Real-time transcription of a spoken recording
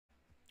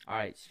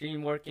Alright,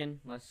 stream working.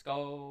 Let's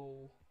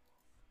go.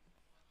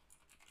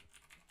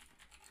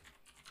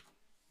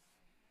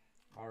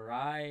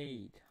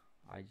 Alright.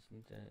 I just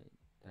need to.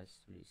 That's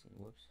recent.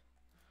 Whoops.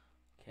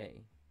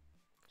 Okay.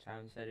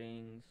 Sound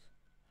settings.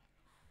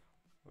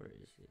 Where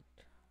is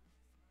it?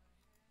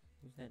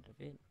 Is that a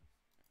bit?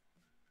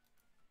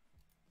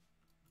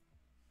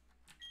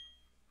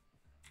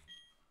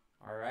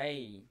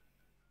 Alright.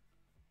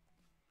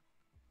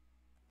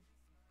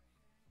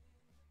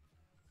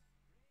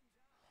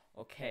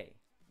 Okay.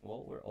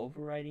 Well, we're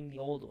overriding the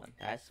old one.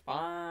 That's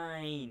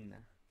fine.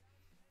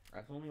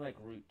 That's only like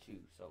route 2,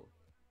 so.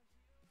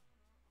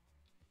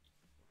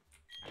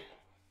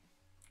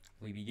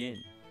 We begin.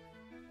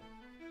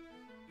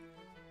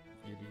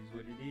 It is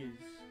what it is.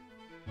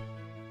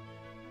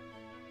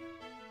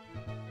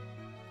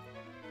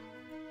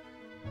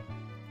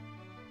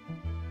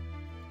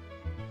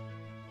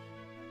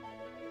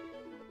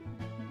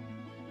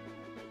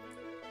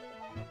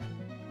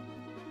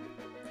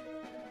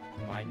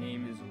 My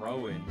name is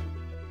Rowan.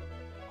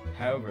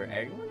 However,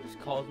 everyone just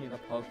calls me the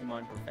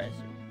Pokemon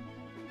Professor.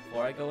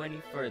 Before I go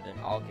any further,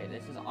 okay,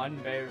 this is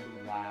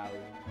unbearably loud.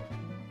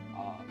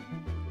 Yeah.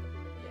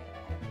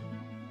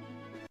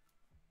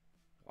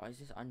 Why is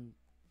this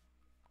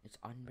It's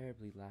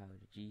unbearably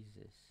loud.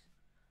 Jesus.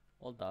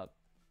 Hold up.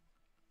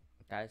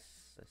 That's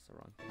the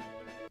wrong thing.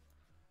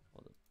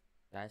 Hold up.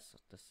 That's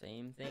the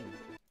same thing.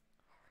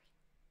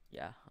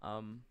 Yeah.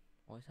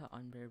 Why is that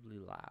unbearably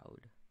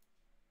loud?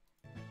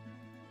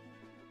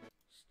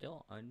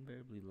 Still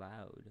unbearably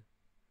loud.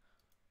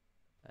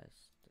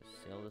 That's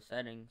still the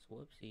settings.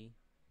 Whoopsie.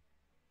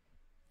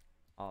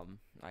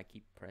 I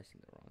keep pressing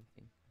the wrong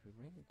thing. If we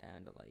bring it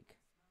down to like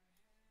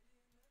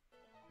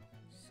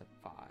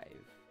 5.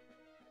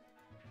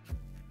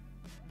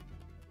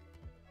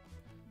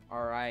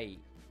 Alright.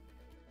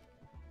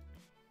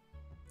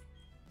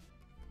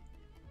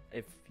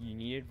 If you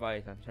need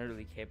advice, I'm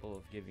certainly capable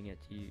of giving it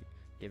to you.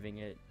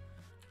 Adventure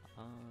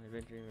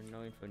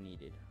no info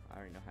needed. I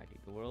already know how to.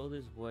 The world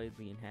is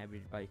widely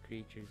inhabited by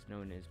creatures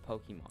known as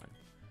Pokemon.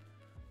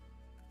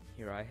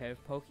 Here I have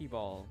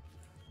Pokeball.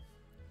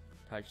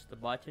 Touch the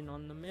button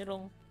on the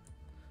middle,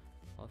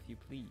 if you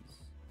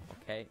please.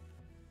 Okay.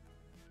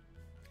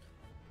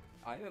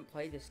 I haven't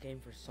played this game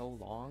for so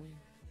long.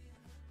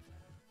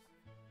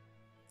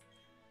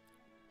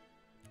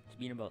 It's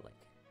been about like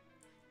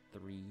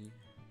 3,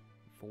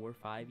 4,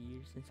 5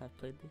 years since I've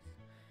played this.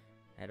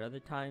 At other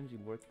times, we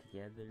work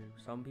together.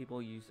 Some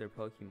people use their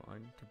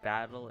Pokemon to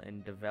battle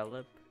and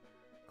develop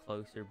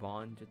closer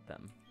bonds with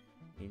them.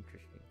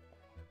 Interesting.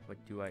 What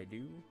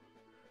do?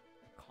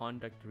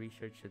 Conduct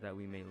research so that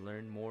we may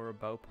learn more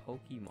about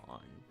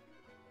Pokemon.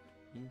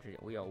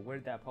 Interesting. Yo,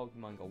 where'd that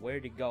Pokemon go?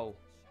 Where'd it go?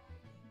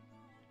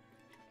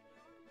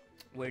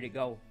 Where'd it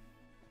go?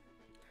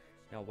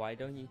 Now, why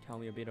don't you tell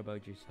me a bit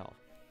about yourself?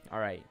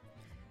 Alright.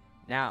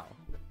 Now,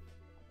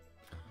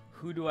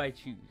 who do I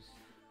choose?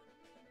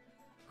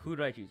 Who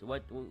do I choose?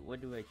 What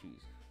do I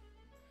choose?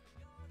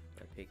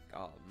 Do I pick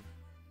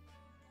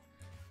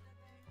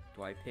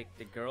do I pick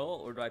the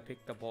girl or do I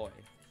pick the boy?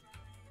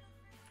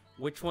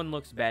 Which one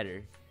looks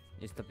better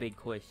is the big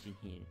question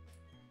here.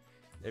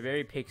 They're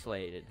very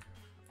pixelated.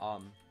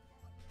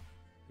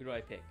 Who do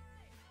I pick?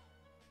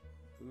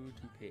 Who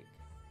to pick?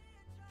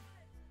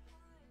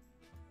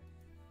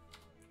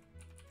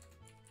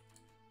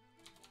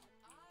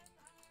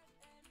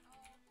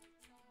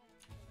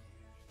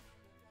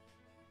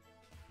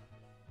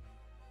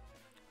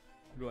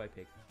 Who do I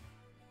pick?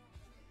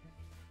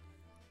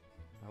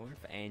 I wonder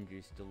if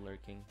Andrew's still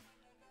lurking.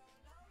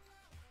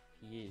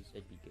 He is,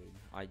 that'd be good.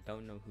 I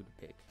don't know who to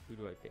pick. Who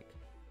do I pick?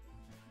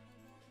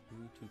 Who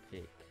to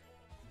pick?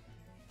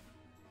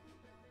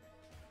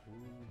 Who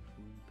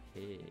to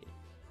pick?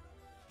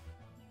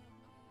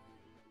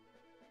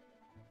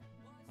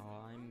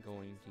 I'm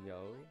going to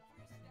go.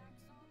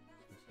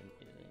 Since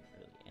it isn't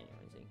really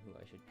anyone saying who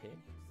I should pick,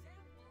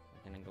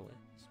 I'm gonna go with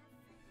this.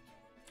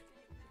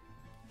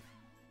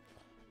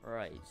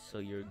 Alright, so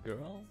you're a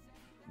girl?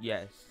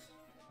 Yes.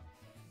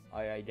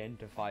 I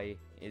identify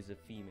as a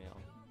female.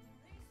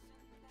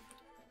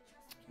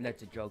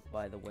 That's a joke,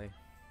 by the way.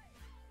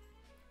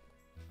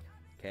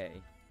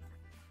 Okay.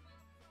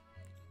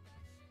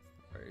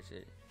 Where is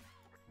it?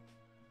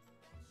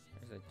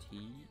 There's a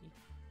T,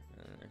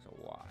 and there's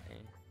a Y.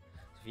 So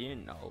if you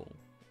didn't know,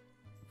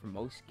 for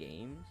most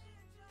games,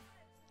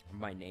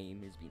 my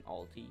name has been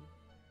Alti.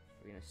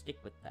 We're gonna stick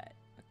with that,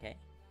 okay?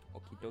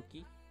 Okie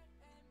dokie.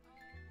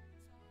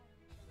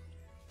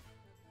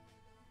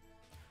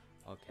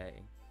 Okay,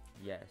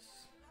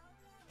 yes.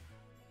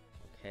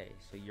 Okay,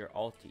 so you're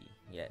Alti,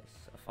 yes.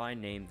 A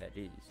fine name that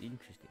is.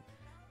 Interesting.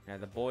 Now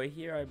the boy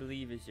here, I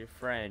believe, is your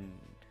friend.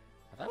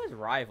 I thought it was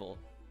rival.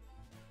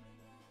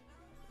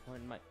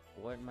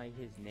 What might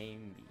his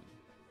name be?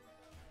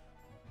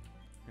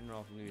 I don't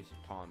know if it's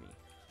Tommy.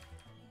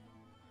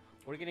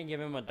 We're gonna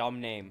give him a dumb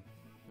name.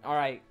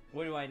 Alright,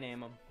 what do I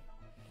name him?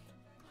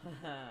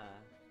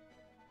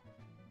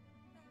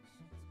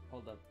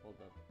 Hold up.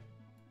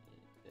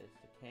 There's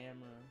the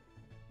camera.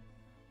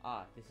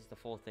 Ah, this is the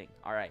full thing.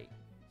 Alright,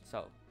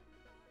 so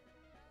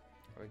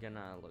we're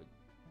gonna look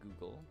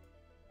Google.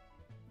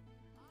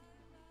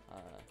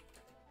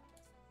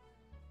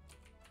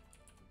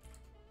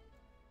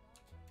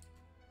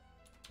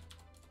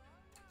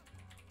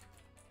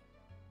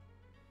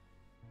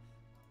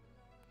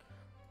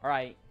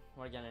 Alright,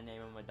 we're gonna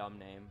name him a dumb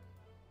name.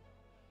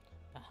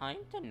 Behind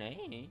the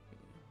name,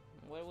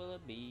 what will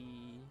it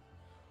be?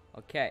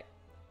 Okay,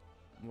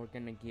 we're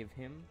gonna give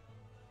him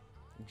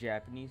a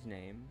Japanese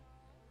name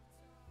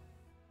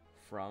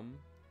from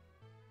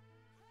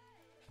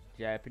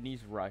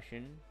Japanese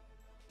Russian.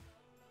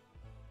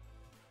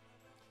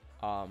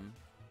 A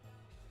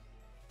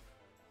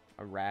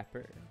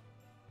rapper,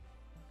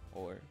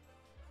 or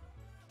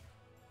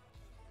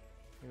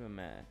give him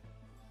a,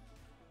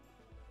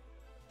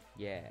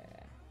 yeah,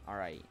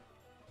 alright.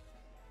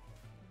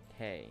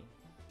 Okay,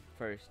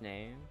 first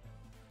name,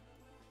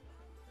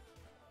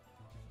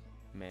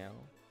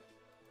 male,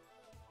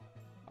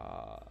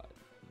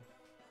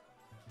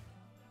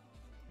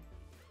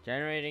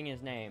 generating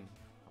his name.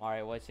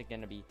 Alright, what's it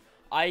gonna be?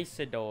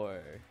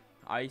 Isidor.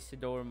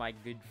 Isidor, my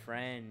good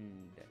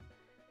friend,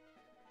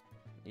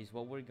 is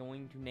what we're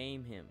going to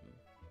name him.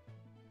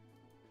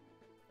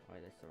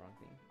 Alright, that's the wrong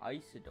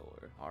thing.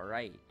 Isidor.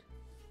 Alright.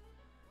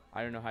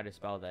 I don't know how to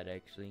spell that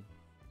actually.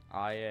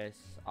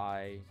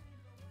 I-S-I.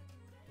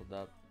 Hold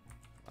up.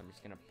 I'm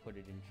just gonna put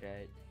it in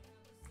chat.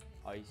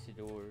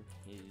 Isidor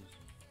is.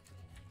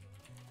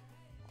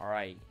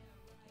 Alright.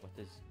 With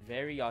this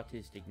very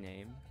autistic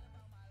name,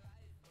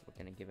 we're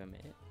gonna give him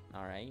it.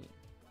 Alright.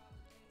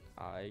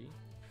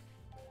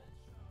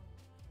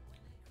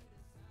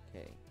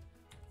 Okay.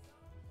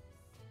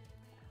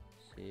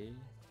 See?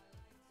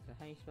 Is that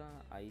how you spell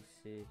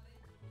it?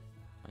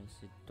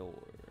 Isidor.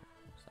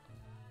 What's that?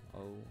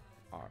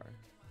 O-R.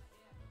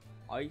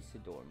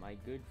 Isidor, my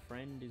good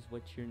friend, is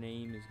what your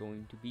name is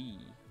going to be.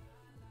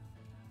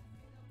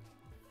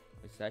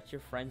 Is that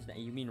your friend's name?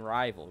 You mean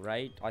rival,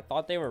 right? I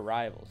thought they were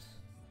rivals.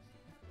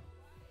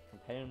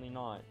 Apparently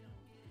not.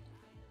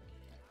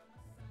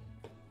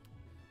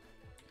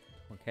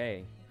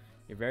 Okay.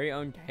 Your very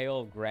own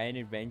tale of grand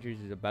adventures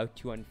is about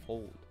to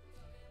unfold.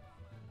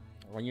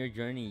 On your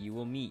journey, you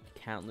will meet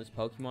countless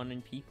Pokemon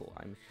and people.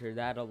 I'm sure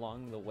that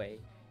along the way,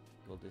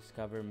 you'll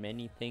discover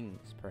many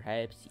things,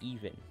 perhaps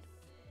even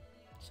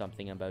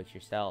something about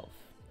yourself.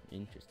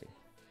 Interesting.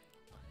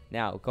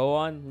 Now, go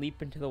on,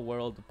 leap into the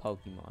world of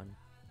Pokemon.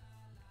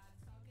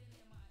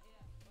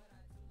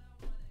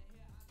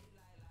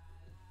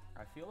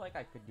 I feel like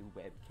I could do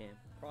webcam.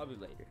 Probably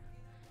later.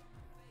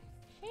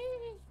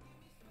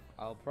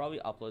 I'll probably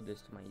upload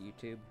this to my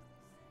YouTube.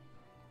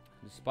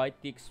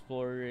 Despite the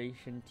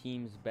exploration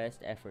team's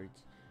best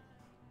efforts,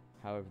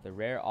 however, the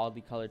rare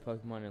oddly colored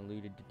Pokemon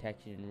eluded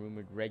detection and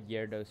rumored red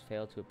Gyarados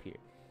failed to appear,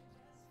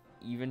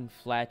 even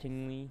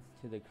flatteringly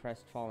to the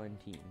crestfallen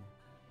team.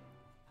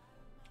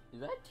 Is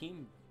that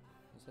team?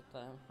 Is that the?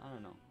 I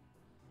don't know.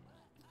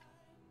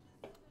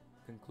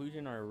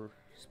 Conclusion or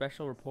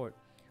special report.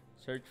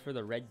 Search for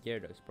the red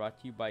Gyarados. Brought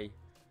to you by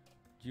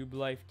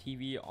Jubilife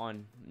TV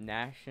on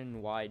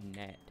Nationwide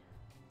Net.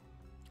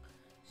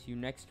 See you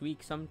next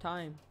week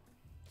sometime.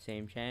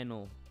 Same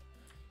channel.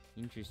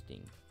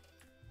 Interesting.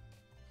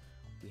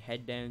 We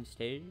head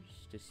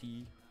downstairs to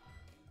see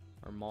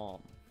our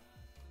mom.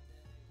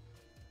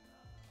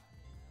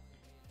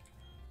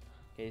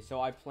 Okay, so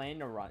I plan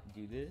to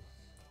do this.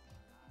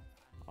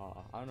 I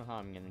don't know how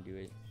I'm gonna do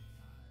it.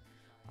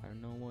 I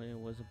don't know what it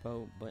was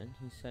about, but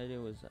he said it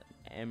was an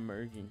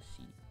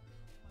emergency.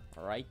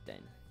 Alright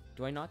then.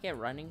 Do I not get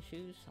running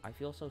shoes? I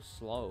feel so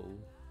slow.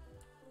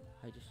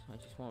 I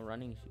just want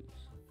running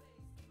shoes.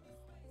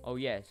 Oh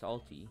yes,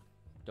 Alti.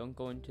 Don't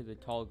go into the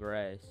tall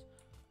grass.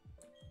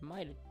 It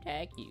might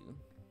attack you.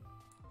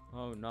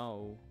 Oh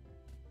no.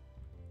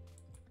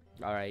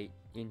 Alright,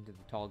 into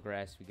the tall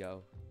grass we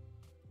go.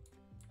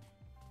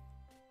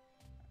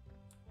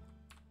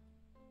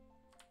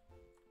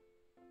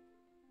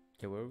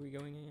 Okay, where are we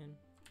going again?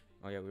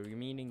 Oh yeah, we were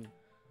meeting.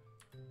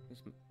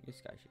 This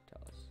guy should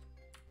tell us.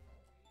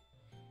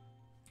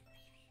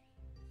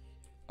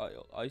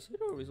 Oh,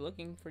 Isidor was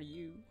looking for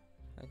you.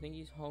 I think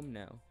he's home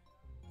now.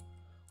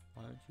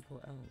 Why don't you go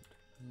out?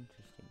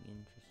 Interesting,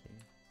 interesting.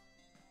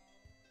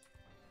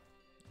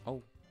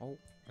 Oh,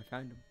 I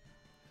found him.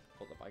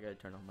 Hold up, I gotta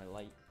turn on my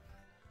light.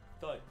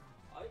 Thud,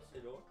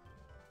 Isidor,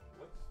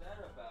 what's that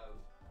about?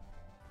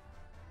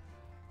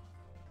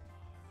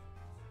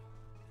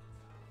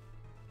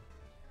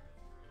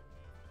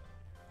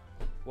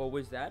 What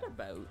was that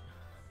about?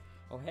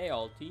 Oh, hey,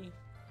 Alti.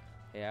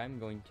 Hey, I'm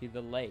going to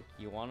the lake.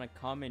 You wanna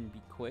come and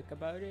be quick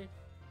about it?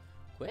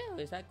 Quick?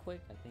 Is that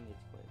quick? I think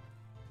it's quick.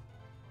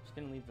 Just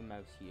gonna leave the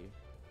mouse here.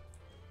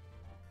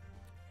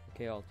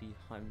 Okay, Alti,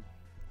 I'm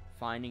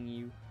finding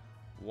you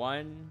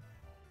 1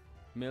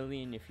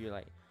 million if you're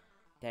like,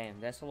 damn,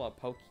 that's a lot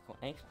of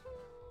Pokémon.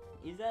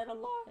 Is that a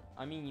lot?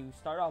 I mean, you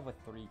start off with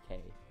 3K.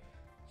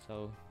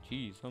 So,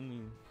 geez,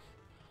 something.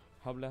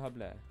 Habla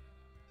habla.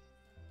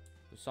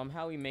 So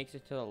somehow he makes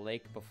it to the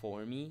lake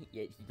before me,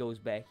 yet he goes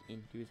back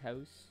into his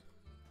house.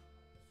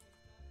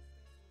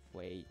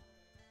 Wait.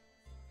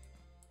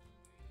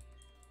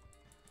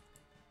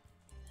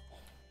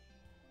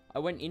 I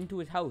went into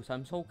his house.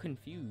 I'm so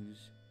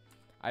confused.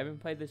 I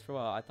haven't played this for a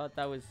while. I thought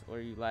that was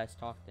where you last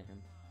talked to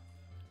him.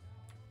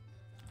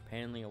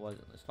 Apparently it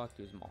wasn't. Let's talk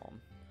to his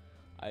mom.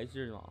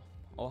 Isidor's mom.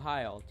 Oh,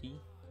 hi, Alti.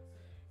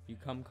 You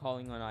come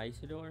calling on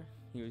Isidor?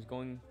 He was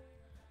going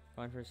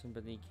for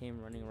but he came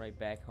running right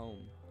back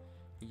home.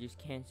 He just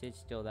can't sit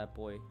still, that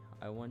boy.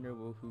 I wonder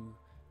who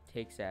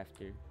takes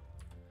after.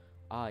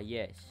 Ah,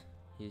 yes.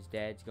 His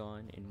dad's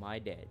gone and my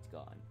dad's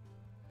gone.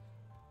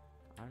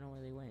 I don't know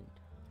where they went.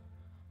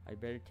 I'd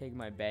better take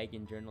my bag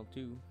and journal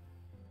too.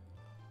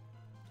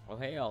 Oh,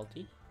 hey,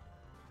 Alti.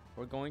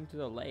 We're going to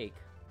the lake.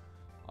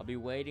 I'll be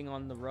waiting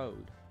on the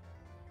road.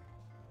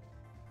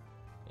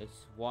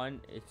 It's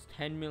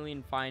 10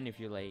 million fine if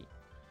you're late.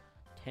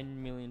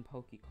 10 million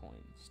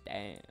Pokecoins.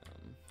 Damn.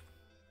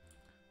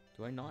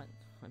 Do I not?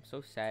 I'm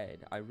so sad.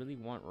 I really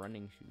want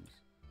running shoes.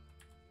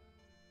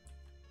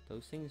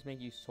 Those things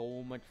make you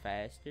so much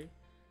faster.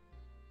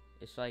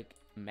 It's like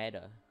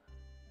meta.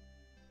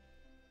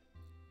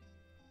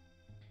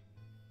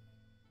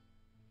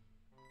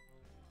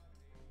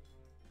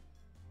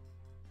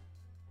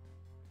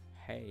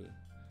 Hey,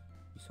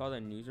 you saw the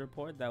news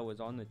report that was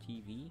on the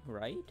TV,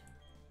 right?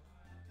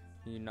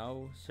 You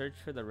know, search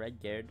for the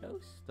red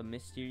Gyarados, the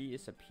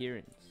mysterious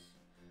appearance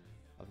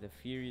of the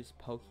furious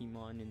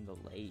Pokemon in the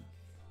lake.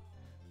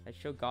 That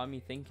show got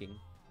me thinking.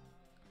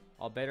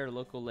 I'll bet our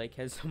local lake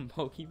has some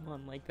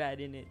Pokemon like that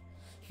in it.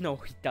 No,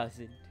 it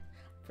doesn't.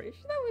 Pretty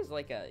sure that was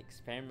like an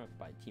experiment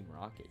by Team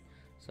Rocket.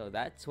 So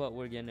that's what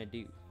we're gonna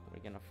do.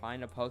 We're gonna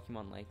find a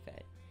Pokemon like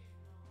that.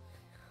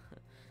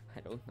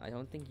 I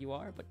don't think you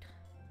are, but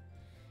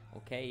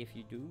okay, if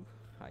you do,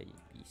 I'd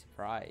be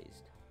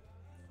surprised.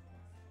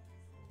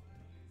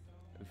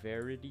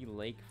 Verity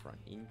Lakefront,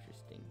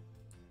 interesting.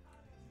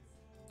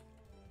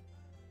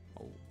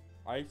 Oh,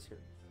 Icer.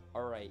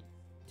 Alright,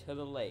 to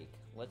the lake.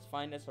 Let's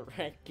find us a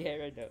red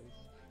Gyarados.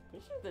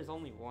 Pretty sure there's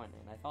only one,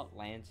 and I thought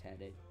Lance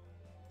had it.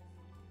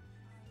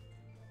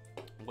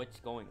 What's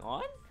going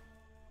on?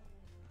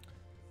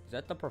 Is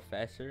that the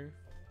professor?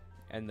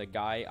 And the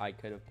guy I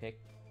could have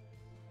picked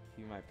to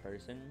be my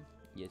person?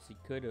 Yes, he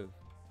could have.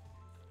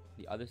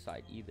 The other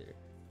side either.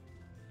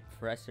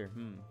 Professor,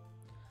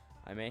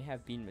 I may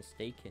have been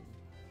mistaken.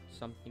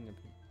 Something.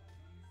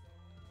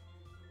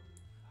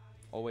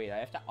 Oh wait, I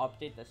have to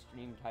update the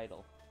stream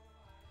title.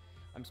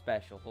 I'm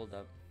special. Hold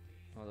up.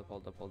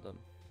 Hold up.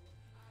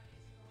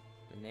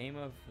 The name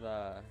of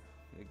the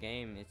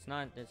game. It's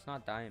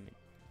not Diamond.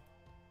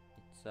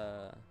 It's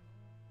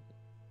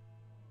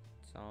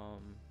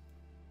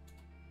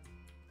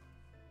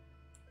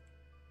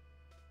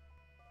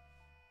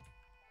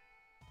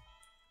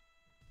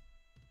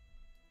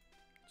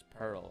it's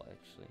Pearl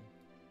actually.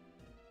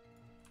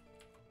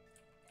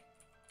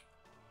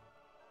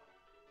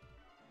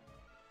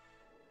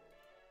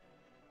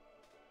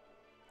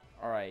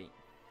 Alright.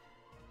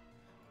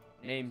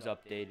 Name's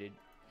updated.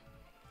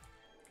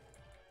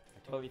 I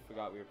totally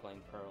forgot we were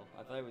playing Pearl.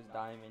 I thought it was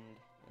Diamond,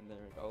 and then,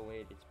 oh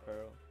wait, it's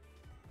Pearl.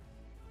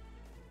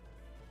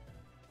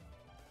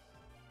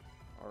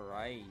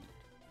 Alright.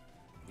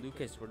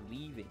 Lucas, we're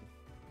leaving.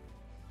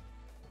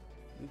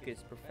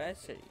 Lucas,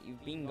 Professor,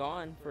 you've been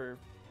gone for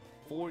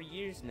 4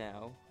 years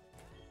now.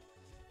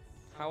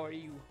 How are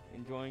you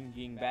enjoying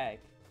being back?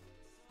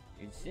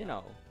 In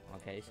Sinnoh.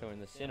 Okay, so we're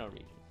in the Sinnoh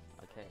region.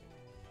 Okay.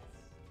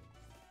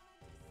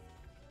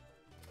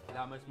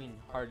 That must mean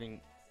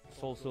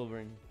Soul Silver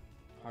and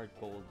Heart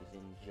Gold is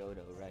in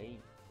Johto, right?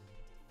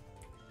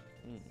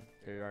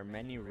 There are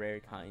many rare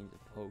kinds of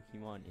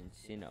Pokemon in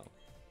Sinnoh.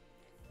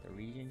 The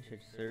region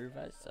should serve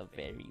us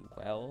very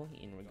well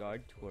in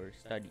regard to our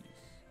studies.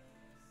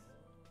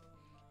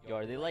 Yo,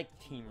 are they like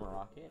Team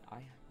Rocket?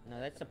 No,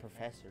 that's the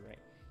professor, right?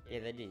 Yeah,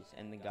 that is,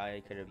 and the guy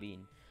I could have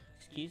been.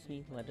 Excuse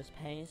me, let us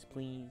pass,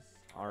 please.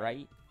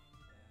 Alright?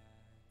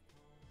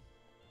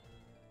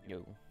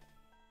 Yo.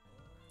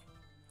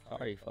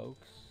 Sorry,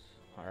 folks.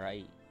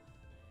 Alright.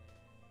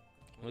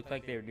 Looked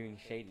like they were doing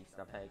shady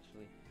stuff,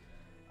 actually.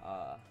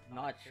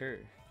 Not sure.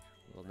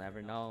 We'll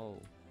never know.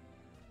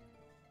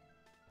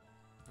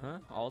 Huh?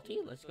 Alti?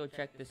 Let's go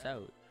check this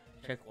out.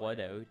 Check what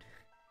out?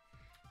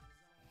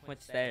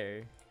 What's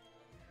there?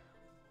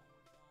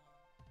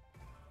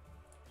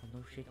 Oh,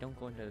 no shit, don't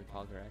go into the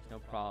tall grass. No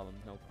problem,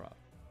 no problem.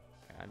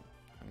 Okay,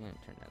 I'm gonna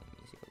turn down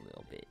the music a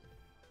little bit.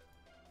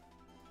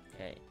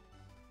 Okay.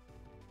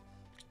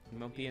 We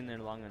won't be in there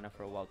long enough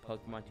for a wild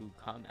Pokemon to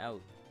come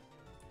out.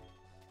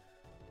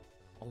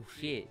 Oh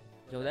shit.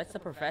 Yo, that's the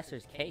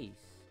professor's case.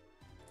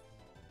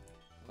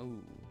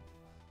 Oh.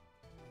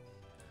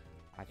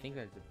 I think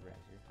that's the professor.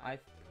 I'm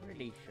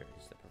pretty sure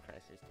it's the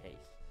professor's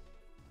case.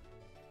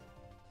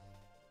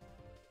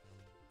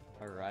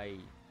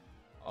 Alright.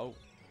 Oh.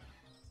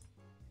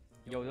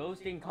 Yo, those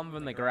didn't come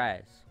from the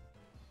grass.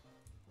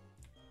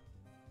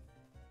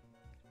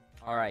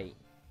 Alright.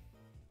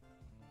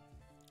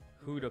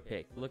 Who to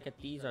pick? Look at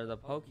these are the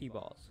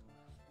Pokeballs.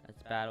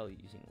 Let's battle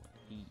using one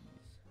of these.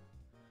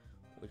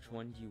 Which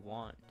one do you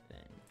want then?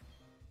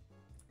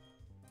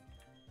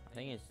 I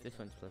think it's this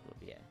one's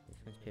Piplup. Yeah, this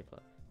one's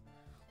Piplup.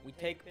 We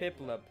take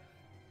Piplup.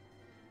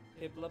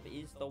 Piplup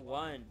is the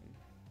one.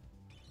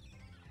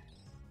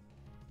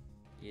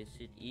 Yes,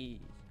 it is.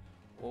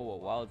 Oh, a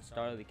wild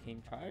starlet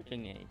came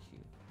charging at you.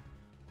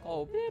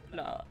 Oh,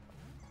 Piplup.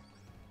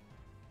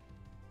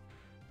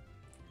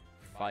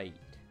 Fight.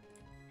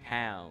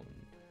 Hound.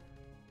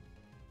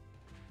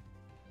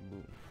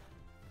 Boom.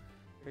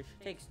 First,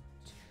 it takes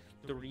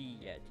 3.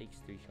 Yeah, it takes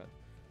 3 shots.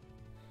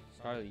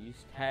 Starlet,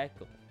 use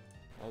tackle.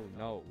 Oh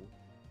no.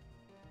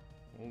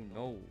 Oh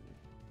no.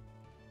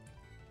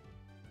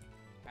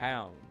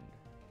 Pound.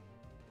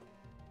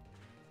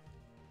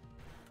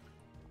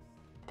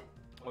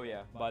 Oh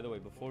yeah, by the way,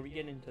 before we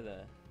get into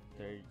the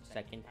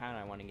second pound,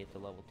 I want to get to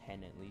level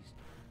 10 at least.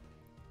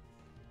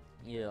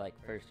 Either like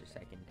first or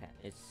second pound.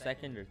 It's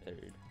second or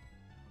third.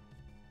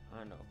 I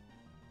don't know.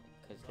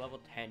 Because level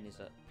 10 is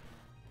a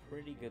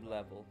pretty good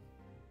level.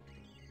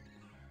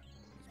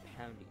 Let's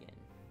pound again.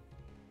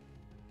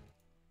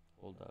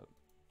 Hold up.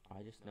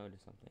 I just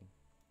noticed something.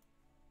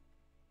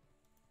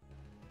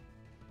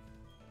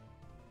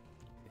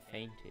 It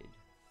fainted.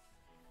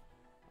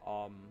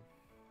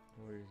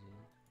 Where is he?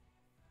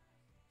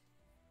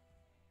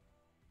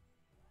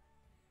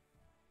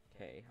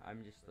 Okay,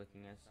 I'm just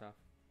looking at stuff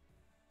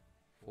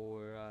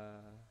for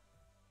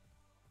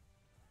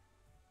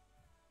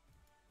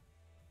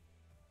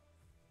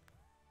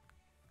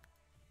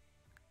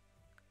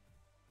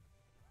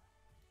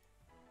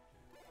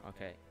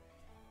okay.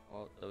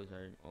 Well, those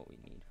aren't what we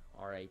need.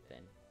 Alright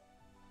then.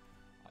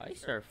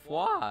 Isidor,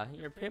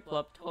 your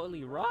Piplup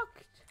totally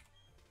rocked.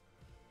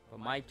 But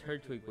my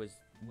Turtwig was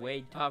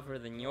way tougher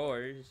than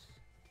yours.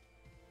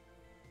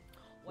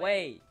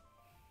 Wait.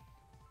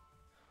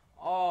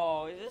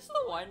 Oh, is this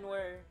the one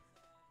where...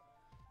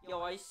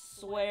 Yo, I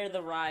swear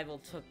the rival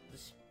took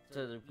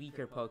the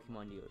weaker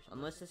Pokemon to yours.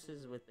 Unless this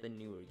is with the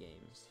newer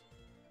games.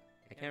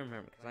 I can't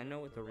remember, because I know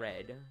with the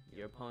red,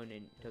 your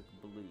opponent took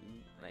blue,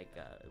 like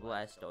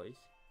Blastoise,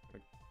 or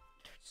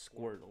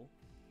Squirtle.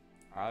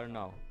 I don't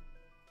know.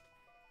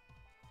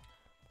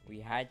 We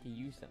had to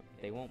use them.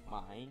 They won't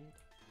mind.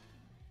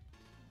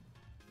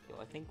 Yo,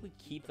 I think we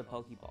keep the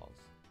Pokeballs.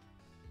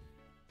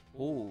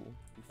 Ooh,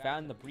 we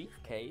found the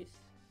briefcase.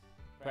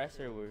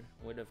 Professor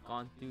would have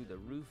gone through the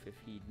roof if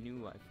he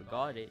knew I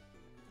forgot it.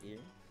 Here,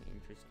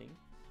 interesting.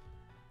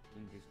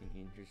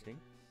 Interesting.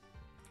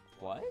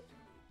 What?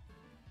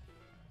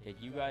 Did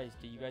you guys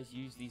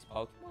use these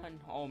Pokemon?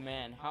 Oh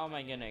man, how am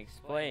I gonna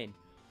explain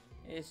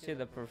this to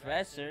the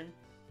professor?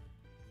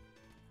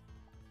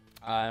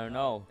 I don't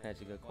know. That's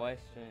a good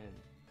question.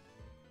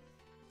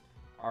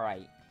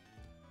 Alright.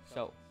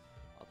 So,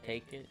 I'll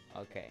take it.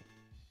 Okay.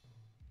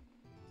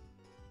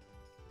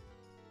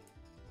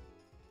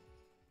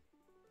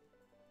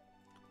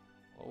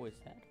 What was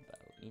that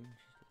about? Interesting.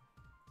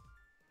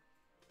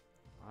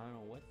 I don't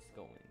know what's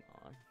going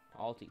on.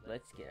 Alti,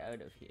 let's get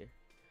out of here.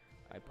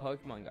 My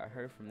Pokemon got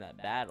hurt from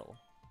that battle.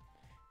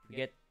 If we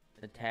get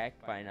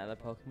attacked by another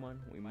Pokemon,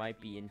 we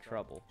might be in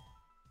trouble.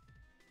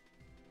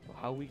 So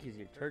how weak is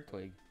your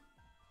Turtwig?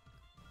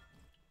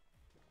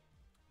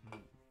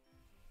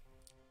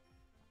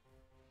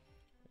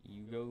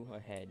 You go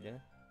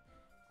ahead.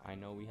 I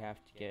know we have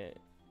to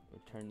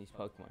return these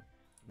Pokemon.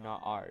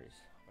 Not ours.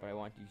 But I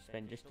want you to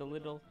spend just a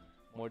little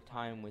more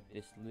time with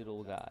this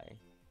little guy.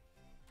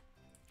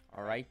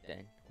 Alright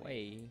then.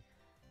 Wait.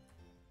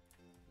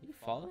 Are you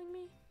following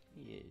me?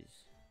 He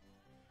is.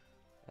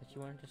 Thought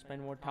you wanted to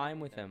spend more time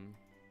with him.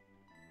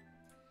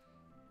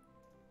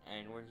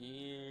 And we're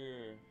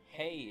here.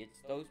 Hey,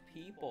 it's those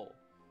people.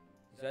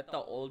 Is that the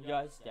old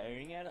guy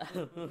staring at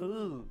us?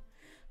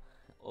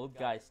 Old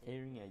guy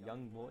staring at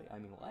young boy? I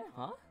mean, what,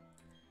 huh?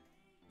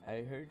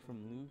 I heard from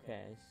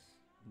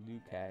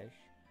Lucash,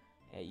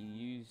 that you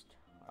used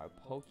our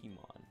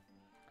Pokemon.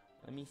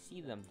 Let me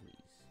see them,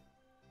 please.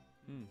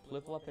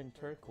 Piplup and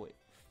Turtwig.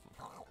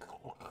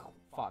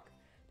 Fuck.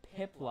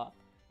 Piplup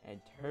and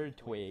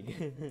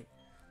Turtwig.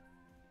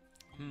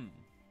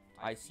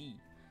 I see.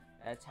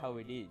 That's how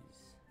it is.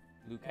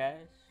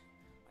 Lucash,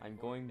 I'm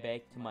going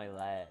back to my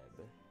lab.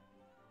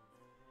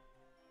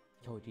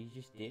 Yo, did you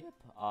just dip?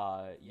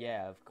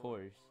 Yeah, of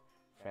course,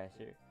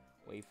 Professor.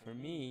 Wait for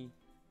me.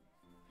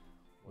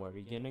 Where are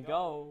you gonna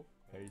go?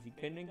 Where's he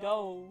gonna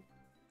go?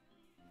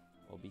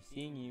 We'll be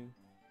seeing you.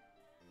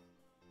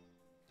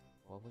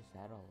 What was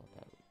that all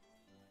about?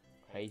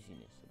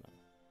 Craziness about.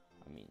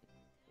 I mean,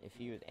 if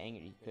he was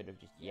angry, he could have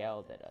just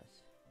yelled at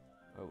us.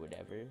 Or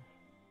whatever.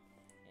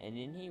 And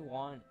didn't he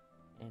want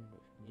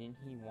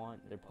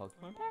their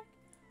Pokemon back?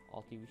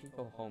 Alti, we should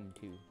go home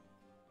too.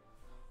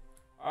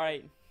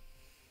 Alright.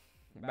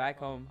 Back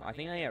home. I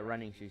think I got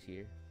running shoes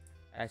here.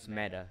 That's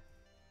meta.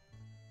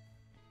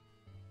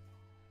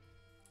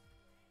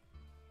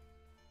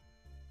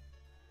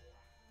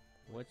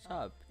 What's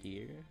up,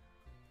 dear?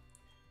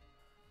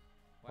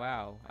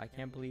 Wow, I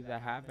can't believe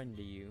that happened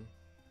to you.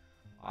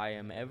 I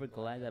am ever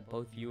glad that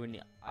both you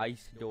and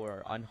Isidor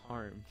are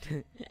unharmed.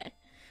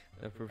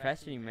 The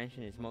professor you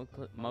mentioned is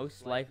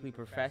most likely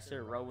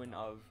Professor Rowan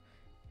of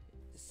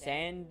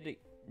Sand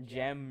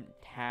Gem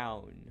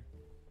Town.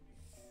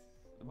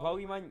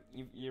 Pokemon,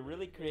 you're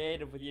really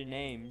creative with your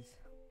names.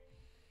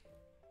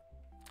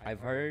 I've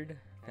heard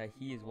that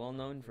he is well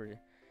known for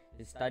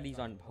his studies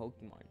on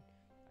Pokemon.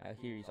 I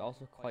hear he's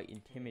also quite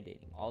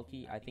intimidating.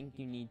 Alti, I think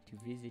you need to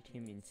visit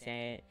him in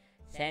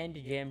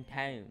Sandgem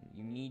Town.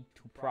 You need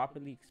to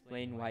properly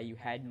explain why you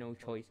had no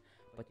choice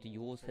but to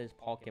use his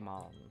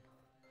Pokemon.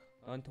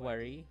 Don't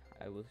worry,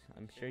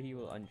 I'm sure he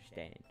will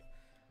understand.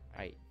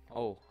 Right.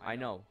 Oh, I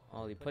know.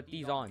 Ollie, put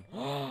these on.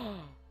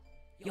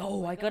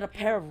 Yo, I got a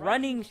pair of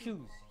running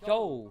shoes.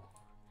 Yo,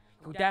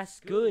 that's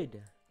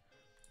good.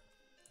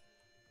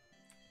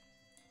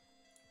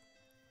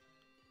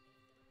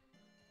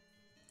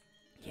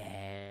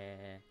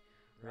 Yeah,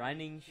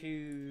 running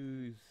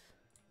shoes.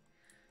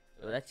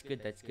 Oh, that's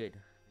good. That's good.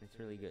 That's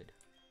really good.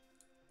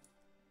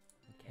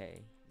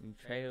 Okay, new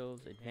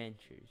trails,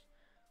 adventures.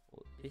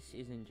 Well, this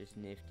isn't just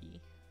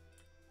nifty.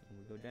 And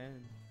we go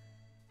down.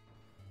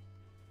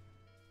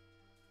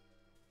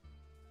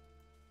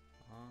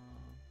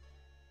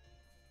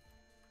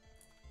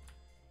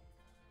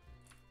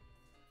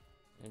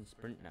 And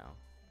sprint now.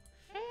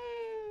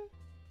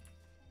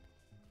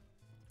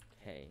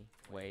 Okay,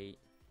 wait.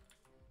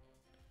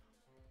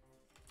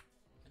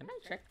 Can I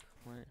check?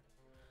 What?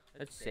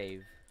 Let's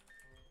save.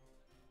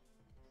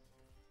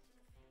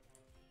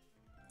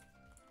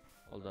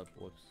 Hold up,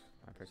 whoops.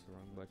 I pressed the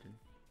wrong button.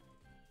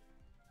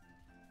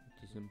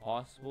 It is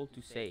impossible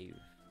to save.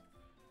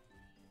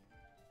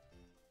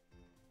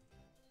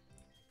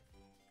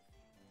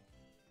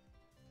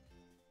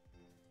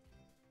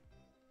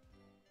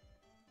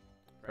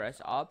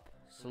 Press up,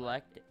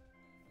 select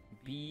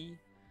B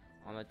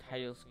on the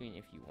title screen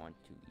if you want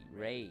to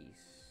erase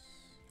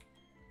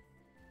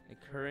the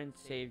current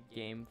saved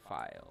game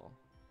file.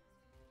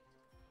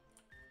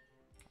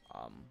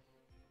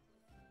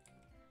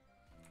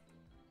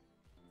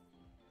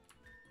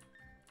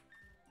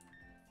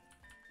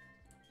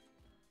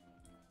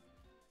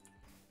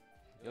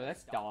 Yo,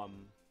 that's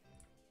dumb.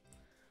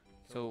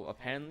 So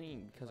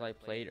apparently, because I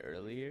played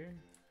earlier,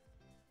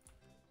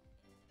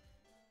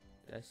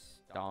 that's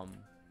dumb.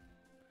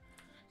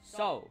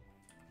 So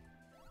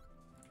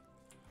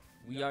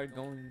we are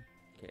going.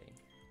 Okay,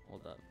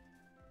 hold up.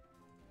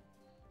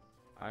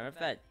 I don't know if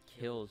that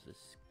kills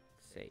this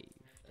save.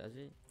 Does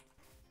it?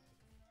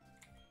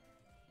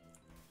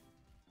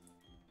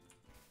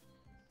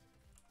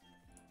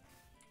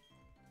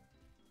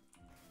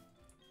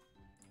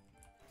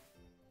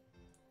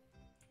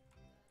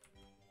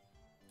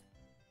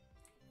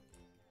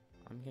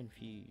 I'm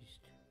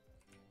confused.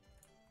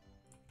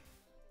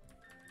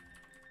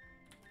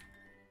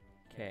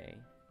 Okay.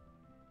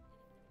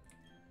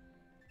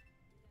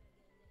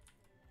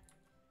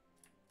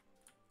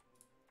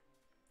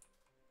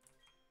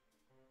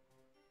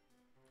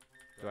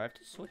 Do I have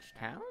to switch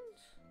towns?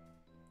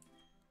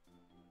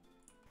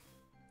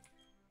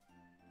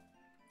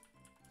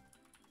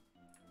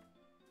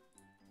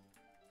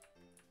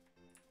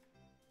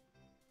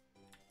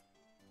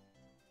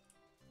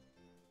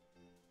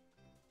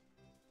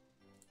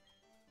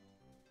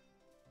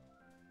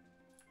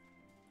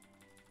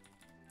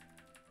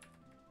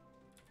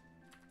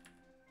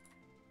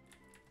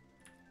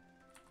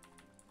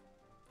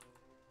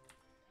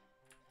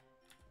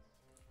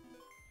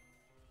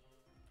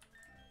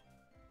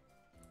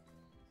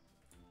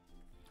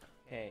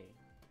 Okay,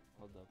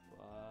 hold up.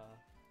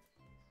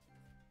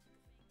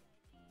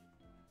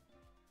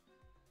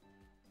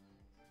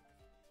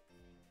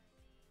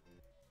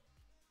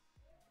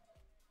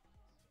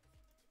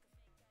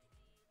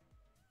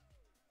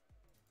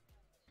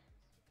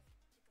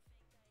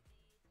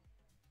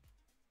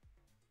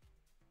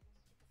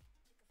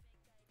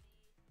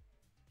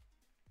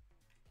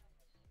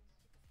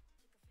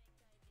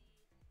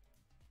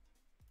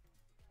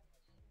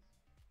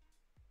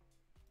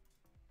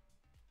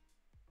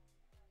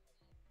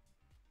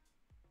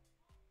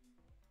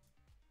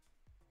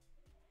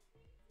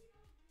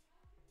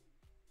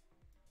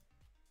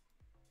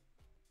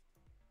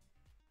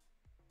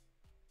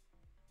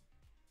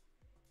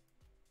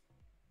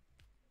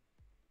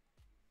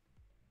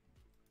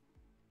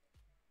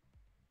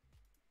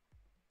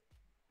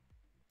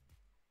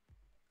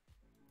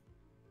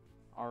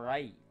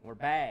 Alright, we're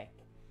back.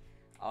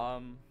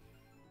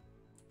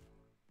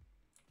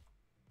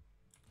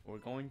 We're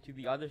going to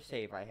the other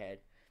save I had.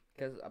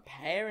 Because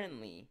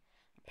apparently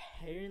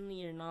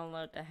you're not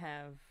allowed to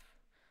have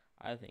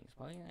other things.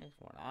 Probably the next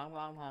one.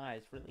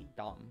 It's really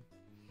dumb.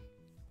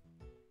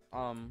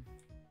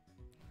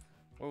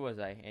 Where was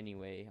I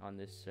anyway on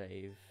this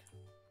save?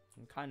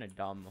 I'm kinda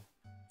dumb.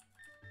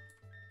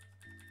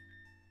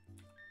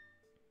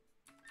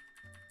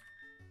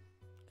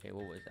 Okay,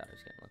 what was that I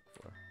was gonna look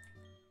for?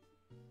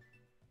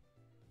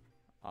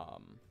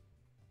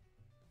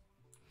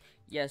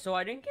 Yeah, so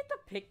I didn't get to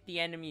pick the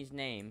enemy's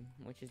name,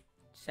 which is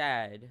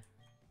sad.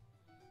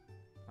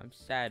 I'm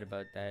sad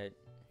about that.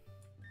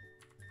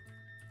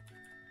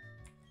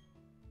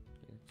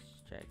 Let's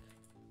check.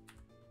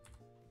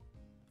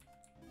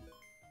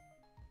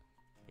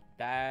 Pick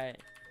that.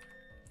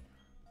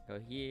 Go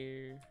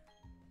here.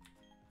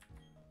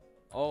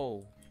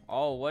 Oh,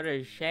 what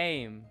a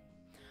shame.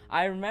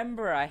 I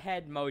remember I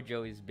had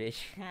Mojo's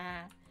bitch.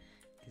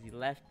 Because he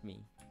left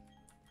me.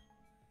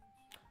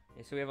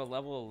 Okay, so we have a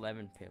level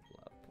 11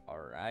 Piplup.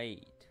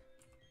 Alright.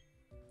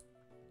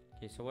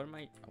 Okay, so what am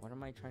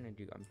I trying to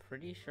do? I'm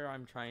pretty sure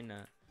I'm trying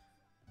to,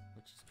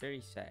 which is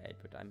very sad,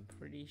 but I'm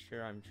pretty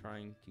sure I'm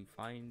trying to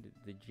find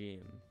the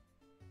gym.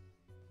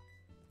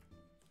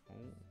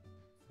 Oh,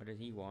 what does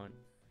he want?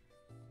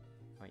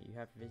 Wait, you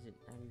have to visit.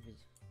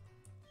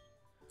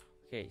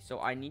 Okay, so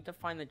I need to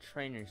find the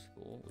trainer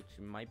school, which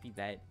might be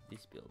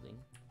this building.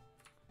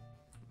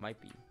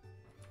 Might be.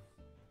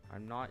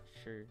 I'm not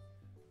sure.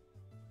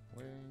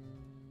 Where?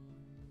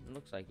 It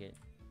looks like it.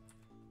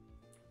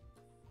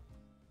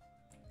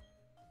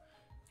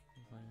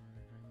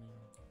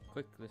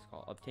 Let's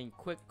call. Obtain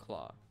Quick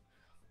Claw.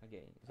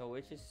 Okay, so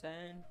which is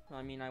sad.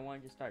 I mean, I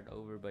wanted to start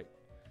over, but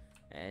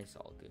it's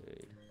all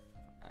good.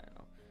 I don't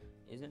know.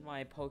 Isn't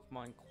my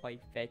Pokemon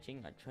quite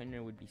fetching? A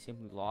trainer would be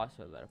simply lost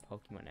without a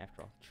Pokemon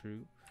after all.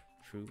 True.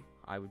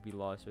 I would be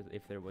lost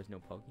if there was no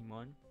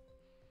Pokemon.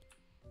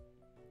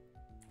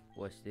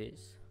 What's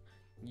this?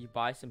 You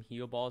buy some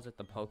heal balls at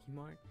the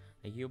Pokemon.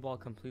 A heal ball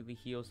completely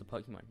heals the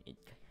Pokemon. It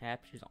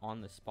captures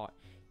on the spot.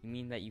 You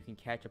mean that you can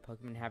catch a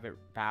Pokemon and have it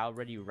battle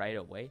ready right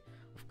away?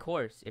 Of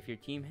course, if your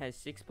team has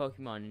 6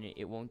 Pokemon in it,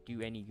 it won't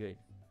do any good.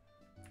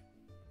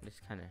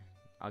 This kind of...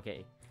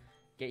 Okay.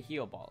 Get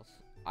heal balls.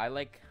 I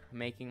like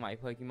making my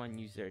Pokemon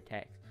use their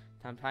attacks.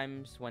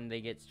 Sometimes when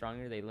they get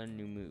stronger, they learn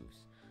new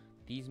moves.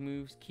 These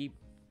moves keep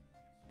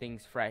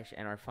things fresh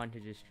and are fun to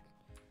just...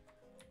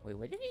 Wait,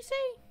 what did he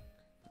say?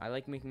 I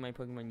like making my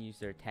Pokemon use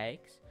their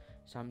attacks.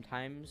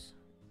 Sometimes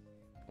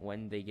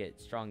when they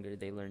get stronger,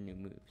 they learn new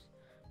moves.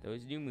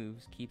 Those new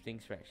moves keep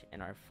things fresh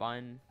and are a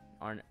fun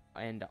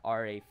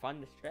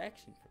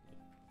distraction for me.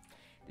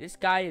 This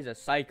guy is a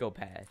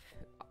psychopath.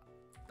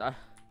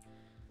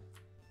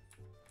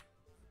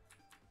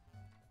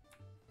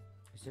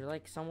 Is there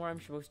like somewhere I'm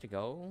supposed to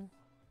go?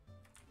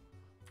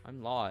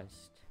 I'm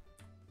lost.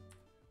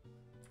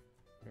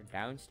 They're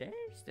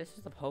downstairs? This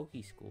is the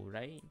Poke School,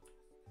 right?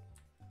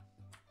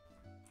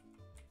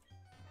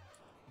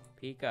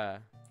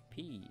 Pika.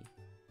 P.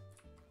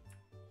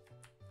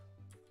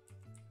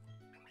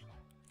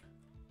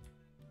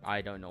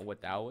 I don't know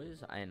what that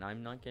was, and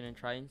I'm not gonna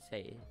try and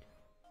say it.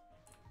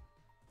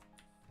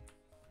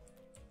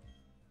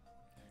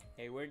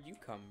 Hey, where'd you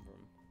come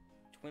from?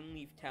 Twin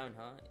Leaf Town,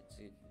 huh? It's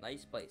a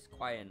nice place,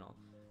 quiet and all.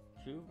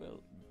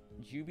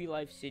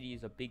 Jubilife City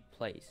is a big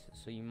place,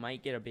 so you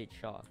might get a bit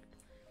shocked.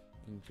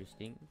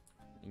 Interesting.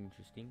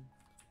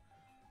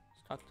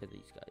 Let's talk to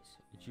these guys.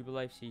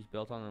 Jubilife City is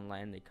built on the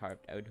land they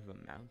carved out of a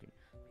mountain.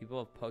 People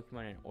of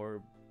Pokemon and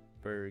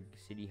Orberg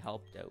City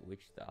helped out,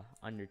 which the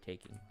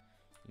undertaking.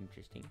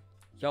 Interesting.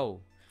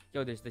 Yo,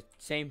 there's the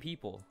same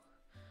people.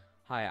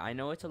 Hi, I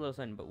know it's a little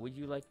sudden, but would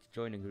you like to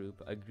join a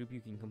group? A group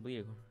you can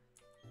complete.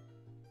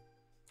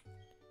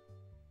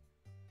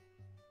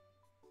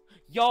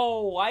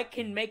 Yo, I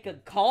can make a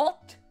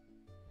cult?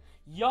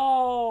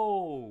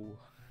 Yo!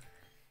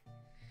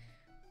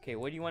 Okay,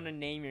 what do you want to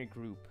name your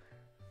group?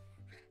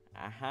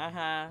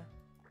 Ahaha.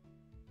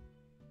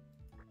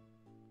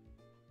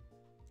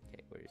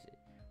 Okay, where is it?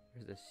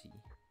 Where's the C?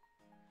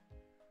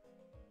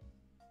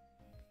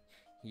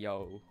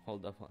 Yo,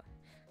 hold up.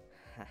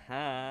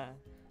 Haha.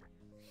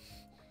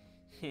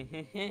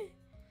 Get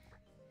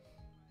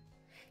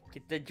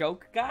the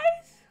joke,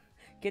 guys?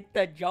 Get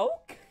the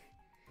joke?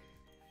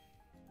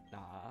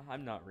 Nah,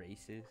 I'm not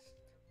racist.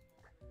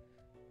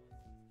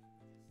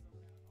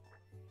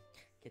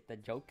 Get the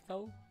joke,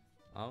 though?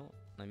 Oh,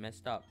 I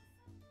messed up.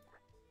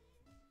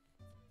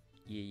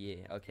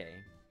 Yeah,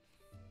 okay.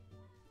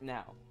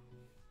 Now,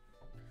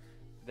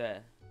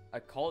 the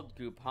occult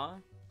group, huh?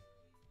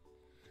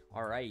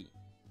 Alright.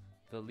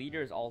 The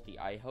leader is Alti.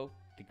 I hope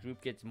the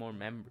group gets more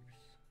members.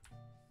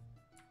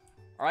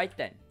 Alright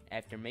then.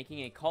 After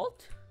making a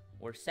cult,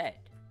 we're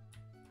set.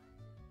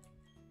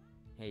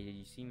 Hey, did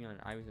you see me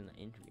I was in the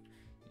interview.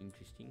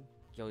 Interesting.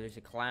 Yo, there's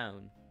a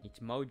clown. It's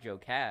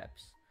Mojo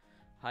Caps.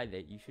 Hi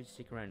there, you should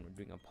stick around.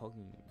 We're doing a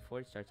Pokemon.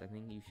 Before it starts, I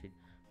think you should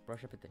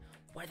brush up at the...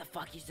 Where the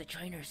fuck is the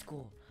trainer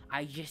school?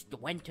 I just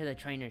went to the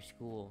trainer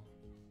school.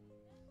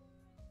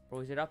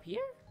 Bro, is it up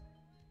here?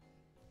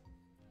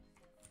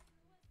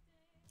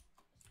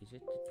 Is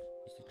the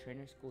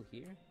trainer school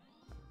here?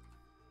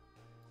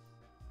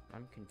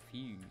 I'm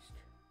confused.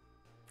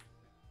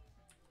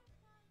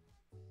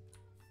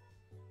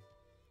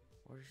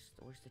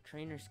 Where's the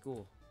trainer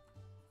school?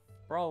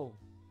 Bro,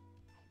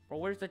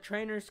 where's the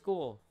trainer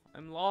school?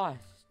 I'm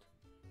lost.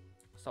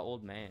 It's the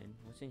old man.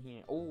 What's in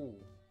here? Oh,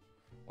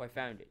 I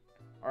found it.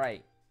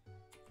 Alright.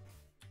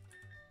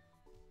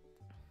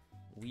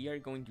 We are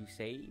going to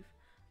save.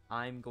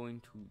 I'm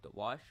going to the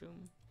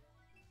washroom.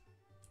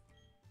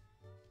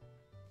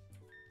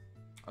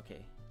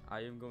 Okay,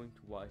 I am going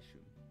to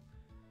washroom.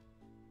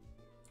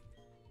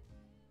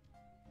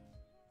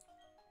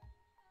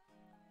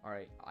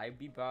 Alright, I'll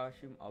be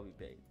washroom. I'll be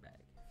back.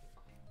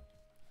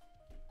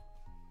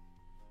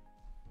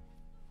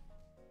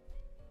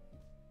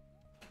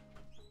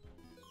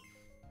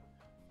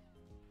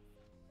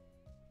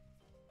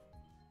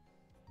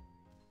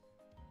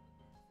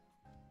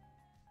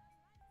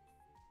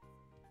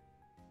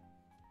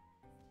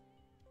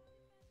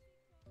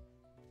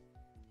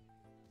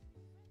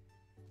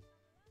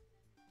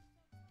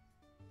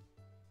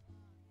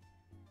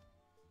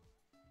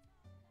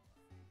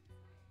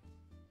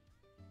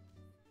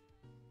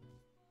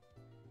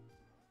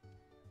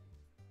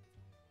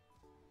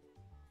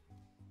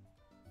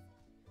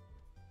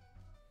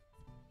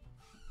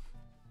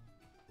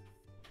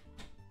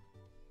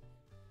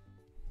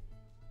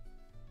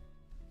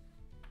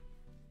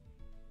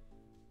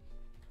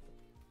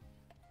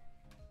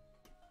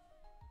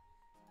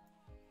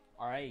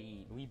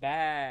 Alright, we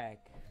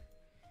back.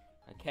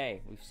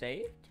 Okay, we've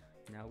saved.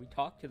 Now we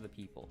talk to the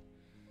people.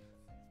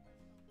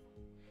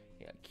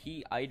 Yeah,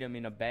 key item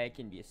in a bag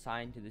can be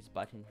assigned to this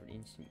button for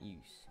instant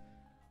use.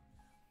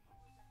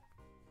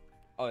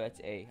 Oh,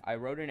 that's A. I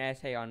wrote an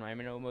essay on my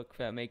notebook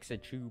that makes a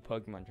true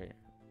Pokemon trainer.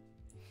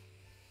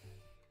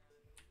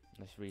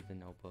 Let's read the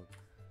notebook.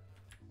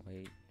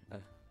 Wait. A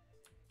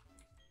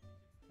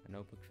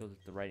notebook filled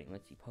with the writing.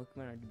 Let's see.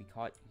 Pokemon are to be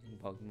caught using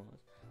Pokemon.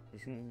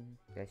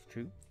 That's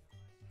true.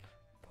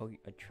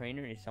 A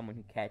trainer is someone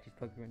who catches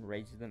Pokemon,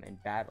 raises them,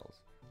 and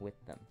battles with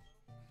them.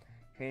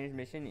 Trainer's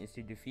mission is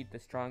to defeat the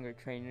stronger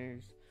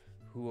trainers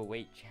who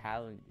await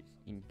challenges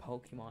in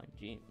Pokemon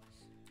gyms.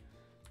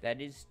 That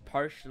is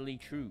partially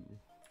true.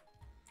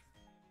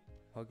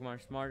 Pokemon are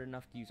smart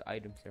enough to use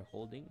items they're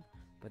holding,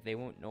 but they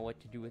won't know what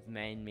to do with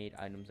man-made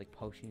items like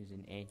potions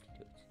and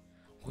antidotes.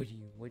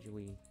 What do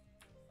we?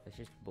 That's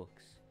just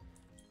books.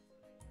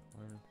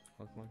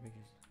 Pokemon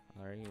pictures.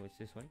 Alright, what's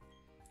this one?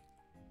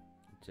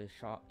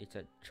 It's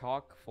a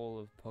chock full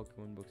of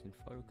Pokemon books and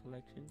photo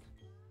collections.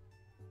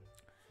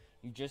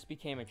 You just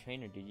became a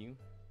trainer, did you?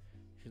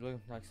 Should look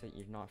at products that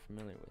you're not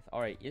familiar with.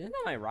 Alright, isn't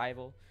that my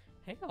rival?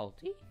 Hey,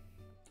 Alti,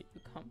 did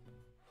you come?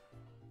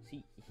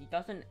 See, it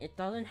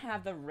doesn't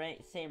have the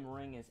same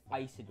ring as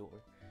Isidor.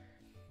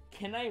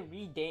 Can I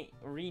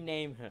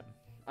rename him?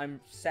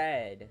 I'm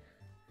sad.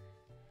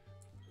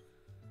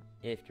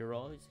 After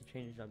all, it's a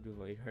trainer's job to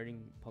avoid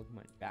hurting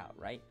Pokemon battle,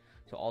 right?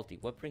 So Alti,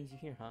 what brings you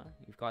here, huh?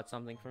 You've got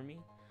something for me?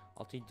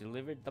 Alti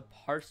delivered the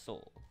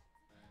parcel.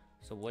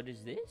 So what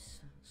is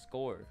this?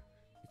 Score.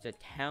 It's a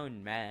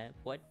town map.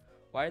 What?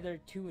 Why are there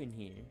two in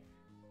here?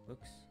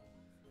 Looks.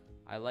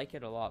 I like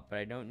it a lot, but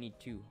I don't need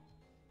two.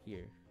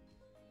 Here.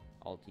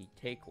 Alti,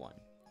 take one.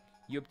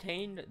 You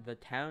obtained the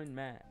town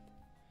map.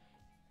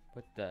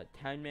 Put the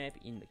town map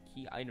in the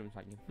key items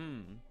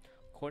on.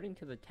 According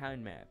to the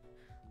town map,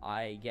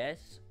 I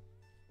guess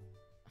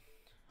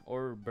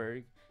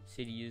Orberg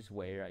City is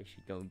where I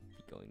should be going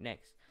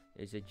next.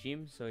 There's a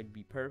gym, so it'd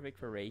be perfect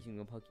for raising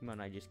the Pokemon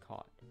I just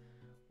caught.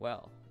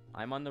 Well,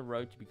 I'm on the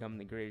road to become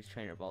the greatest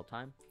trainer of all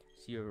time.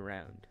 See you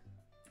around.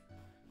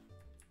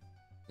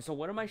 So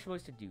what am I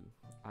supposed to do?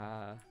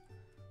 I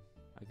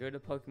go to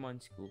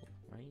Pokemon school,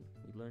 right?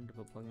 We learned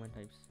about Pokemon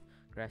types.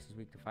 Grass is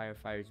weak to fire,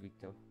 fire is weak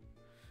to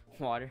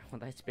water. Well,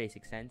 that's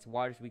basic sense.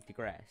 Water is weak to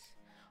grass.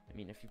 I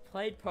mean, if you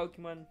played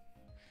Pokemon,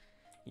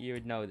 you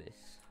would know this.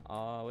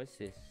 What's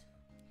this?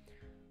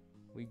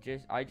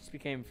 I just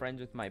became friends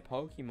with my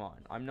Pokemon.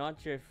 I'm not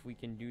sure if we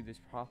can do this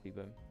properly,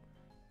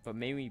 but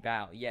maybe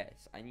battle.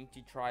 Yes, I need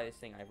to try this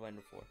thing I've learned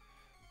before.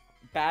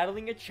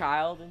 Battling a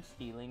child and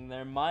stealing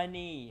their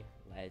money.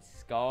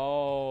 Let's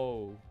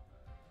go.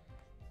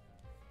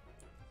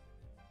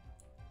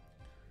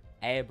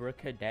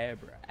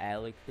 Abracadabra,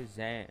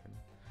 Alakazam.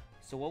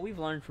 So what we've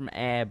learned from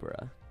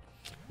Abra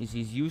is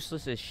he's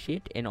useless as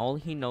shit, and all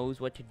he knows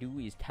what to do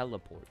is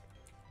teleport.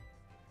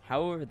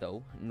 However,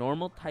 though,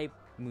 normal type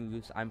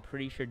moves I'm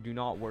pretty sure do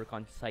not work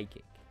on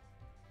Psychic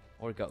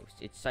or Ghost.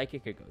 It's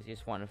Psychic or Ghost.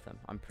 It's one of them.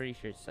 I'm pretty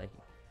sure it's Psychic.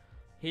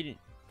 Hidden.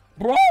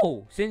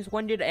 Bro! Since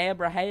when did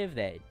Abra have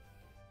that?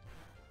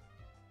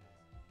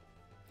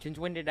 Since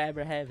when did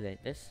Abra have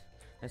that?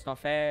 That's not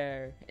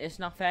fair. It's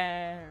not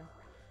fair.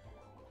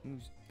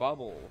 Moves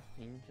Bubble.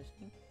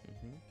 Interesting.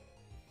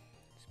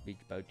 This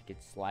bitch about to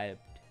get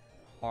slapped.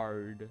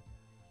 Hard.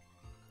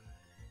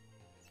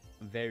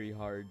 Very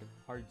hard.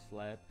 Hard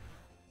slap.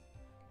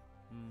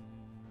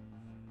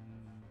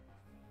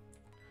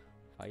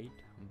 Fight.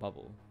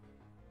 Bubble.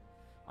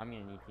 I'm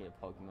gonna need to get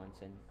a Pokemon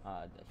Center.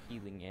 The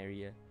healing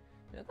area.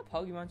 Is that the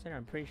Pokemon Center?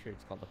 I'm pretty sure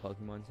it's called the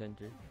Pokemon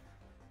Center.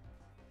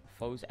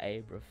 Foe's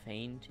Abra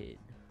fainted.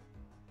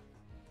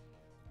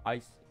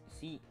 I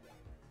see.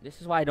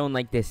 This is why I don't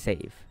like this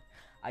save.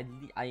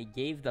 I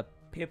gave the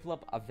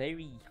Piplup a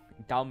very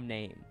dumb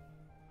name.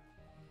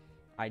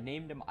 I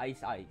named him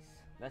Ice Ice.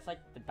 That's like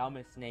the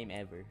dumbest name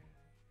ever.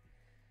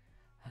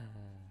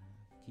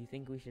 Do you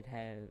think we should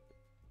have?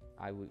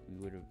 We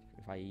would have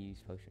if I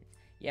used potions.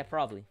 Yeah,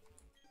 probably.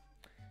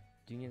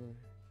 Do you know?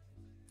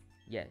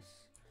 Yes.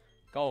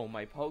 Go,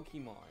 my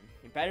Pokemon.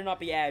 It better not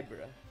be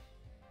Abra.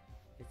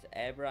 If it's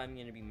Abra, I'm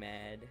gonna be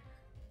mad.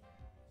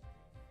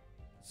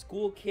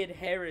 School Kid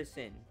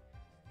Harrison.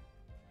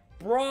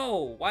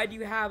 Bro, why do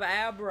you have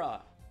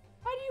Abra?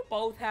 Why do you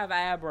both have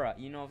Abra?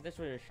 You know, if this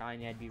was a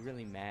shiny, I'd be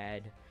really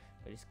mad.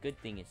 But it's a good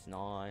thing it's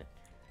not.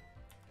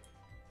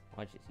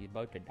 Watch this, he's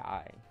about to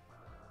die.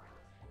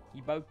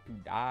 He's about to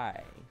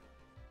die.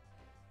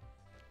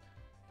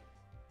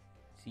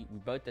 See, we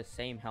both the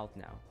same health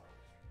now.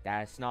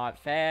 That's not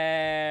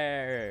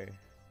fair.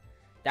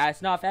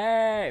 That's not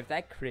fair. If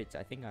that crits,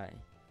 I think I...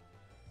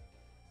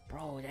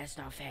 Bro, that's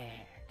not fair.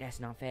 That's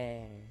not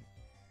fair.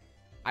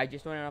 I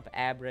just went up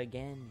Abra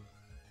again.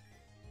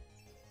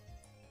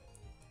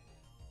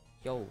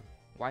 Yo,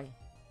 why?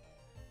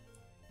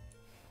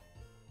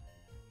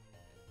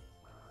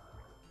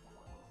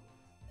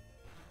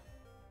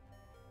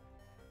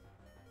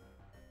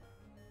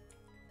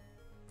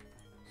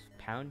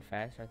 Pound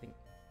faster, I think.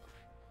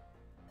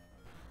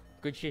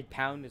 Good shit,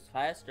 pound is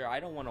faster.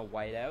 I don't want to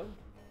white out.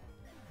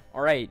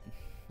 All right,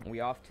 we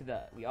off to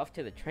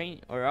the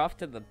train, or off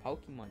to the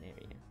Pokemon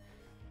area.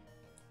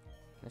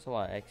 That's a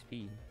lot of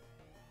XP.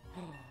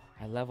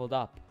 I leveled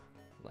up.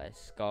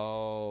 Let's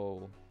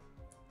go.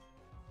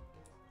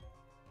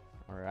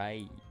 All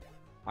right.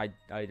 I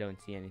don't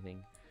see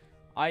anything.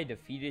 I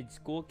defeated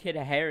School Kid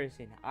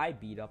Harrison. I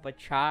beat up a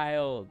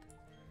child,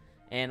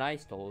 and I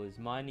stole his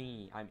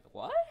money.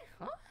 What?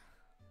 Huh?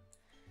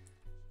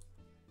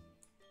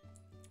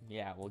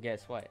 Yeah, well,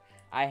 guess what?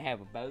 I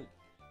have about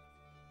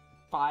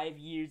 5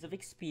 years of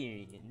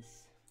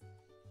experience.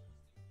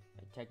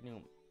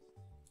 Techno.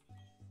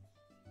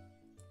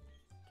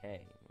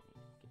 Okay.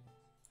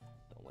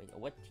 Wait,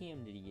 what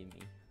TM did he give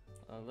me?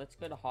 Let's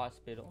go to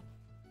hospital.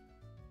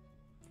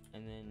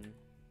 And then,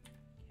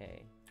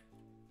 okay.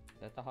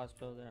 Is that the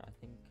hospital there? I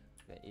think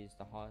that is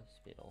the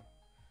hospital.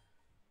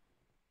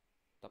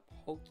 The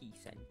Poke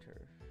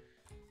Center.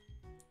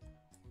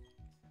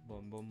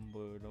 Bum bum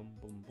bum bum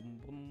bum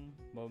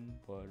bum bum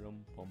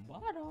bum bum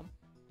bum.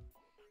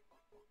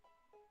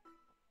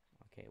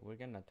 Okay, we're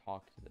gonna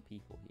talk to the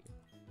people here.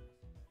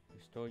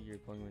 Restore your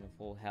Pokemon to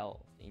full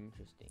health.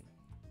 Interesting.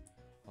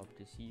 Hope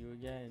to see you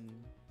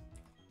again.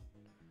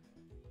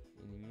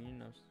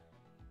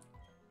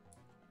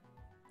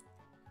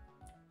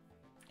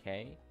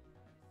 Okay,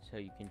 so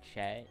you can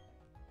chat.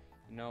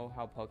 You know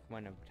how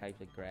Pokemon have types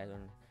like grass?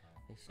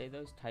 They say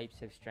those types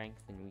have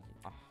strength and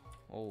weakness.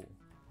 Oh.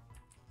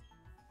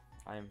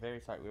 I am very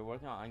sorry. We're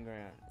working on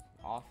underground,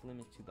 off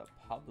limits to the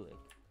public.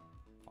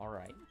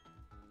 Alright.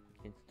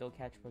 You can still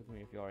catch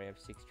Pokemon if you already have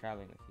 6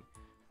 traveling with you.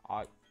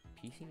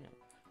 PC no.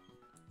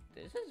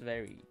 This is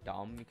very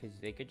dumb because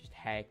they could just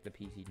hack the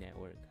PC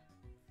network.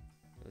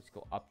 Let's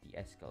go up the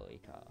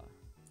escalator.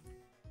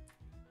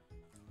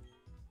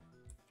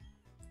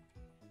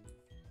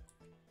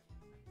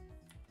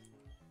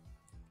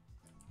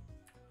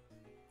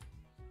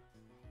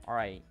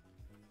 Alright.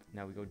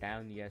 Now we go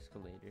down the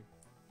escalator.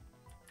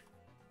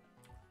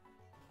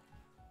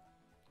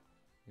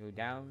 Go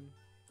down,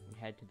 we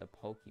head to the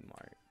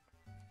Pokemart.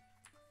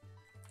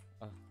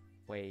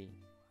 Wait,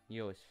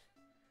 yo,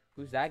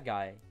 who's that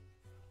guy?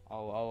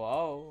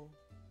 Oh.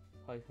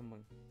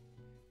 Pokemon.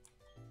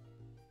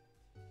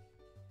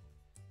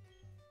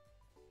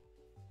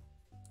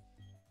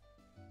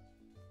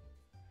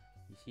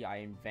 You see, I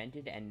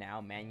invented and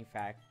now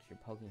manufacture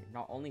Pokemon.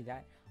 Not only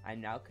that, I'm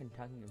now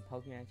conducting a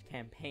Pokemon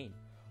campaign.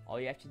 All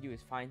you have to do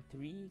is find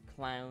 3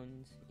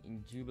 clowns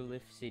in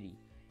Jubilife City.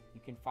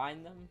 You can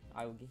find them.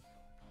 I will give.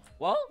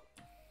 Well,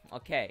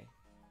 okay,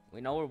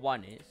 we know where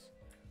 1 is,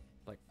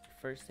 but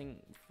first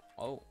thing,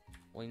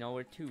 we know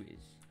where 2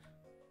 is.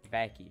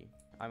 Back here.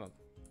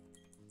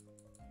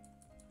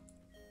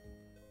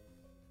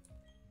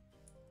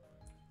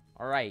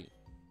 Alright,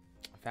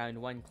 I found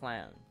 1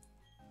 clown.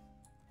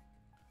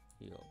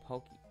 Here you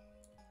go,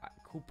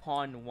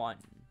 coupon 1.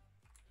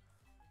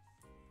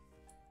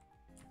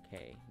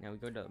 Okay, now we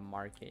go to the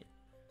market,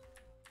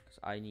 because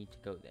I need to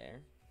go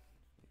there,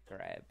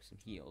 grab some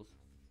heals.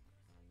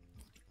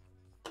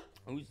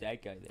 Who's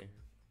that guy there?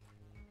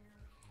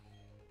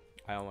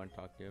 I don't want to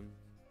talk to him.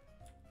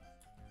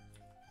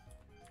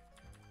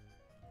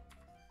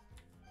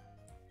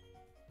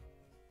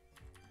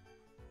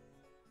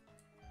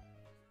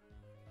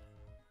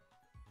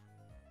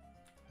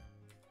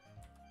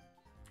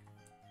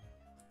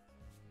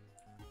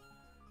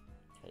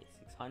 Okay,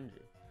 600.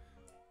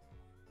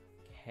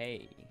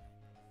 Okay.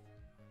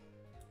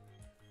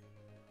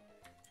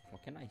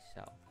 What can I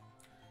sell?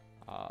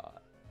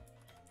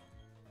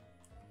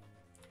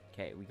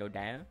 Okay, we go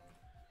down,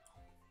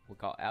 we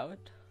go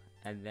out,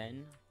 and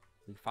then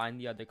we find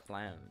the other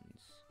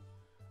clowns.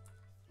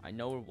 I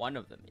know where 1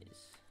 of them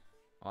is.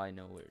 Oh, I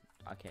know where.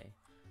 Okay,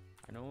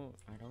 I don't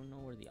know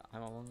where the.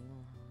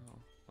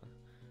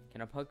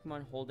 Can a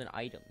Pokemon hold an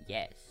item?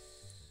 Yes.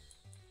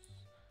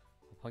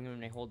 A Pokemon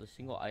may hold a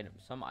single item.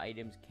 Some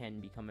items can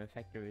become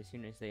effective as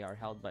soon as they are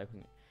held by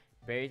Pokemon.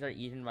 Berries are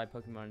eaten by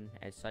Pokemon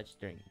as such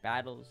during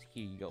battles.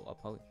 Here you go.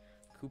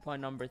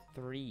 Coupon number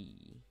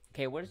 3.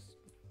 Okay, what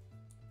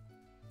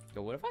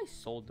if I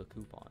sold the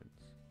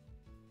coupons?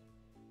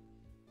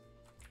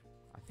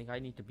 I think I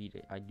need to beat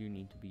it. I do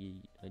need to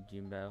beat a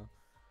gym battle.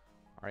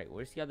 Alright,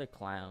 where's the other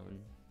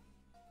clown?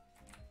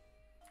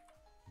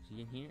 Is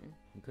he in here?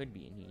 He could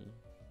be in here.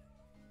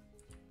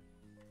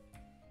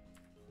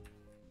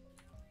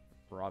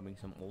 Robbing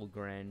some old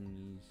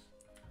granny's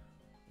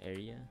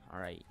area.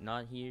 Alright,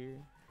 not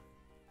here.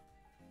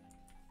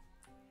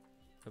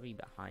 Could be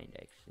behind,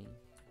 actually.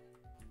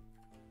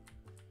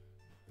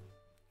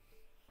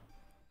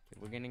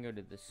 We're gonna go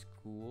to the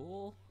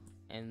school,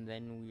 and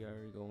then we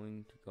are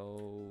going to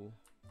go.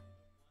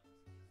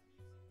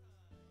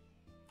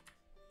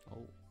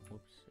 Oh,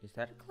 whoops. Is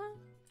that a clown?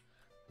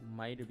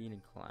 Might have been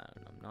a clown.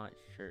 I'm not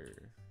sure.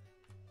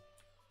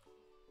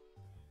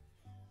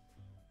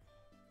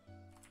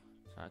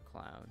 It's not a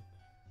clown.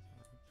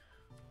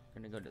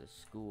 We're gonna go to the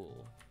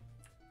school.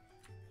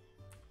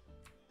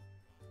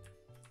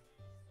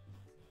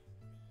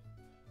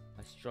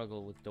 I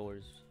struggle with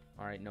doors.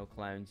 Alright, no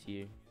clowns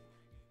here.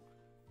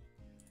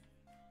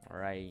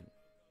 Alright.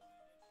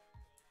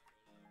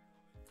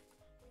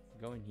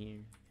 Go in here.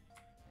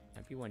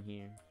 Everyone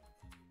here.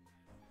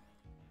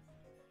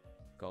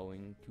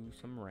 Going to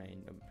some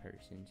random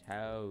person's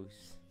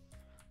house.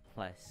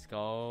 Let's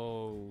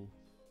go.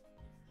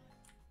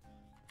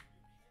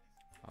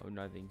 Oh,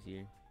 nothing's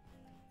here.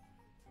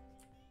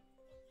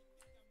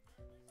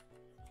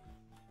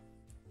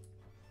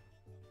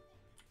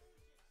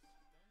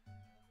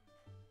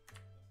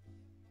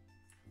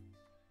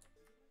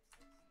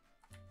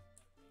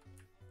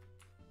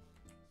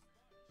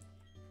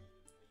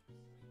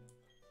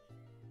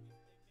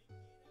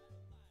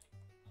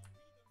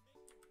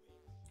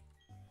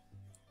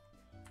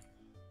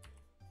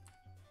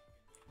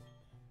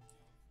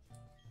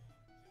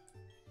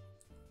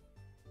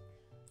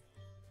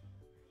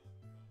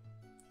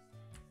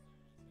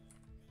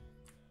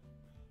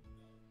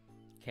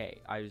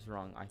 Okay, I was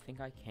wrong. I think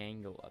I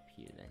can go up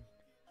here then.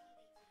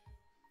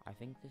 I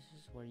think this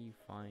is where you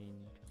find...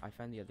 I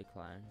found the other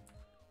clan.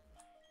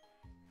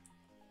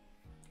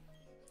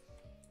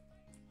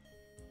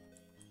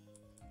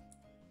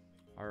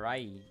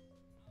 Alright.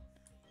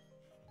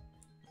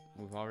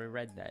 We've already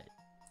read that.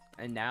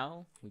 And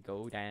now, we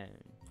go down.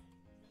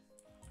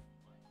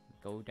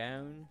 Go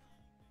down.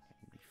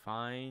 And we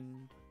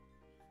find...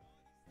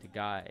 the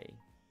guy.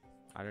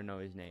 I don't know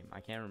his name. I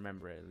can't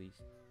remember it at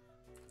least.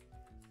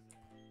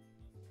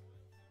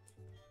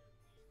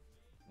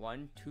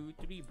 1, 2,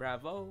 3,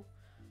 bravo.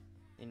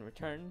 In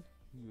return,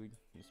 you would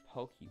use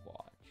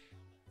Pokewatch.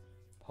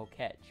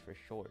 Poketch for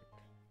short.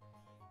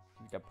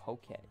 The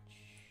Poketch.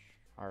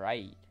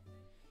 Alright.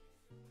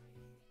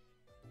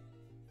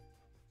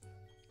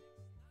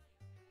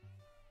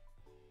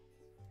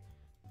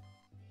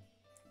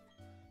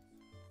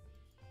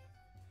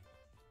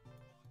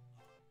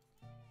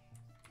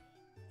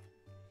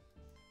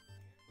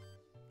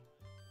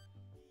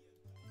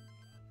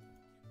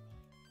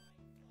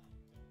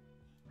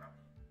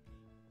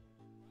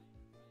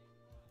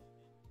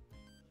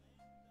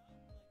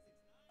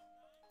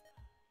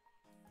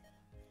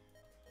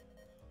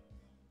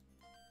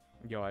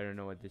 Yo, I don't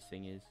know what this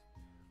thing is.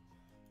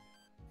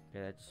 Okay,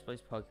 that displays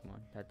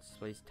Pokemon. That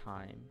displays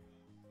time.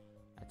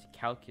 That's a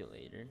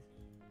calculator.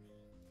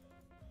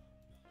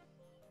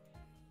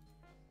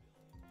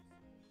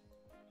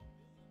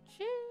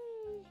 Chee!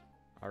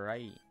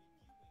 Alright.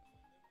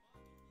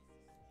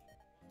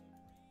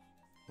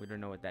 We don't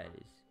know what that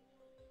is.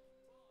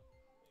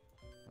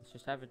 Let's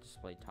just have it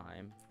display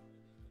time.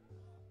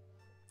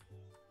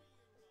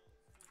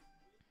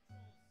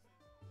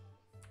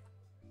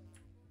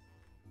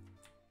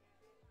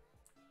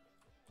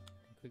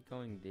 We're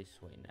going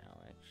this way now,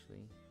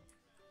 actually.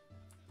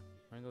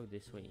 I'm gonna go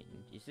this way.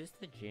 Is this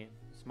the gym?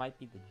 This might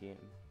be the gym.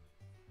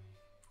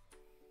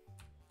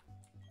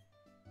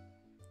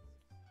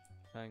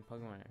 Selling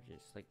Pokemon are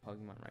just like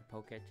Pokemon, right?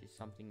 Poketch is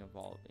something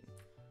evolving.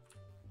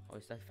 Oh,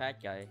 it's that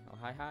fat guy. Oh,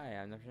 hi,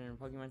 I'm the friend of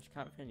Pokemon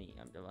Company.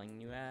 I'm developing a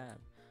new app.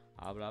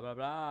 Blah, blah, blah,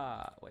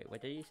 blah. Wait,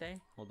 what did you say?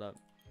 Hold up.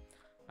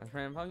 I'm the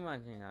friend of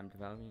Pokemon Company. I'm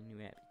developing a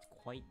new app. It's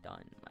quite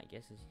done. My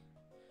guess is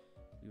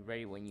you're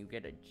ready when you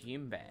get a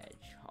gym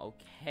badge.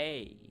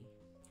 Okay.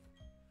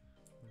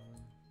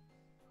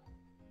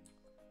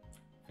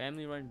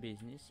 Family run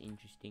business.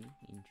 Interesting.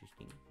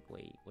 Interesting.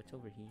 Wait, what's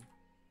over here?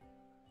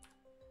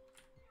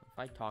 If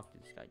I talk to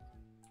this guy.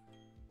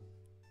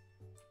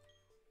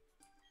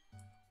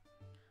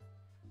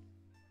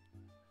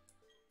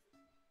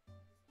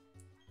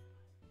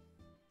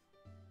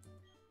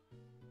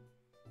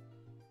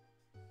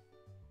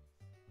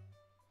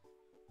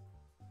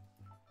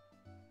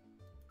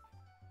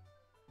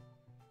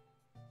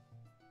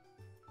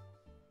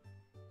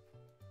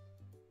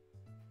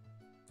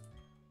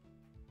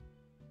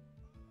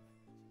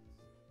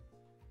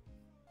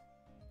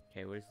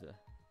 Okay, where's the...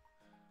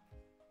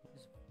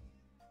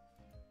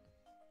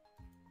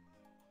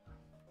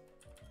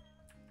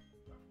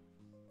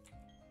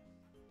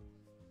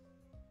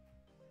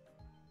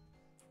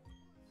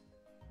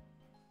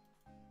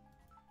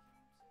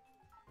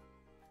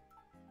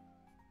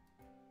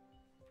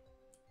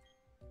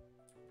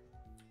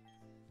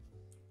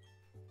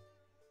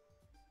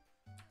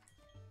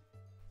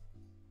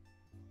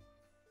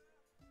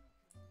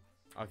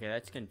 Okay,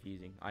 that's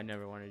confusing. I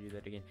never want to do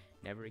that again.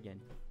 Never again.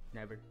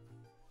 Never.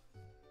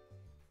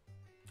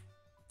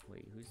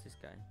 Wait, who's this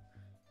guy?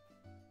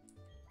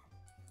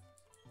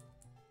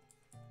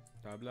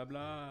 Blah blah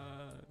blah.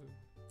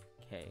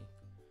 Okay.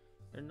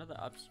 There's another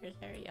upstairs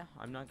area.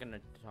 I'm not gonna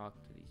talk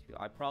to these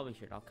people. I probably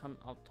should.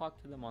 I'll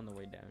talk to them on the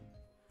way down.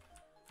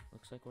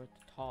 Looks like we're at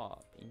the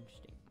top.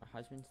 Interesting. My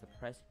husband's the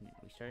president.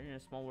 We started in a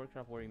small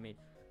workshop where we made...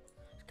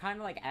 It's kind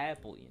of like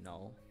Apple, you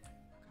know.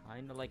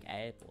 Kind of like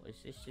Apple.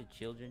 It's just the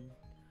children.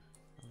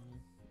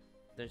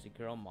 There's a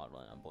girl model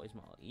and a boy's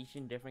model. Each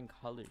in different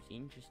colors.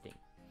 Interesting.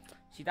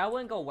 See, that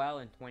wouldn't go well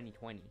in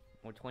 2020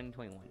 or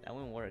 2021. That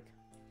wouldn't work.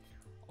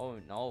 Oh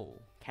no.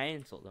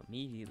 Cancelled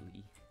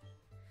immediately.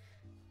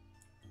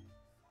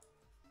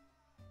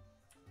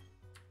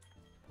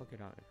 Poke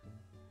it on.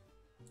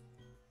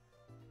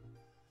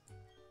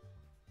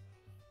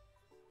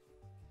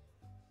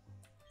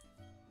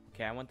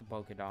 Okay, I want the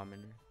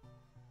Pokedometer.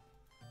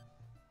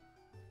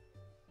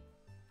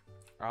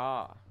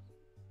 Ah.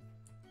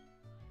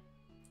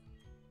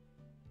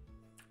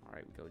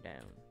 Alright, we go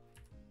down.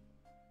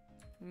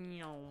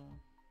 No.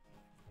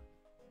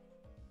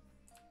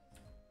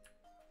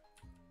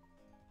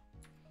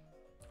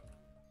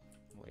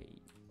 Wait,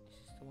 is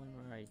this the one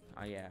where I...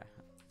 Oh yeah.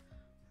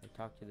 I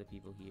talked to the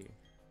people here.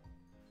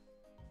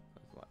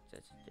 What?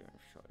 That's a different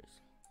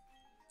choice.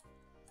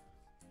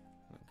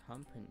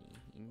 Company.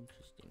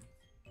 Interesting.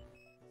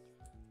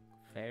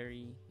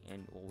 Fairy.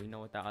 And, well, we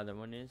know what the other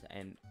one is.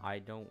 And I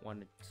don't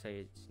want to say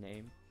its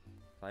name.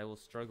 So I will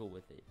struggle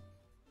with it.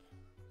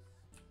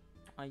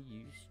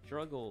 You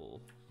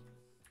struggle.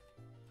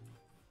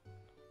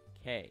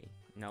 Okay,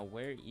 now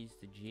where is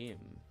the gym?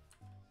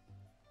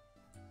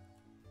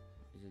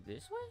 Is it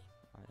this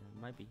way?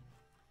 It might be.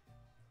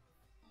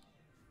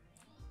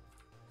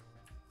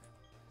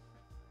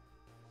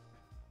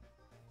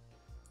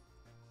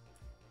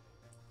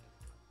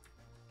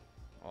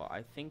 Oh,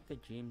 I think the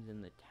gym's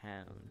in the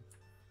town.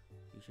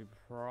 You should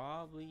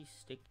probably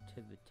stick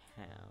to the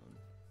town.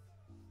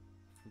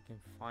 We can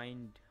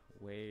find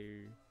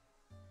where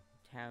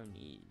town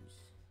is.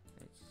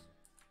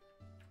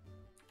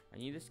 I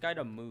need this guy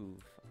to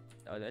move.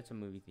 Oh, that's a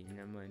movie theater.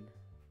 Never mind.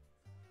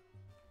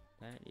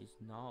 That is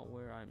not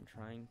where I'm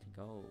trying to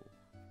go.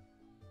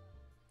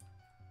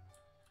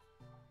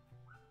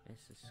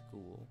 It's a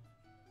school.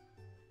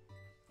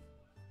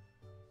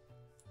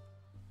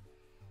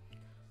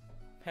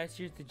 Pass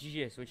here's the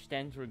GS, which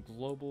stands for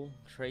Global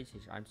Trade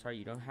Station. I'm sorry,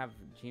 you don't have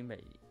gym.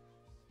 But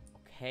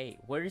okay,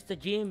 where's the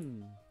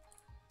gym?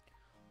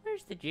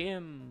 Where's the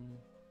gym?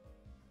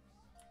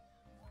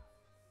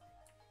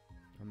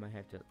 I might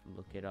have to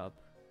look it up.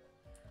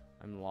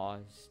 I'm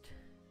lost.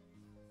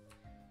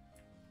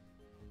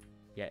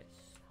 Yes,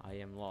 I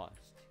am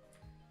lost.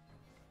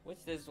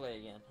 What's this way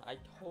again? I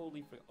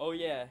totally forgot. Oh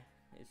yeah,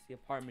 it's the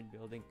apartment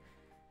building.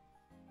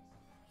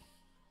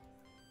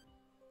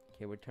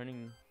 Okay, we're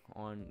turning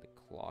on the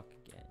clock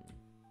again.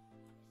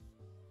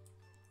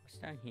 What's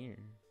down here?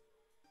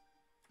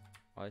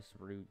 Oh, it's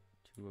Route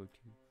 202.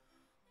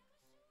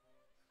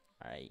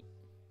 Alright.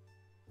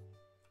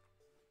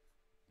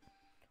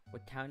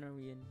 What town are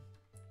we in?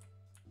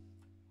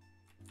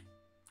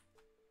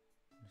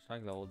 It's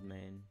like the old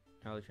man.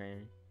 Hello,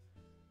 trainer.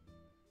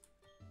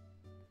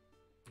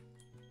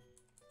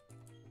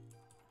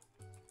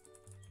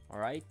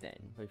 Alright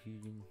then. But if you...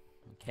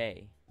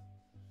 Okay.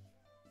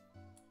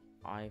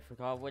 I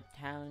forgot what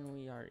town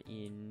we are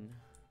in.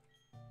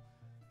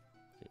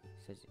 Okay,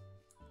 it says it.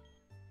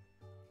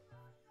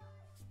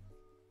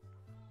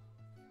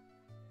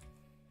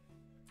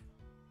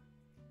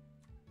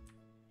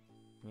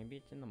 Maybe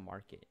it's in the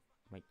market.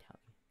 Might tell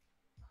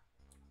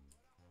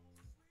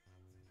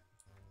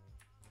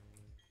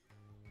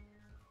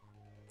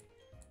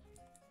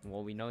you.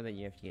 Well, we know that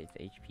you have to get its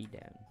HP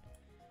down.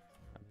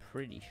 I'm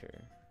pretty sure.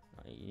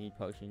 You need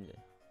potions.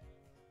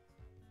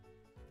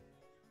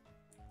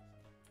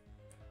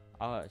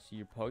 Ah, so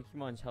your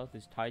Pokemon's health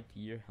is tied to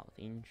your health.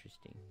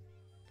 Interesting.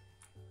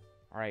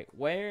 Alright,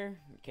 where?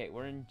 Okay,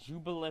 we're in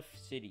Jubileef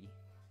City.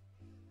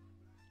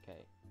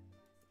 Okay.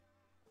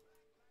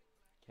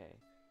 Okay.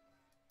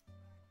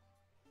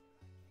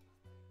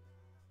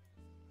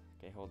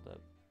 Okay, hold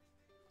up.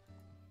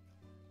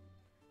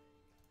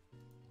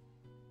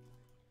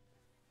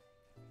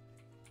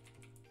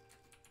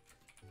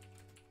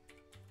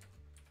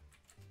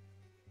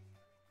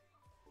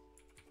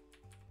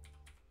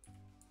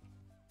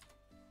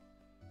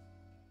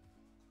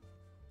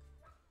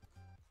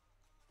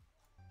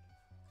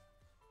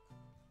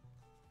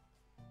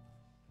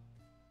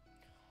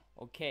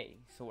 Okay,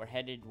 so we're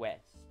headed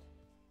west.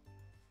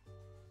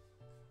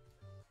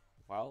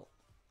 Well,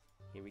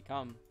 here we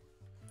come.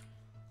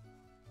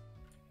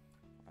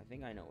 I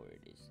think I know where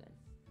it is then.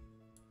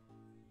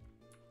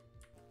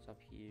 It's up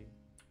here.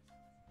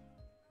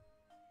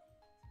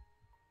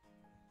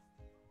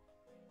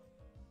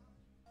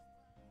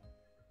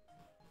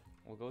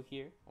 We'll go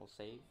here. We'll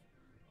save.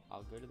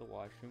 I'll go to the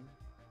washroom.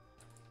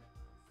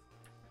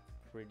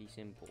 Pretty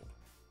simple.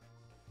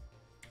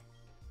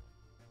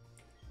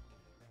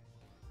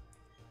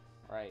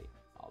 Alright,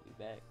 I'll be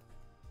back.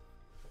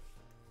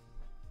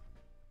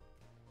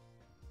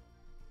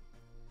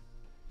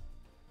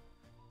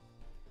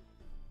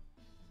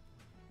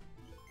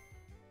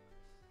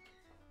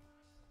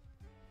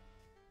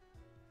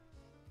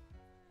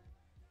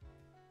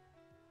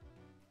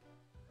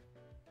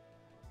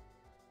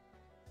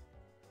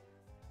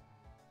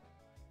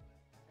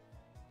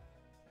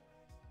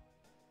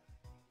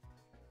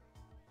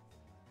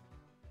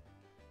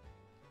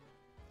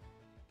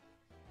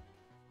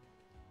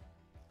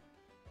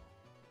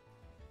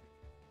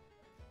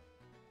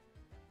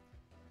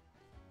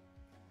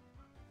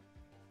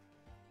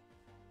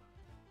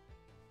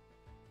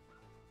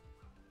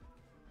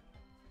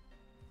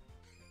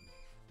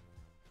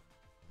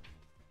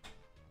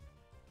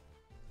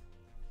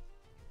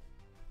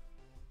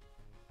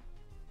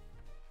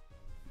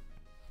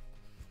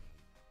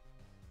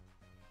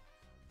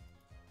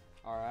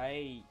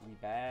 Alright, we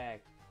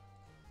back.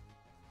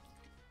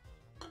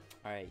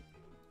 Alright.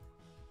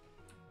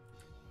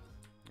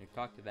 You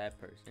talk to that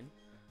person.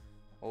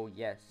 Oh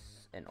yes,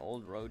 an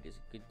old road is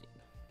a good thing.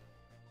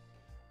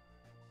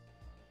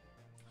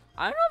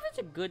 I don't know if it's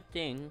a good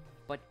thing,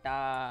 but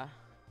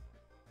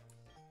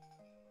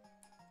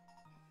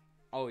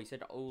oh, he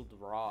said old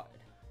rod.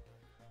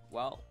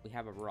 Well, we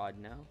have a rod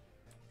now.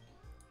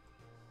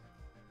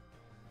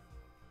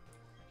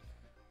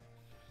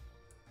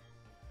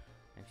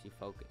 Actually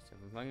focus. If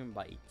I'm fucking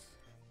bites.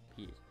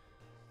 Peace.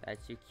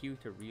 That's your cue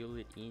to reel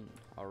it in.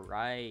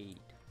 Alright.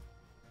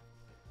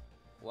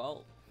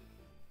 Well.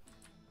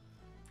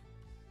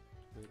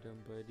 Is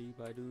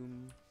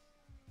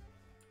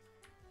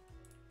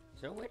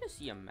there a way to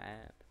see a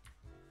map?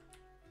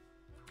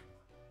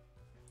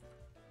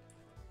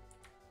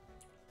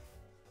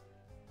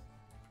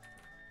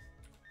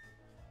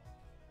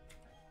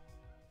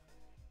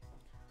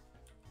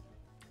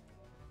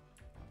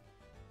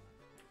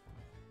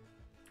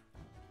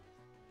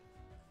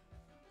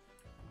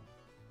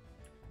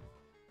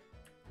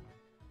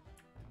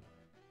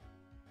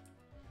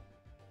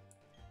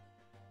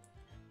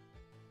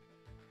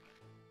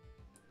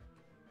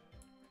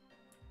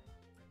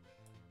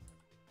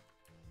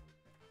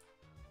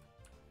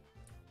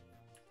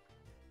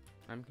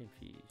 I'm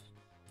confused.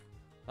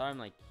 I thought I'm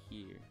like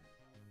here.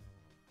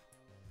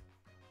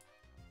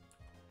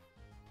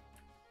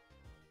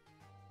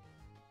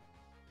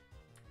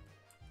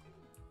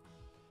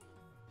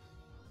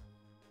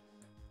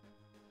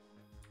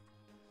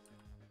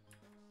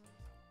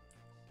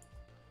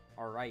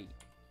 All right.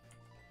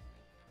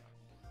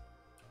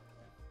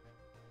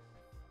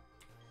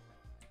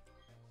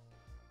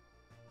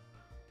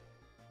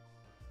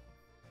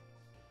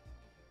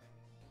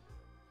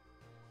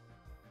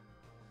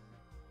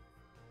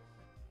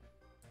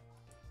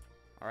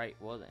 Alright,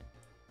 well then.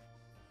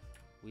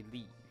 We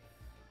leave.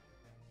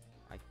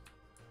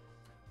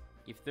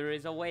 If there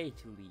is a way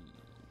to leave.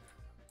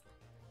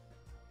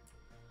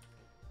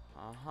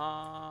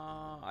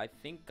 I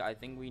think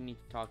we need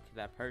to talk to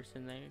that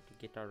person there to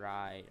get a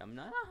ride. I'm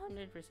not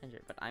 100% sure,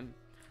 but I'm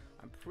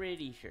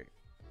pretty sure.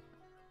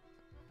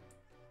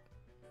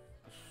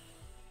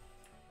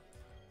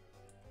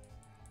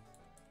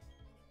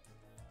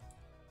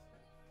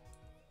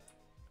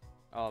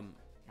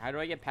 How do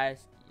I get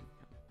past?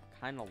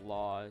 I'm kind of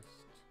lost.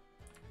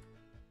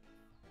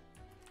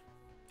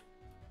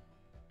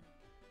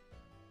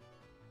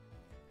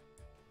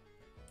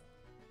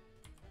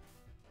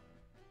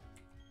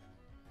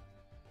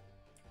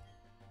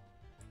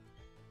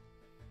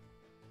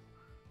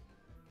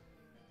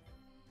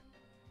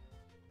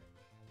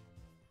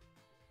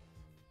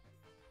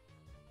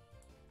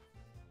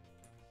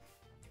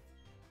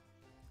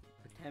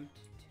 Attempt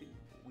to.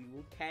 We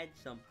will catch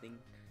something.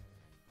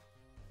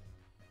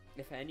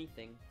 If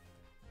anything.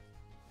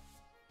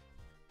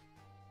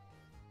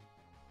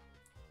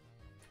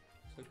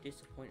 So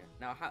disappointed.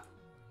 Now how?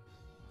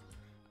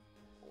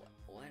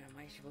 What am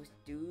I supposed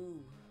to do?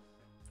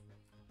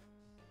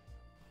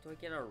 Do I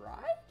get a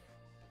ride?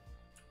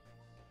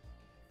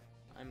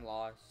 I'm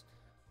lost.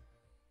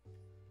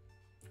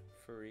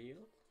 For real?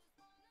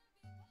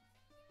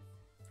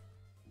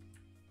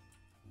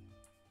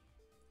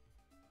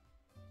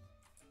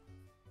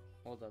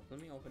 Hold up, let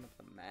me open up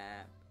the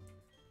map.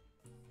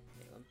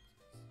 Okay,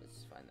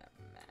 let's find that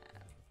map.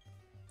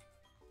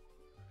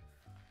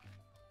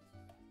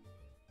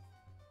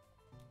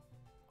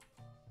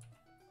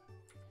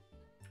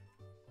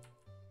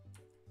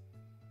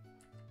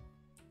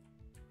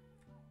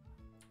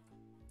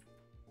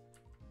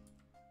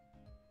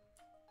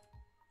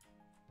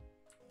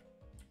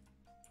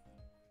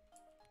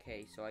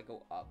 Okay, so I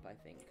go up, I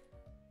think.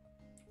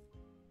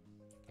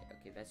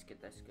 Okay, that's good,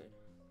 that's good.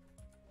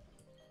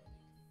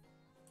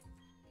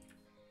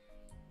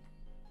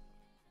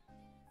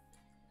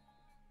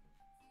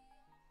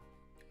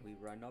 We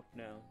run up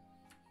now.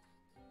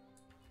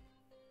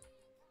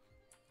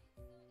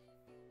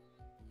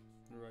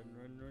 Run,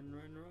 run, run,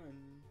 run, run.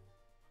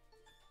 Do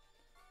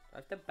I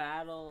have to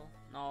battle?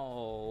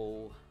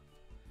 No.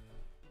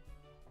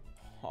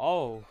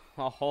 Oh,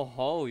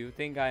 ho, you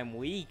think I'm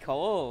weak?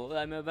 Oh,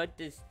 I'm about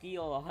to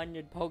steal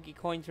 100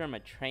 Pokecoins from a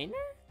trainer?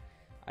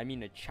 I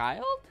mean a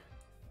child?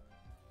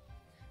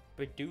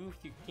 Bidoof,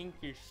 you think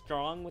you're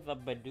strong with a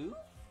Bidoof?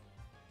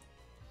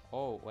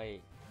 Oh,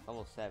 wait,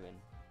 level 7.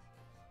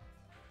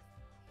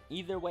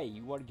 Either way,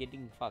 you are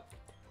getting fucked.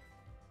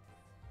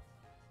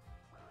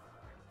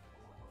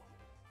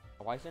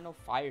 Why is there no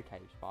fire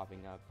types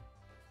popping up?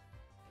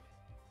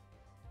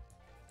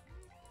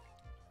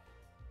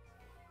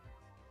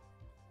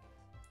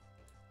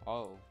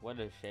 Oh, what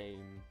a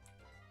shame.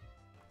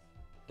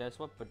 Guess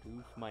what,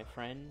 Bidoof, my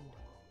friend?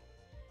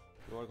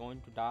 You are going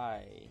to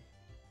die.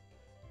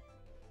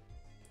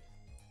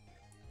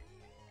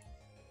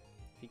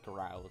 If he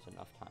growls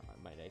enough time,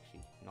 I might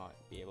actually not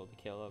be able to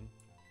kill him.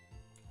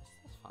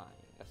 That's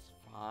fine. That's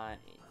fine.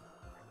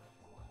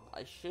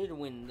 I should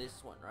win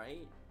this one,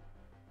 right?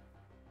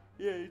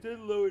 Yeah, he did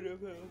low enough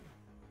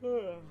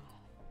health.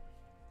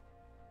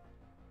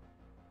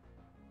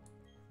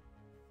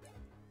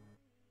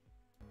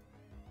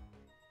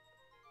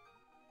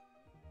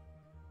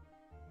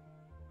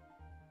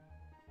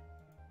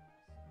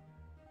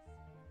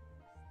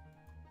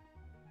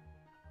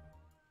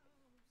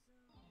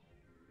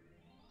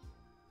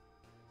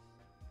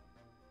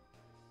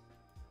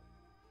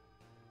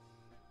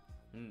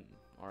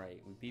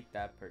 Alright, we beat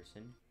that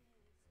person.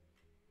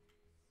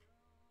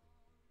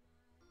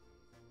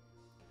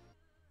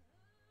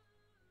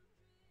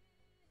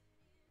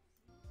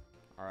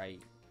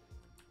 Alright,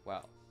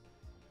 well,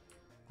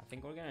 I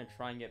think we're gonna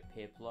try and get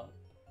Piplup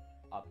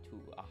up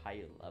to a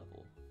higher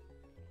level.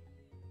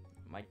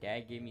 My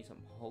dad gave me some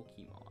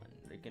Pokemon.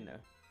 They're gonna...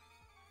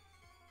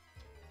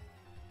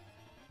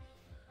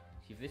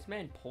 See, if this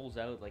man pulls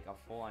out like a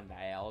full-on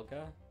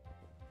Dialga...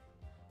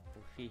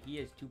 Oh shit, he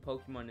has 2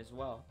 Pokemon as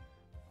well.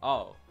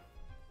 Oh.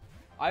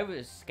 I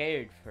was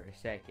scared for a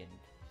second.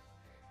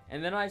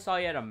 And then I saw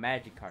he had a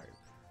Magikarp.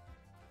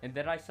 And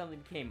then I suddenly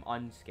became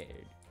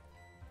unscared.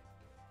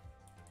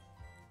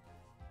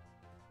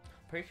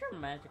 Pretty sure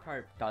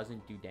Magikarp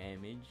doesn't do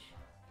damage.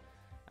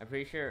 I'm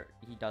pretty sure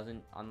he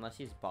doesn't unless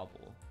he's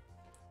Bubble.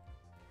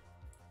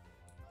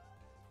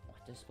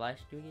 What does Splash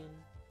do again?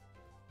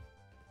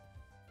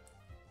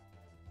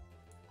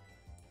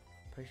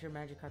 Pretty sure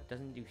Magikarp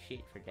doesn't do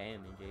shit for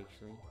damage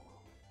actually.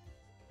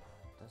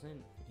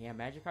 Doesn't? Yeah,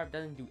 Magikarp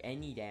doesn't do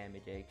any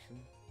damage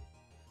actually.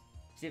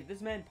 See, if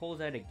this man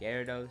pulls out a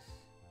Gyarados,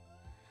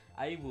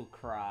 I will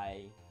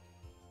cry.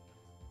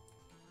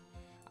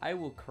 I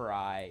will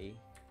cry.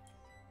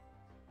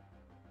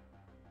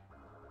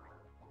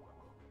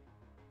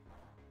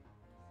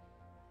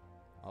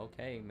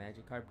 Okay,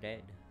 Magikarp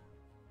dead.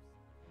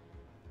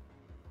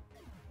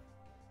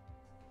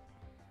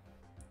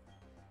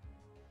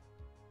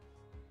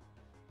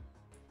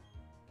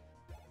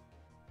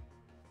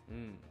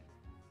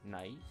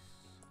 Nice.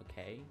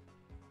 Okay.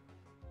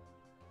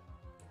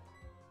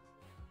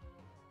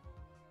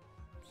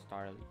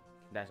 Starly.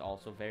 That's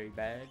also very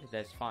bad.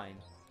 That's fine.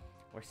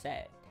 We're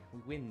sad. We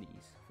win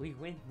these. We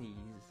win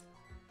these.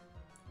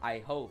 I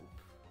hope.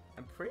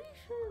 I'm pretty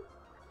sure.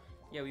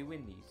 Yeah, we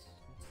win these.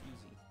 It's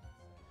easy.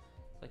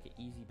 It's like an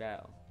easy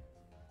battle.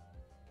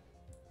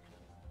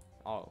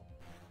 Oh.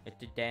 It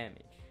did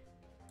damage.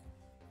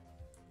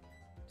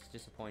 It's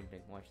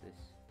disappointing. Watch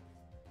this.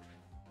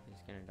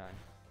 He's gonna die.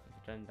 If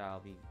it doesn't die, I'll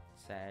be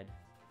sad.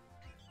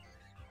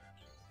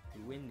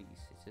 We win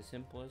these. It's as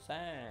simple as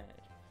that.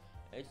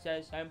 It's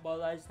as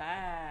simple as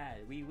that.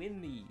 We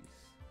win these.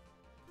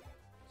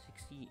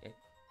 60.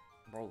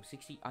 Bro,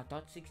 60. I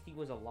thought 60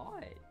 was a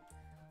lot.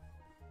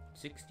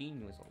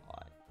 16 was a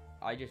lot.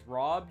 I just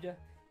robbed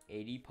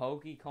 80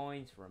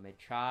 Pokecoins from a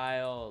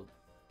child.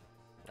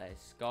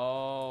 Let's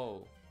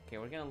go. Okay,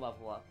 we're gonna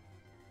level up.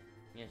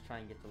 We're gonna try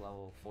and get to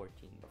level 14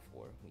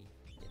 before we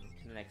get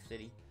into the next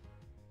city.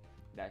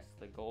 That's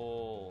the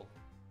goal.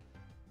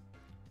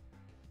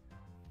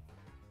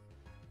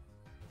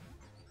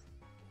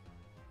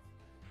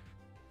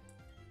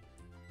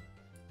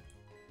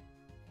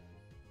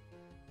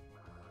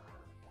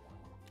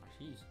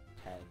 She's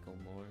tackle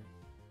more.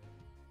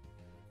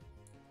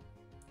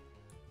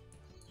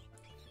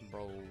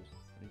 Bro,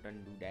 it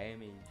doesn't do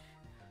damage.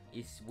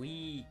 It's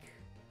weak.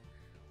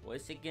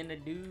 What's it gonna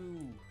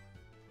do?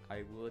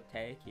 I will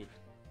attack it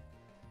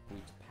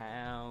with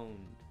Pound.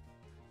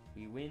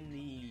 We win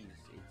these.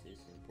 It's as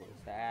simple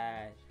as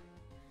that.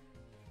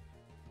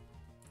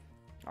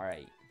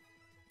 Alright.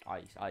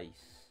 Ice,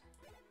 ice.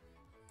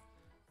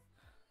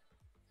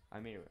 I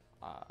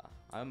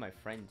have my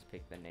friends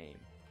pick the name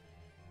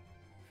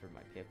for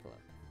my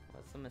Piplup.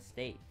 What's the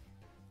mistake?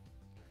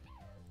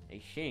 Hey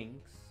Shinx,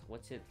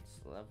 what's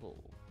its level?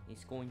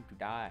 It's going to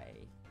die.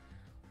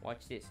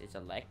 Watch this. It's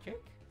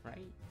electric,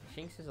 right?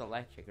 Shinx is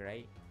electric,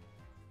 right?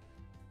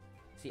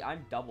 See,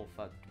 I'm double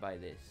fucked by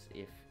this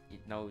if it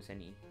knows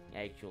any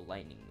actual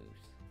lightning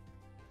moves.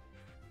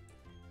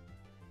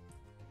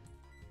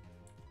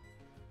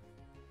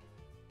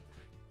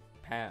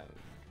 Pound.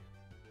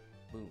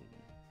 Boom.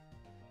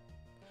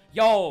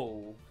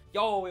 Yo!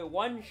 Yo, it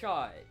one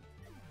shot.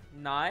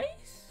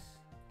 Nice.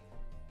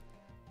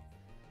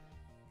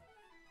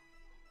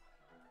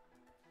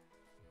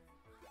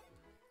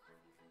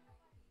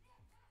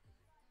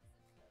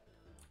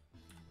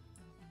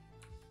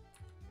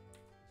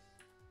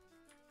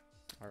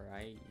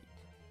 Alright.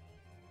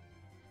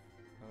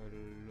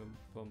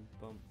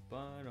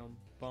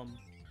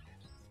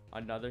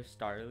 Another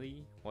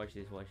Starly. Watch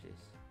this, watch this.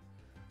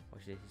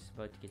 Watch this. It's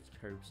about to get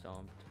curb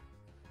stomped.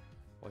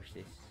 Watch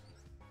this.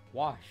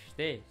 Watch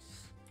this.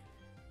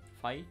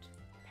 Fight.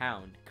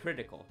 Pound.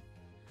 Critical.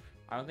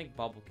 I don't think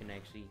Bubble can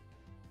actually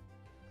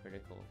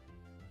critical.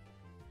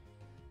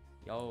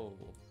 Yo.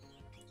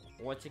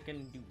 What's it gonna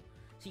do?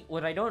 See,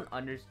 what I don't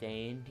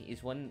understand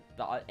is when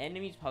the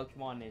enemy's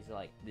Pokemon is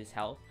like this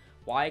health,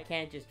 why I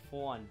can't just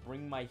full on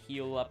bring my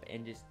heal up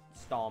and just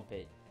stomp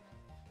it.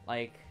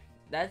 Like,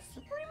 that's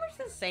pretty much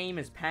the same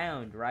as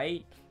Pound,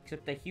 right?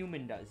 Except the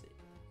human does it.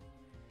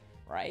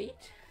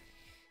 Right?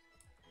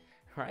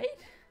 Right?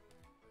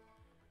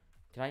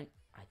 Did I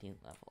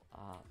didn't level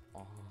up.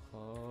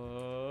 Oh.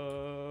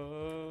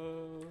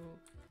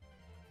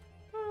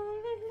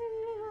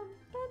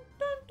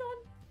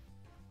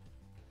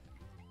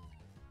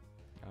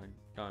 Dun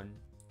dun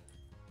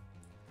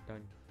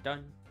dun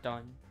dun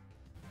dun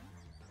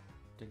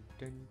dun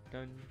dun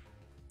dun.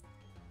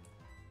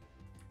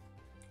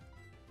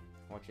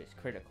 Watch this.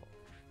 Critical.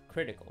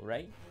 Critical,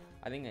 right?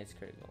 I think that's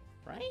critical,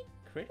 right?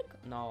 Critical?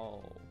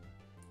 No.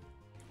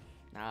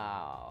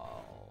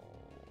 No.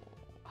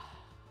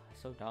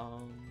 So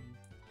dumb.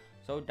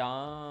 So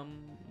dumb.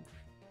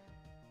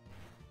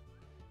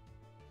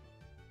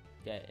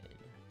 Dead.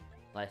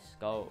 Let's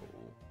go.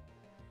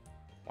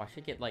 Why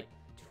should I get like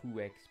 2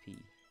 XP?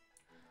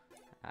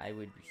 I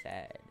would be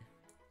sad.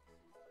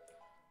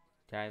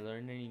 Did I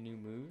learn any new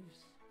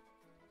moves?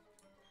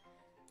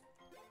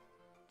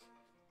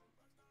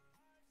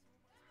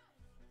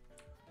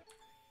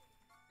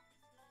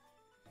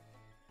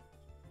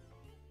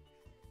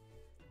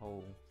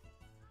 Oh.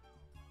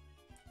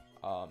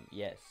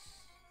 Yes.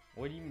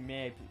 What do you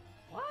mean?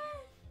 What?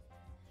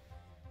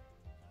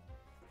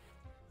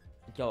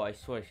 Yo, I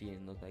swear she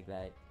didn't look like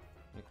that.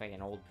 Look like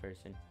an old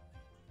person.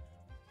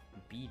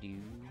 Bidoo.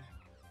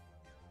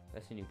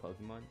 That's a new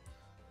Pokemon.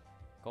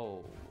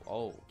 Go.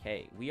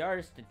 Okay. We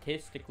are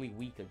statistically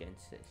weak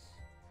against this.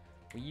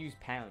 We use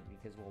Pound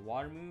because well,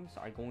 water moves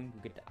are going to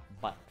get the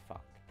butt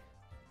fucked.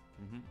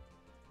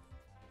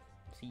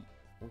 See,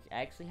 we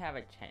actually have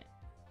a chance.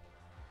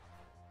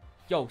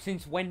 Yo,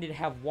 since when did it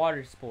have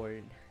water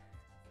sport?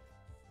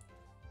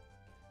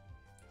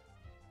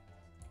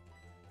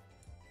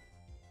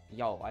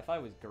 Yo, I thought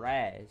it was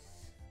grass.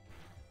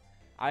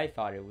 I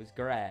thought it was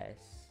grass.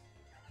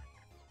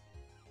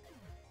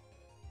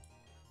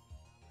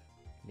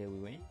 Did we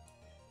win?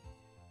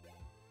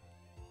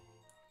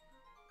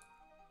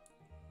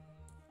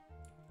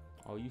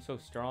 Oh, you so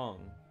strong.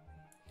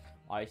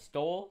 I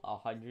stole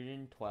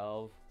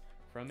 112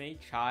 from a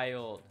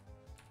child.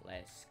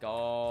 Let's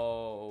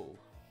go.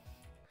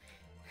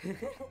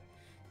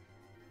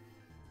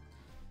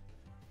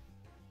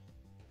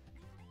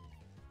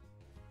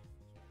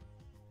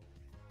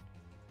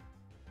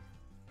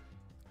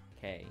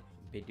 Okay,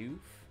 Bidoof.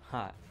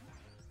 Ha.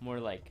 More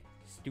like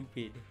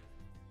stupid.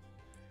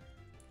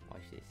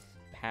 Watch this.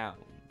 Pound.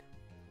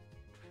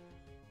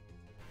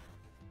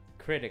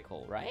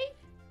 Critical, right?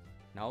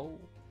 No.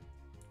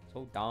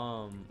 So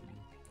dumb.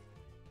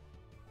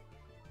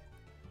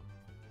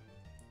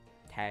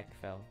 Attack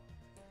fell.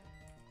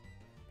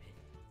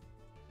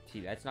 See,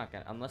 that's not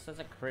gonna, unless that's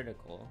a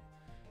critical.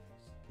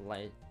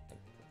 Like,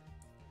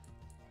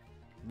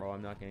 bro,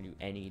 I'm not gonna do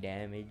any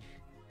damage.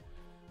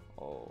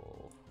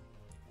 Oh.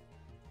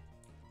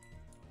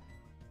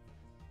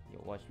 Yo,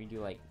 watch me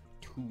do like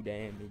 2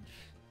 damage.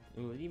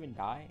 Will it even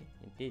die?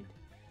 It did.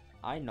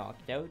 I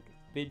knocked out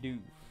Bidoof.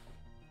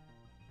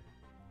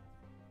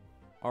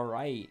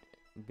 Alright.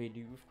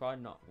 Bidoof got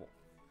knocked.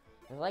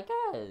 There's like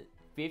a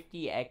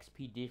 50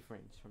 XP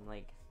difference from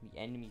like the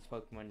enemy's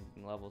Pokemon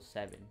in level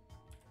 7.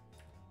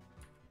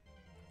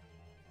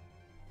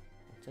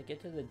 Once I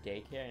get to the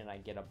daycare and I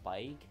get a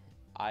bike,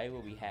 I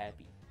will be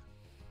happy.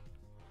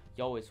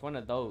 Yo, it's one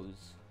of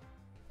those.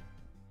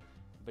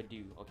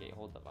 Bidoof. Okay,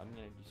 hold up. I'm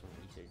gonna do some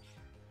research.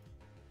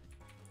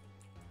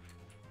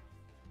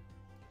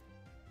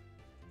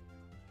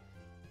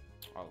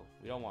 Oh,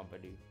 we don't want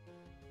Bidoof.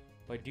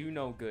 Bidoof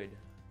no good.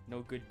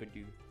 No good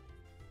Bidoof.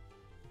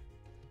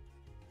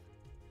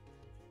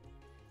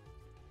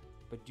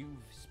 Bidoof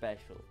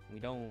special. We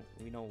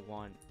don't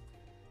want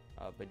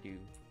Bidoof.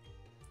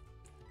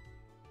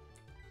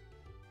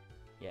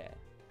 Yeah.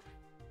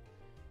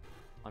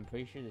 I'm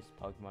pretty sure this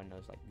Pokemon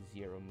knows like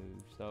 0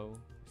 moves though.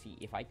 See,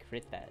 if I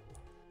crit that.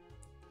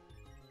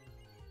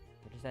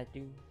 What does that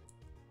do?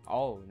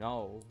 Oh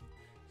no.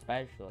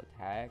 Special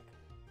attack.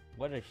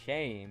 What a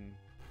shame.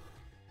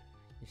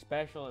 Your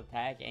special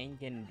attack ain't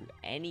gonna do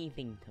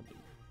anything to me.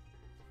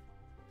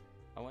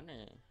 Let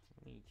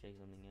me check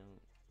something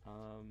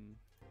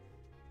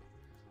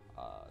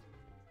out.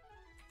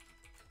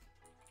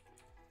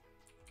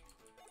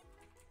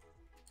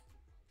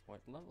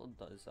 What level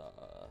does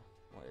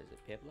what is it,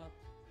 Piplup?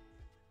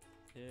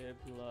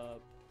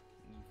 Piplup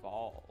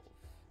evolve.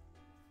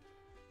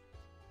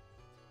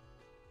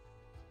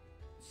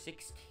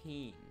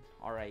 16.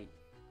 Alright.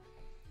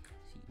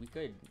 See,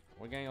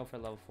 we're gonna go for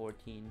level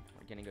 14.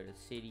 We're gonna go to the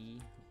city.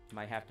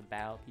 Might have to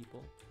battle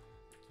people.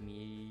 Give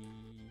me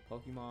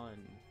Pokemon.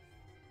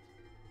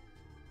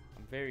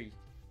 I'm very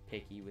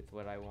picky with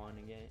what I want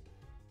to get.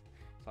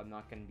 So I'm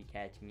not gonna be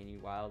catching any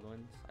wild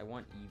ones. I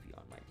want Eevee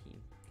on my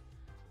team.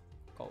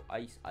 Go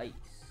ice.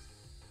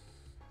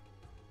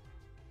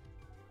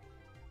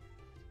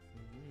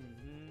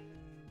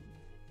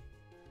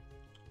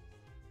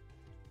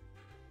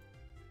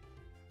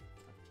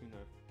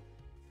 Tuna.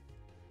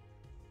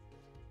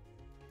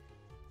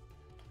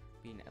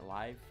 Being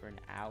alive for an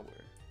hour.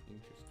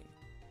 Interesting.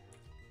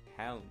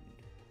 Hound.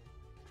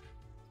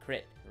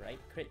 Crit, right?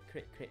 Crit.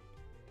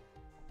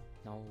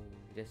 No,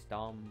 just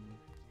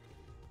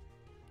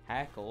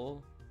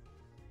Hackle.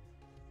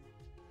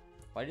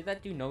 Why did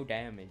that do no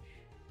damage?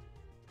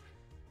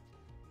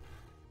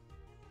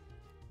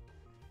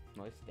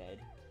 No, it's dead.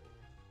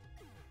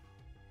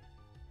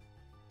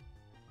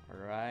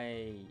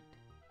 Alright.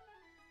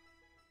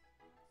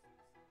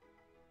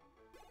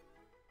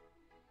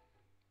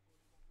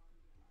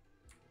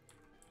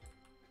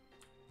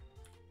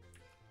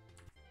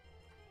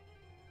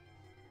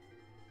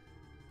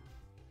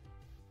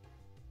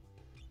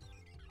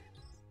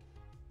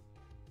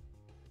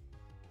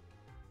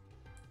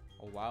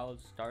 wild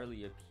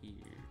Starly appeared.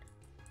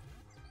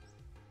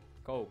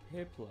 Go,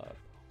 Piplup.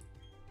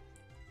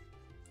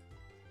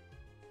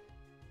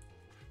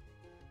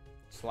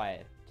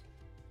 Slapped.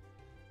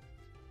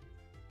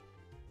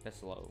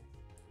 That's low.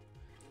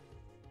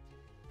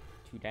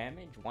 2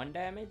 damage? 1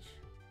 damage?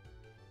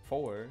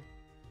 4?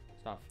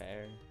 It's not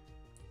fair.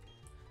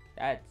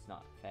 That's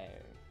not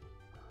fair.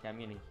 Okay, I'm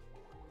gonna...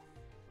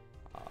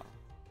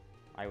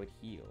 I would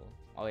heal.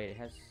 Oh wait, it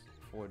has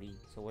 40.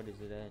 So what is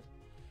it at?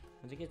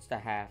 Once it gets to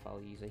half,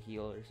 I'll use a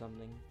heal or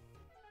something.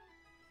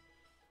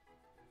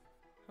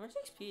 How much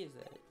XP is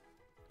that?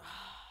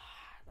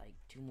 Like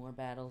 2 more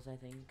battles, I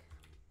think.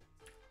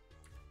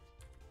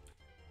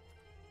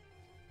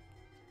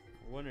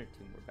 1 or 2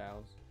 more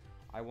battles.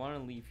 I want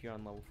to leave here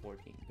on level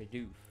 14.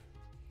 Bidoof.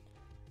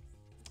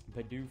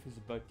 Bidoof is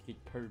about to get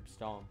curb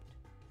stomped.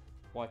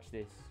 Watch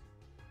this.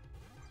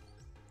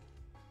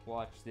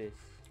 Watch this.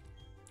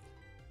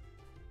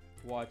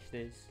 Watch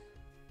this.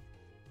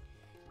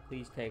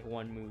 Please take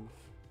 1 move.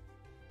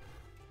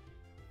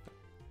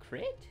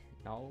 Crit?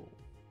 No.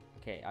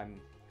 Okay,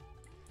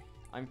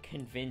 I'm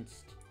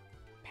convinced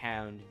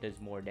Pound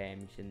does more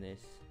damage than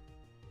this.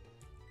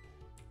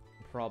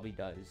 Probably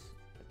does.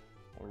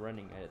 We're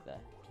running out of the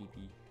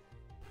TP.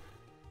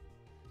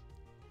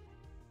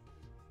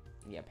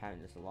 Yeah,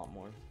 Pound does a lot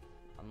more.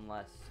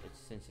 Unless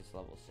since it's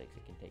level 6,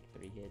 it can take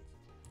 3 hits.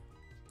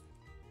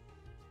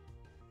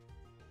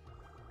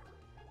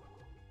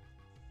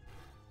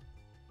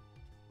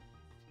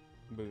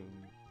 Boom.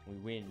 We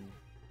win.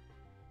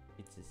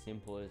 It's as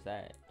simple as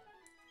that.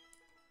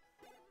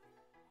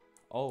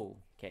 Oh,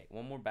 okay.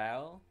 1 more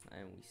battle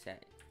and we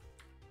set.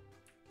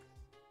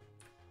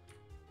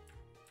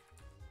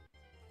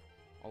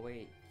 Oh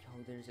wait,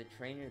 yo, there's a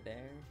trainer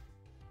there.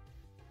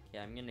 Okay,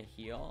 I'm gonna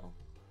heal.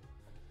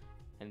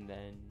 And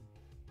then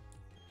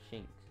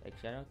Shinx.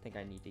 Actually, I don't think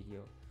I need to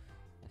heal.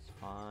 That's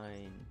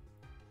fine.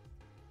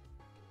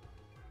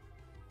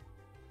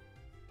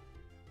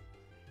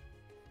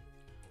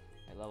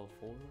 At level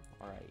 4?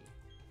 Alright.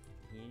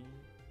 Yeah.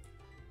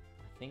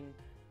 I think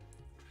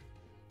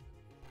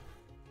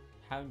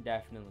Hound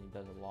definitely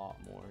does a lot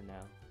more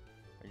now.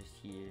 Or just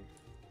here.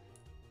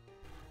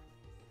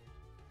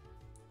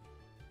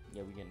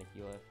 Yeah, we're gonna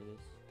heal after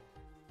this.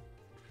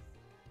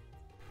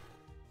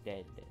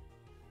 Dead.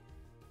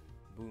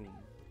 Boom.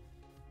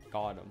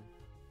 Got him.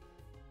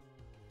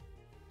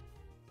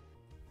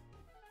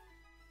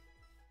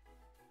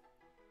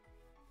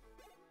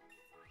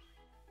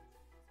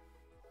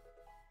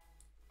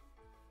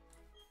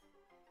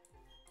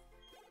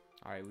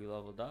 Alright, we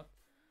leveled up.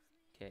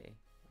 Okay.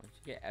 Once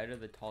you get out of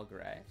the tall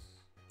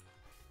grass,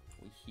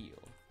 we heal.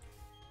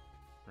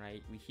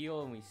 Right? We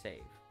heal and we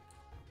save.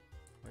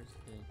 Where's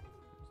the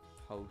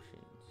potions?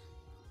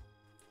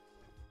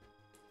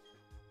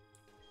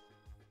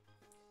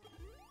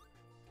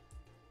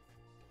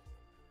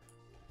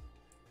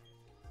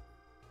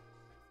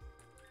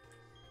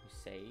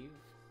 Save.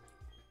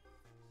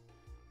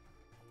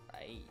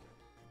 Right.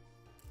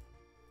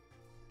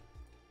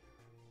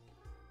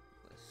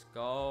 Let's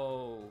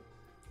go.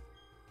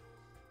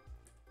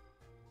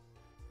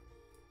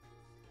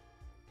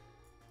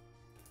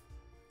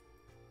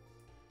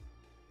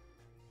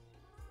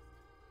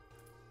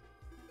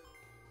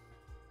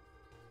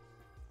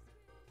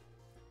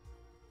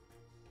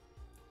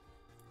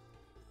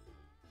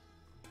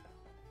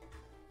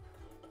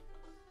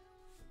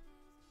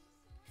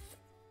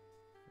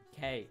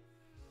 Okay.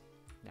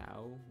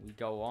 Now we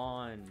go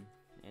on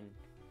and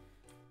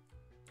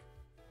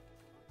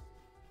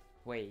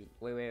wait,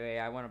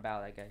 I want to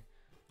battle that guy.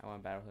 I want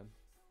to battle him.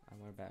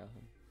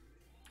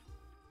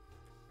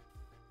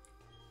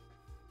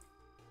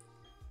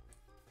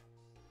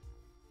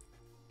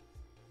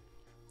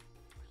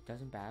 He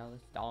doesn't battle,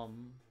 it's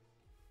dumb.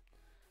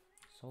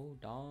 So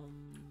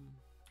dumb.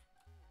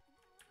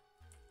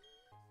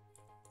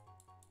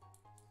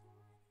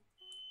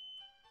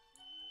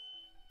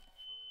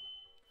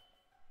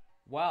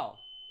 Well,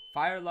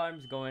 fire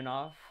alarm's going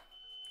off.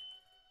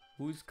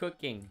 Who's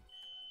cooking?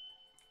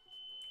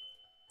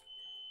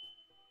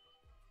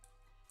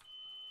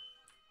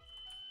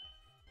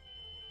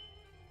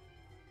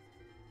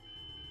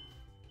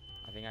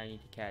 I think I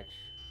need to catch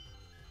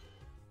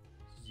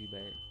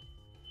Zubat.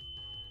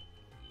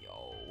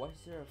 Yo, why is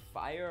there a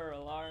fire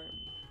alarm?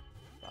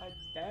 God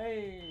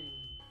dang.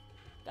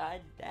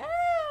 God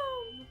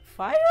damn.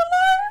 Fire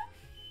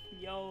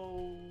alarm?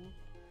 Yo.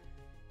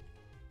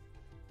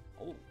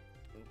 Oh.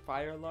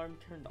 Fire alarm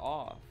turned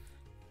off.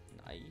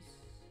 Nice.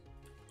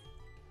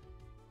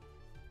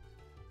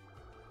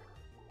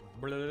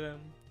 Blah.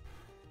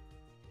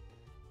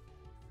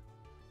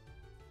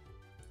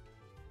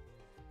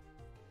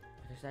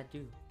 What does that do?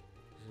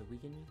 Does it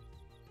weaken me?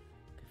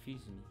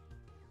 Confuse me.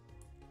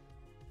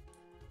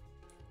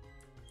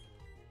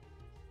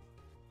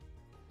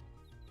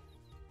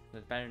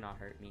 That better not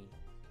hurt me.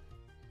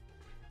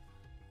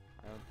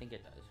 I don't think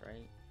it does,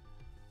 right?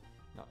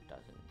 No, it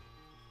doesn't.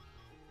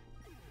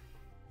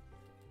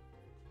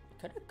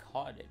 Could have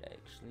caught it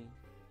actually.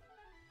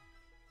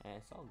 Yeah,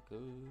 it's all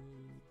good.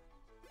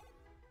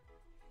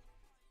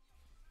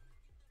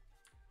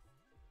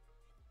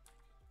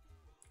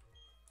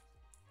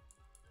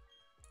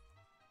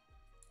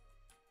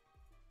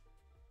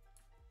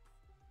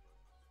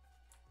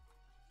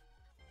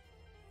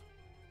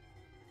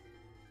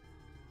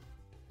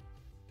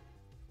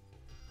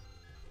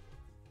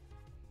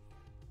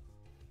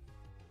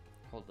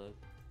 Hold up.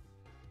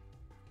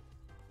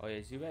 Oh yeah,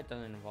 Zubat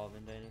doesn't evolve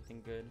into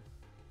anything good.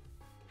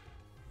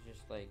 It's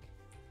just like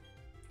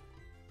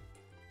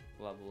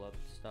level up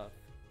stuff.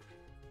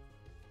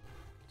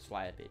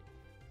 Slap it.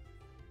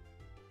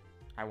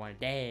 I want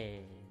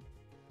dead.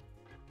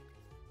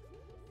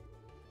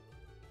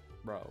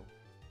 Bro,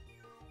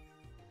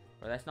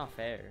 that's not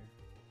fair.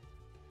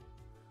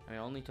 I mean,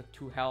 I only took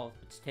 2 health,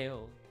 but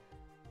still.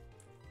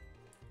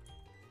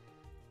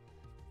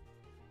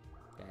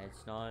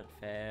 That's not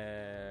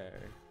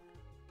fair.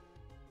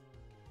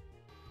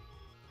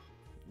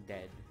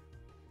 Dead.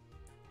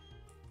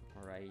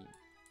 Alright.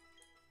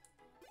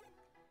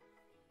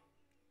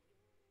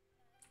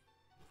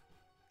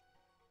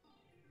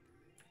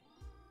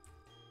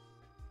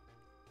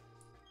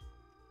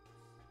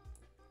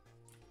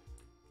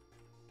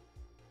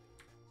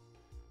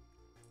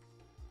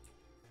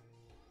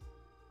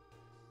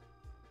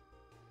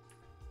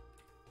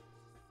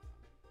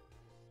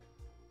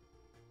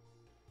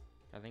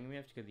 I think we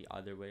have to go the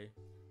other way.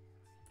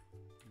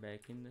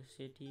 Back in the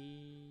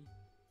city.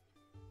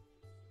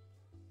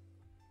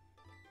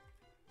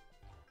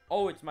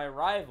 Oh, it's my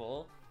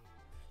rival.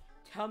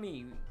 Tell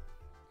me.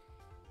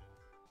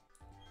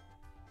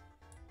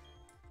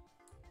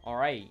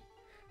 Alright.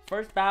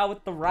 First battle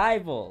with the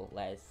rival.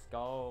 Let's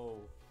go.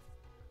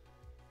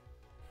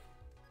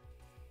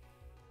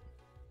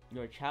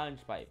 You're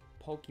challenged by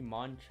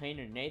Pokemon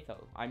trainer Nathan.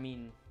 I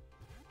mean,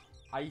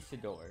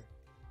 Isidor.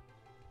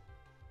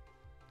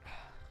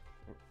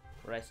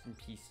 Rest in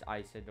peace,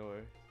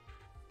 Isidor.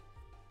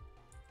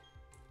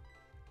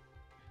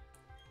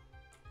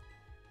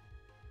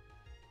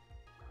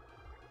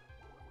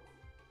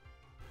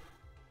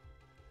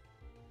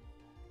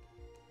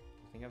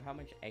 Think of how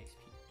much XP.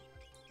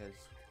 Because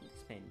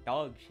it's been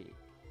dog shit.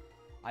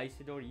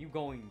 Isidor, you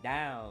going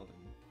down.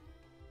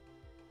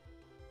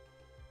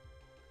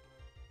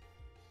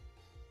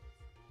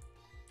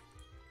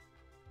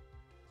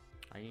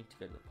 I need to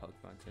go to the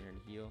Pokemon Center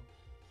to heal.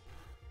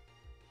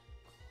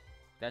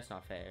 That's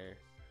not fair.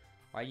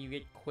 Why do you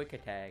get quick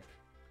attack?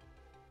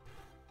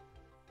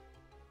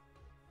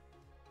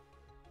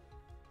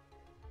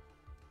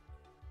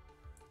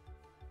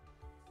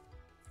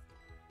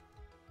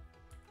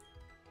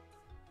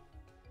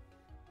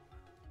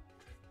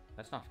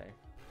 That's not fair.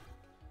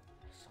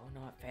 That's so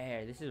not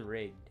fair. This is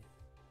rigged.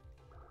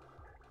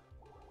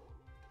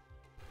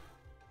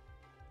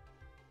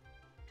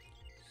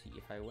 See,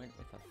 if I went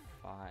with a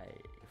fire,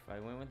 if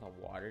I went with a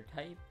water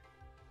type,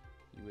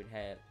 you would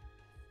have.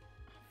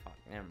 Fuck,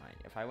 never mind.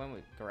 If I went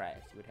with grass,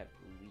 you would have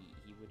leaf.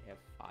 He would have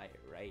fire,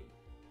 right?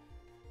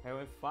 If I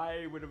went fire,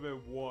 he would have been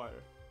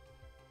water.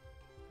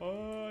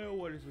 Oh,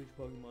 what is which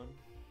Pokemon?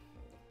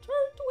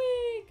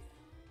 Turtwig!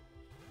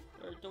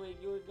 Turtwig,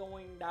 you're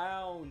going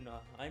down.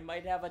 I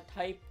might have a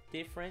type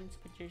difference,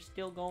 but you're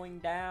still going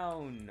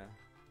down.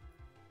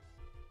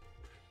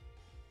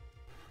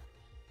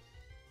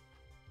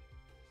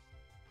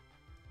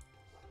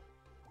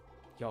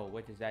 Yo,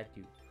 what does that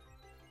do?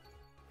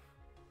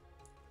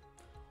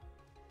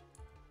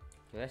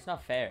 That's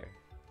not fair.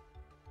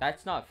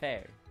 That's not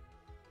fair.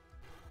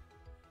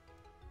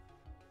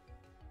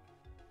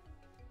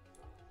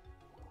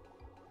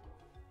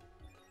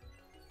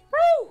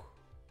 Bro!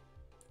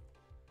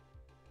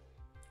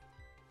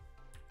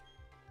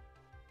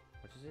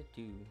 What does it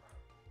do?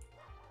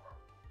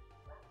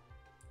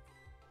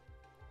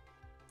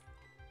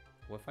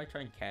 What if I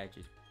try and catch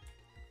it?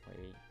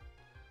 Wait.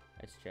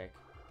 Let's check.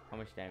 How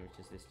much damage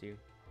does this do?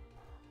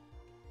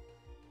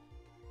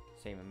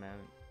 Same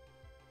amount.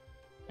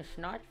 It's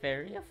not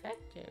very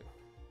effective.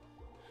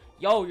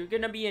 Yo, you're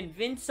gonna be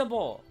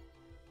invincible.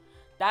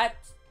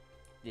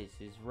 This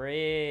is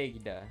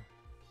rigged.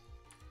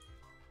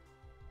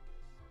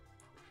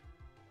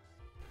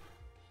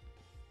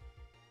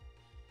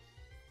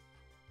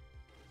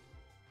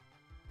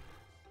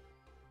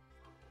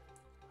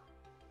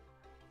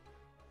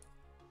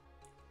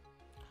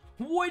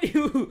 What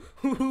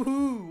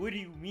do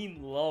you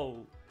mean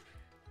low?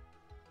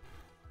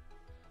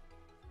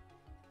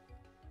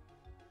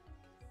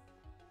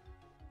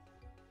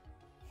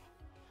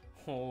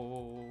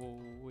 Oh,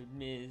 it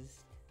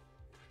missed.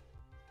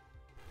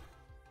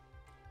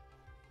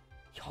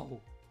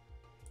 Yo,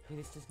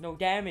 this does no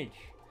damage.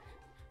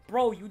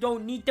 Bro, you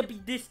don't need to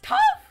be this tough.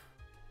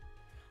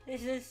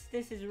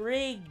 This is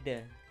rigged.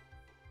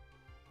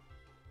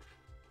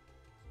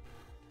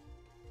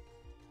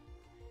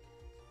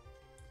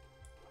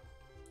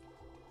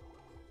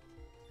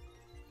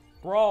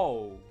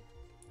 Bro.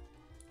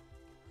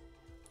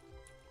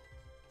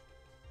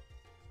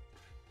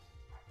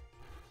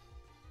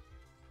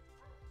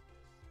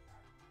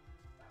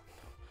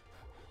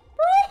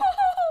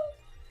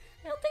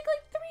 It'll take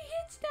like 3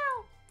 hits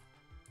now.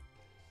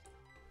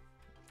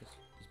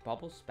 Is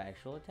Bubble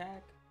special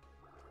attack?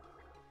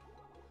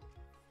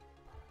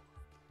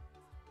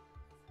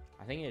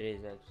 I think it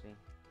is actually.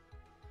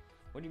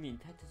 What do you mean?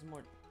 That does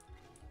more.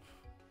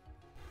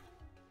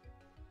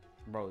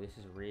 Bro, this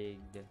is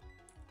rigged.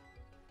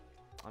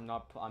 I'm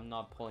not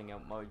pulling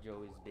out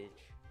Mojo's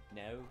bitch.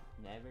 No,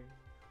 never.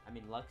 I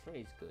mean,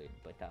 Luxray is good,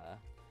 but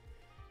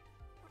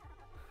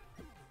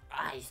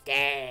Ice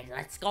Dad,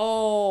 let's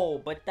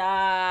go! But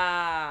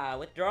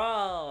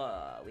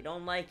withdraw! We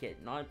don't like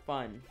it. Not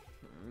fun.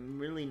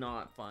 Really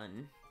not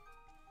fun.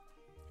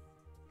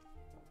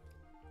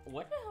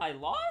 What? I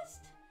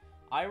lost?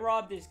 I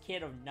robbed this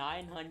kid of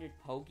 900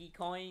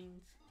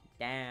 Pokecoins?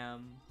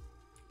 Damn.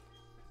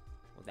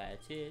 Well,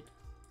 that's it.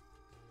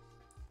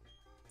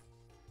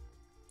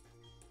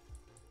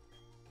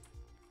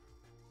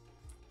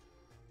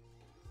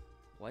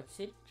 What's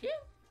it, Jim?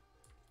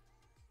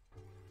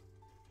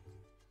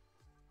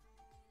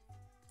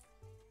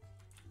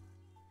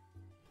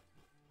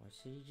 What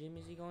city gym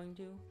is he going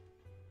to?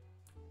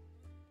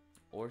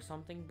 Or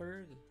something,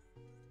 Berg?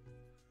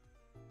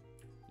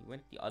 He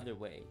went the other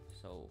way,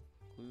 so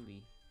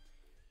clearly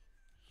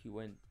he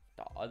went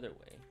the other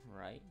way,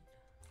 right?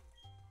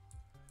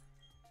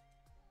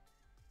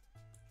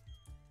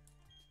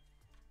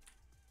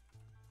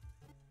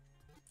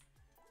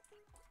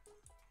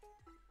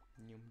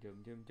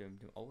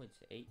 Oh,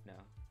 it's 8 now.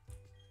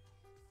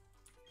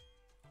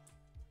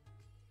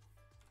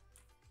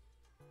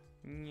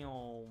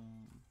 Nyom.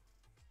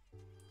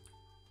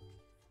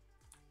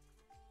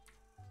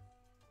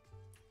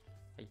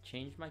 I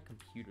changed my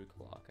computer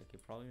clock. I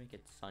could probably make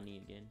it sunny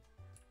again.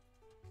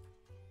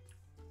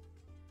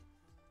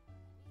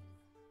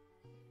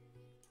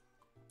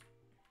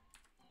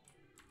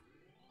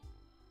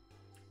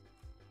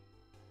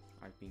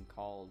 I've been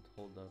called.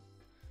 Hold up.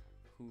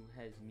 Who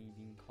has me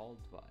been called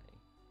by?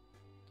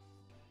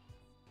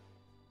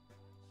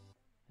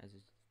 Has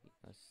it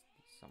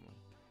someone?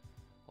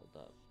 Hold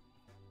up.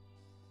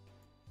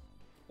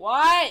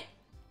 What?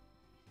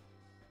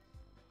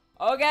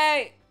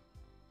 Okay.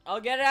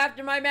 I'll get it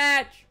after my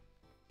match.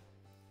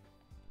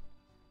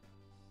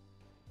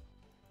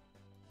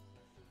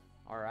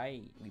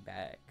 Alright, we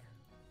back.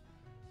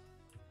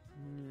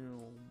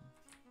 No.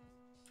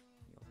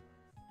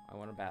 I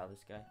want to battle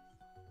this guy.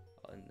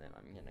 And then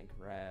I'm gonna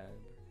grab.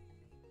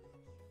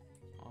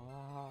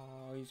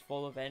 Oh, he's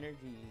full of energy.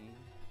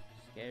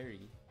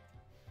 Scary.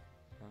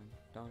 Dun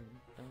dun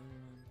dun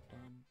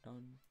dun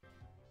dun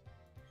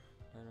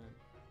dun dun.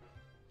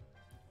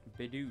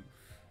 Bidoof.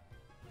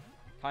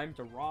 Time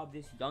to rob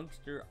this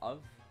youngster of,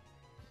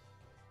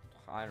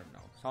 I don't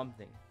know,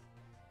 something.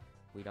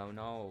 We don't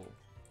know.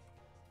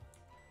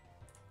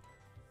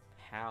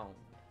 Pound.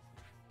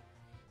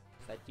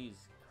 That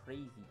dude's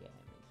crazy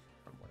damage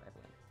from what I've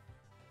learned.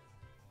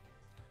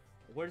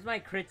 Where's my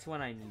crits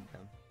when I need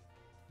them?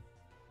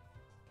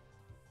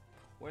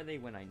 Where are they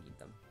when I need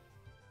them?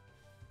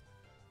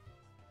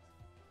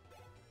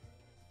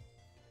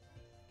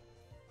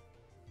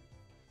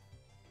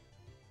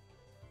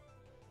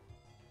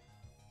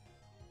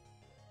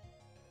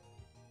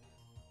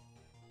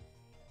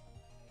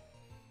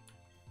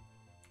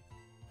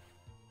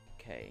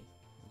 Okay,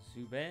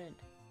 Zubat.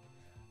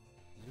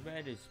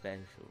 Zubat is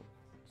special.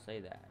 Say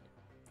that.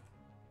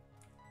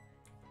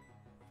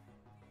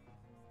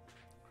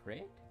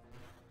 Crit?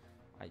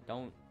 I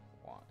don't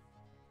want.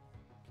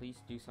 Please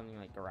do something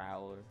like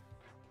Growler.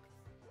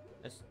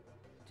 That's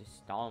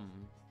just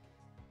dumb.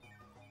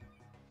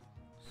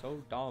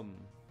 So dumb.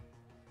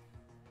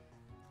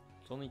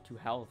 It's only 2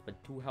 health,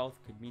 but 2 health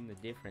could mean the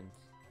difference.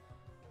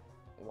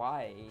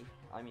 Why?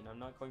 I mean, I'm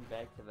not going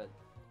back to the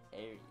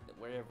area,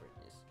 wherever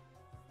it is.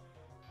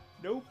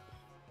 Nope.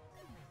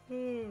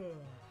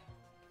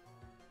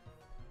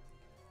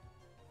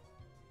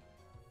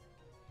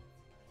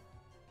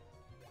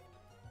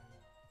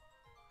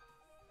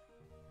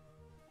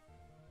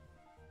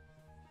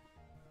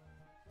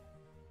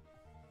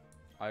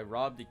 I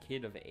robbed a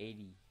kid of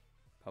 80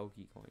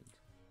 Pokecoins.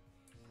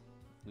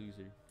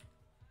 Loser.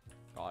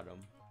 Got him.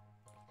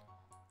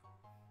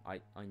 I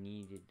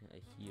needed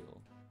a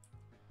heal.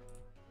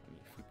 I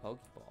mean, free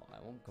Pokeball. I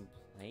won't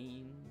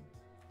complain.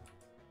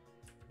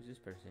 Who's this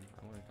person?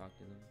 I want to talk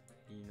to them.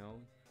 Do you know?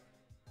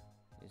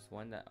 It's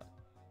one that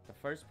the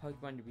first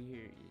Pokemon to be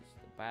here is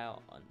the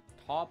battle on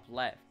top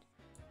left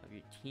of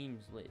your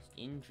team's list.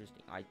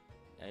 Interesting. I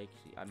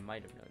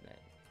might have known that.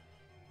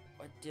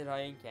 What did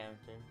I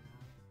encounter?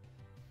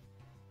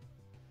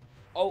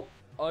 Oh,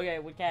 okay,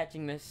 we're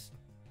catching this.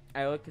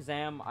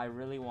 Alakazam, I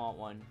really want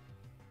one.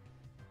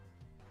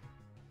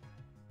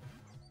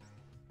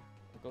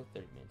 We'll go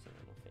 30 minutes and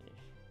then we'll finish.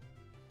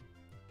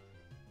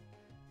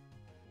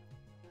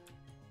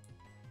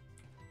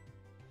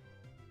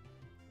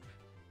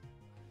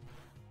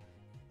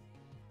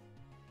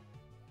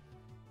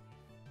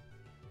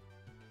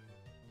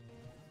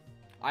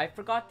 I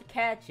forgot to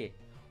catch it.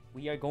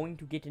 We are going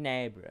to get an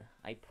Abra.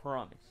 I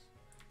promise.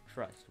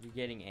 Trust. We're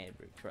getting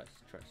Abra. Trust.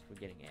 We're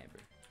getting Abra.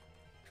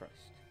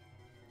 Trust.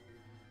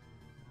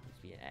 Let's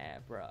be an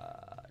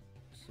Abra.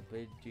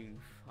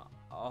 Bidoof.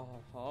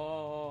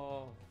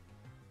 Oh,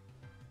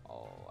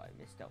 I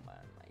missed out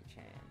on my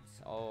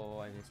chance. Oh,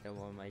 I missed out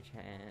on my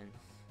chance.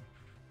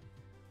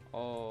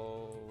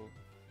 Oh,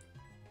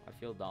 I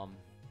feel dumb.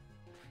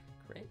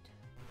 Crit.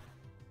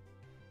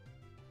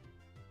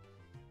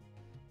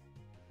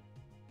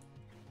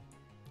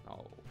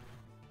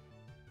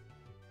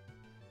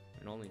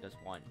 only does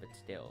one, but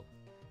still.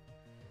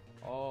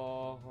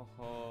 Oh, ho,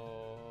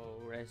 ho.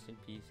 Rest in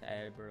peace,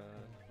 Abra.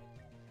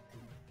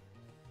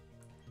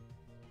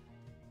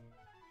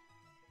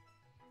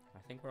 I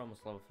think we're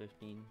almost level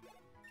 15.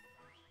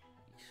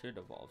 We should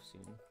evolve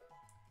soon.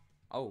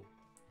 Oh.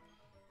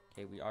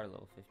 Okay, we are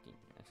level 15.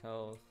 Max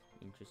health.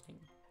 Interesting.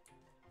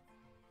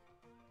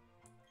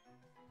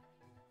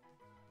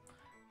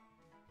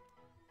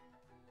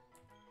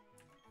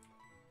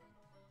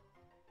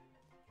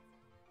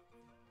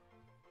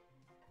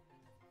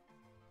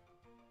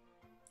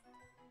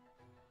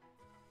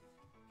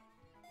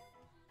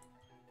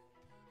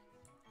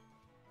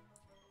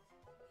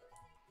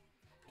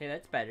 Okay,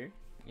 that's better.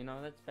 You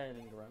know, that's better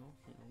than Garou.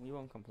 You know, we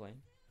won't complain.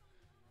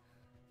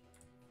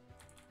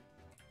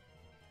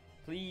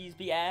 Please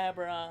be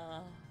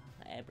Abra.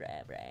 Abra,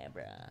 Abra,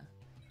 Abra.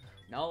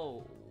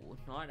 No,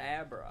 not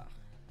Abra.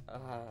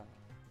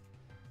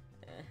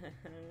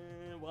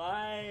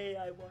 Why?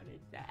 I wanted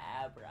the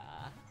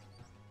Abra.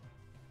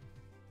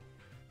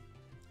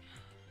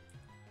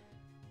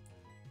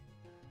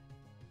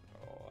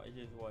 Oh, I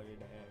just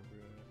wanted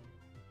Abra.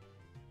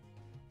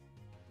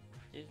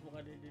 Just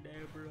wanted an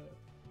Abra.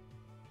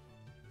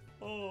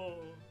 Oh.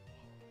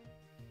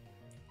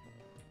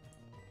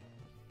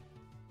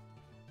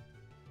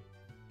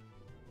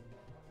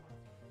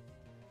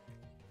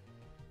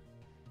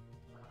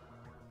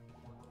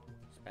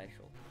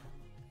 Special.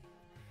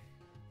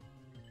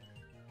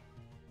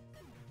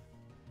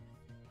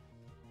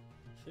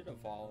 Should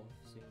evolve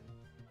soon.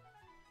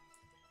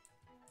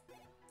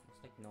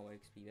 Looks like no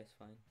XP, that's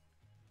fine.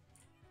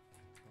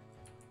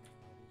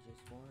 We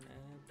just want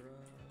Abra.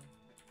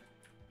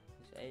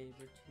 Is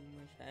Abra too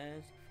much to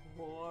ask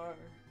for?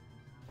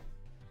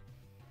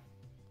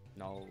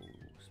 No,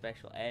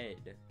 special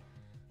ed.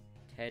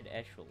 Ted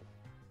Eschel.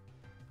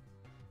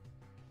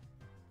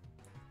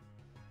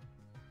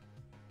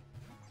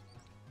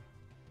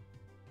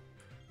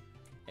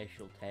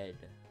 Eschel Ted.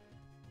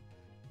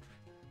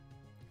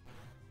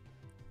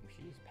 We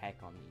should use pack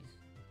on these.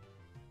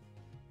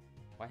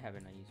 Why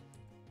haven't I used?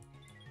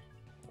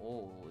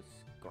 Oh,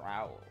 it's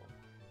Growl.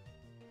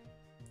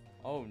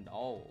 Oh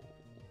no.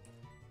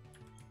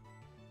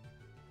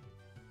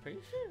 Pretty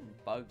sure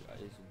Bug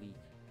is weak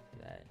to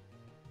that.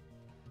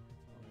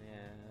 Oh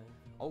yeah.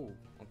 Oh,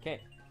 okay.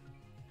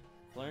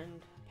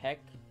 Learned Peck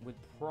with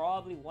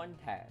probably one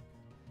tag.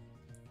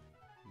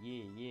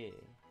 Yeah, yeah.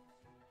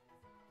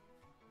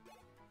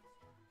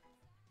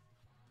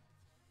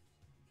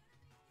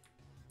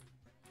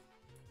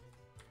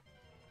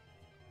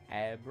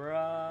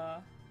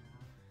 Abra.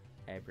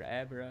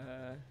 Abra,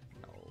 Abra.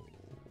 No.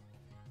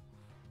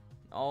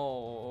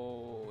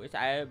 No, it's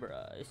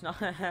Abra. It's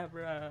not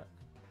Abra.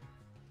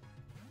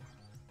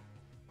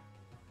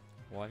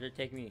 Watch it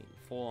take me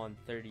full on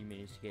 30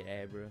 minutes to get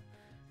Abra.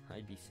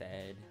 I'd be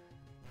sad.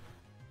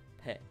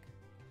 Peck.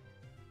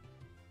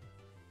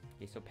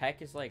 Okay, so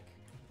Peck is like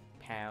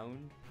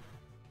pound,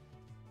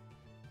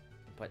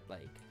 but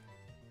like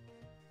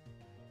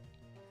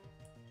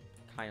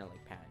kind of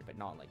like pound, but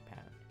not like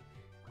pound.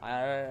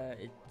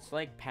 It's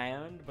like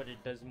pound, but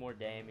it does more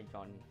damage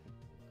on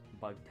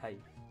bug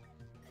type.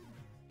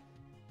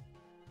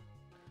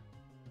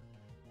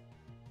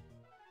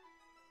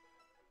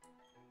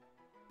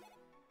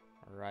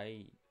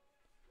 Right.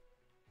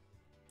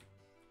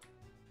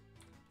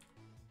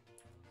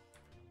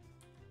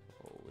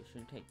 Oh, it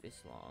shouldn't take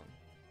this long.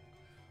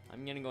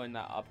 I'm gonna go in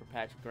that upper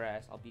patch of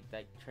grass. I'll beat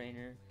that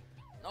trainer.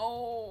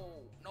 No,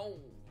 no.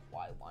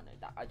 I wanted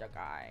that other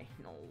guy.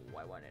 No,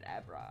 I wanted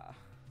Abra.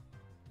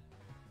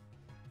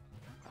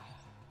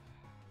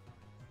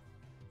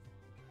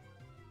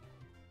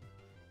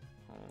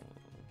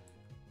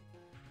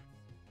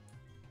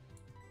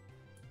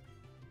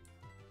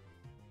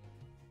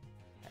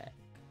 Peck.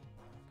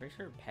 Pretty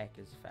sure Peck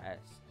is fast.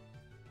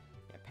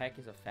 Yeah, Peck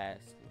is a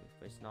fast move,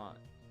 but it's not.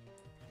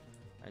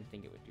 I didn't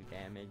think it would do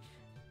damage.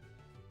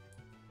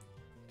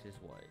 Which is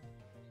what?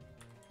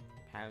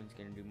 Pound's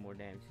gonna do more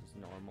damage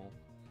than normal.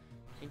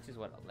 Shinx is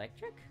what,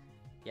 electric?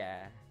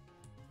 Yeah.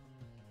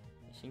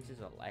 Shinx is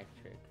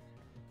electric.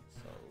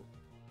 So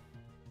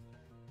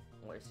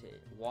what is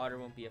it? Water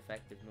won't be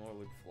effective, nor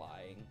would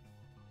flying.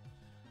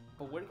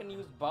 But we're gonna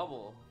use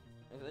bubble.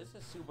 If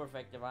this is super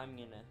effective, I'm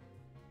gonna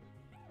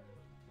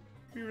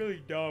be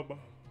really dumb.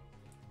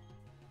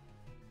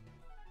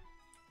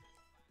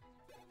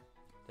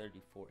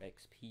 34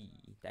 XP.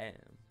 Damn.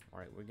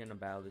 Alright, we're gonna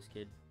battle this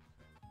kid.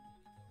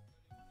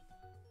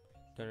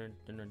 Dun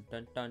dun dun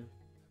dun dun.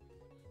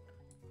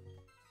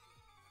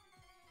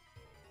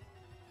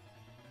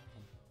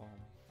 Bum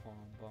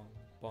bum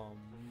bum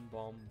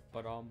bum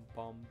bum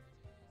bum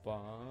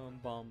bum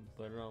bum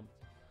bum.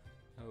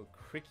 Oh,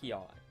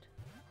 Crickyot.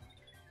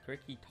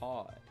 Cricky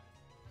Todd.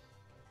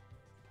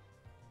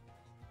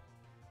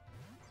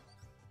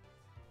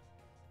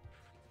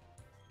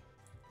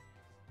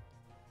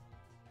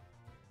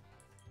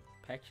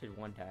 Peck should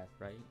one tap,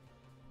 right?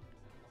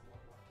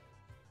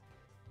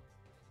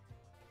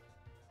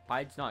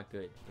 Bide's not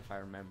good, if I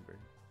remember.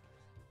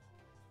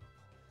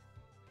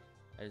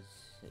 As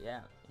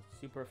yeah, it's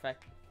super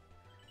effective.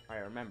 I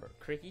remember.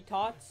 Cricky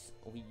Tots,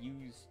 we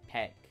use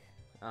Peck.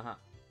 Uh-huh.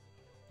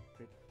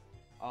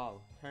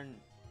 Oh, turn...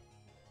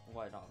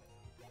 What up?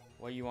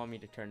 What do you want me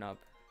to turn up?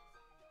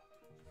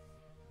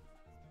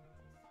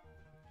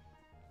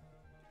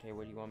 Okay,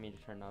 what do you want me to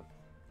turn up?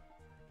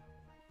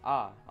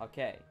 Ah,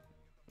 okay.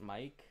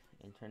 Mic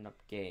and turn up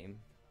game.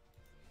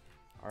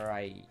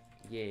 Alright.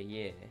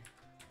 Yeah.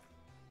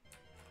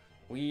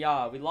 We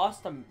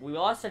lost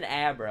an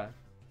Abra.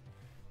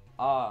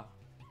 Oh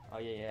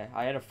yeah.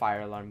 I had a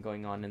fire alarm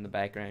going on in the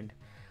background.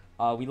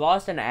 We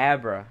lost an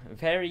Abra.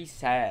 Very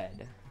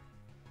sad.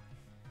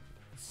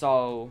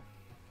 So,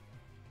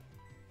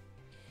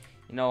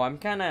 you know, I'm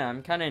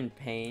kinda in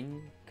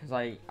pain because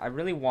I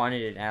really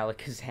wanted an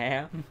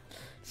Alakazam.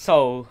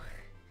 So,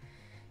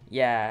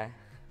 yeah.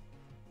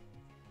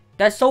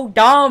 That's so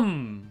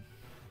dumb,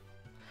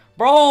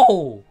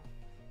 bro.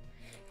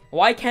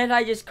 Why can't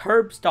I just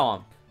curb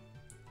stomp?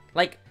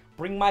 Like,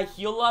 bring my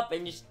heel up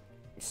and just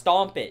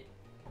stomp it.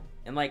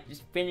 And, like,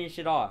 just finish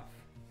it off.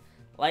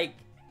 Like,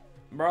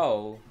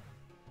 bro.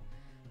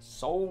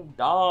 So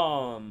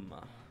dumb.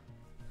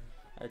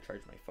 I gotta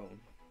charge my phone.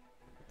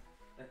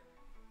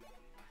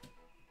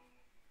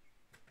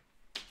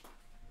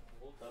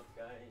 Hold up,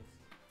 guys.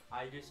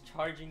 I just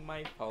charging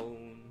my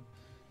phone.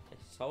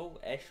 It's so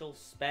eshel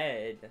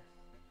sped.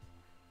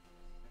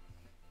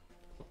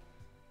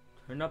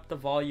 Turn up the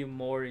volume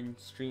more in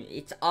stream.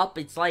 It's up.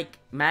 It's like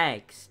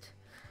maxed.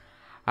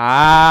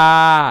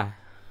 Ah.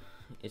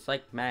 It's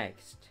like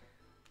maxed.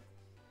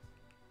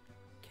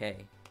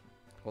 Okay.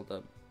 Hold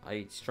up.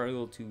 I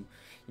struggle to... You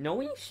know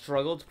when you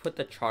struggle to put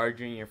the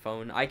charger in your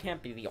phone? I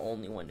can't be the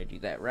only one to do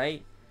that,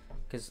 right?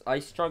 Because I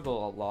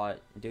struggle a lot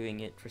doing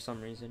it for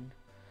some reason.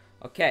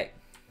 Okay.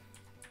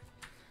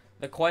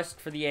 The quest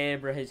for the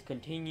Abra has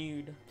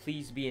continued.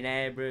 Please be an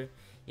Abra.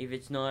 If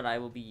it's not, I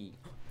will be...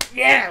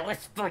 Yeah!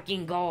 Let's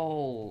fucking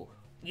go!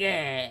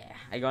 Yeah!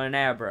 I got an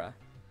Abra.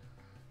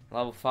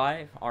 Level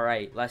 5?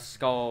 Alright, let's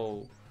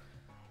go.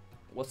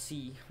 We'll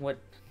see what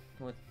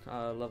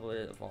level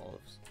it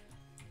evolves.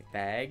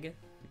 Bag.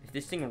 If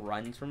this thing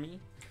runs for me,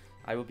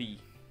 I will be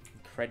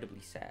incredibly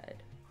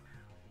sad.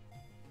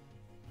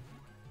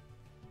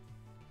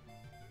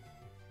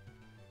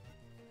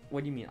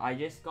 What do you mean? I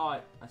just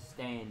got a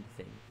stand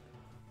thing.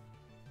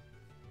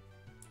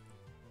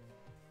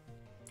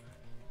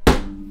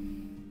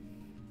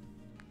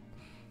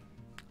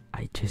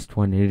 I just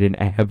wanted an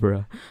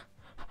Abra.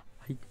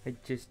 I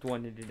just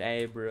wanted an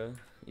Abra.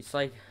 It's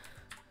like...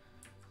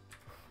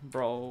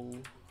 Bro.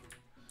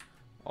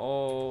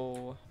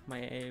 Oh, my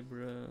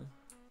Abra.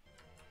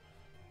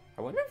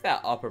 I wonder if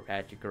that upper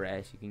patch of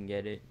grass you can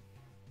get it.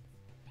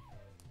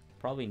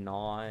 Probably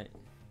not.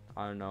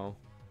 I don't know.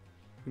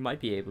 You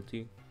might be able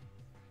to.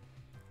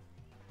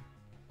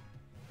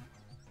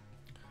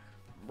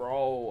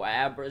 Bro,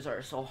 Abras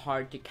are so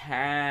hard to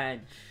catch.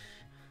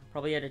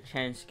 Probably had a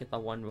chance to get the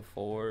one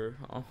before.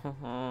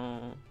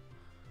 Oh.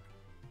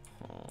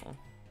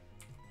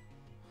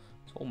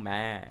 So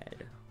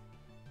mad.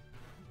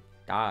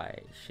 Die,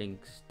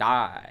 Shinx,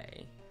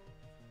 die.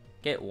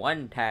 Get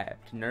one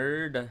tapped,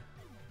 nerd.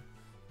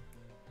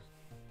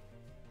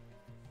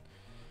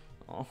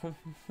 Oh,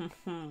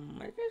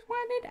 I just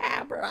wanted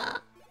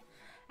Abra.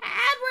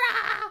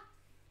 Abra!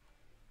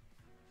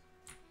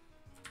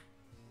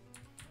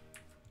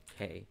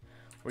 Okay,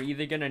 we're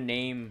either gonna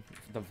name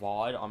the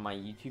VOD on my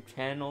YouTube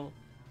channel,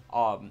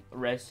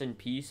 Rest in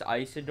Peace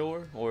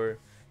Isidor, or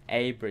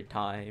Abra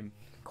Time,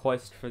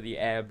 Quest for the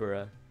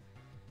Abra.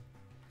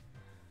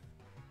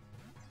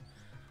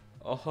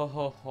 Oh ho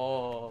ho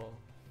ho.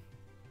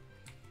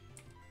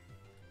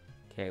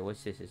 Okay,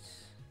 what's this?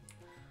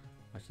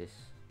 What's this?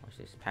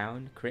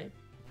 Pound? Crit?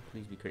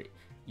 Please be crit.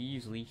 You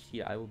use leech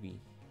seed, I will be.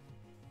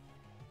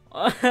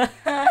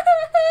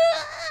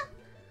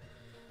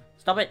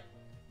 Stop it!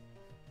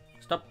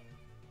 Stop.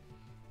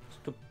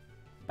 Stop.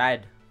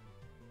 Bad.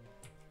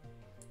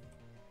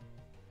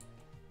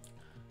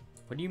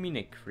 What do you mean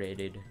it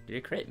critted? Did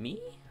it crit me?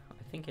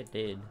 I think it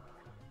did.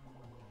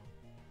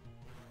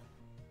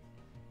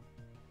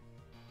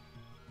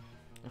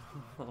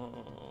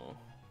 Oh,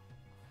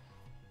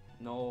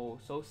 no,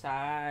 so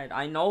sad.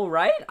 I know,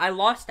 right? I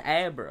lost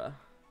Abra.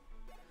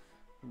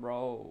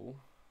 Bro.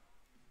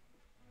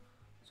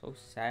 So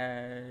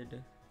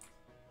sad.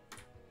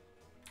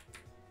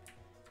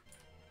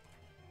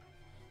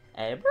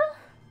 Abra?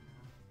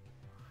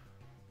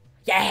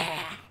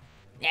 Yeah!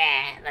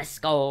 Yeah, let's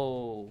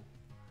go.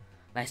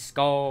 Let's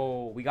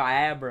go. We got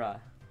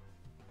Abra.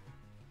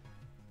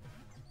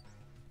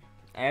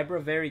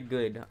 Abra very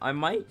good. I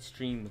might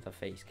stream with a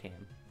face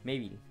cam.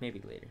 Maybe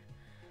later.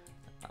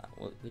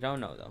 Well, we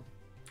don't know though.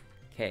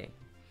 Okay.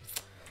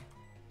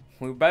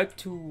 We're about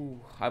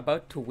to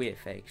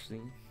whiff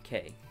actually.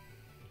 Okay.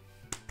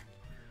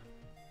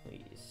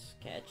 Please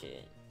catch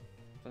it.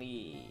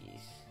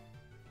 Please.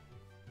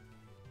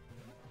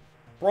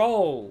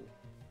 Bro.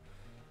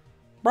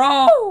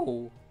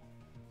 Bro.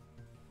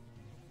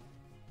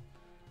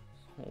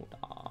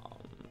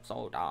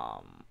 So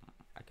dumb.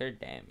 I could have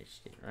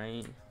damaged it,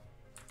 right?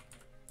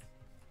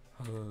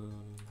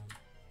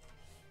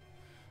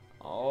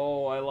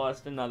 Oh, I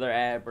lost another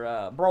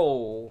Abra.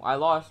 Bro, I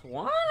lost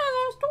one?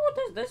 I lost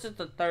two? This is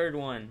the third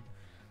one.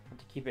 I have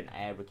to keep an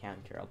Abra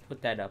counter. I'll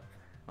put that up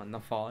on the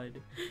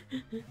FOD.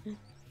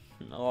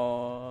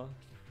 Oh.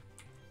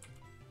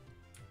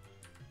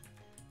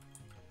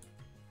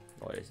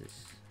 What is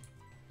this?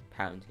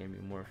 Pound's gonna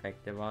be more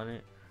effective on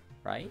it,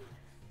 right?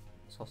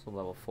 It's also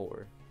level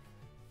 4.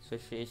 So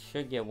it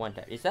should get one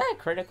tap. Is that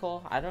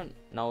critical? I don't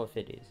know if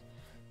it is.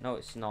 No,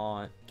 it's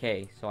not.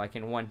 Okay, so I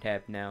can one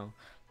tap now.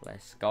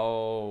 Let's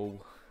go.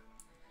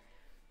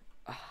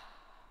 I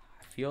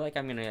feel like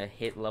I'm gonna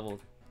hit level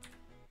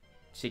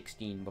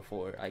 16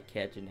 before I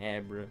catch an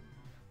Abra.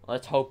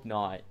 Let's hope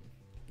not.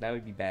 That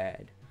would be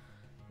bad.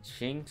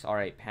 Shinx?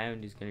 Alright,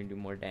 Pound is gonna do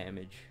more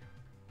damage.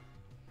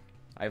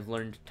 I've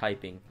learned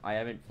typing. I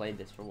haven't played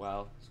this for a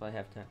while, so I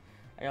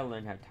gotta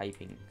learn how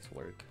typings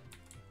work.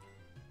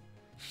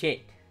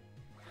 Shit.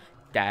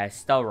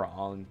 That's the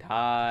wrong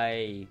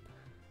type.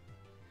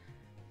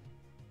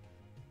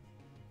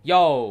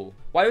 Yo,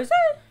 why was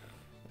that?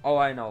 Oh,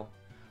 I know.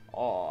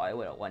 Oh, I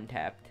would have one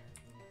tapped.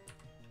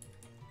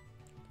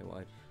 Okay,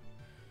 watch.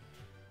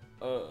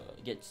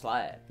 Get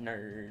slapped,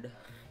 nerd.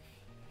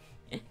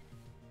 The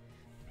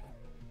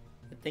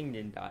thing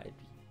didn't die. It'd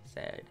be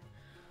sad.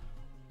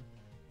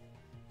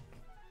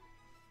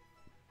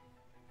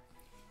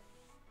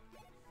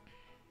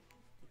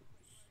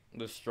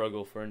 The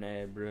struggle for an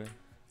Abra.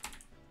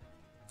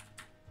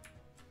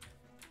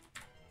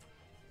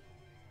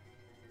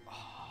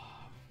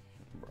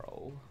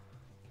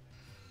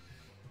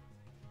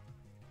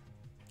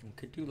 We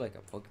could do like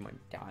a Pokemon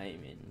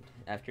Diamond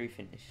after we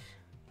finish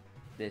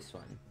this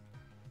one.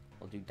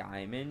 We'll do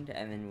Diamond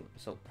and then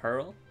so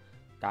Pearl,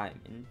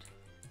 Diamond,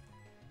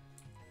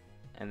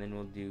 and then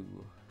we'll do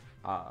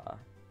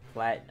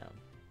Platinum,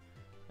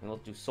 and we'll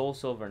do Soul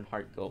Silver and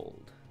Heart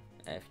Gold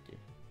after,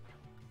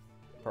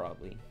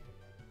 probably,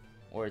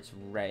 or it's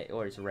red,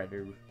 or it's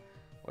redder,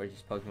 or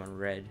just Pokemon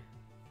Red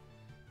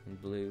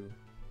and Blue.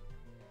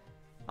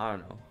 I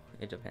don't know.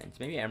 It depends.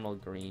 Maybe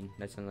Emerald Green.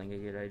 That sounds like a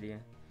good idea.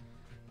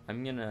 I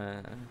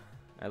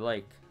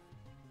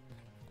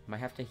might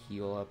have to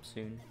heal up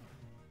soon.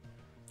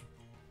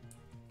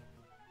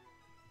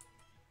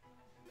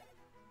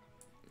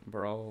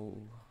 Bro,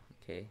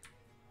 okay.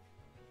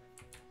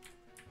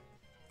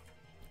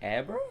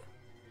 Abra?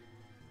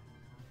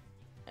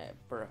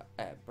 Abra.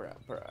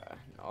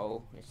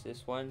 No, it's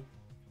this one.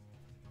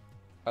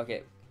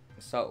 Okay,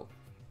 so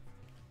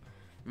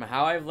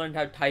how I've learned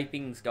how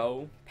typings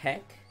go,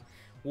 Peck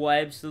will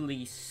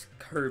absolutely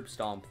curb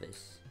stomp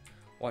this.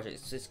 Watch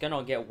it, it's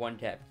gonna get one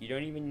tap. You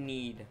don't even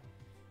need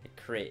a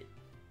crit.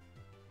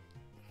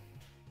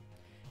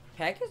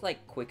 Peck is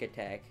like quick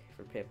attack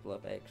for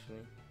Piplup,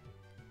 actually.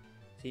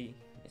 See,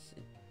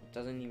 it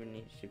doesn't even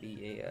need to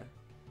be a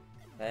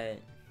that.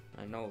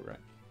 I know, right?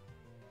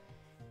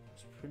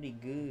 It's pretty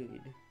good.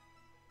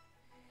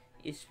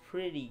 It's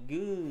pretty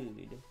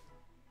good.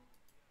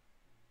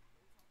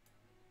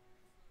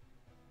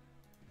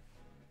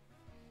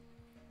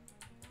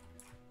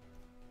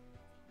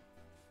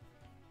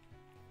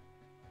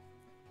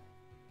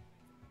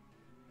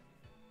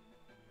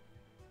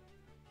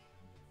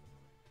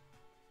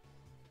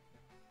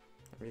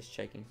 I'm just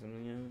checking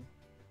something out.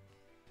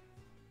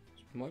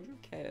 Is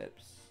Mojo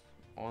Caps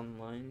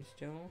online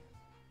still?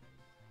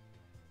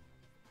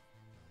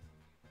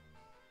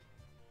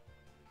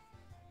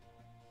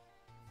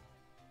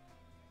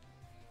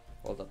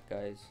 Hold up,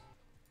 guys.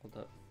 Hold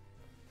up.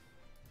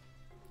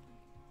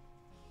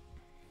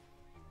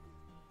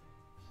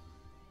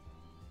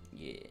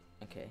 Yeah,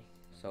 okay.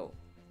 So,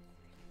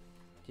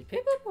 did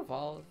Piplup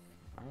evolve?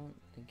 I don't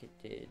think it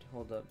did.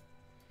 Hold up.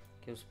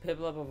 Because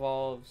Piplup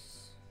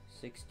evolves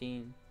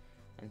 16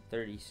 and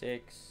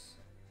 36.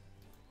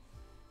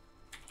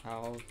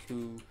 How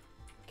to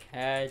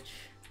catch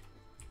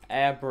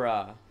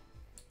Abra.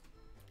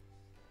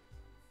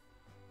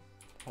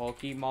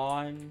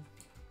 Pokemon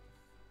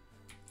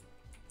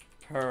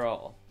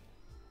Pearl.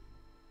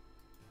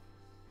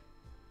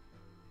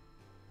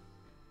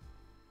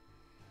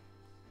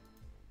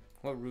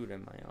 What route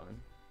am I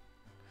on?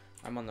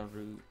 I'm on the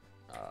route,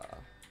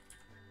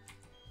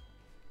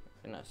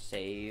 gonna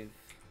save.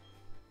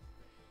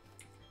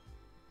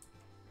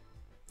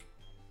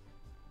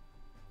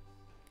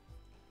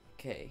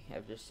 Okay,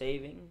 after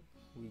saving,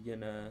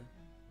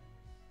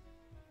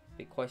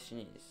 big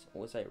question is,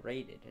 was I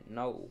raided?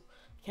 No.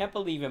 Can't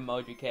believe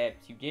Emoji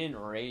Caps, you didn't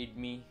raid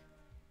me.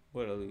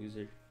 What a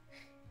loser.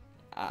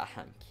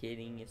 I'm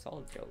kidding, it's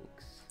all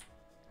jokes.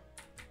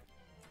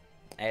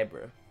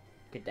 Abra.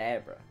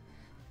 Kadabra.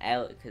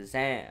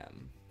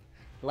 Alakazam.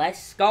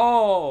 Let's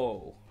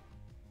go!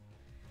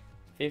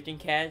 15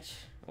 catch?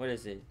 What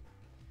is it?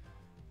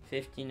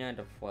 15 out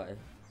of what?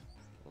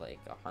 Like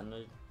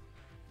 100?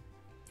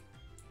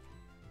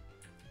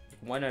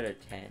 1 out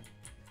of 10.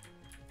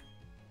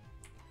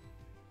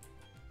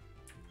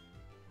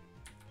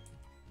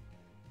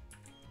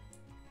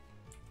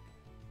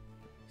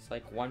 It's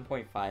like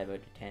 1.5 out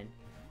of 10.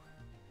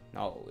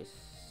 No,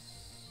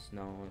 it's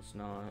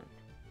not.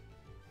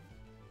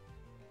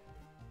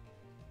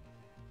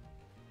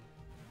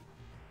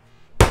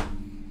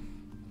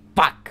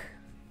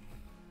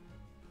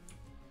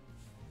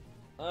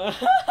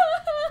 That's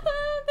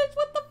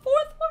what the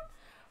fourth one?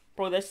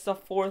 Bro, that's the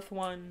fourth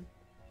one.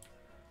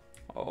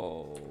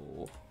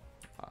 Oh.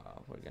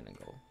 We're gonna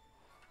go.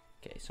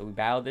 Okay, so we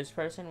battle this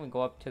person. We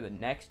go up to the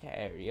next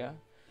area.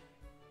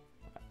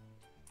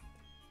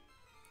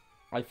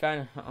 I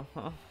found...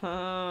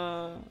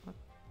 Bro,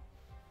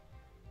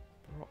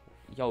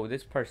 yo,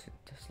 this person.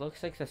 This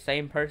looks like the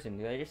same person.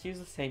 Did I just use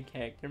the same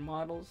character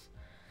models?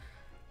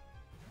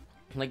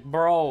 Like,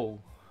 bro.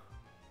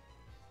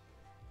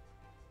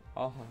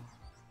 Oh.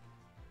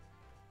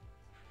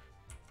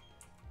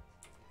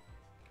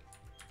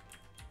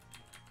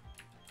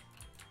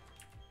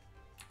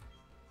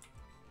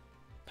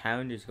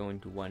 Pound is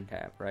going to one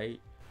tap, right?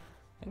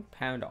 I think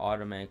Pound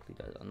automatically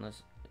does,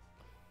 unless...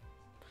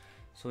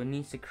 So it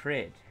needs to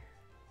crit.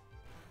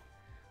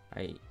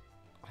 I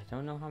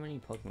don't know how many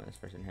Pokemon this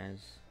person has.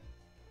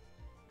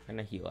 I'm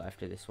gonna heal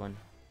after this one.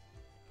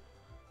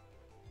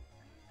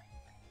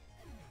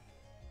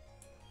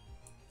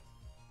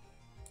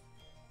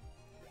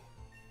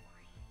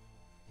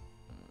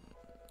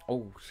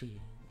 Oh shit.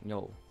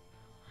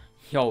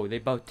 Yo, they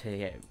about to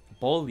get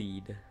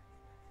bullied.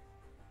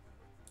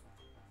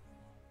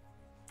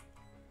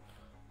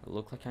 It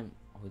look like I'm...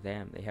 Oh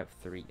damn, they have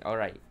 3.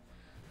 Alright.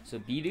 So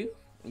Bidoof,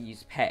 we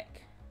use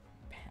Peck.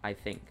 I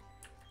think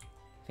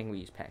we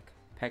use Peck.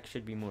 Peck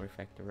should be more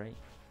effective, right?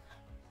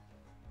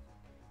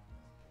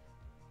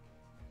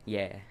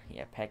 Yeah,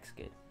 Peck's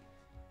good.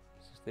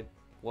 So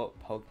what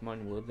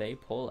Pokemon will they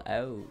pull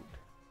out?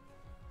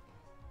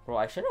 Bro,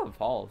 I should have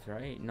evolved,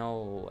 right?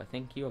 No, I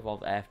think you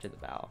evolved after the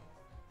bow.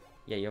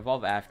 Yeah, you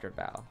evolve after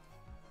bow.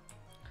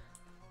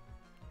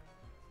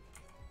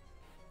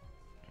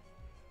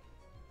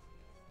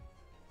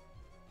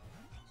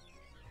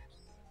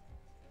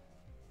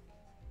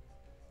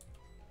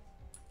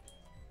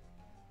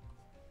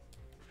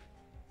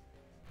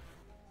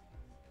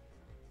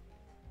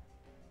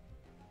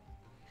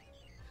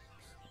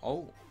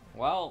 Oh,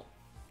 well.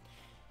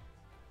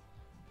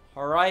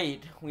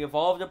 Alright, we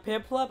evolved a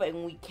Piplup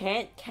and we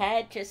can't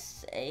catch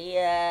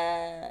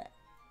a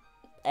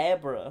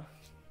Abra.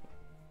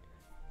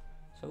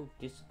 So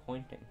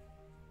disappointing.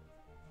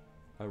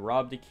 I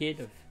robbed a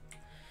kid of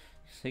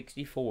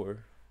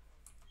 64.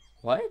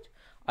 What?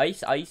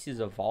 Ice is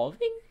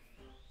evolving?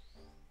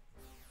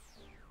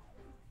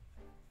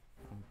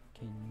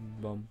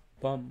 Bum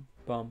bum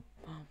bum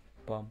bum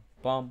bum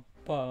bum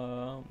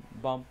bum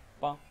bum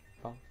bum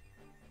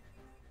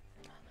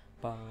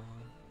bum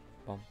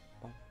bum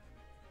bum.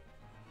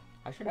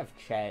 I should have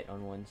chat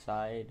on one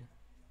side.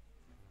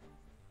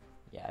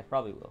 Yeah, I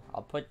probably will.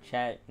 I'll put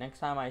chat next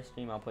time I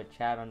stream. I'll put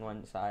chat on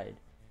one side.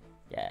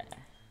 Yeah.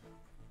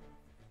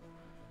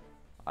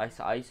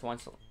 Ice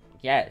wants.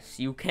 Yes,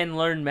 you can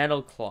learn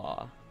Metal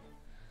Claw.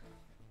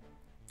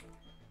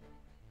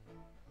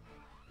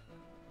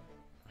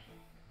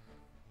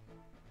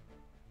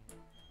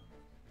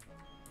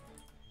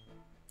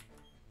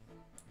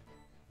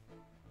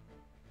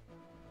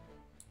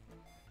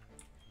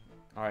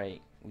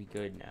 Alright, we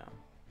good now.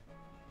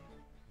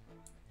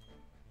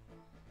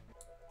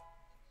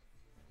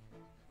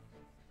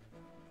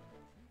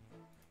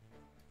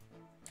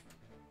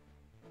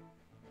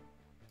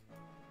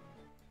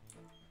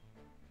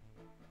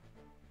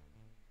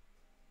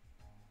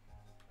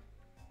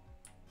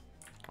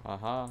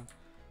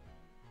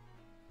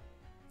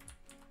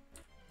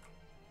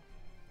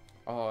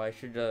 Oh, I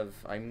should have.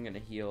 I'm gonna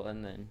heal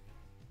and then.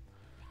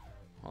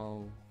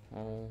 Oh.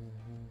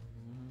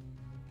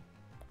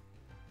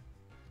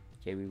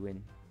 Okay, we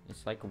win.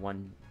 It's like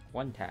one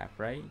tap,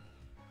 right?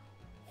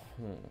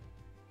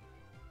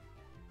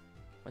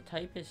 What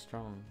type is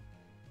strong?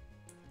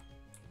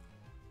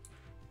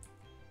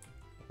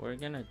 We're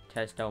gonna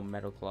test out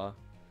Metal Claw.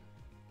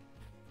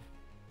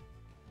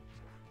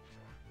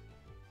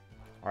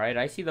 Alright,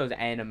 I see those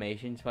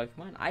animations,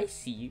 Pokemon. I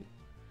see you.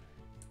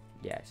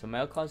 Yeah, so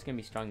Metal Claw is gonna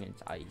be strong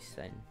against ice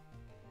then.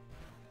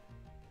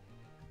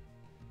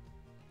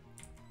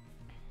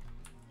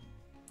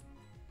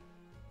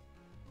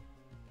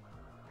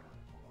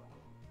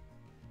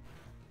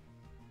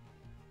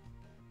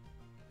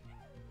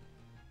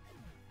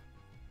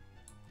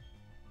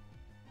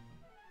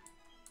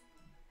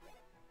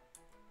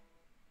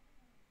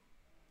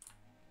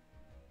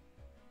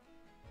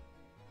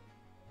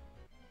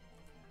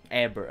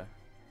 Abra.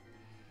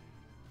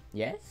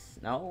 Yes?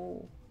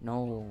 No.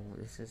 No.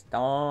 This is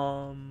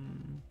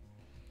dumb.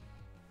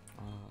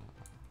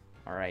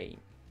 Alright.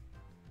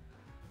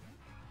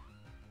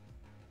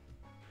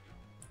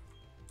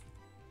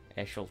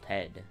 Eshel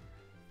Ted.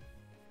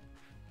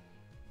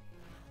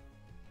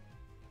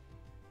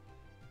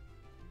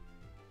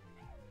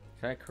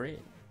 Should I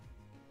crit?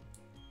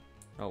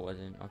 Oh, it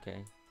wasn't.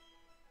 Okay.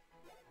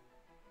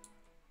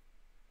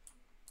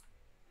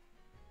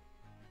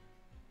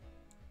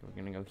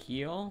 We're gonna go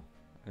heal,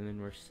 and then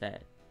we're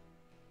set.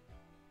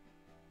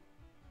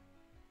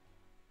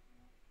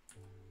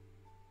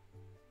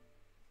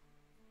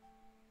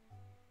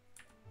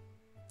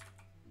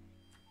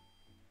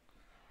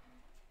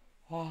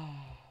 Oh,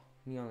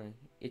 Neon,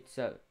 it's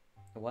a...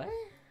 What?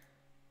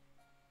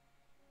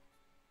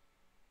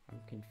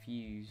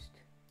 confused.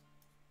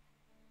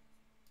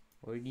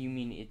 What do you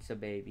mean it's a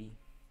baby?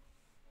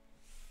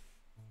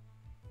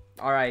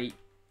 Alright.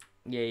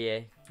 Yeah.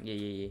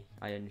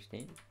 I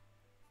understand.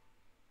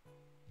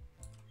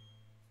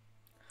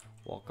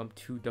 Welcome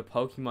to the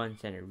Pokemon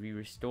Center. We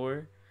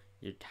restore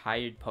your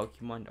tired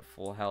Pokemon to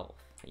full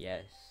health.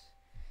 Yes.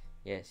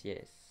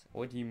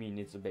 What do you mean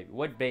it's a baby?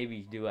 What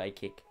babies do I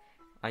kick?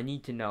 I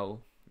need to know.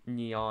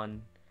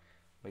 Neon.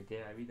 Wait,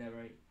 did I read that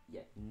right?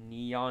 Yeah.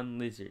 Neon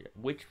Lizard.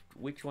 Which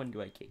one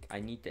do I kick?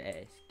 I need to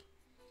ask.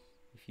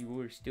 If you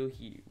were still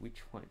here,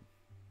 which one?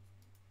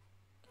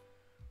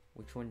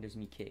 Which one does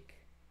me kick?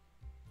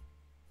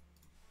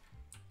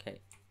 Okay.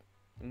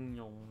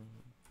 No.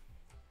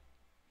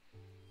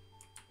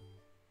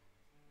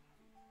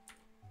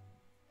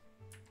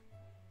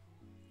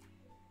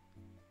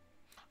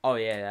 Oh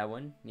yeah, that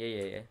one.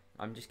 Yeah.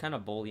 I'm just kind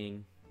of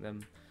bullying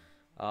them.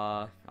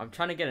 I'm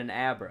trying to get an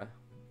Abra.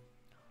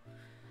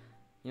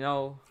 You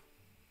know,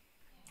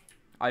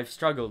 I've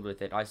struggled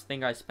with it. I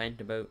think I spent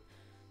about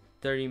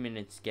 30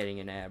 minutes getting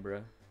an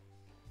Abra.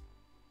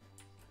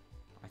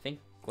 I think,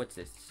 what's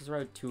this? This is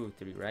route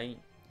 203, right?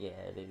 Yeah,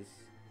 it is.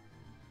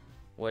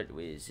 What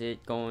is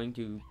it going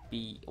to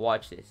be?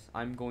 Watch this.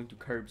 I'm going to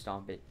curb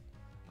stomp it.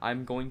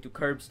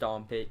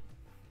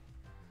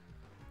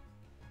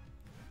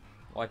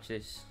 Watch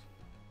this.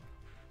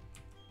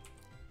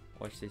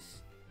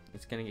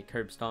 It's gonna get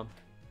curb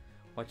stomped.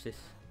 Watch this.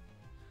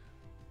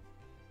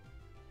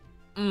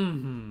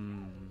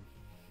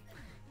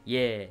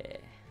 Yeah.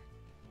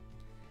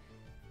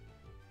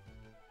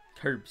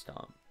 Curb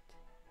stomped.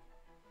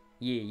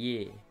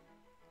 Yeah.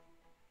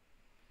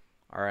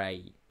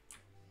 Alright.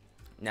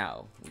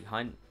 Now, we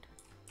hunt.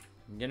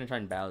 I'm gonna try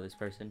and battle this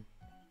person.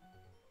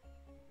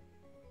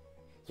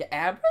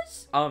 Yeah,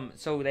 Abras?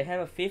 So they have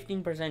a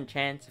 15%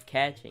 chance of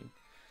catching.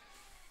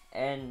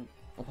 And,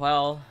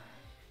 well,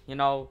 you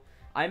know,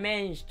 I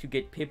managed to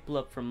get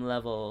Piplup from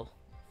level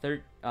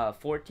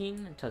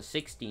 14 to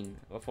 16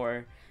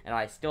 before, and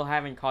I still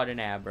haven't caught an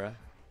Abra.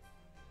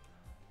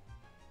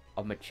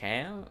 A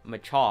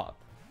Machop.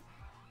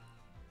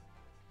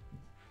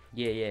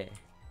 Yeah.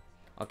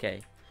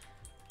 Okay.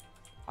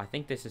 I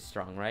think this is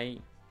strong,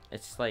 right?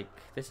 It's like,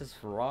 this is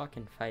rock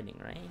and fighting,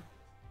 right?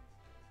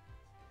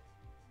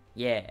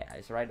 Yeah, I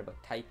was right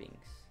about typings.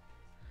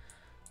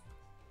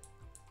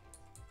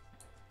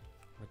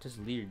 What does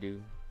Leer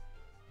do?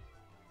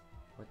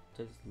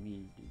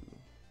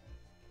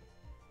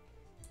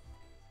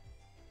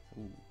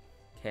 Ooh,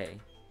 okay.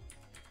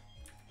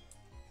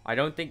 I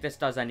don't think this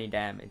does any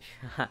damage.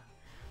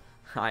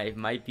 I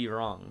might be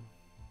wrong.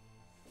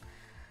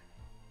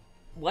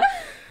 What?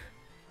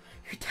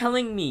 You're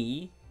telling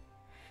me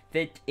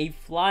that a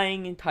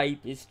flying type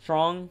is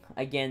strong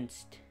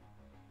against...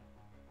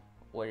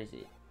 What is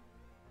it?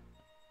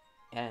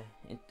 Yeah,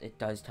 it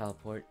does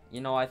teleport.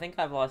 You know, I think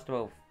I've lost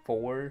about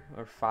 4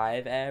 or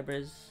 5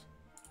 Abras.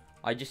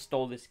 I just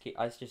stole this kid.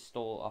 I just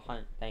stole a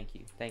hunt. Thank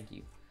you,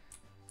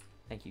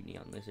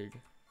 Neon Lizard.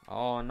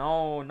 Oh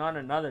no, not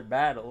another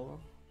battle.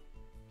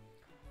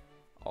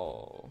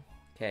 Oh,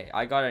 okay.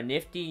 I got a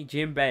nifty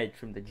gym badge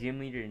from the gym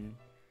leader, and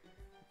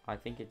I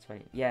think it's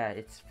fighting. Yeah,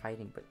 it's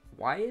fighting. But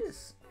why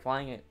is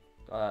flying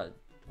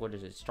what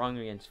is it?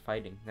 Stronger against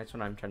fighting? That's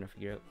what I'm trying to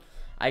figure out.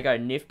 I got a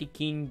nifty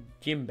king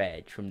gym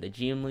badge from the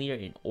gym leader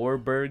in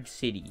Orberg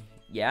City.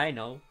 Yeah, I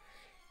know.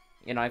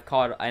 And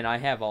I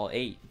have all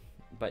 8,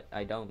 but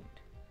I don't.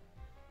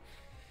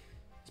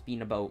 It's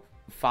been about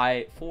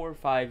 4 or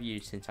 5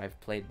 years since I've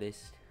played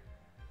this.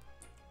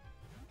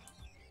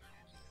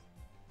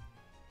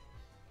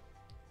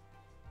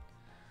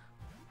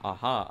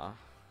 Aha.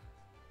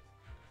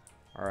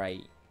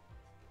 Alright.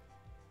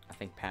 I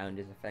think Pound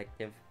is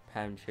effective.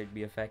 Pound should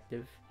be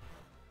effective.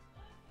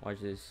 Watch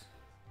this.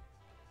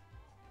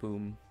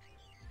 Boom.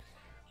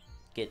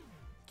 Get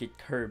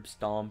curb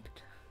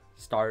stomped.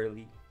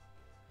 Starly.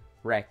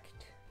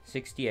 Wrecked.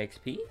 60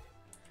 XP.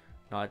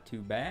 Not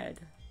too bad.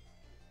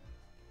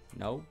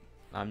 Nope.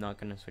 I'm not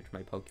gonna switch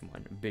my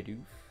Pokemon.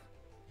 Bidoof.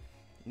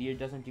 Leer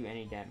doesn't do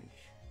any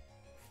damage.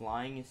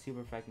 Flying is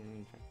super effective.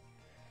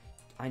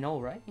 I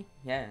know, right?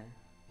 Yeah.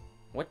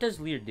 What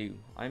does Leer do?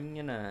 I'm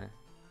gonna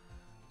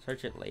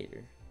search it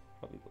later.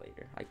 Probably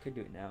later. I could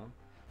do it now.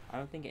 I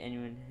don't think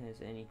anyone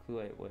has any clue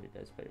at what it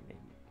does, but it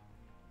maybe.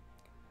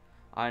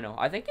 I know.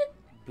 I think it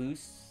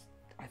boosts.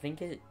 I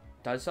think it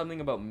does something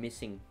about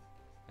missing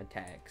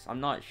attacks. I'm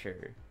not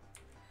sure.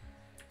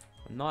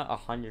 I'm not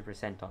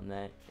 100% on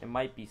that. It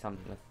might be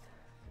something with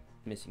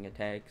missing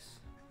attacks.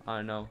 I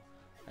don't know.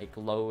 Like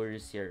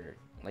lowers your,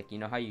 like, you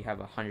know how you have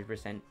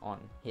 100% on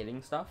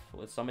hitting stuff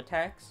with some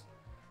attacks?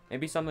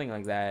 Maybe something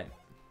like that.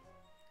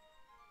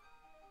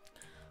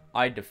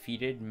 I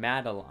defeated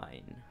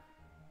Madeline.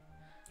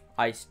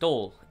 I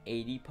stole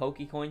 80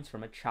 Pokecoins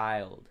from a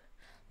child.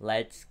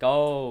 Let's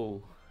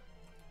go.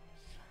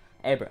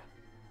 Abra.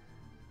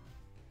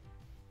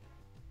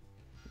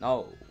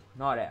 No,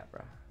 not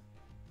Abra.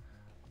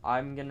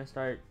 I'm gonna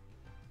start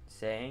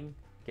saying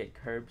get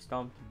curb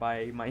stomped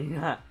by my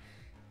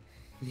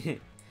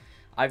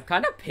I'm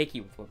kind of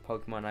picky with what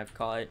Pokemon I've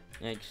caught,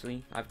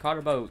 actually. I've caught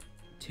about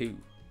 2.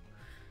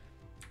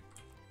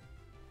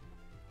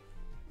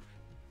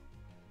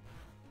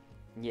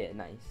 Yeah,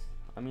 nice.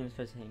 I'm gonna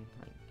start saying,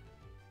 like,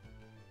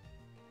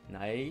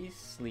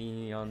 nice.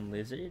 Leon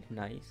Lizard,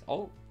 nice.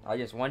 Oh, I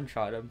just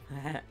one-shot him.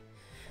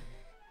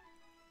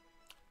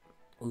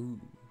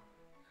 Ooh.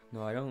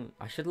 No, I don't.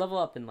 I should level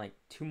up in, like,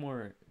 two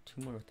more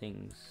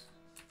things.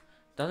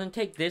 Doesn't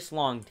take this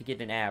long to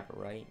get an Abra,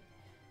 right?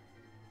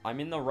 I'm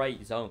in the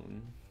right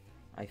zone,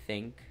 I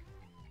think.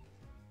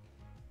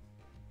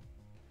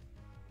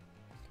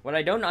 What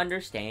I don't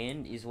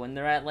understand is when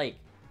they're at, like,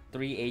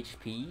 3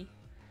 HP,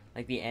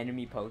 like the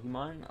enemy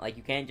Pokemon, like,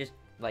 you can't just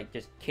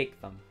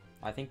kick them.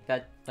 I think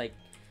that, like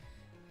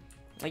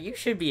you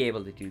should be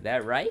able to do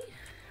that, right?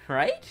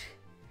 Right?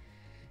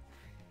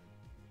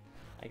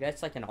 Like,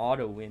 that's like an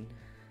auto win.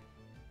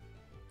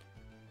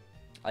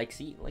 Like,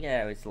 see, look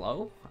at how it's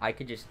low. I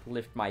could just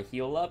lift my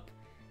heel up,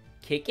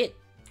 kick it.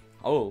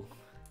 Oh,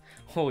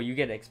 you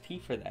get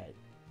XP for that.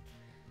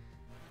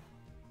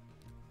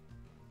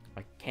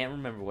 I can't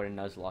remember what a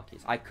Nuzlocke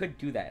is. I could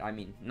do that. I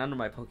mean, none of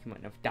my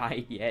Pokemon have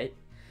died yet.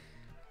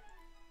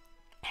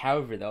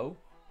 However, though,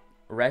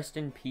 rest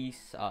in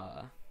peace,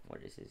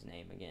 what is his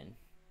name again?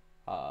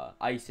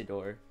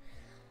 Isidor.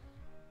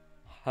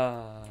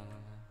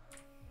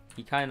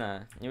 He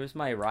kinda, it was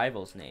my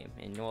rival's name,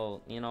 and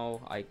well, you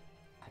know, I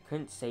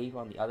couldn't save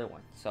on the other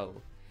one,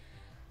 so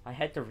I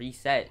had to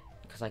reset,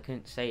 because I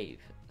couldn't save,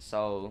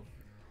 so,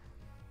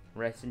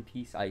 rest in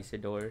peace,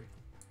 Isidor.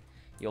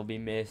 You'll be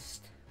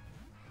missed.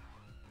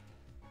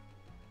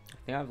 I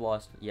think I've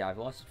lost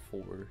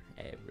 4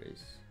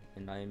 Abras,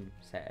 and I'm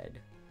sad.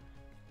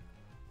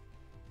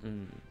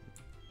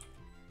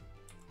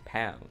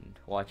 Pound.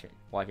 Watch it.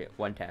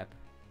 One tap.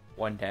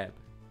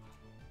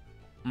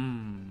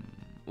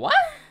 What?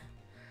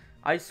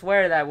 I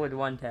swear that would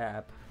one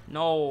tap.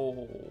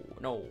 No,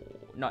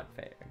 not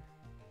fair.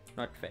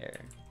 Not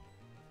fair.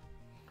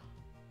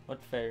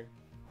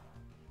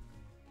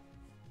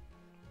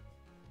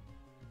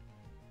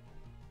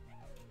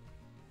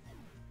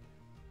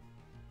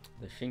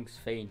 The Shinx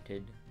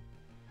fainted.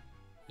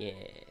 Yeah.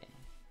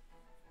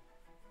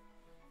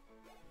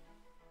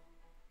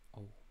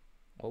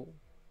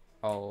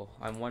 Oh,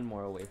 I'm one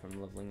more away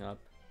from leveling up.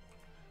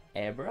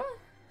 Abra?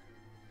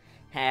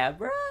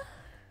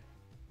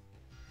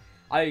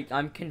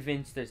 I'm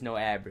convinced there's no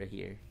Abra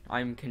here.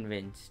 I'm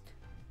convinced.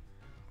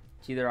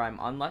 It's either I'm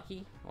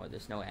unlucky or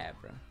there's no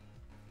Abra.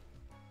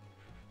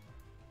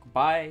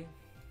 Goodbye.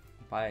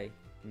 Goodbye,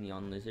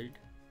 Neon Lizard.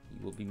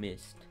 You will be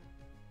missed.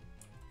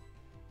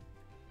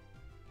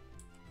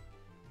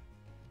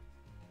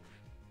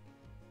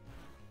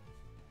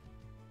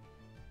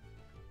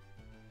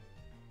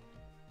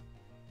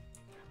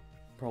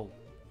 Bro,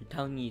 you're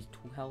telling me he's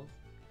 2 health?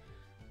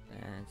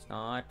 That's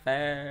not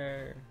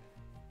fair.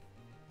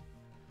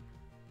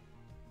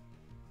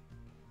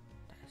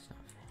 That's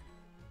not fair.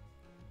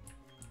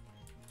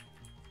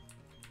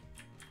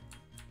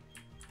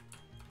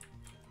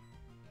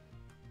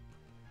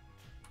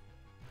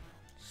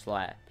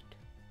 Slapped.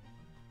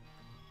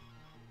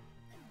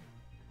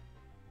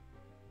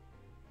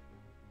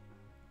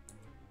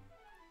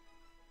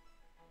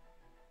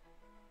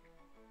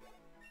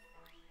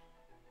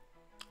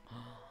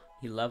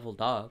 He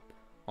leveled up.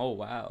 Oh,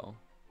 wow.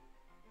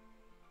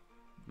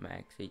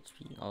 Max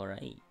HP.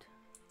 Alright.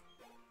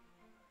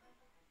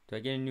 Do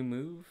I get a new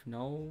move?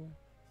 No.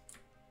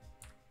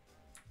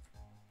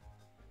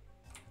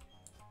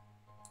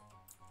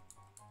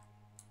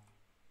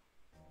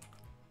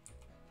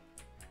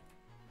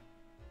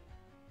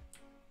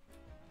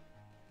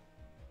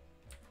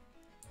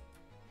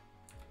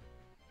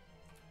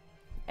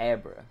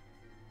 Abra.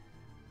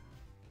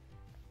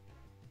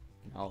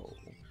 No.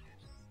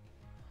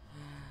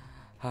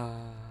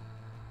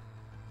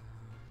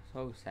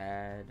 So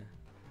sad.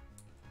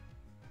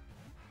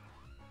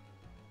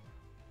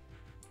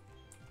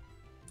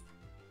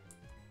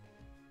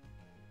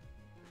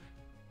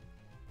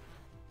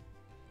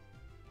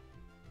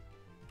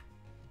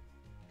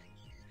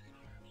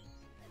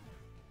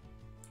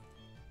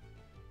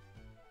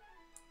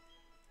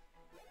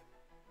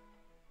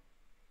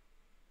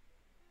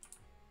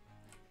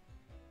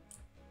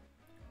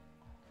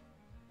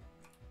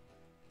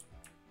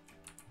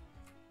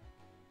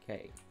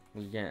 Okay,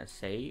 we gonna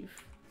save.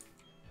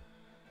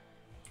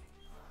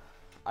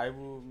 I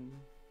will.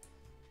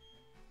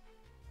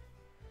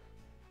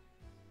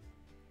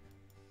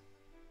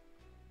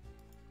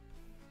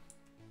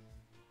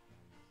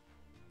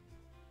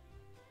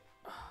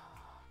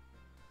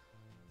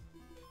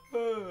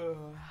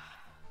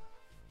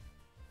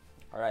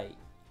 Alright,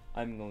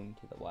 I'm going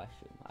to the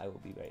washroom. I will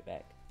be right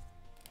back.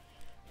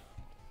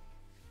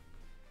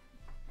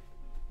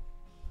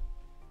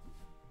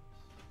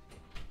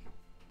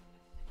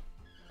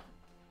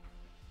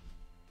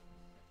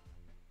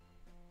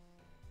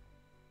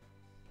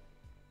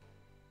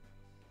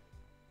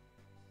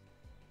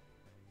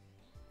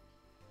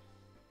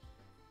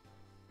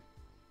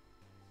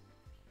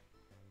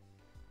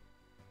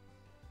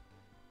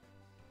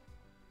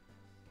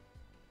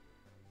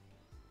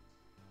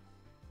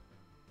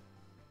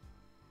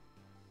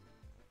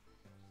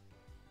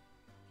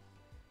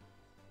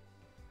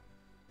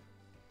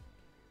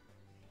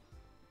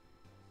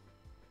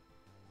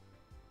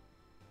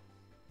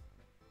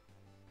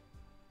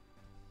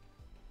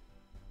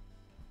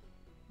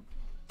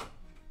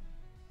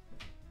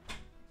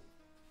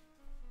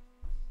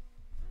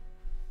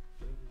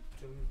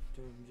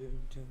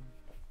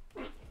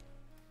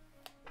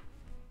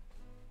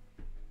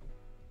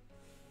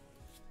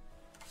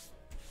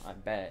 I'm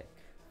back.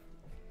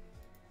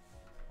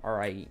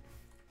 Alright.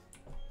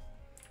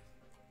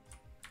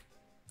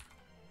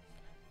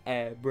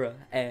 Abra,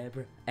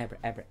 abra, abra,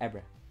 abra,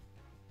 abra.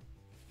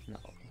 No.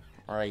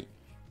 Alright.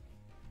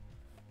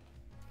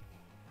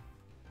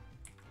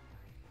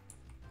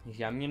 You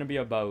see, I'm gonna be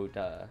about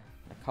a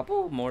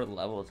couple more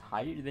levels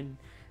higher than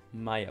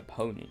my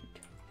opponent.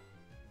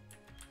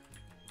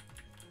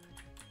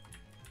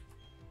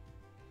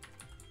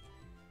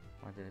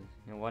 Watch this.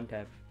 In one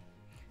tap,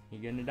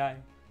 you're gonna die.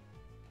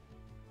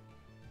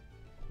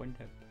 One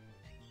tap.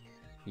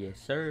 Yes,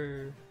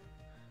 sir.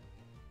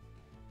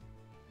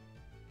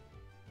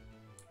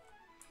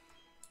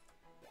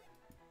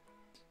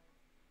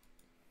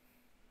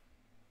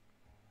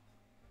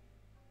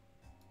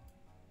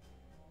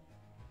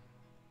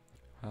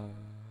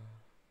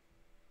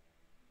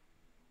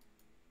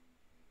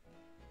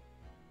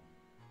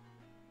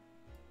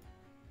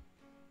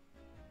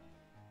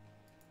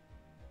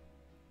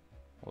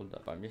 Hold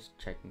up, I'm just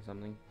checking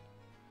something.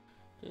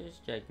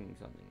 Just checking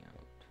something out.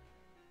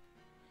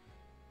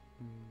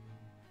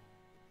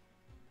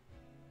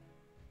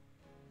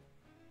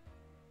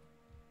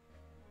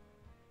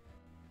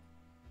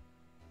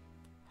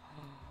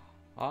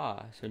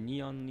 Ah, so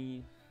Neon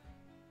needs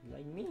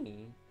like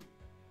me.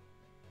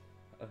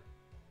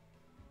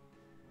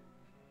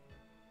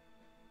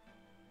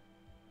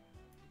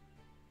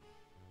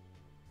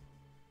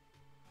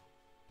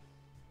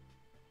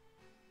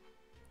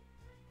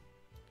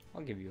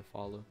 I'll give you a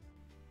follow.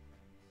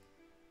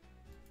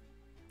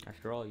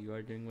 After all, you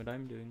are doing what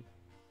I'm doing.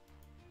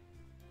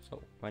 So,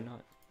 why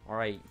not?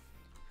 Alright.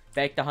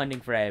 Back to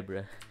hunting for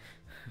Abra.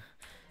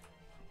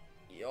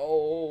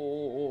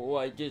 Yo,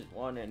 I just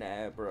want an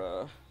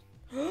Abra.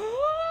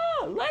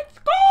 Let's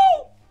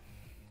go!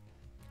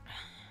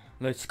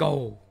 Let's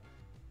go!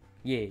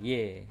 Yeah,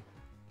 yeah.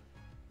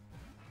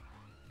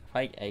 If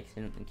I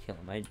accidentally kill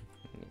him, I'm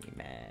gonna be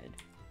mad.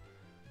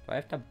 Do I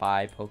have to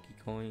buy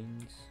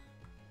Pokecoins?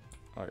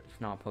 Or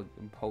if not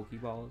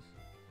Pokeballs?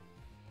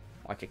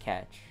 Watch it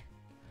catch.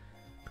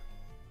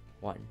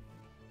 1,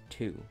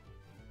 2,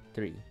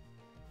 3.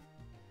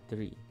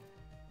 3.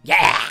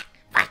 Yeah!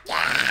 Fuck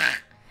yeah!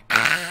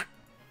 Ah!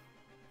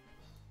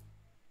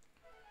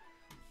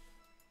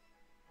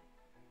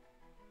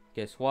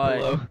 Guess what?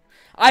 Hello.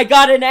 I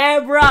got an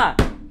Abra!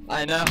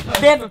 I know.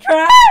 Fifth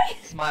try!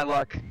 It's my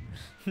luck.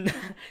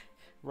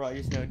 Bro, I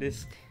just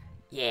noticed.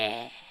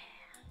 Yeah.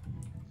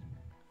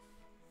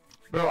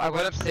 Bro, I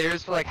went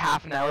upstairs for like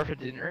half an hour for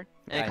dinner,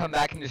 and I come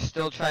back and you're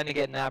still trying to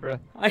get an Abra.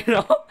 I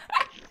know.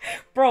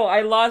 Bro,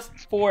 I lost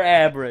 4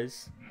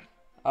 Abras.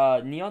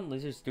 Neon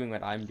Lizard's doing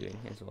what I'm doing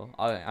as well.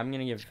 I'm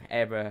gonna give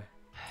Abra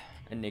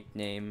a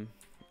nickname.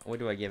 What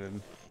do I give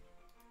him?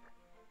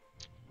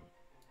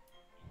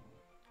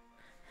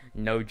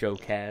 No Joe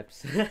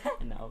Caps.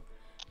 No.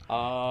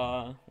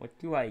 What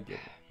do I give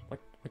him? What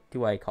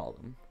do I call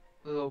him?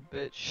 Little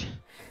bitch.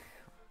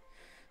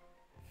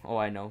 Oh,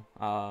 I know.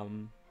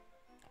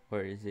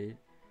 Where is it?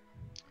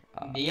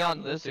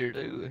 Neon Lizard.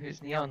 Ooh,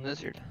 who's Neon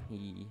Lizard?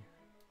 He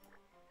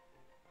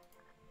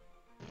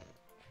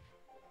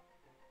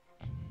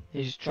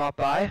just dropped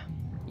by?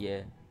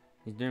 Yeah.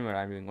 He's doing what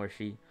I'm doing, or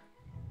she.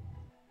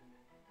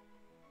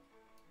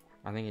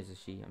 I think it's a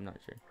she, I'm not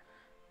sure.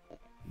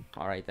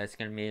 Alright, that's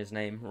gonna be his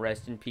name.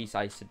 Rest in peace,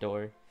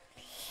 Isidor.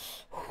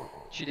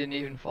 She didn't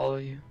even follow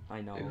you.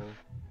 I know.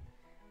 Oof.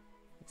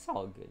 It's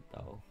all good,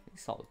 though.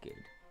 It's all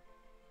good.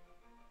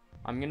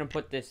 I'm gonna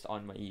put this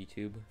on my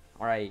YouTube.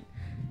 Alright.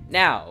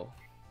 Now.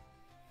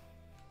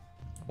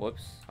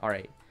 Whoops.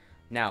 Alright.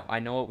 Now, I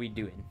know what we're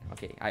doing.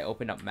 Okay, I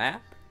open up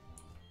map.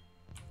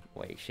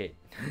 Wait, shit.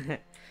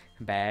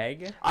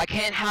 Bag. I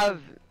can't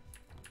have...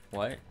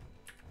 What?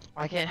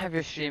 I can't have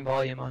your stream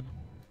volume on.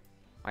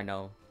 I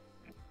know.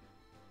 I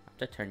have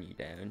to turn you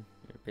down.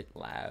 You're a bit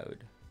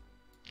loud.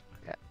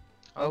 Okay.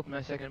 I'll open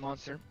my second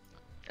monster.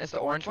 It's the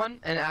orange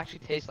one, and it actually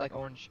tastes like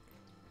orange.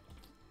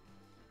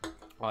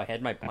 Oh, I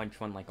had my punch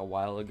one like a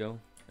while ago.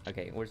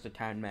 Okay, where's the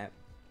town map?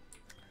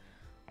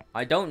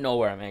 I don't know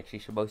where I'm actually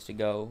supposed to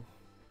go.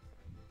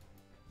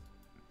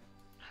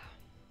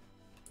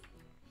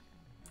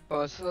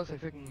 Oh, this looks like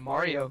freaking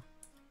Mario.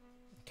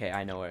 Okay,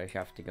 I know where I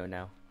have to go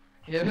now.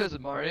 You know those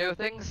Mario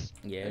things?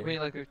 Yeah. Like when you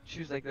like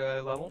choose like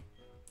a level?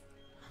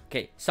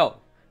 Okay,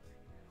 so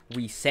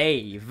we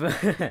save.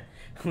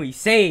 We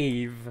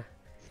save.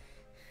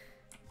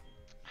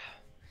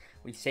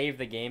 We save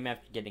the game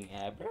after getting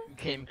Abra.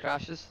 Game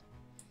crashes.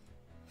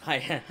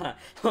 I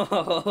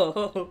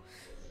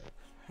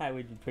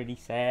would be pretty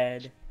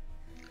sad.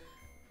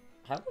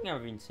 How long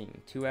have I been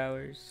seeing? 2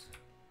 hours?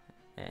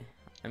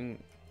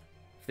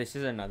 If this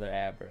is another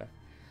Abra,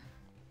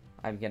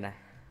 I'm gonna...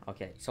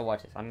 Okay, so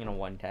watch this. I'm gonna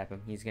one-tap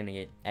him. He's gonna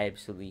get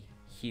absolutely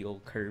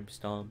heel curb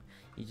stomp.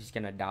 He's just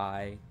gonna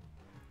die.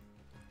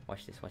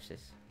 Watch this, watch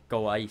this.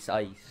 Go ice,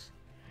 ice.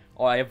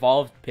 Oh, I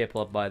evolved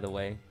Piplup, by the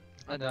way.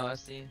 I know, I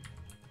see.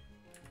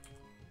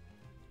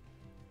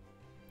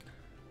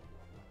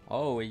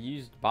 Oh, it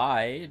used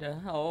bide.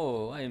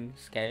 Oh, I'm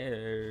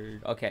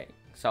scared. Okay,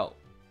 so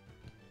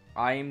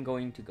I'm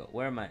going to go.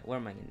 Where am I? Where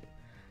am I going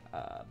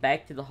to?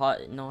 Back to the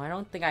hot. No, I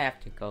don't think I have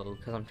to go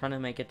because I'm trying to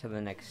make it to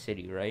the next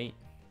city, right?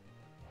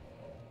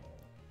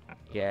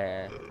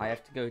 Yeah, I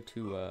have to go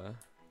to.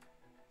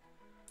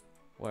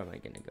 Where am I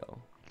gonna go?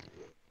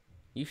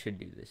 You should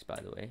do this,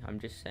 by the way. I'm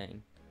just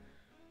saying.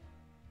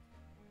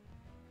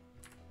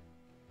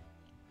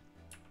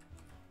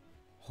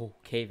 Oh,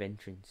 cave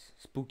entrance.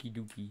 Spooky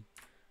dooky.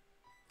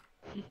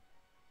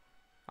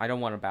 I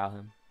don't want to bow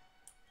him.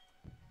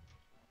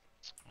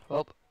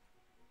 Well,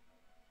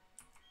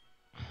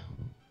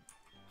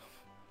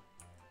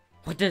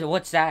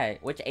 What's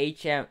that? What's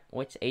HM?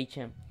 What's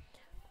HM?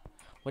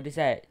 What is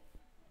that?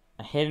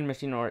 A hidden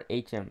machine or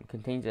HM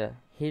contains a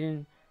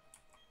hidden.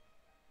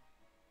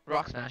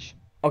 rock smash.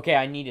 Okay,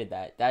 I needed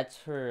that. That's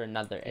for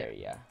another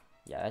area.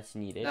 Yeah, that's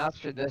needed. Now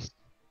after this,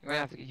 you're gonna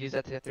have to use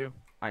that to get through.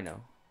 I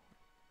know.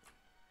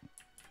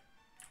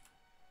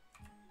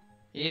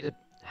 You need to.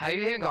 Have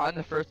you even gotten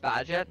the first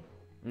badge yet?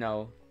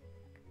 No.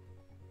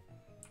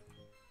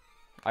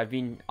 I've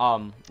been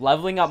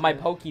leveling up my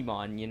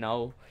Pokemon, you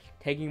know,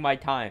 taking my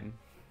time.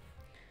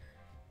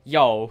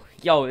 Yo,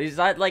 is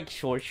that like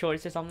short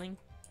shorts or something?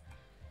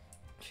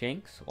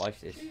 Chinks,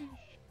 watch this.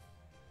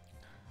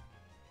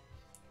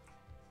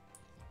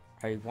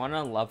 I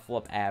wanna level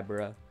up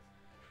Abra.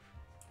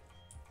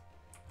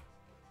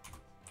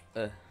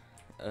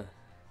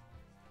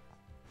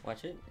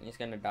 Watch it. He's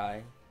gonna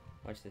die.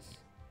 Watch this.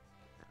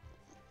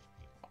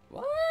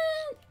 What?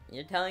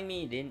 You're telling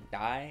me he didn't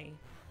die?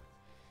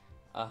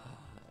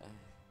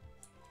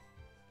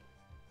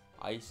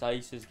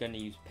 Ice is gonna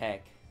use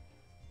Peck.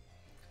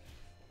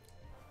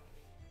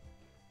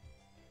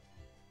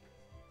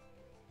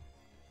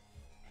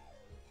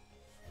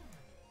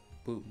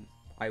 Boom.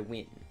 I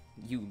win.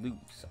 You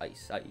lose.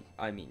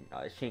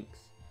 Shinx.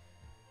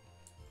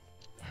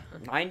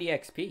 90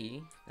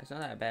 XP? That's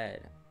not that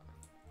bad.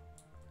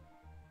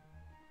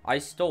 I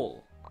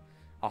stole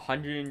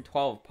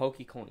 112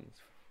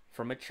 Pokecoins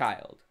from a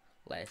child.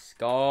 Let's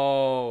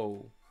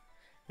go.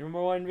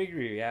 Number 1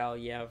 victory.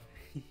 Yeah.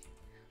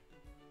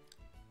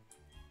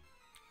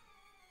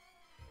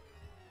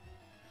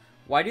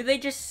 Why do they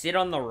just sit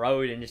on the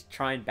road and just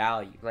try and bow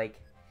you? Like,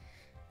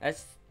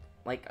 that's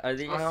like, are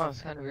they just? I know,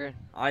 it's kind of weird.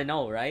 I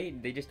know,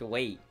 right? They just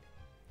wait.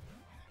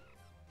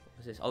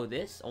 What's this? Oh,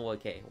 this? Oh,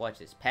 okay. Watch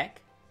this.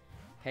 Peck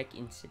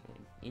instant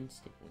win.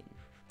 Instant win.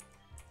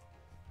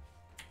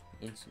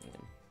 Instant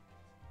win.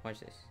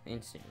 Watch this.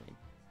 Instant win.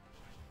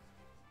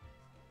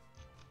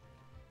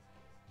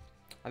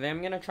 I think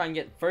I'm gonna try and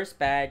get first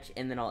badge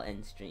and then I'll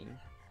end stream.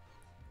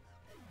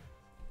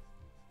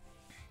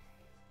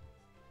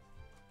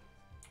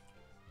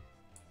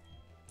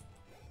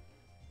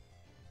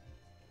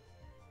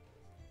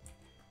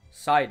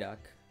 Psyduck.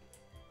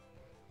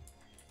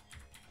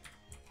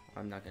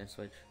 I'm not gonna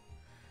switch.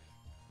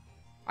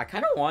 I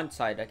kind of want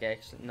Psyduck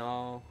actually.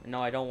 No,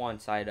 I don't want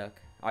Psyduck.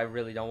 I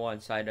really don't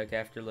want Psyduck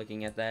after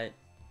looking at that.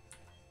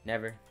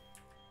 Never.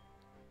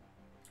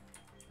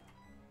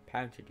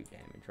 Pound should do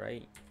damage,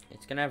 right?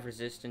 It's gonna have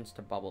resistance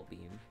to Bubble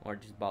Beam or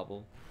just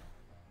Bubble.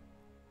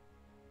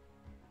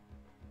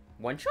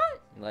 One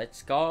shot?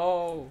 Let's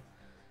go.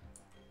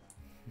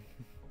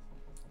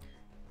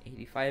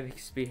 85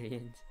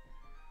 experience.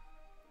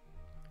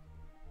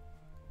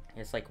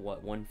 It's like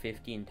what,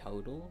 150 in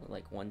total?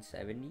 Like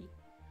 170?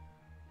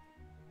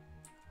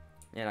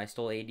 And I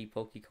stole 80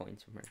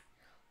 Pokecoins from her.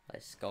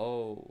 Let's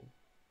go.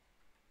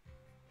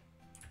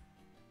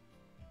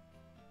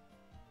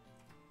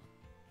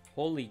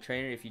 Holy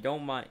trainer, if you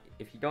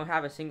don't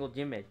have a single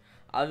gym badge,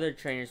 other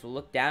trainers will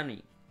look down at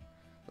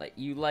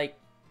you.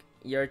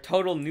 You're a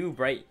total noob,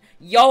 right?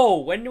 Yo,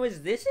 when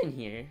was this in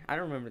here? I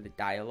don't remember the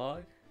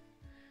dialogue.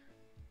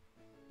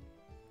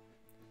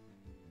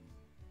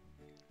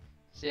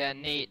 So yeah,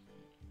 Nate,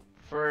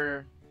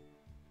 for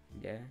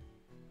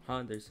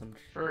There's some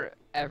for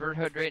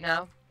Everhood right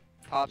now,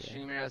 top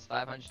streamer has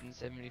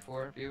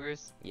 574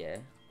 viewers. Yeah.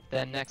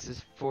 Then next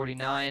is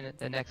 49.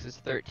 The next is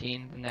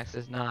 13. The next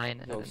is 9.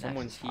 And Yo, the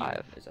someone's next is 5.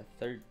 here. There's a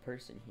third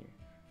person here.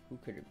 Who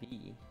could it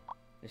be?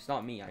 It's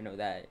not me. I know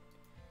that.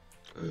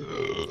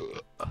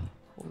 Holy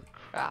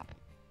crap!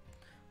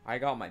 I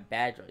got my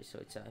badge right, so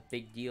it's a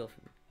big deal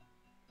for me.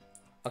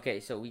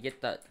 Okay, so we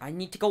get the. I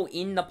need to go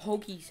in the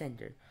Poke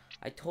Center.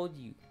 I told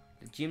you.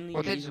 The gym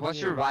leader.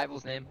 What's your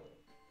rival's name?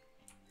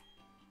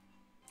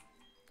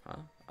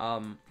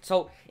 Huh?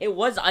 So it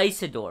was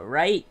Isidor,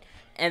 right?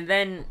 And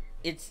then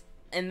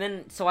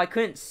so I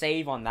couldn't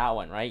save on that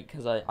one, right?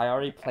 Because I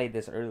already played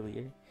this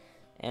earlier.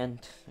 And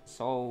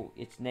so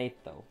it's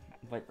Nate though.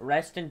 But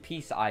rest in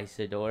peace,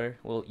 Isidor.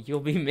 Well, you'll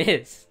be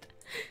missed.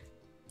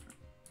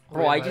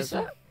 Bro, Wait, it's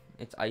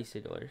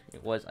Isidor.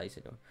 It was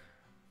Isidor.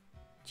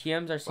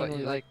 TMs are single.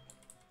 Like?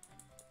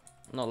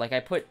 No, like I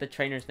put the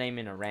trainer's name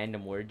in a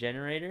random word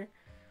generator.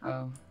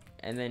 Oh.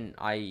 And then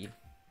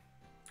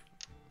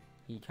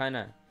he kind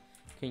of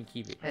couldn't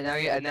keep it. And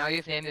now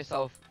you've named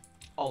yourself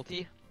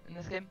Alti in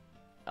this game.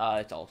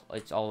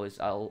 It's always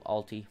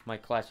Alti. My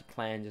classic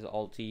clans is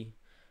Alti.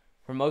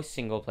 For most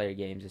single player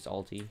games, it's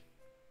ulti.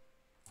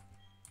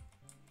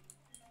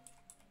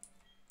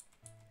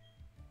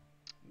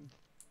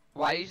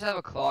 Why do you just have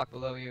a clock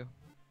below you?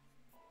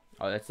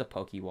 Oh, that's the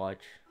Poke Watch.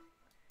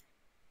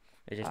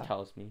 It just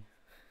tells me.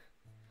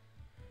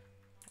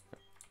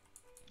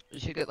 You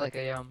should get like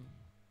a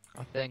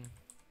thing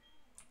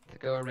to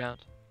go around.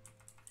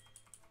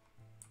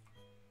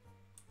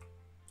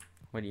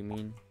 What do you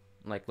mean?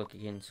 Like, look,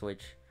 you can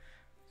switch.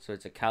 So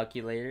it's a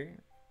calculator.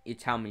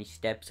 It's how many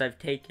steps I've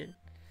taken.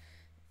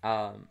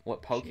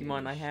 What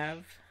Pokemon I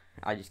have.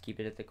 I just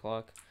keep it at the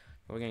clock.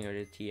 We're gonna go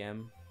to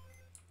TM.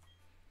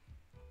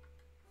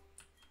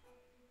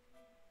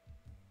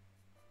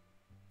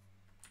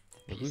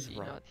 Who's PC,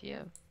 wrong? not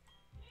TM.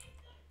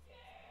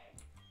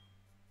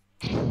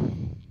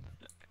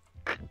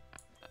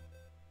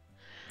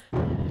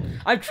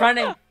 I'm trying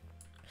to.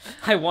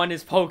 I want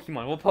his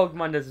Pokemon. What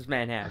Pokemon does this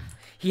man have?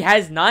 He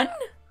has none?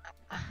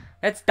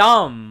 That's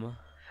dumb.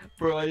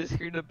 Bro, I just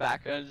heard in the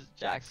background just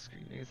Jack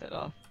screaming his head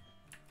off.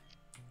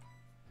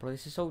 Bro,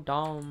 this is so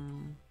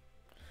dumb.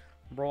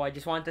 Bro, I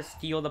just wanted to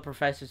steal the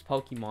professor's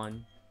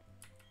Pokemon.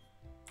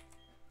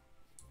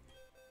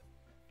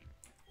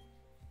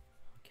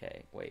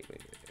 Okay, wait.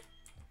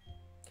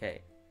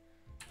 Okay.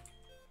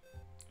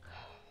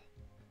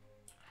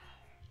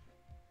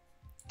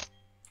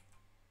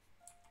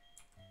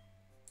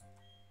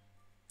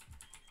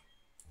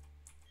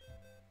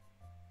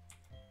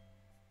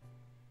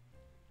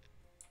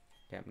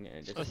 Okay, I'm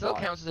gonna just. It still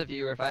counts as a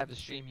viewer if I have the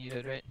stream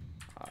muted, right?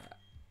 Alright.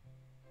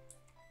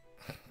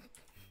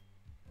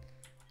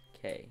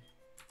 Okay.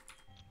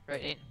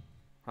 Right, Nate?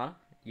 Huh?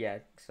 Yeah, I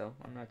think so.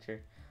 I'm not sure.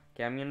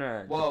 Okay, I'm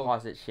gonna Whoa,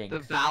 deposit Shinx. The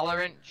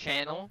Valorant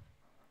channel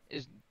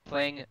is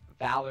playing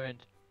Valorant.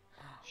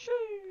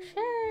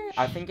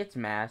 I think it's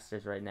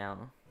Masters right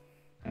now.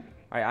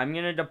 Alright, I'm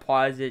gonna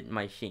deposit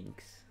my Shinx.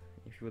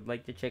 If you would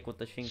like to check what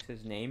the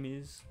Shinx's name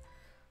is,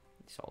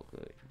 it's all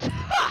good.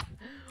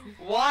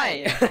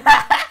 Why?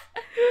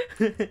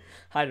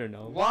 I don't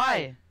know.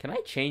 Why? Can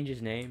I change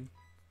his name?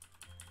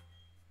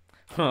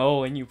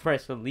 Oh, and you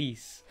press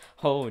release.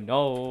 Oh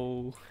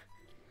no.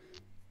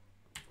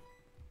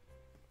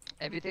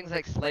 Everything's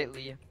like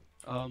slightly,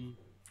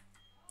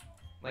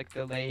 like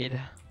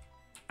delayed.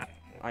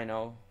 I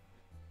know.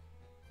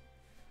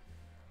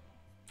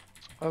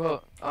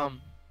 What about,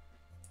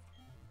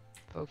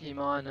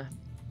 Pokemon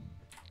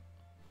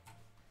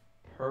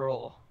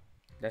Pearl?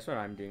 That's what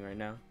I'm doing right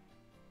now.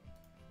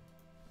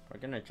 We're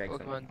gonna check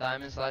Pokemon something.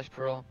 Diamond /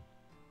 Pearl.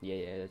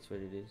 Yeah, that's what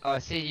it is. Oh, I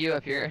see you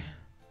up here.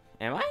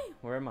 Am I?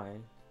 Where am I?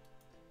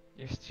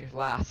 You're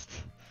last.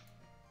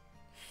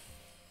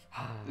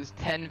 There's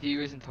 10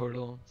 viewers in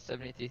total,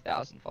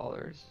 73,000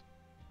 followers.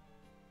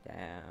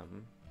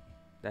 Damn.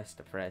 That's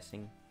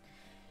depressing.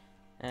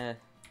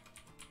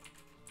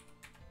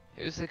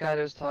 Who's the guy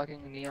that was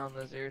talking Neon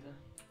Lizard?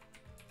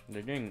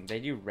 They're doing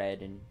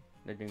red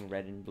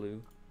and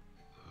blue.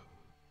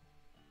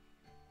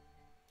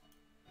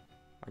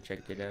 I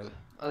checked it out.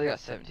 Oh, they got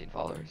 17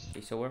 followers.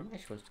 Okay, so where am I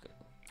supposed to go?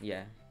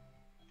 Yeah.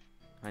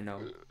 I know.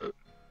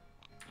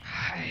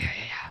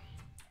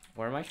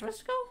 Where am I supposed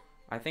to go?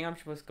 I think I'm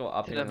supposed to go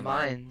up To into the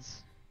mine.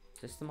 mines.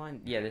 Is this the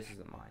mine? Yeah, this is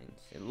the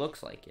mines. It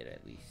looks like it,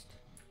 at least.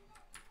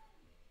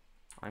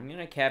 I'm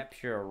gonna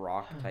capture a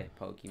rock type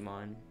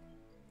Pokemon.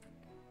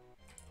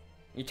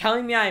 You're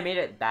telling me I made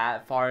it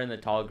that far in the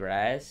tall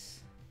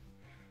grass?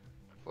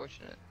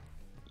 Fortunate.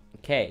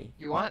 Okay.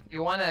 You want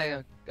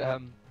a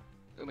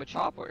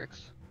Machop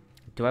works.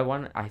 Do I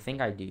want? I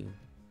think I do.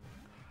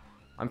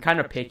 I'm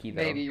kind of picky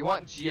though. Maybe you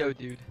want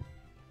Geodude.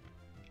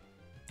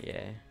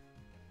 Yeah.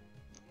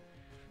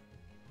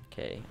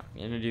 Okay, I'm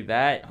gonna do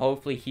that.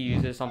 Hopefully he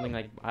uses something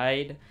like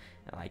Bide,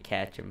 and I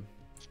catch him.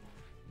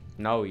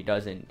 No, he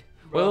doesn't.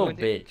 What a little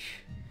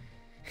bitch.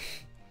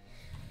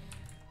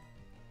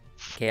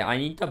 Okay, I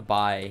need to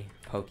buy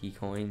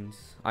Pokecoins.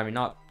 I mean,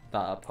 not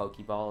the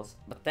Pokeballs.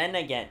 But then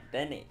again,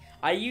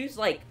 I use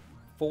like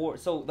 4.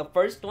 So the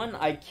first one,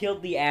 I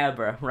killed the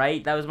Abra,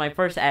 right? That was my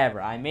first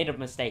Abra. I made a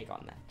mistake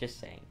on that. Just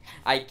saying.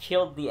 I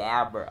killed the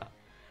Abra.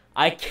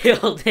 I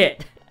killed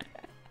it.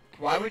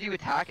 Why would you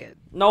attack it?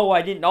 No,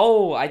 I didn't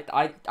know. I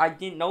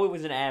didn't know it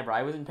was an Abra.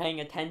 I wasn't paying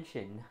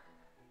attention.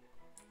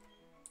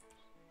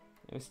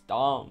 It was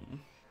dumb.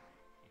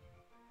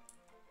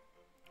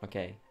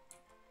 Okay.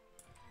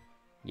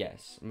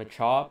 Yes,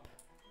 Machop.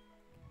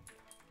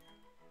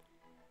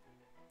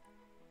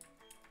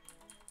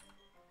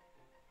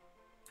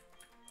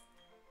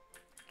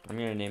 I'm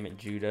gonna name it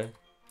Judah.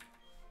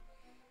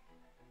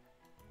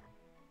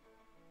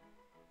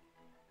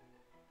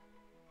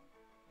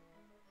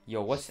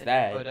 Yo, what's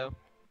that?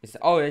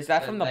 Is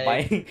that from the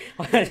bike?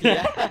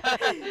 Yeah.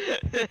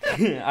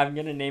 I'm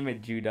gonna name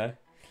it Judah.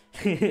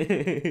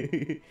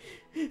 You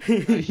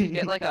should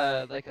get like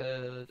a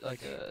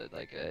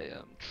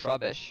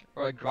Trubbish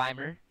or a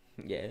Grimer.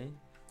 Yeah.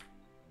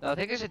 No, I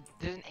think there's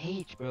an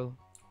H, bro.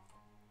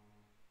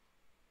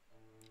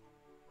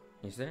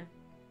 Is there?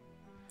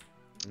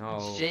 No.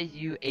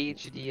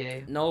 It's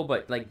Juhda. No,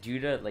 but like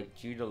Judah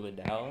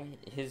Liddell,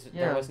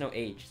 there was no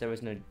H. There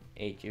was no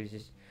H. It was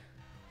just.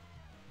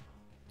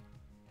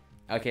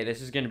 Okay,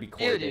 this is gonna be Ew,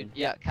 Corbin. dude.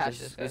 Yeah, catch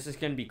this guy. This is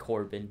gonna be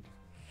Corbin.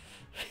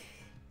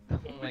 Oh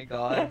my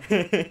god.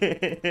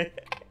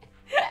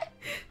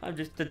 I'm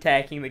just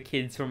attacking the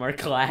kids from our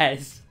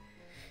class.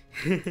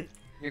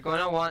 You're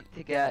gonna want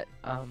to get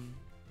an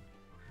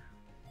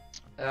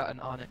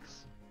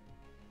Onyx.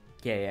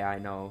 Yeah, I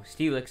know.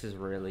 Steelix is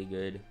really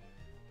good.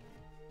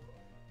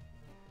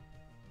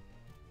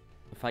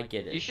 If I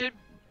get it. You should.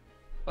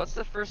 What's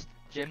the first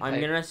gym type?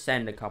 I'm gonna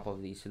send a couple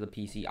of these to the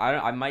PC.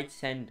 I might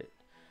send.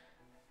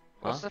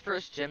 What's the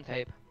first gym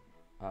type?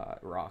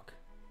 Rock.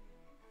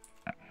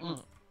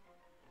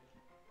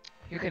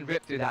 You can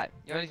rip through that.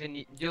 You don't even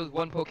need use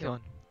one Pokemon.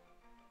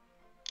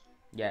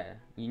 Yeah,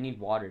 you need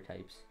water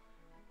types.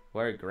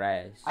 Or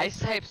grass. Ice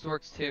types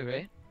works too,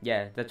 right?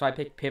 Yeah, that's why I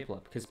picked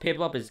Piplup. Because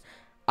Piplup is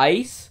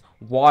ice,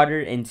 water,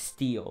 and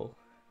steel.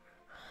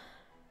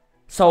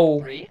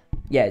 So, 3?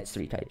 yeah, it's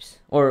 3 types.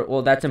 Or,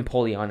 well, that's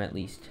Empoleon at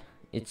least.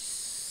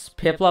 It's,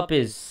 Piplup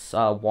is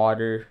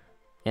water,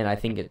 and I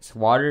think it's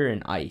water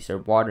and ice, or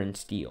water and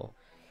steel.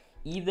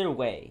 Either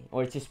way,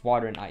 or it's just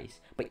water and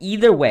ice. But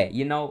either way,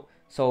 you know,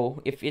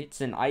 so if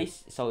it's an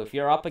ice, so if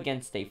you're up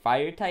against a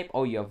fire type,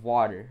 oh, you have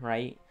water,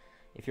 right?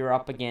 If you're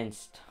up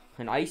against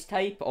an ice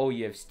type, oh,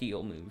 you have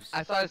steel moves.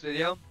 I saw this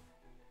video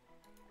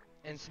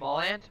in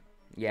Smallland.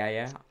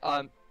 Yeah.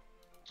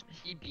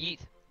 He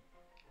beat,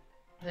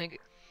 I think,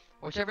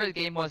 whichever the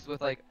game was with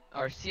like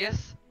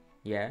Arceus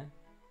Yeah.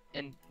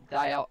 and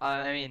Dial.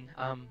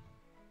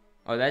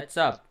 Oh, that's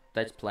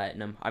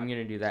platinum. I'm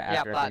gonna do that Yeah,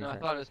 after. platinum. I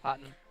thought it was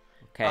platinum.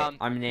 Okay,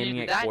 I'm naming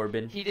it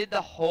Corbin. He did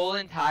the whole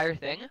entire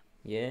thing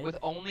Yeah. with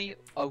only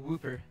a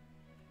Wooper.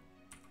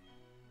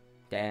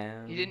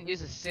 Damn. He didn't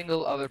use a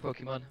single other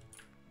Pokemon.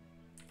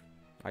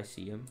 I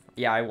see him.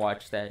 Yeah, I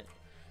watched that.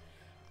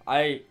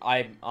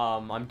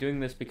 I'm doing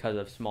this because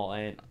of Small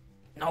Ant.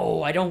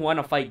 No, I don't want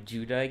to fight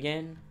Judah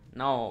again.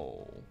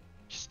 No.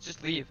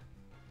 Just leave.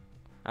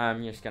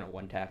 I'm just gonna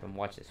one tap him.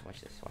 Watch this, man.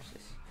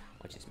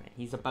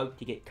 He's about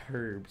to get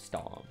curb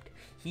stomped.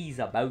 He's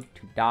about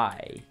to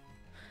die.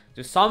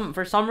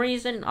 For some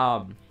reason,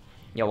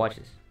 yeah, watch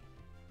this.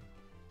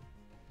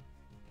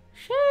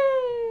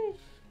 Sheesh.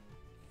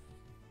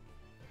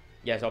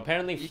 Yeah, so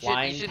apparently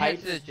flying you should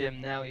types. head to the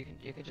gym now. You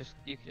can just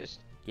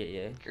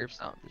Yeah. curb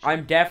stomp.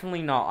 I'm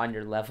definitely not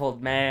under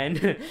leveled,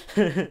 man.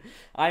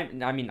 I'm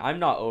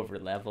not over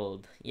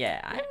leveled. Yeah,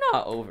 I'm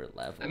not over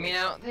leveled. I mean,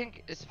 I don't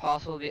think it's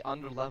possible to be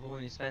under level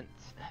when you spent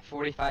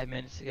 45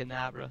 minutes to get an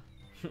Abra.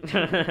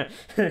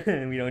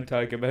 We don't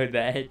talk about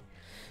that.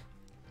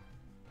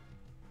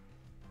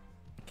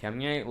 Okay, I'm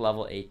gonna get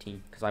level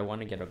 18 because I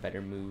want to get a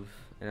better move,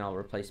 and I'll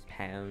replace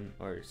Pound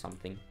or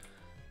something.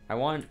 I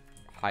want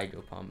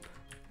Hydro Pump.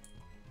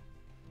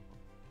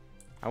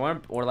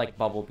 Or like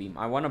Bubble Beam.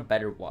 I want a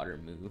better water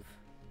move.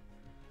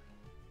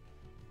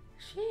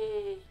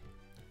 Shee.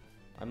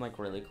 I'm like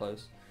really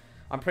close.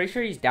 I'm pretty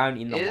sure he's down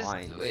in the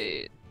mines.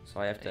 Wait.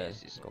 So I have to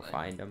go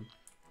find him.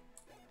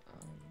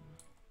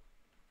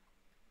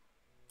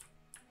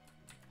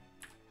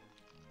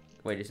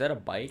 Wait, is that a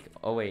bike?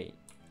 Oh wait.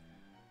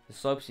 The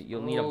slopes,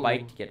 you'll need a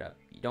bike to get up.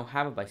 You don't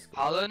have a bicycle.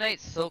 Hollow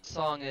Knight Silk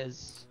Song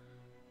is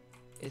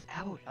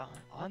out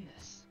on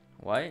this.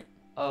 What?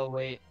 Oh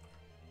wait.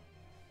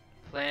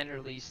 Planned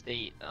release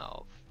date.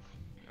 Oh,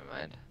 never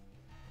mind.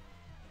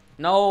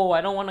 No,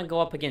 I don't want to go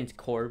up against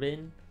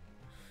Corbin.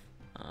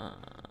 No,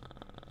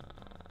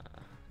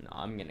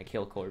 I'm gonna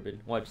kill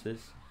Corbin. Watch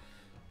this.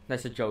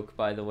 That's a joke,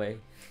 by the way.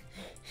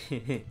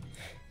 I'm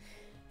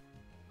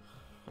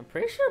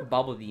pretty sure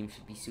Bubble Beam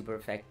should be super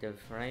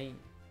effective, right?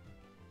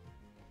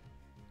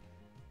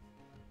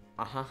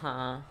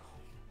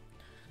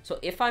 So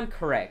if I'm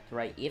correct,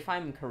 right? If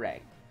I'm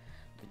correct,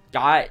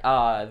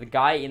 the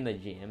guy in the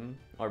gym,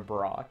 or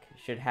Brock,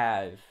 should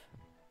have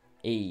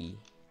a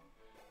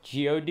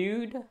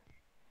Geodude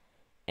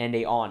and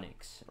a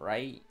Onix,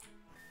 right?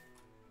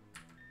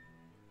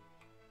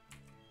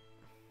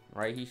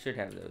 Right? He should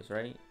have those,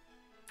 right?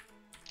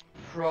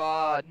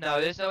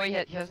 No, there's no way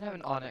he doesn't have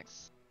an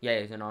Onix. Yeah,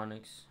 he has an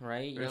Onix,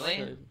 right?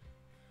 Really?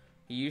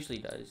 He usually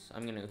does.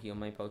 I'm gonna heal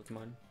my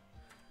Pokemon.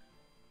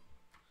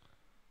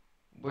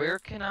 Where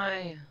can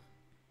I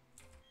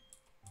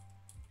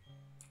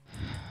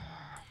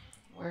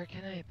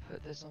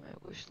put this on my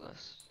wish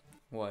list?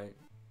 What?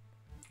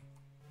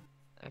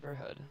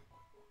 Everhood.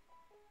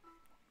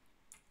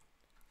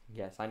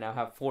 Yes, I now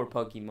have 4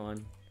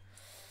 Pokemon.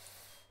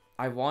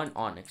 I want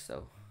Onix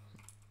though.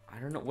 I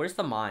don't know. Where's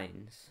the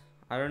mines?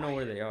 I don't know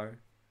where they are.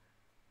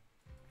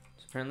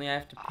 So apparently I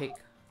have to pick.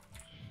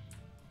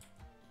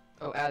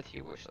 Oh, add to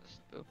your wish list.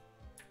 Boop.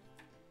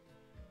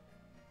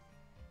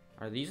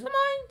 Are these the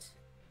mines?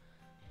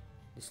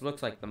 This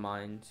looks like the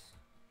mines.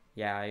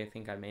 Yeah, I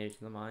think I made it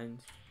to the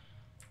mines.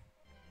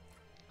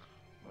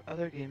 What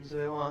other games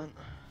do I want?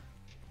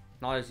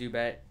 Not a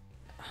Zubat.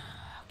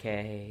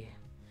 Okay.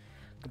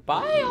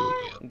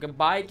 Goodbye.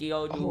 Goodbye,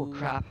 Geodude. Oh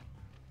crap.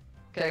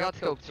 Okay, I got to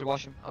go to the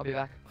washroom. I'll be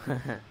back.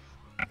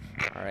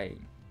 Alright.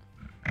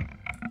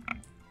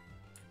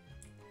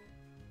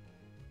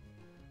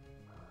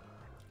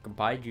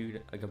 Goodbye,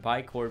 Jude.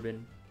 Goodbye,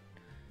 Corbin.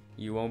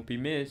 You won't be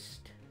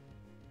missed.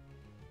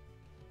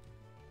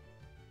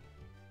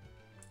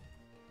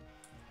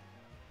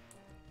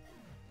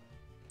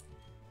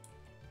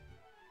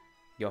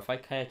 Yo, if I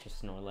catch a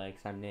Snorlax,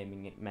 I'm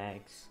naming it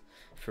Max.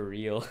 For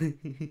real.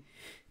 Yo,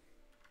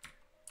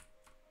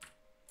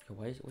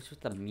 what's with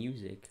the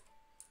music?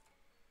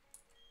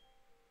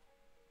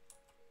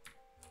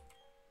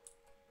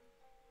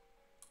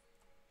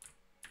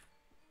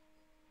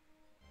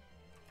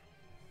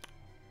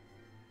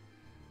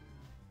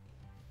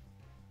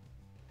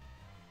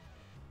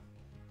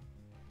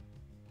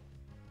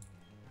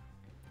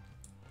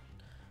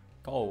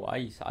 Oh,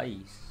 ice. I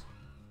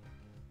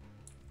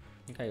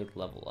think I would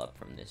level up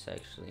from this,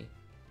 actually.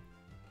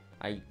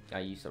 I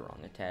used the wrong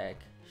attack.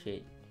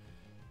 Shit.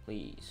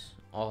 Please.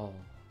 Oh.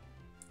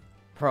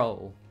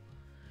 Pro.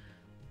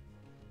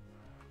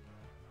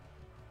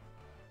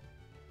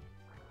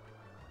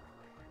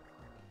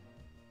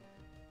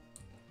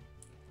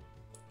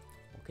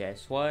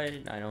 Guess what?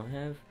 I don't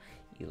have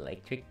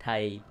electric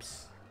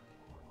types.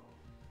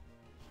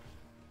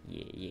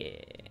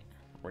 Yeah.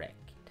 Wrecked.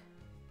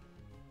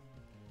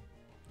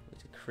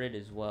 It's a crit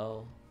as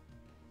well.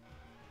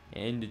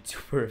 And it's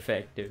super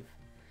effective.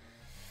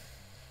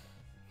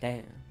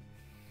 Damn.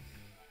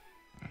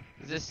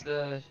 Is this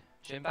the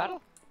gym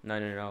battle?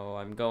 No.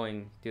 I'm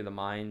going through the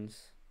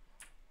mines.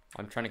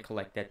 I'm trying to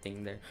collect that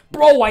thing there.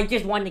 Bro, I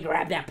just wanted to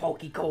grab that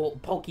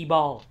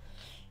Pokeball.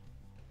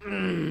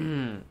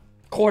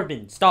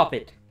 Corbin, stop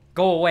it.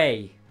 Go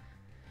away.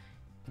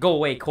 Go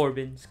away,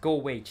 Corbins. Go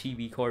away,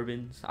 Chibi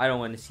Corbins. I don't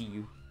want to see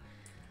you.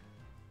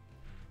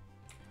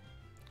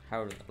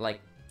 How,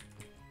 like...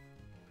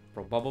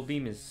 Bro, Bubble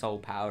Beam is so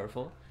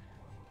powerful.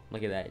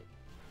 Look at that.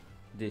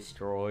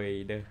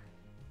 Destroyed.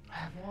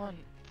 I want...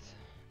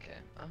 Okay,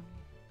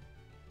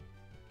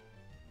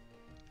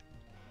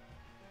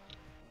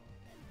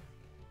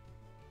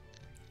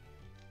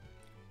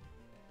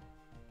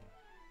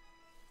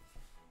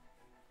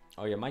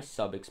 Oh yeah, my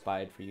sub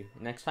expired for you.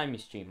 Next time you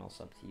stream, I'll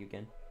sub to you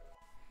again.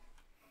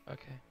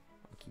 Okay.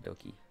 Okie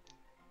dokie.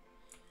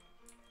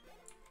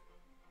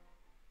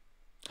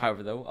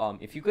 However, though,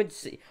 if you could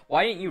see,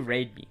 why didn't you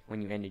raid me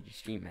when you ended your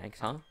stream, Max?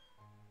 Huh?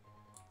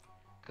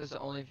 Because the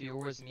only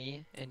viewer was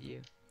me and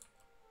you.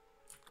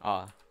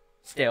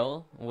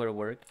 Still would have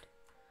worked.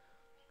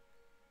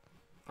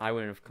 I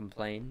wouldn't have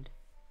complained.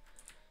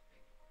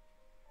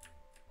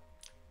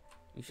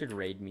 You should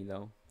raid me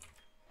though.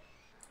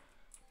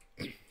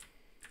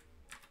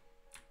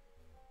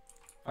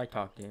 I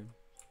talked to him.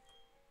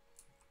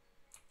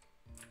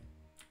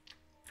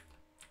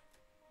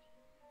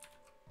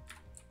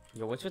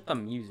 Yo, what's with the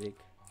music?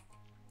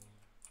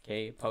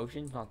 Okay,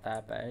 potion's not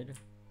that bad.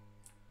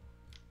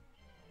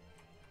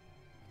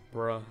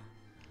 Bruh.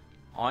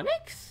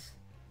 Onyx?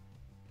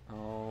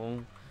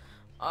 Oh.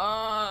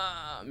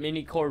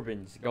 Mini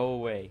Corbins, go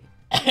away.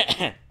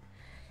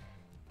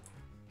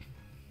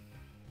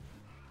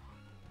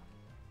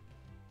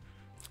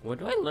 When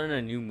do I learn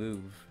a new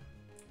move?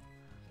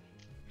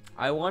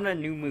 I want a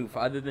new move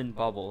other than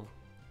Bubble.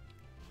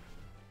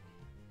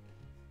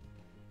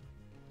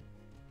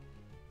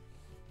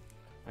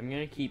 I'm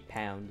gonna keep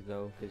Pound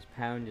though, because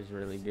Pound is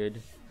really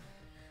good.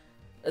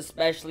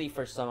 Especially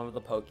for some of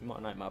the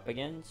Pokemon I'm up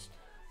against.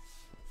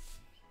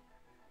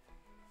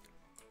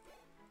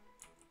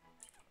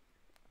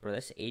 Bro,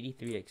 that's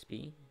 83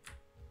 XP.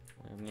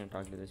 I'm gonna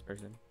talk to this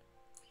person.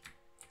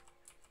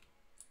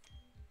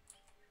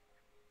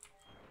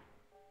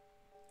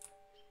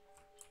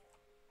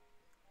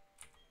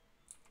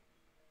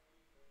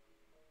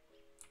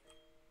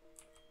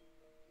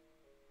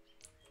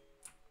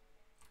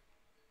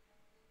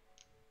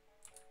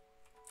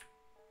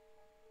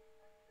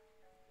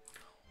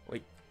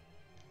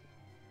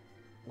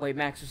 Wait,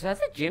 Max, was that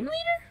the gym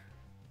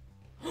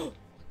leader?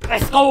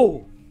 Let's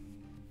go!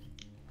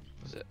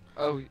 Was it?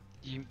 Oh,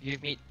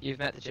 you've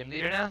met the gym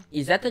leader now?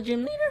 Is that the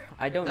gym leader?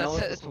 I don't know.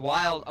 It's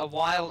wild. A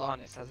wild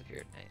Onyx has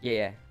appeared. Mate.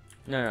 Yeah.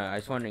 No, I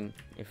was wondering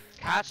if...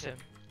 Catch him.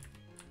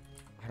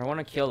 I don't want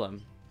to kill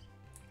him.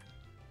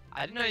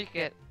 I didn't know you could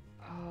get...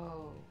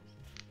 Oh.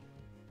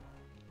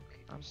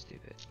 I'm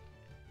stupid.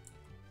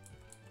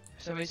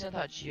 For some reason I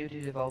thought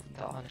Geodude evolved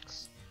into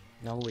Onyx.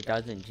 No, it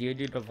doesn't.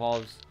 Geodude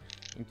evolves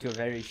into a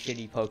very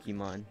shitty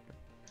Pokemon.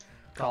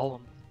 Golem.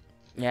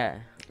 Yeah,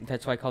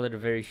 that's why I call it a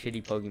very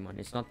shitty Pokemon.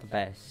 It's not the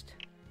best.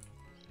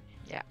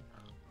 Yeah.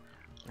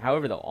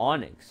 However, the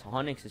Onyx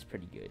is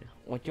pretty good.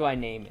 What do I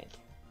name it?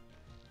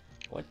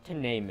 What to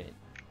name it?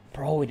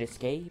 Bro, it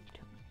escaped.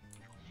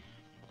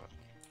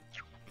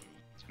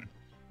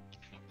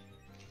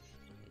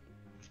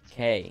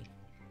 Okay.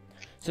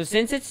 So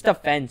since it's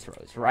defense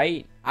rose,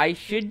 right? I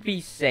should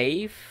be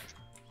safe.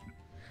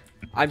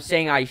 I'm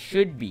saying I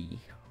should be.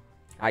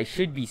 I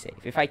should be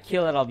safe. If I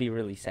kill it, I'll be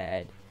really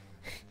sad.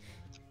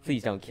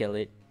 Please don't kill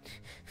it.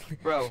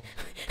 Bro.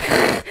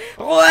 It's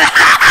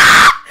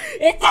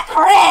a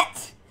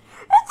crit!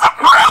 It's a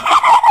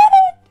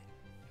crit!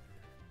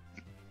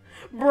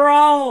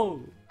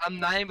 Bro! I'm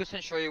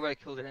 90% sure you would have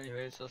killed it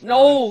anyway, so...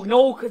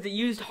 No, because it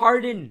used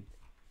Harden.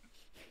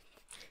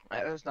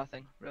 It was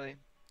nothing, really.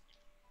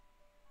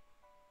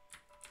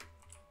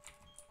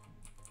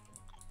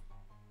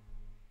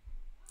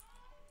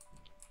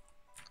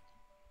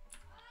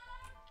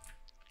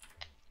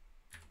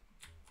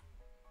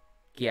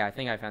 Yeah, I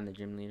think I found the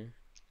gym leader.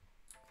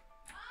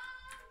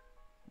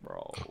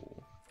 Bro.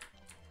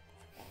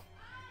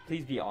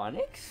 Please be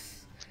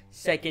Onyx.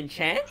 Second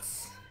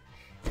chance.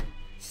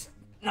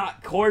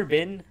 Not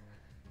Corbin.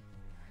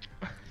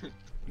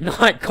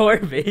 Not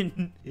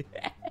Corbin.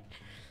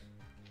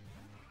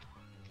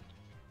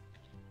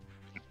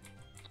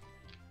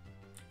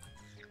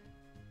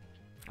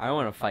 I don't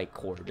want to fight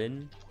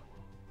Corbin.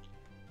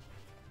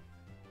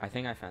 I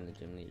think I found the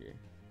gym leader.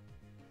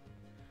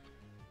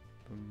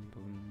 Boom,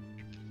 boom.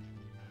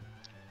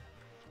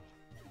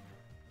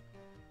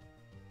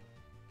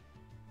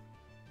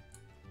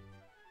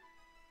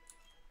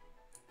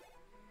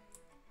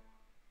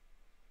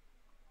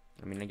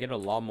 I mean, I get a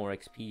lot more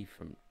XP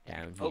from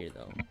down here,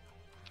 though.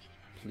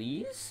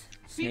 Please?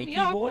 Beat Snaky me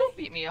up. boy? Don't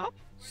beat me up.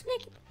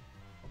 Snaky.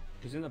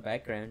 Who's in the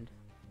background?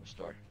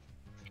 Restore.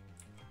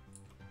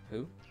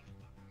 Who?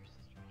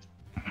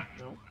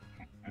 No.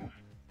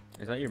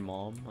 Is that your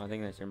mom? I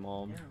think that's your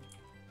mom. Yeah.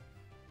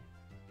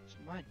 It's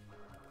mine.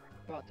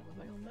 I bought them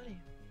with my own money.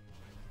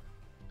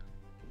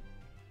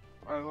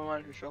 Alright, what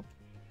wanted to show?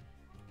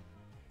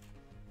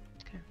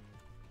 Okay.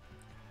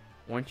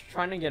 Weren't you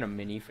trying to get a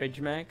mini fridge,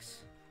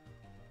 Max?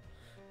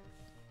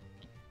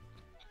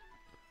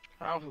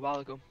 I don't know, a while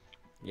ago.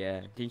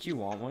 Yeah. Didn't you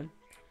want one?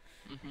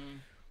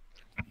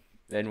 Mm-hmm.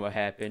 Then what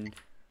happened?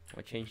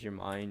 What changed your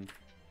mind?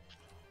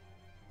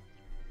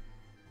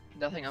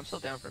 Nothing, I'm still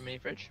down for a mini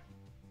fridge.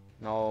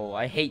 No,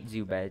 I hate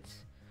zoo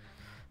beds.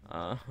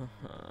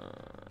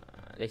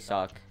 They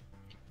suck.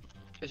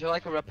 Is there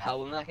like a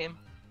rappel in that game?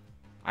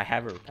 I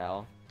have a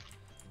repel.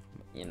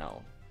 You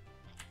know.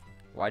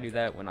 Why do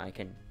that when I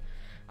can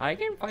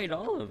fight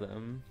all of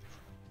them?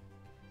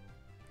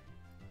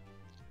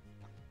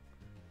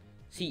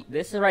 See,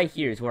 this right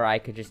here is where I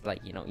could just,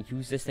 like, you know,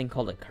 use this thing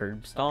called a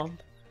curb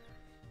stomp.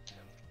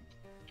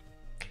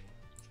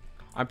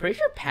 I'm pretty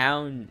sure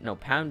Pound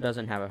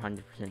doesn't have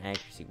 100%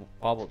 accuracy.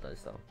 Bobble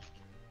does, though.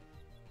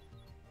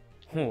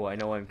 Oh, I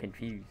know I'm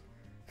confused.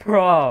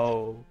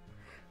 Bro!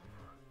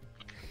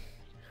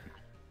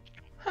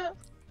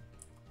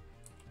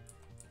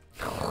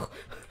 How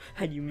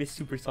do you miss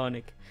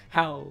Supersonic?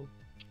 How?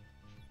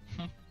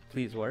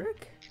 Please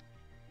work?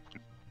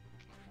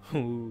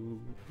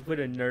 Ooh, what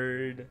a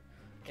nerd.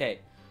 Okay,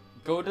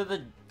 go to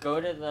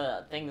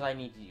the things I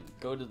need to do.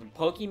 Go to the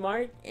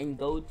Pokemart and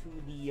go to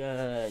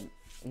the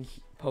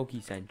Poke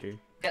Center.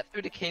 Get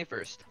through the cave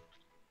first.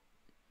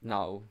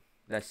 No,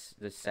 that's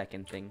the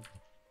second thing.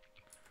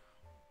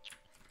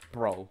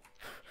 Bro,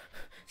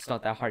 it's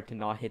not that hard to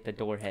not hit the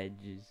door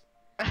hedges.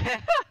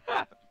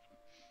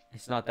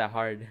 It's not that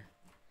hard,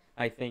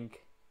 I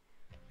think.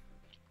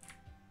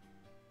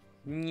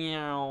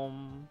 Meow.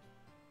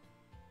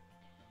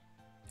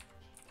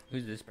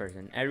 Who's this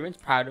person? Everyone's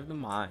proud of the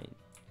mine.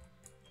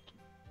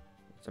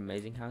 It's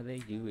amazing how they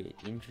do it.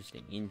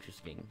 Interesting,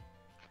 interesting.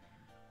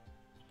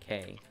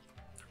 Okay.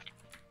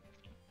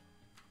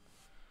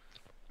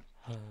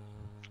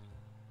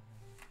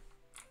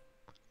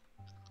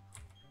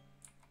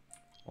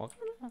 Welcome.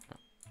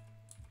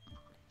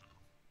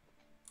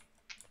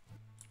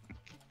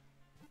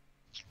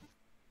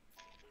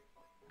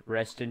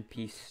 Rest in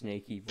peace,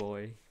 Snaky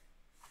boy.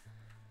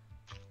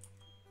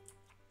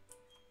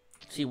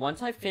 See,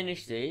 once I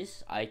finish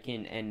this, I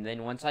can, and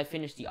then once I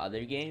finish the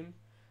other game,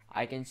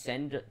 I can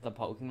send the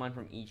Pokemon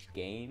from each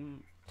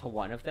game to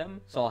one of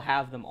them. So I'll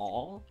have them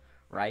all,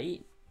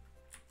 right?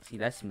 See,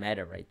 that's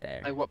meta right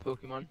there. Like what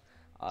Pokemon?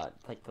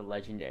 Like the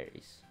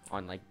legendaries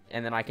on like,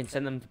 and then I can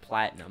send them to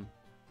Platinum.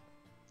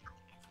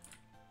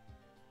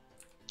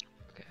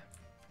 Okay,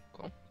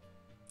 cool.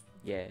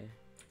 Yeah.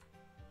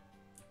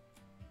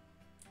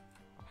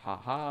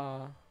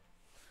 Haha.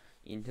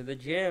 Into the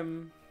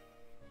gym.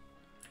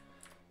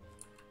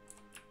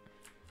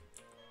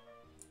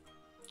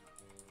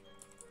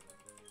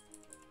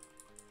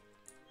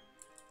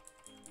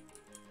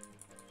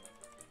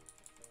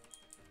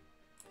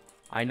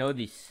 I know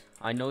this.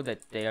 I know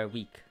that they are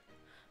weak.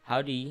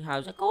 Howdy,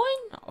 how's it going?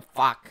 Oh,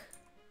 fuck.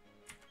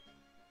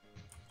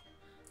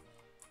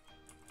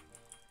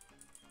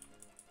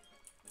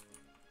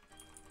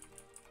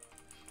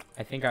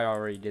 I think I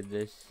already did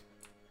this.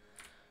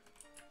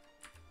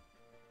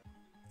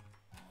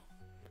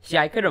 See,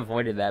 I could have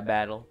avoided that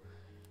battle.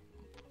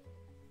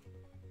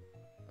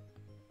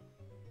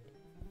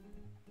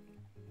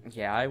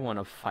 Yeah, I want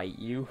to fight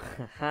you.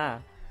 Haha.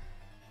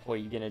 What are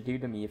you gonna do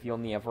to me if you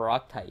only have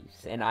rock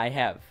types? And I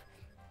have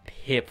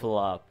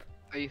Piplup.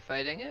 Are you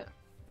fighting it?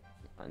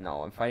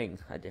 No, I'm fighting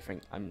a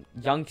different... I'm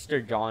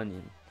Youngster John.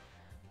 And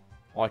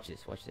watch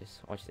this, watch this,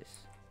 watch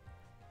this.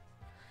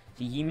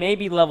 See, he may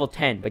be level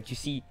 10, but you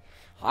see,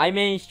 I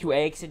managed to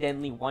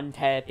accidentally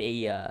one-tap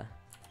a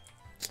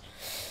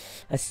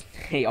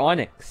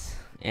Onyx.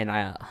 And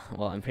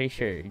well, I'm pretty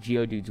sure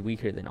Geodude's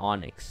weaker than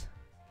Onyx.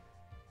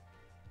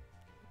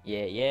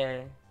 Yeah,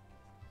 yeah.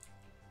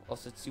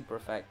 Also, it's super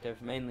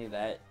effective. Mainly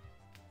that.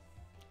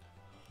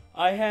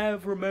 I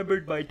have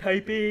remembered my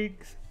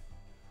typings.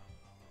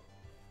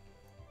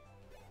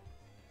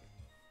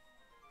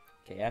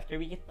 Okay, after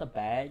we get the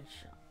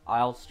badge,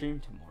 I'll stream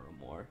tomorrow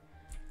more.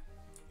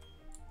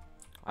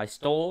 I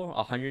stole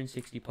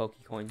 160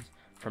 Pokecoins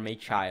from a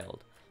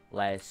child.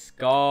 Let's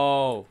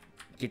go.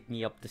 Get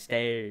me up the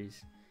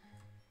stairs.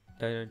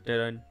 Dun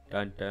dun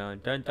dun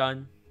dun dun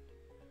dun.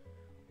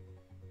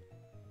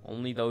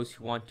 Only those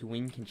who want to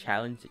win can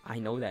challenge. I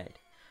know that.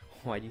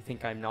 Why do you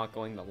think I'm not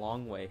going the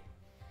long way?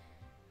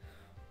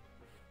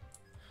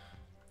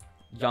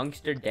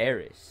 Youngster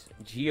Darius.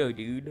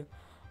 Geodude.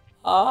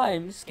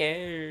 I'm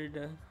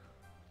scared.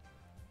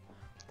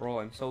 Bro,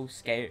 I'm so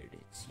scared.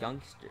 It's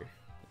youngster.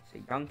 It's a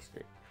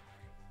youngster.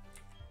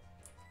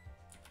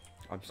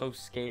 I'm so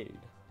scared.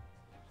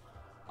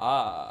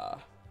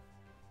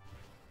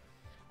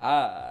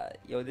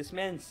 Yo, this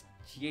man's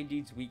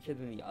Geodude's weaker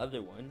than the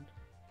other one.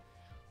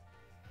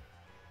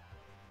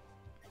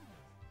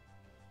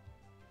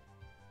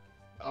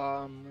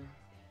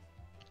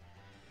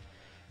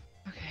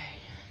 Okay.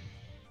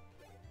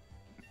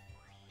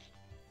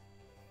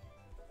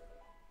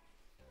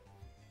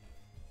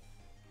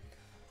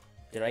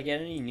 Did I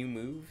get any new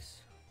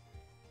moves?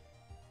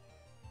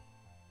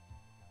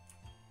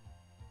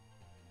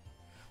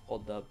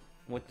 Hold up.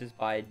 What does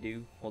buy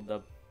do? Hold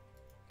up.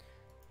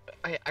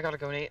 I gotta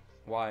go, Nate.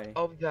 Why?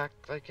 I'll be back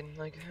like in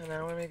like an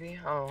hour maybe.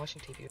 Oh,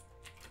 watching TV.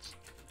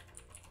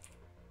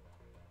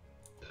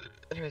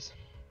 Anyways,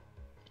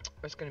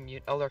 I'm just gonna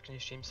mute. I'll lurk in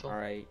your stream, so.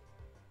 Alright.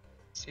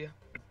 See ya.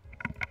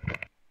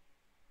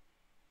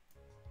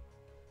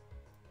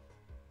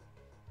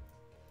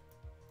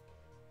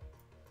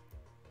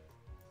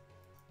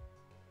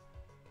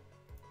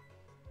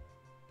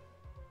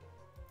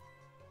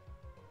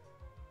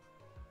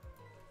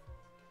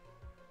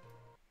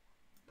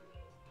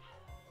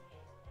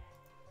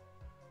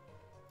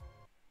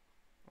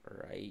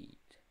 Alright.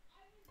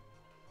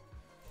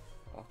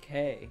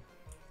 Okay.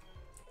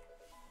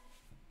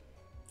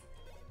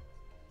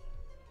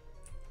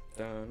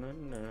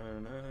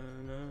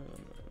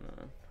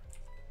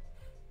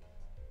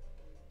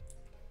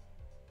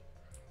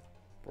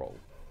 Bro,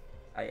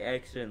 I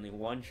accidentally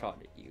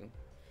one-shotted you.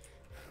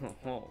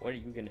 What are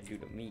you gonna do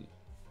to me?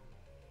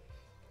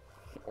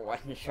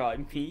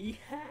 One-shot me?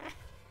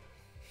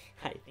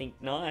 I think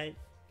not.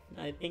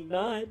 I think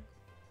not.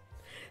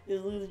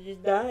 This loser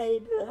just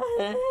died.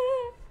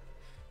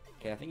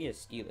 Okay, I think he has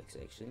Steelix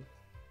actually.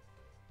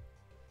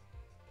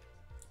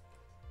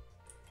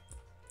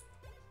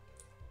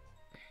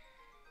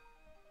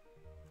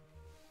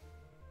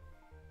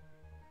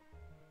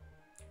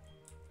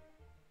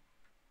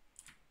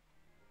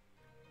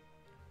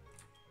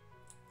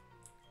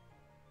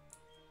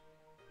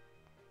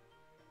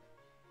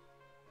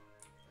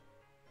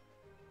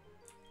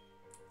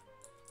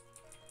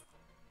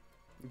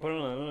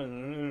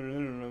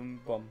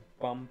 Bum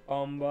bum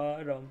bum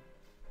ba dum.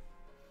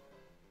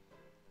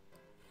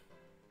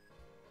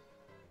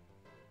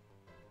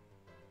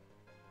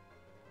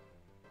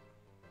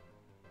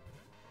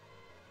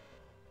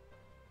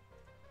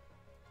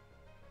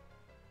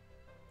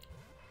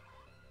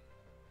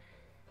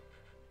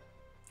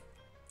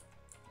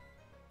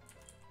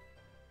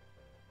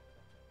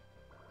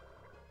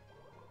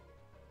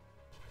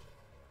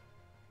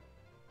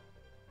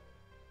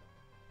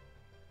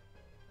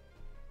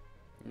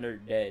 They're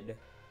dead.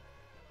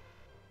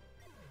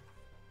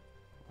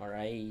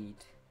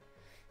 Alright.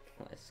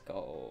 Let's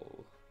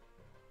go.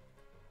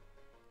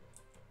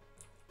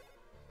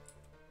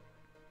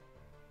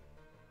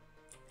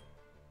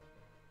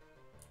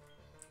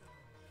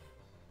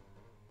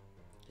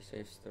 Just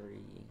saves 3.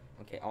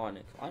 Okay,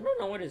 Onyx. I don't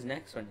know what his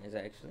next one is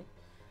actually.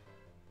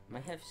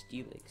 Might have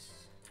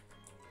Steelix.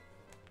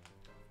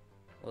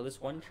 Well, this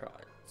one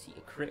shot. See,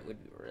 a crit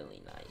would be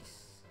really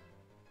nice.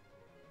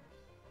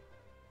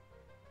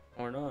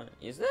 Or not.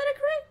 Is that a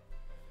crit?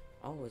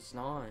 Oh, it's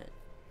not.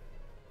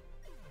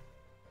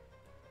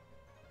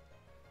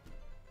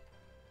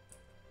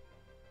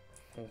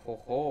 Ho ho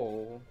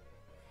ho.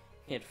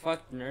 Get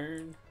fucked,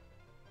 nerd.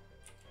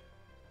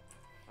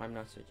 I'm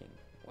not switching.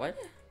 What?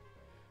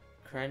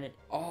 Credit.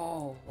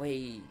 Oh,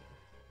 wait.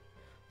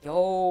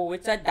 Yo,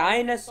 it's a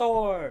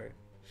dinosaur.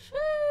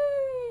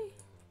 Shee.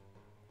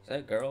 Is that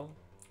a girl?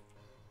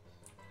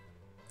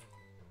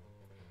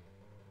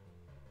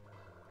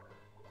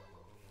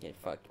 Get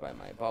fucked by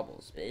my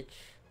bubbles, bitch.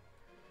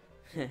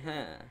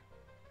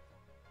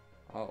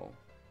 Oh.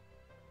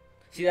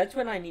 See, that's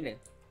when I need it.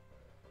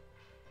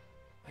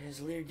 What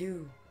does Leer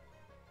do?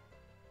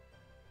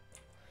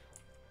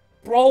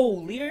 Bro,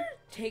 Leer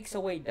takes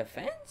away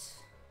defense?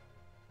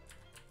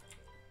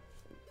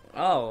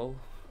 Oh.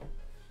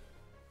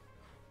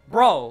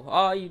 Bro,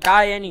 oh, you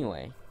die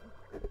anyway.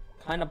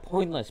 Kind of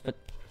pointless, but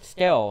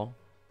still.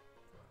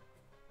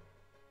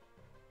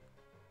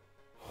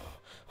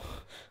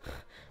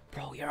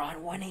 Bro, you're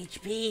on 1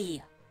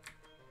 HP. I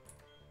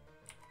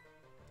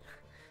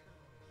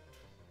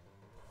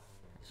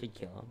should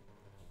kill him.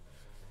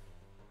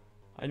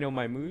 I know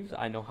my moves,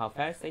 I know how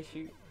fast they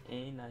shoot,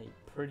 and I'm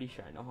pretty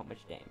sure I know how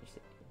much damage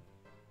they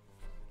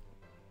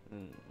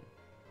do.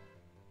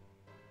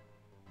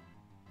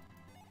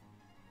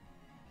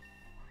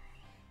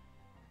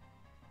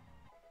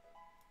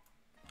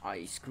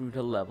 I screwed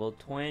to level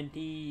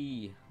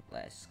 20.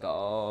 Let's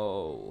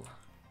go.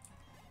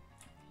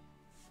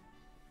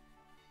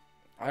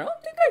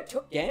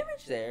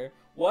 damage there.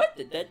 What?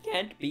 That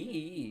can't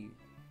be.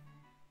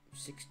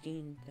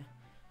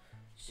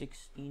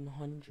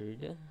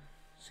 1600.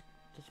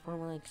 It's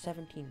probably like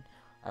 17.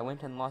 I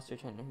went and lost your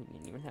channel. Who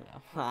didn't even have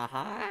a.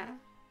 Haha.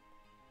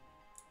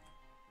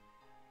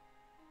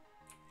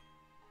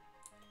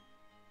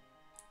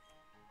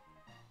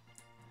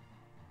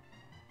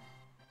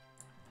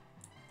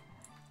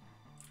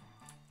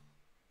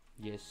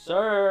 Yes,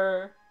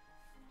 sir.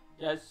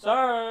 Yes,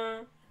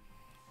 sir.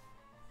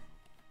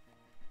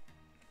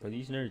 But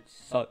these nerds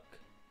suck.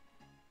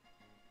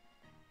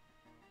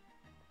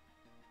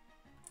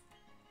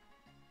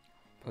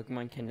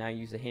 Pokemon can now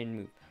use a hidden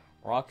move,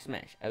 Rock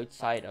Smash,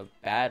 outside of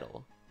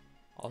battle.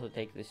 Also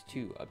take this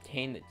too.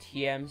 Obtain the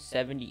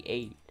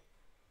TM78.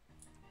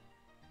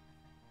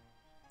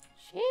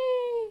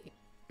 Shit.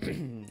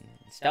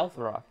 Stealth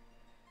Rock.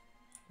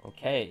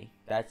 Okay,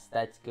 that's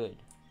good.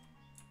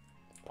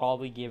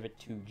 Probably give it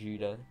to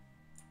Judah.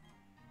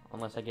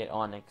 Unless I get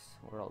Onyx,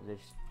 or I'll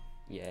just,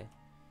 yeah.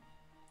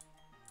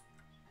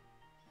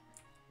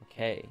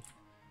 Okay.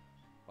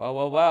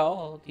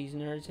 Well, these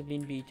nerds have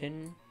been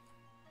beaten.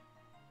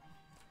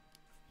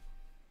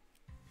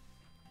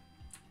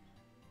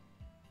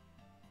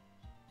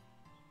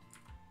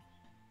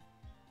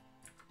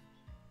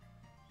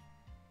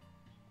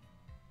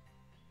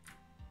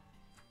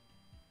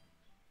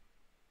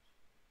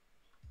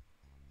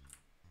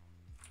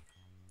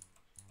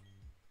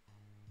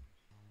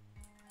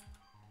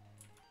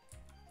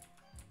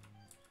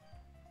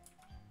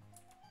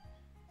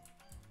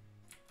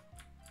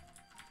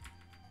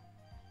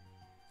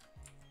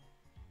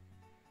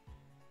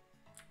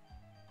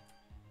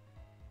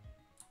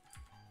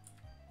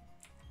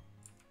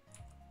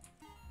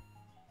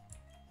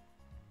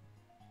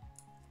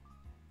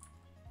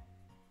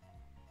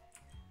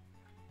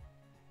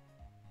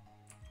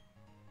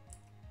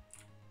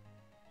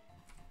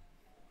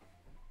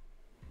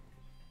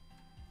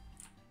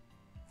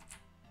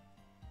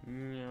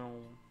 Meow.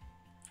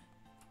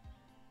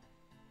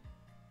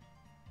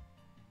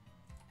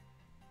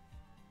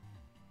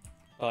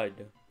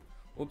 Bud.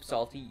 Whoops,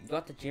 Salty, you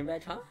got the gym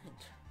badge, huh?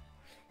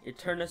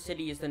 Eterna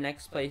City is the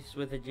next place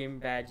with a gym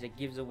badge that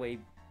gives away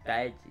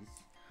badges,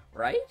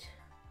 right?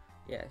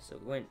 Yeah, so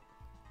we went.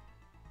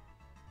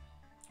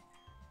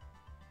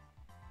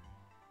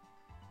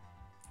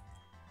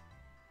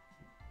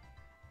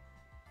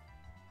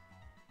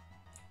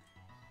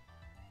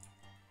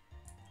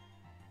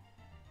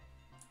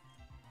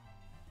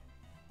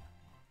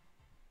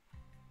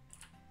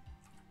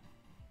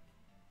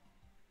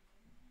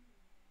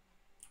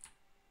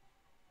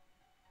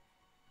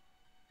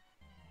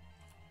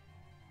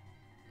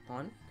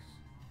 Onyx?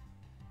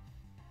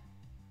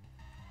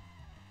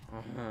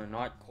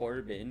 Not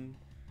Corbin.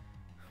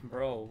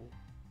 Bro.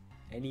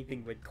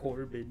 Anything but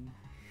Corbin.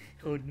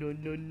 Oh no,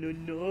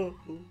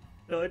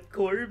 not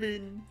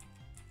Corbin.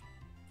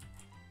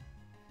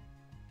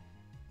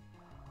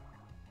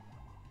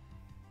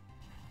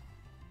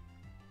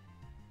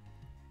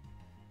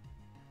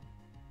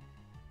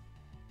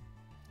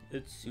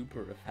 It's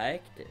super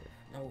effective.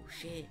 No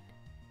shit.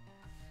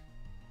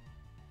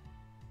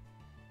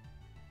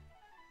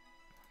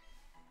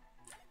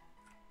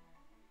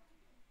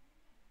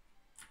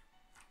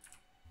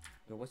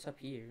 Yo, what's up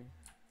here?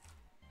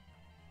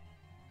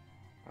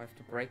 I have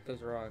to break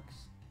those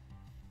rocks.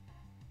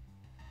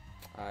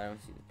 I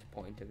don't see the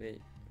point of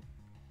it.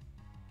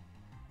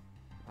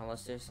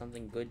 Unless there's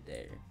something good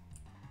there.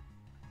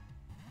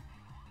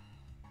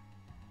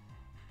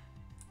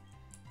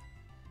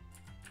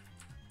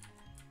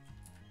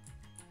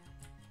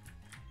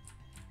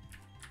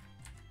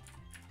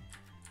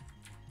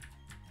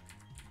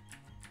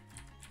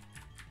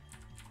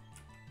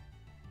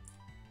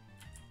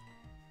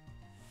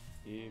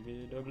 Give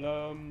it a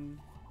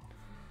blum.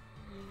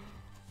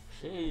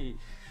 Sheesh.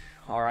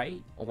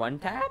 Alright, one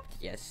tapped?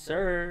 Yes,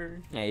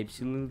 sir.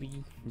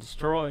 Absolutely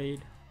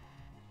destroyed.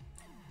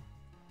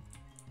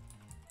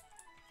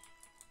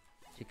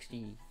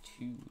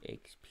 62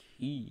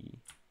 XP.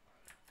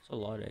 That's a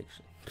lot,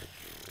 actually.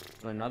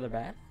 Another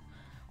bat?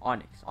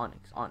 Onyx. No,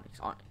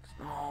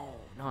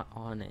 not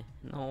Onyx.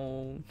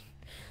 No.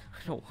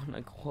 I don't want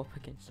to go up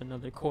against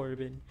another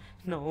Corbin.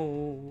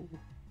 No.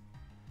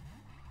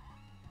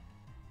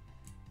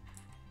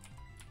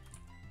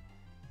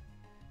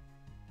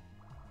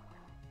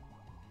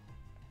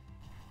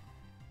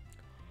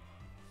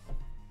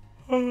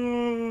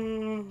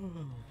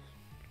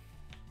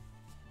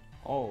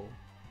 Oh,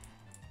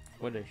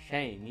 what a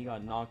shame. He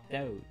got knocked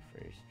out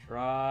first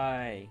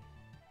try.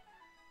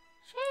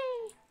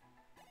 Shame.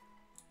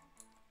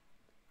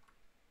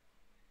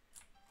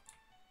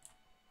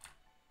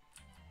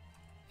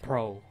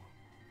 Pro.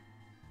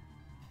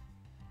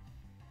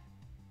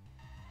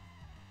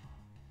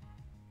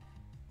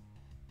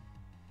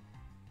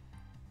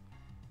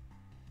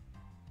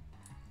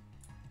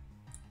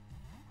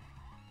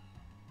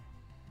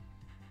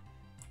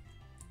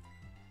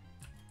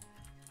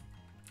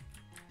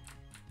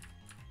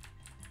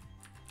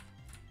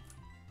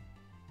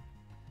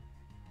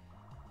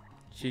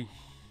 Sheesh.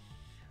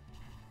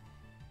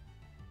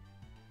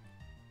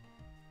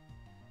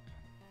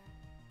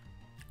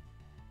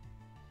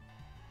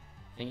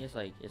 think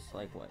it's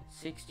like what,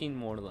 16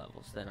 more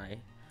levels than I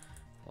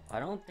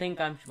don't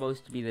think I'm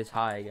supposed to be this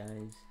high,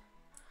 guys.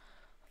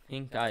 I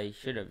think I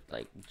should have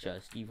like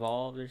just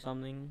evolved or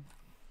something.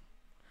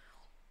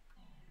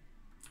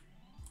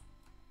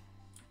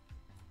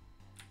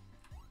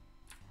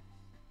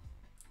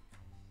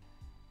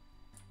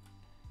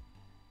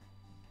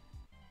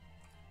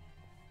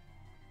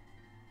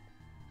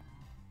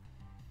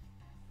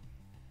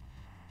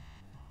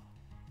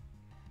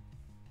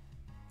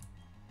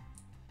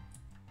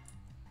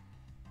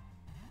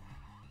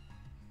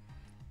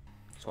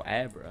 So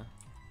Abra.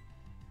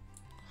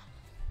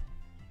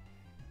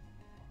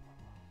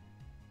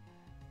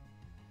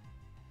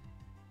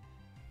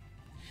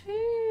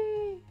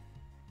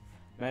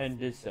 Man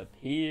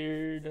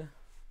disappeared.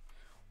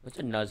 What's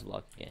a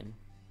Nuzlocke again?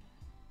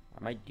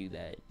 I might do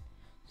that.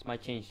 This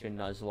might change to a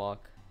Nuzlocke.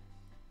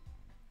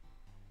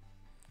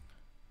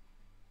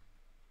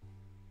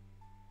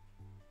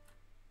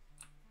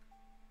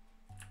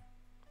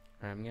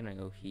 I'm gonna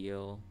go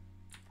heal.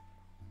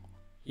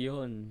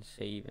 Heal and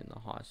save in the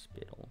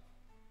hospital.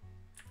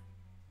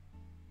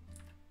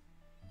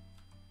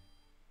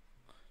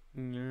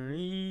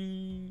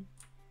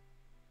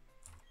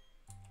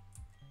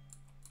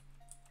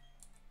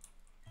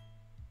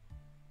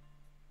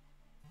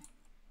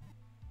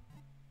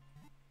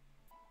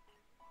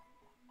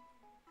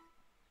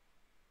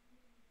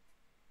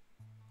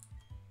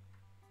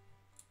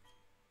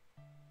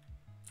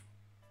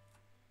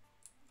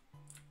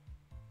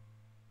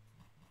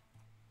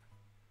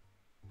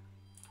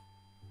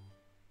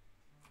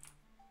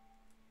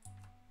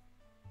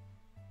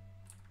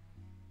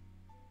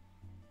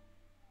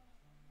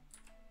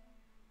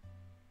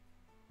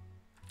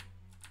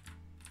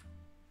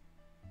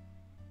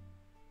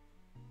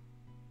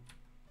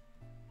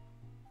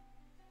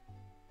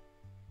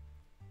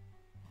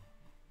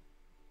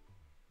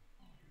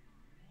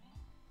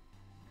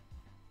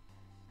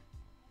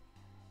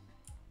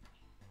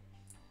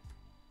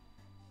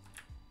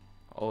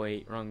 Oh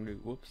wait, wrong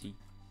route. Whoopsie.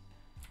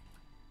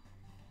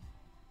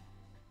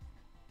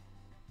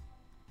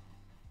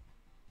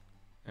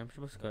 I'm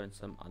supposed to go in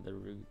some other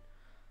route.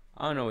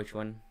 I don't know which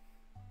one.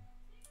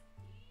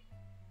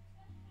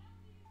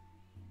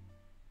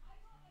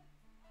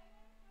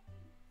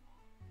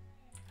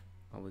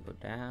 Oh, we go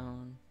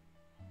down.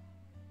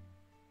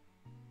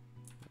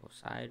 Go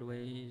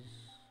sideways.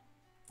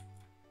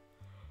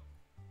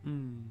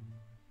 Ooh.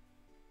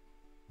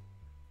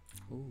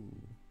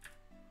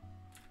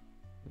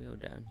 We go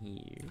down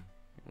here.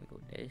 And we go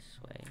this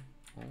way.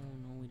 Oh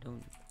no, we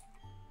don't.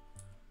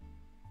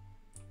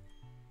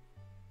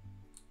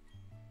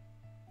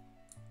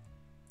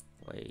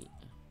 Wait.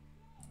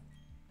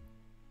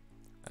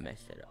 I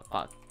messed it up.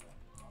 Fuck.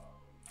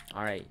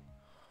 Alright.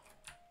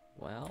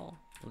 Well,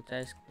 let's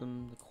ask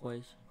them the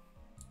question.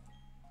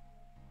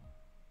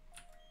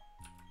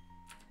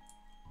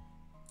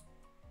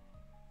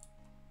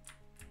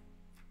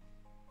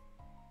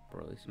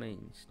 Bro, this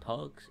man's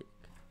toxic.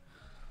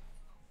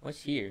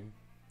 What's here?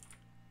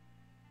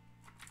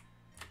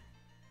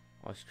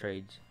 What's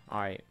trades?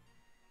 Alright.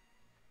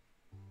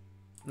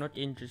 Not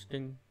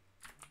interesting.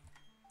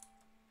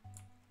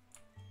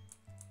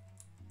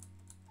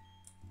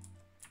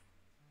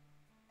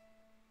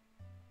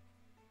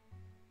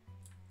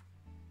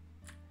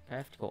 I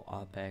have to go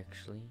up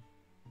actually.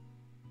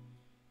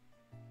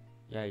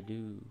 Yeah, I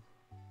do.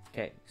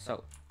 Okay,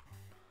 so.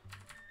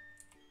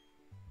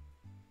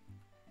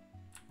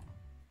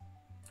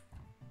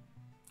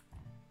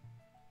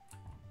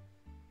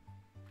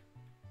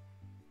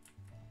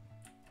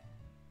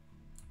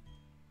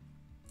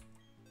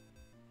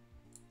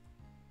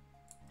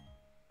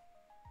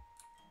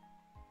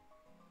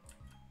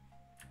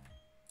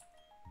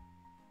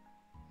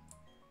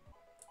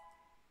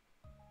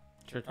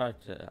 Should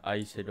talk to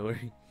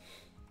Isidor.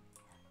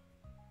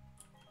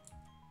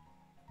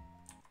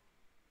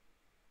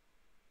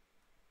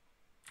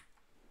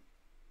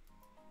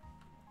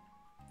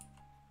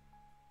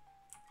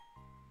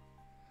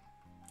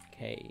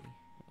 Okay,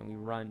 and we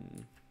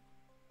run.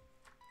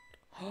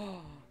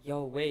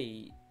 Yo,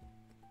 wait.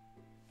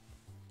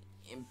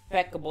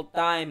 Impeccable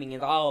timing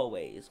as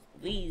always.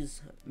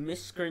 These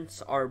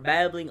miscreants are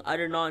babbling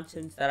utter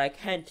nonsense that I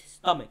can't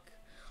stomach.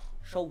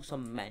 Show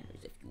some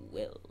manners, if you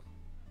will.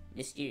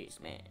 Mysterious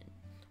man.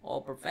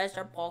 Oh,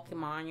 Professor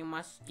Pokemon, you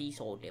must be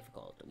so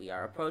difficult. We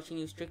are approaching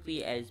you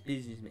strictly as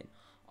businessmen.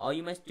 All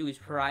you must do is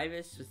provide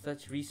us with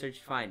such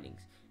research findings.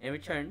 In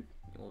return,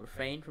 you will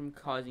refrain from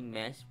causing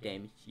massive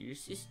damage to your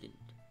assistant.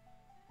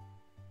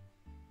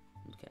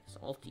 Okay,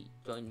 Salty,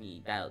 join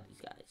me, battle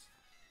these guys.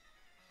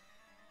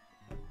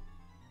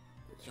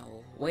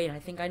 Yo, wait, I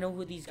think I know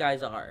who these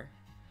guys are.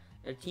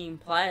 They're Team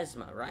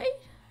Plasma,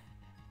 right?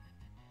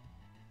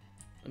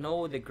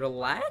 No, the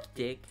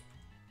Galactic?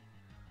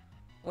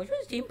 Which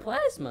one's Team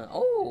Plasma?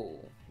 Oh,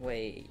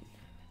 wait.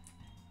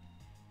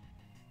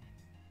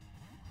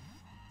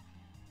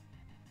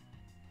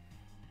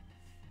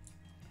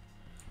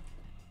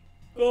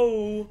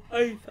 Go,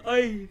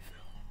 ice.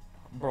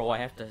 Bro, I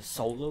have to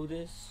solo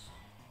this?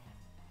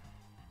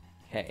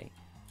 Okay.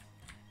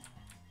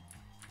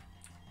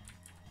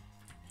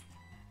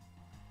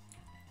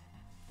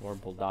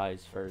 Wurmple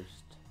dies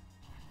first.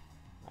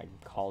 I'm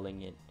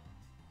calling it.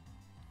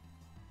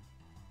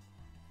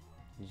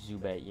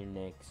 Zubat, you're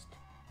next.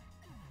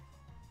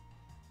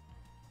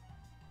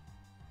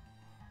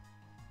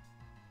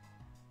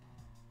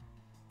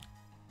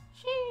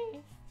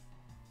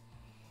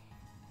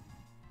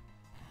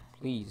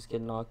 Please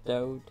get knocked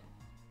out.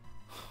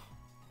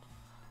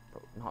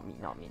 Bro, not me,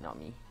 not me, not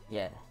me.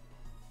 Yeah.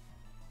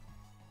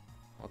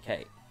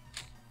 Okay.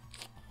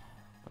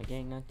 I'm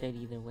getting knocked out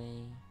either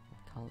way.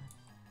 Call it.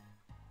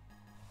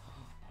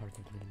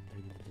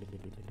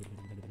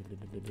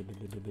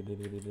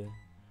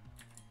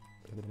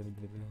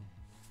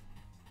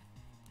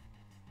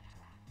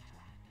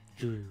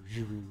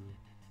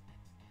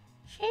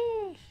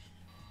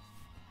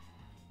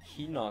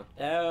 He knocked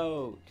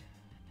out.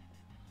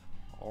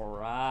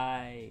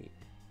 Alright.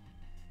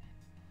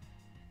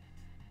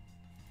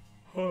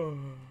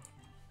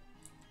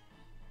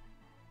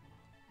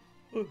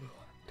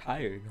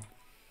 Tired.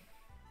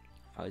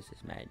 How is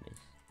this madness?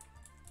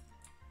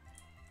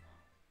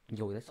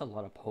 Yo, that's a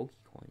lot of Pokecoins.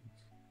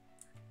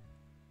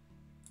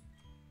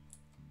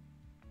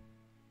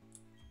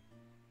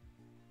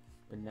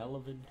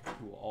 Benevolent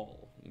to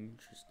all.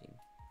 Interesting.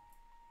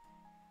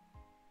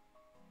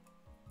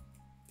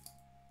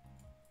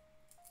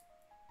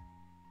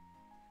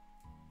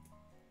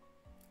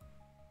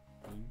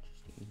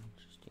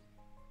 Interesting.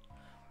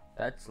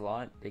 That's a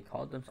lot. They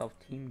called themselves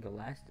Team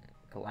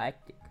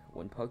Galactic.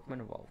 When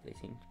Pokemon evolved, they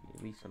seem to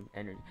release some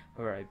energy.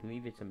 However, I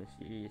believe it's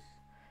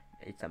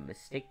a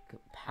mystic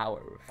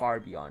power far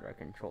beyond our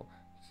control.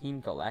 Team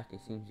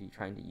Galactic seems to be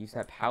trying to use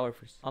that power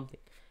for something.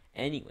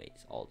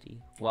 Anyways,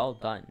 Aldi, well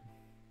done.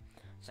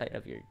 Sight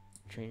of your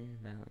trainer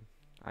balance.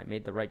 I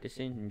made the right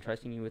decision in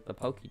trusting you with the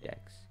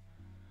Pokédex.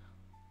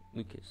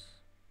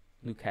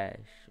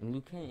 Lucash.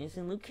 Is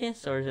it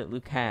Lucas or is it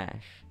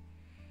Lucash?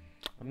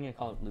 I'm gonna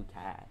call it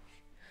Lucash.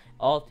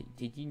 Alti,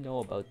 did you know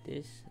about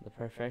this? The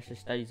professor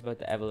studies about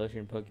the evolution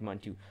of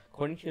Pokemon too.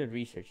 According to the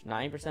research,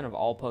 9% of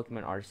all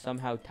Pokemon are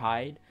somehow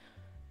tied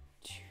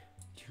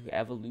to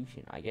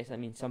evolution. I guess that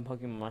means some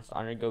Pokemon must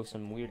undergo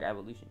some weird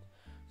evolution.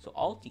 So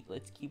Alti,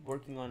 let's keep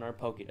working on our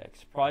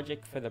Pokédex.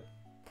 Project for the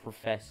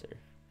professor.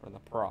 Or the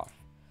prof.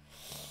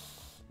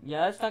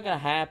 Yeah, that's not gonna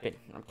happen.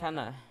 I'm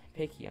kinda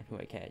picky on who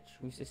I catch.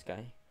 Who's this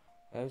guy?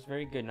 That was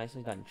very good.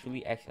 Nicely done.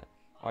 Truly excellent.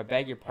 Oh, I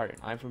beg your pardon.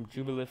 I'm from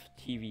Jubilife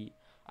TV.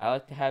 I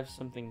like to have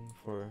something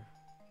for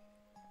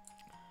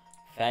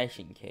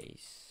fashion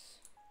case.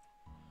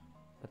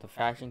 With the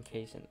fashion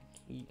case and the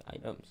key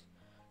items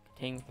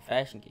contained with the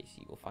fashion case,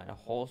 you will find a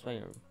whole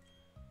spectrum.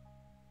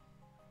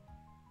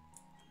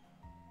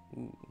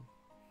 Ooh.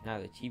 Now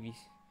the TV is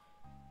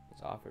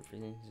offered for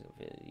things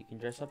you can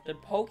dress up the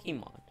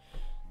Pokemon.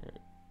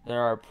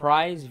 There are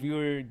prize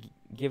viewer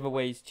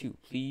giveaways too.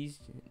 Please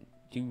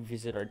do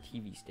visit our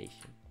TV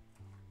station.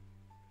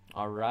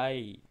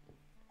 Alright.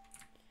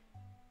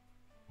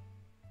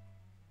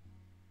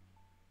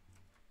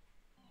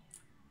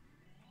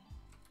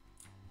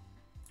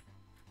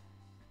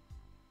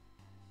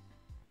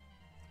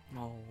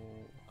 Oh,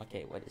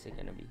 okay, what is it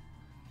gonna be?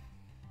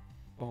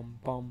 Bum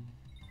bum.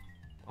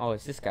 Oh,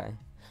 it's this guy.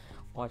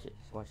 Watch this,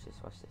 watch this,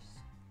 watch this.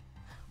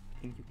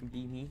 Think you can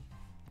beat me?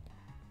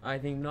 I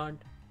think not.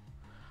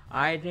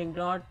 I think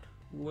not.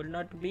 You will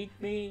not beat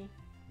me.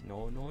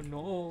 No, no,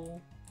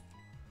 no.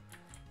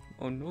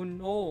 Oh, no,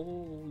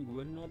 no. You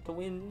will not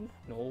win.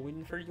 No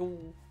win for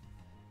you.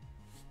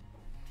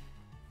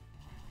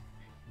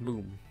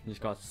 Boom.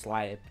 Just got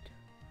slapped.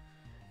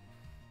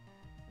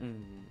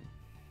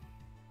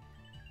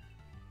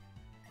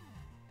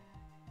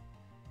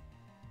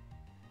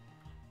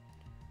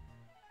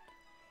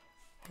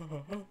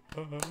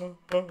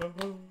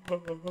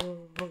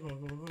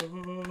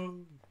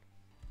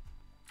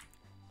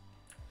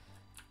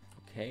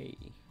 Okay,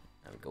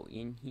 I'll go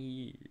in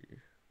here.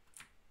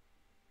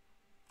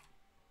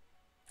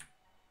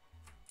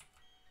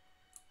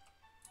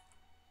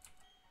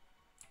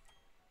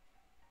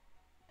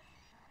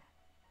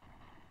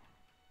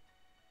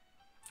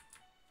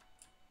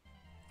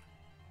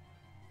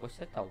 What's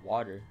that? The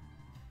water.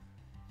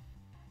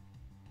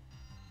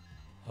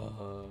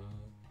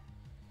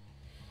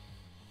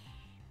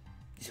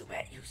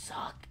 Zubat, you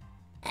suck.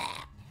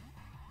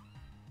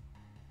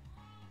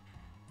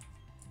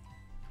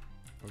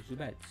 Oh,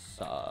 Zubat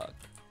suck.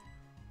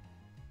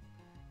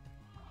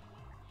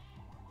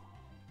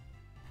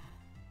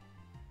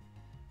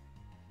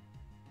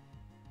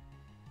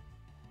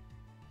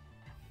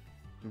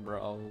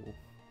 Bro.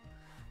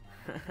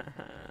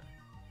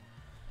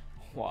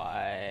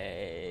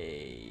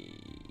 Why?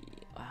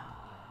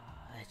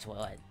 That's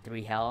what,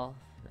 3 health?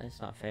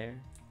 That's not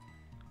fair.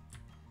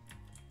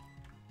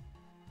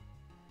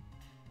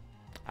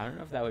 I don't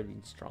know if that would have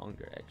been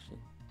stronger, actually.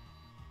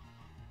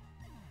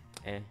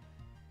 Eh.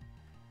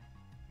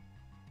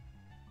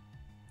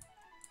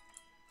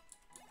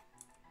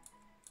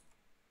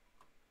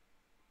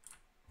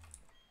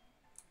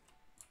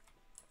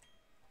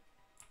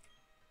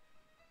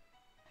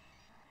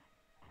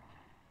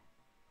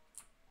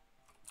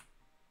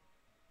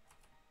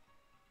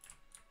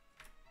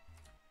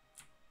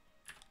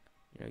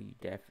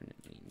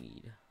 definitely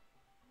need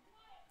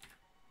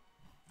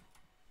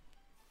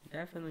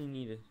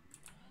it.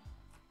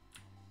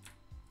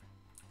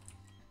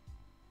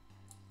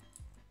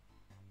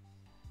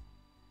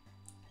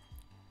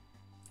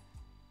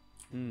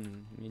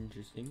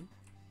 Interesting.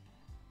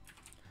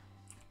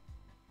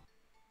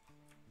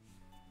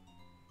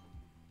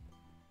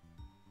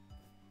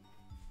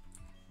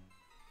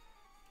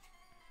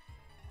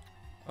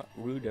 What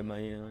route am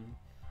I on?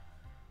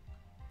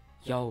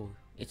 Yo,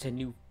 it's a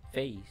new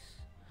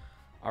face.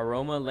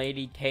 Aroma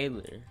Lady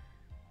Taylor.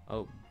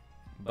 Oh,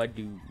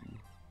 Badoo.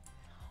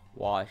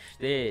 Watch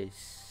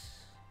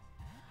this.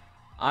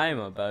 I'm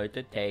about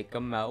to take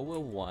him out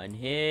with one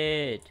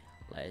hit.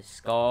 Let's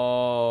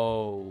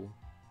go.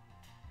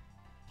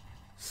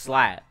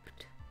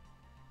 Slapped.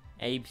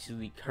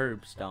 Absolutely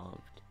curb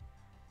stomped.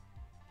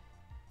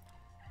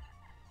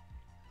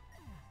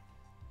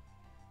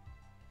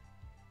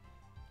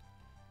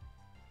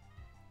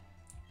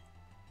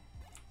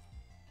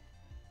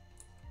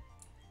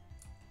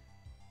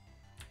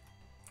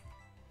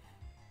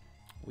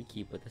 We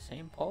keep with the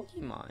same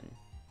Pokemon.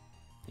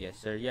 Yes,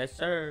 sir. Yes,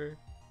 sir.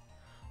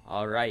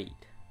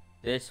 Alright.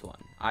 This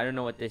one. I don't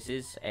know what this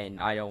is, and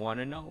I don't want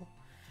to know.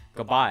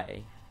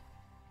 Goodbye.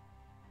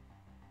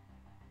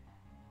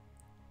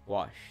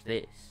 Watch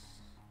this.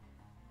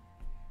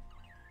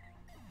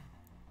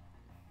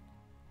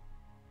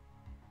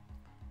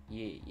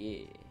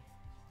 Yeah.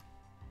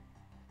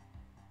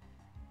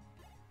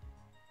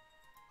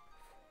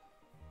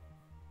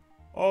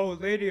 Oh,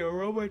 Lady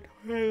Aroma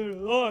Taylor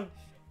lost.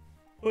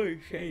 What a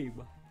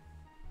shame.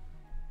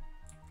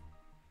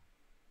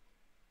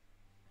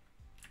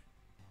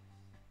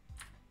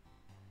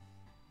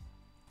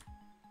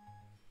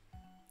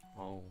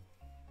 Oh,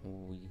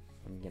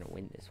 I'm gonna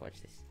win this.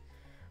 Watch this.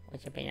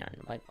 What's your opinion on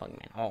Black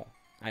Pokemon? Oh,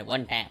 I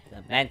one tapped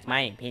them. That's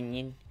my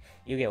opinion.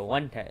 You get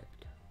one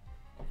tapped.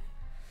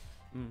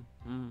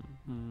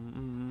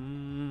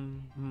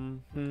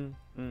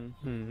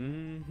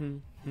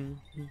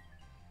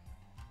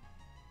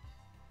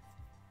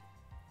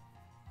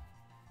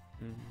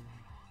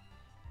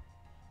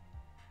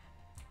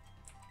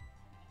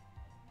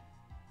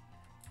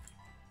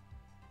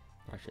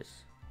 Watch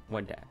this.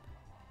 One tap.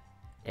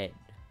 Dead.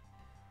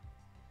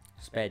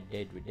 Sped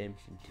Dead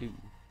Redemption 2.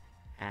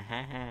 Ha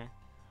ha ha.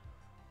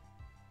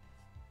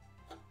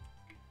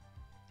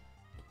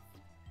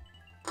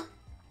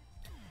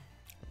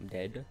 I'm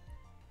dead.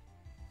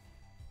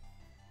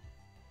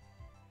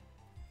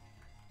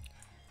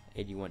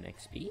 81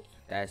 XP.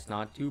 That's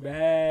not too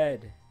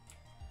bad.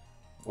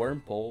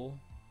 Wurmple.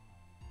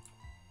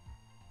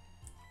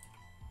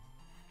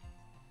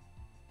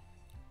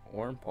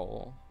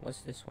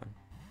 What's this one?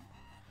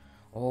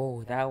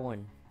 Oh, that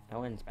one. That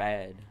one's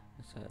bad.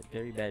 It's a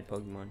very bad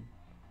Pokemon.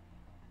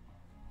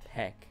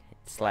 Heck. It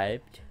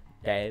slapped,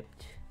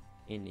 dabbed,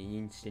 in an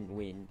instant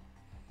win.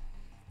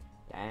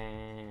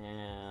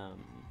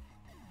 Damn.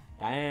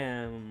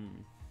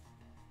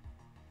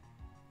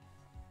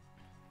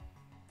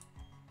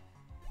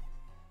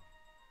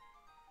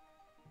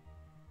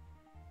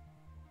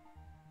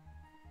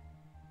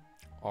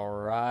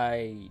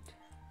 Alright.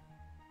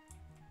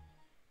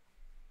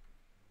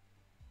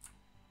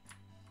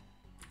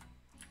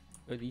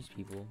 Who are these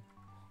people?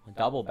 A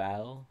double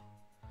battle?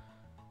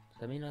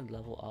 Does that mean I'd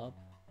level up?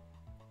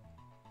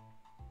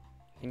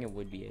 I think it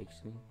would be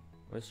actually.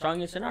 We're the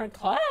strongest in our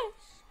class!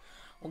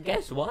 Well,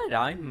 guess what?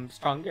 I'm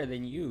stronger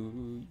than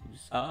you. You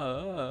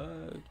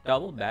suck.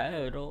 Double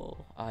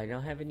battle. Oh, I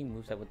don't have any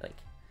moves that would like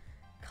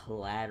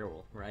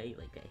collateral, right?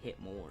 Like I hit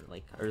more,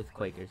 like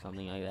earthquake or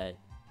something like that.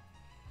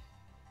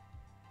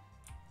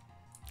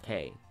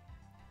 Okay.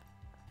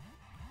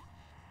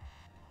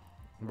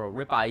 Bro,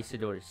 Rip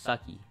Isidor is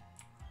sucky.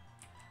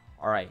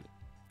 Alright.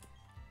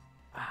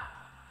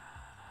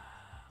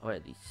 What are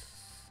these?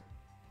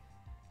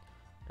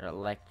 They're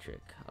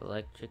electric.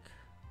 I think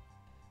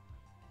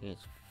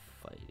it's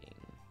fighting.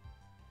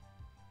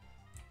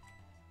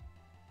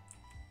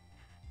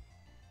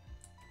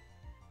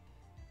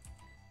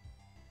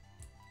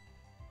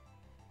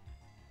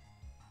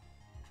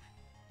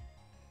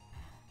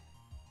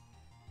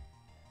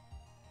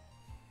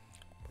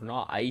 We're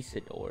not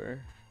Isidor.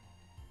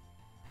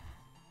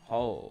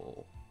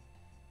 Oh.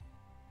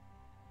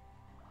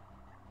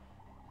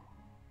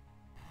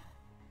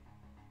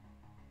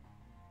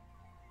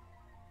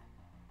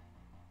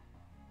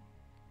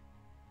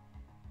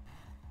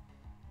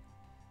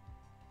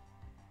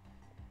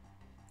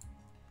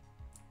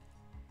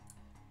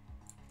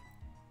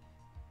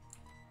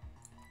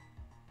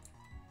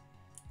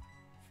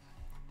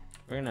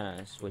 We're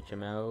gonna switch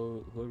him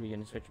out. Who are we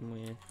gonna switch him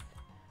with?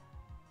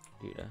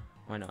 Duda.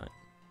 Why not?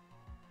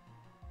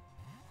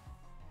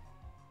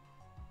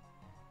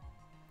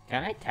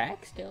 Can I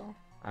attack still?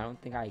 I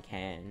don't think I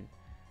can.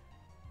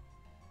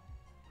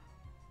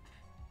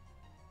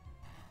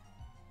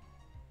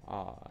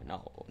 Oh,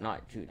 no.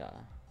 Not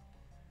Judah.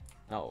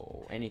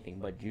 No. Anything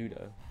but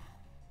Judah.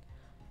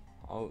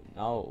 Oh,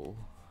 no.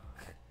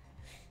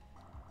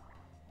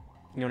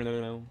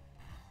 No.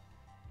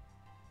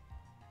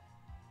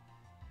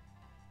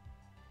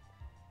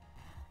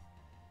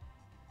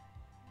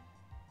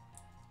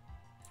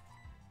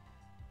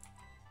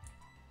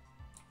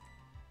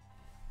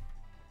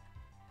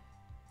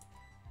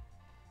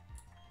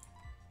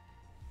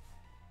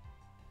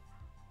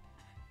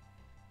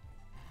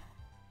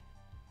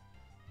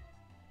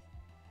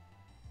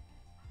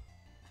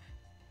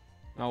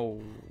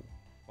 No.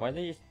 Why are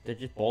they're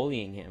just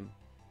bullying him?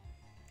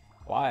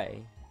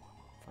 Why?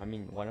 I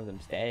mean, one of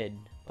them's dead,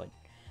 but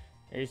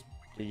they're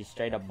just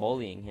straight up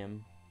bullying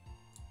him.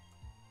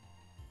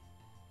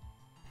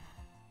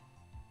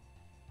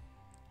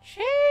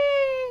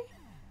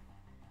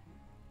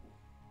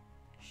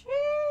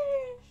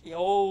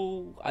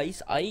 Yo,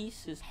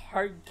 Ice is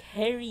hard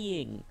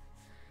carrying.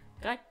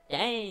 God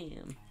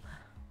damn.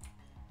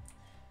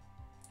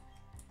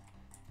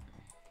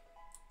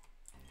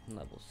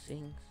 Level 6.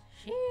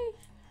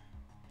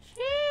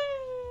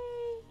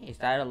 Is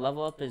that a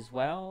level up as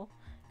well?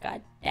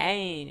 God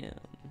damn.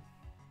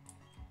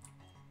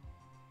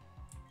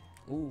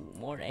 Ooh,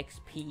 more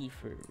XP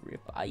for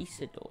Rip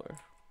Isidor.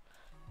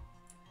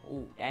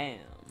 Ooh, damn.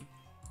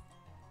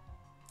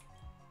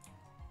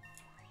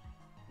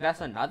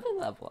 That's another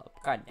level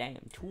up. God damn,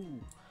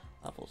 2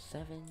 level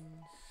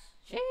 7s.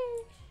 Sheesh.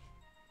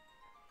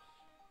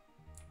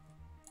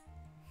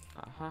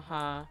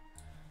 Ha.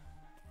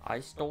 I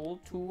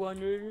stole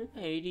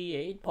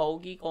 288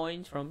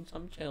 Pokecoins from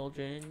some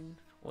children.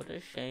 What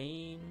a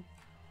shame.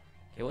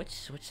 Okay,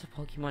 what's the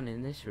Pokemon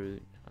in this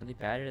route? Are they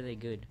bad or are they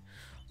good?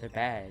 They're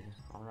bad.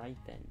 Alright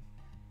then.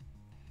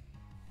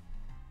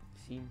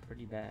 Seem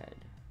pretty bad.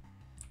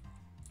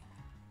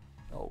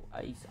 Oh,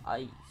 Ice.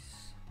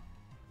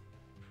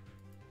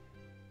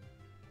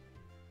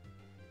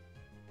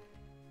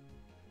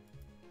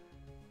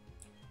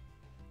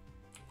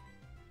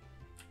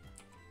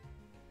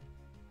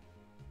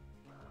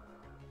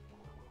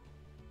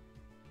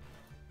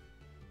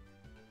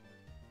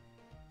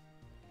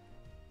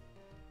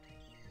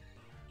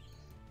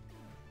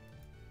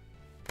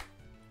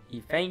 He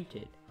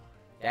fainted.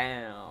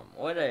 Damn,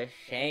 what a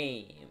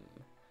shame.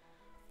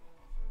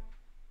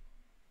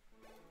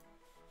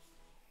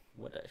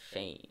 What a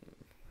shame.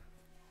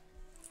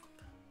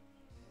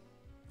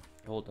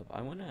 Hold up,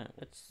 I wanna,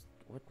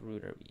 what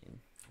route are we in?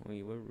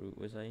 Wait, what route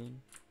was I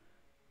in?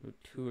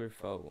 Route 2 or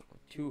 4?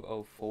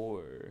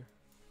 204.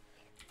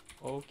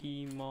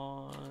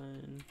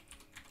 Pokemon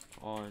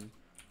on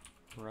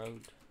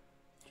Route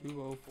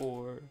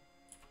 204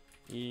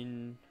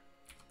 in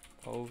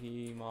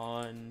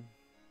Pokemon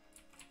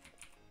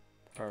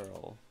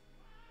Pearl.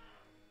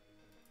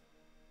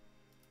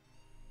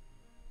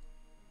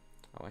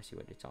 Oh, I see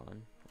what it's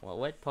on. Well,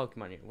 what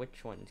Pokemon?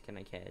 Which ones can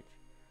I catch?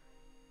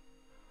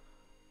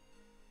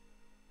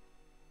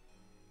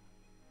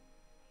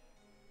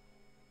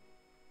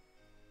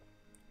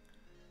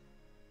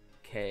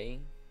 Okay.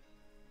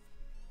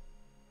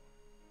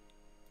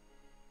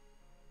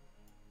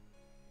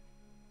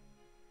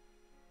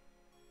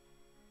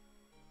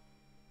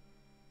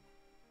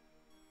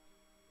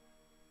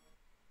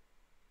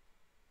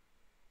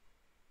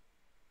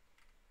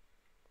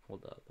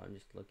 Hold up, I'm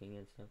just looking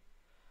at stuff.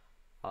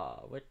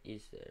 What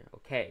is there?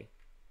 Okay.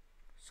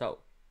 So.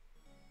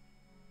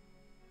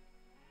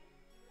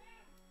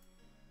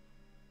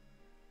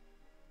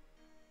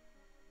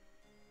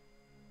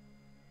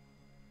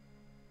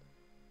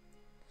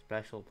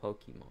 Special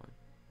Pokemon.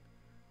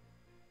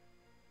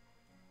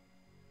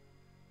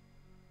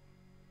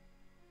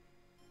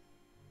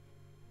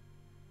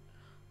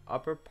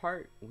 Upper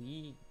part,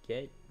 we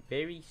get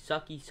very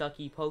sucky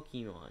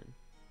Pokemon.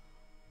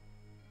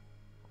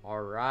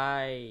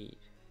 Alright.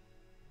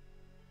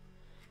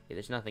 Yeah,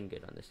 there's nothing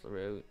good on this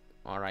route.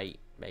 Alright,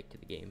 back to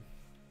the game.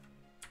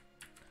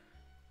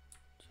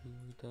 To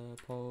the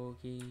Poke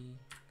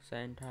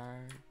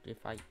Center.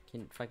 If I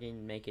can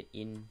fucking make it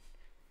in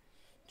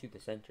to the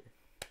center.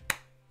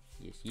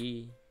 Yes,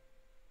 yeah.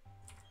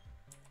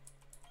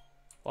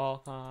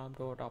 Welcome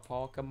to the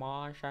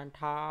Pokemon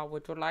Center.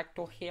 Would you like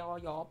to heal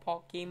your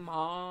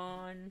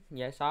Pokemon?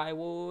 Yes, I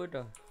would.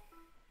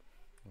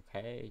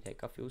 Okay,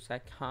 take a few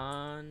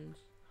seconds.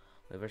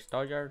 We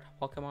restore your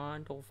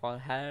Pokemon to full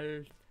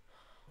health.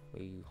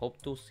 We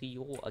hope to see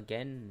you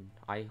again.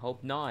 I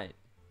hope not.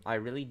 I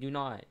really do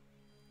not.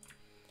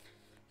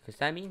 Because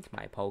that means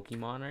my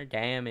Pokemon are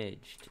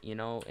damaged, you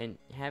know, and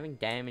having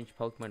damaged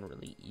Pokemon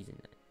really isn't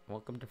it.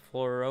 Welcome to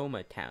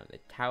Floroma Town,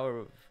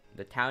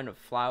 the town of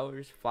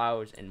flowers,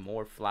 and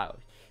more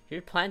flowers.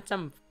 Here, plant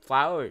some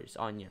flowers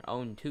on your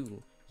own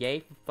too.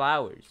 Yay for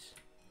flowers.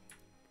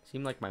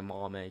 Seem like my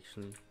mom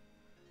actually.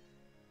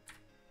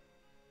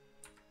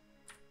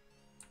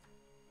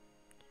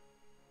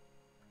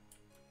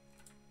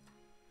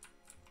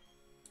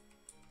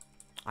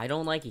 I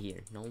don't like it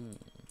here. No.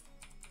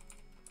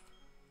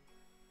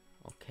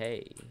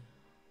 Okay.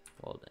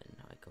 Well then,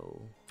 I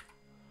go.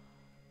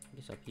 I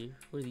guess up here.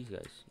 Who are these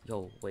guys?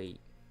 Yo, wait.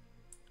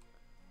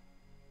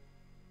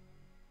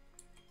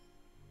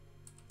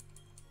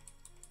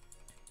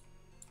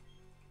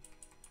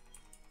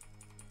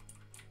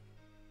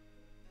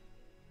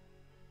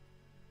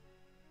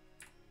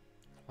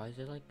 Why is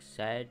it like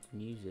sad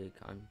music?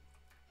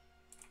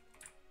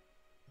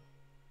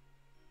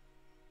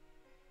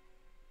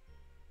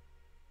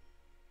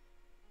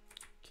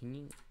 Can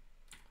you?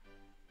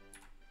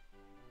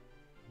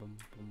 Boom,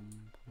 boom,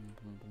 boom,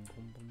 boom, boom,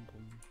 boom, boom,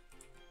 boom.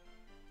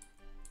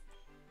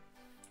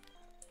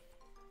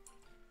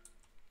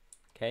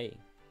 Okay.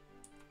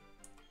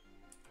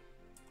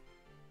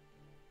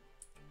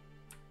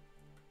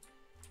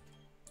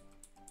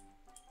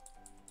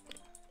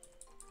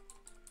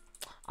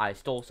 I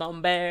stole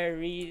some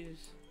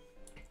berries.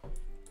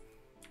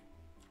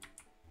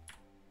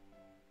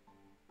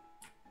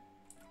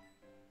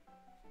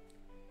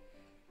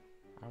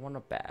 I want to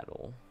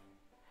battle.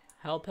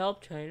 Help,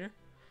 help, trainer.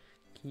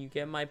 Can you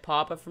get my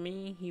papa for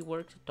me? He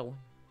works at the one.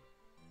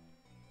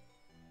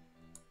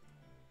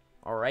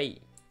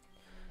 Alright.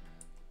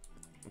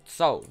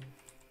 So,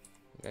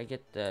 we gotta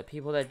get the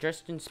people that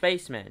dressed in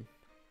spaceman.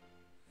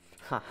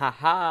 Ha ha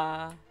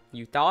ha.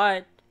 You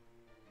thought?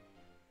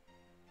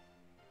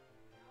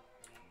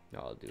 No,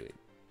 I'll do it.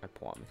 I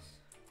promise.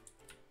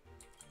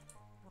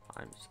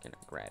 I'm just gonna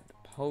grab the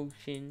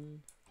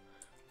potion.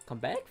 Come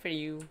back for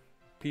you.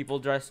 People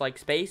dressed like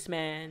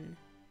spaceman.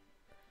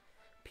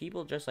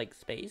 People dressed like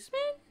spaceman?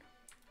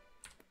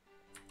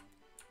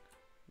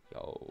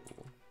 Yo.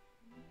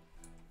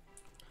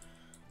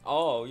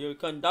 Oh, you're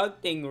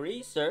conducting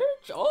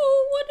research?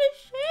 Oh, what a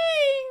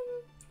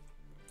shame.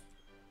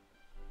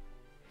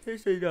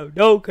 This is of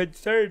no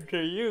concern to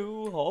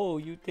you. Oh,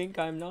 you think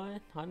I'm not?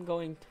 I'm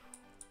going to.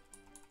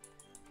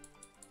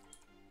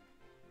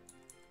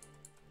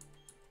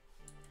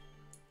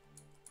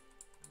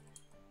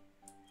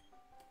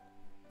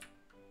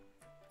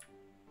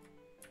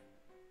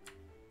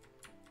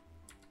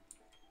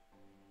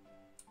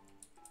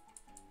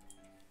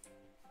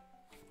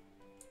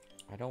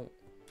 I don't.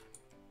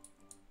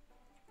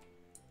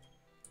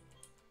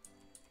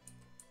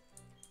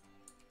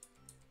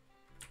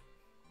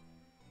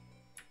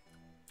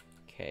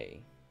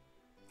 Okay.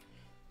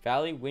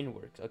 Valley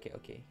Windworks. Okay,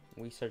 okay.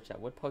 We search that.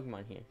 What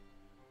Pokemon here?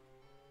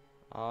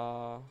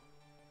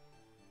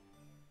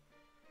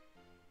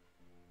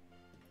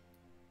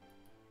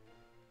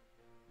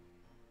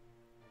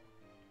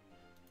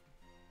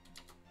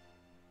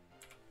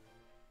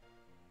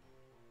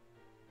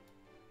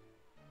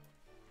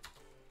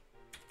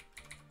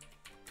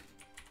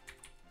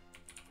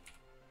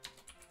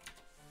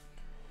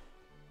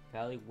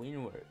 Valley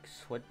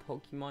Windworks. What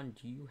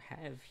Pokemon do you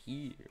have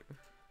here?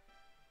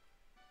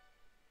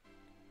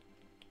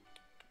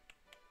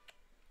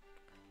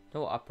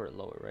 No upper or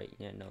lower, right?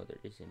 Yeah, no, there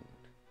isn't.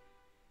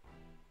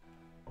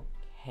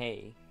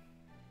 Okay.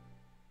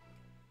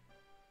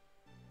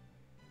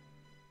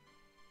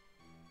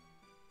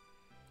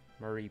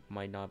 Murray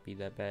might not be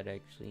that bad,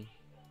 actually.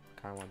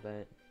 Kinda want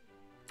that.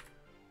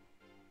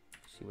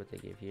 See what they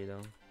give here,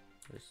 though.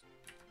 Just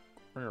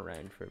run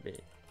around for a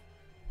bit.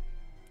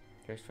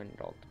 Just when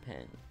it all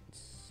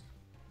depends.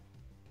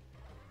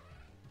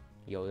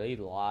 Yo, they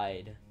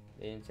lied.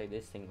 They didn't say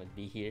this thing would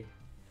be here.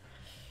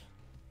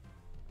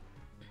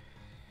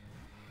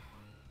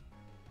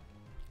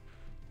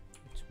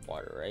 It's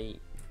water, right?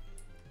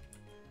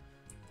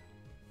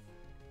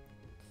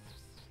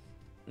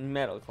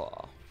 Metal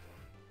Claw.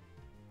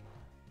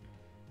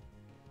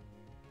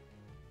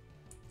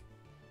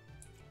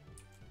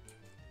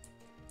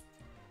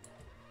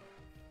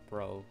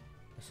 Bro,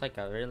 it's like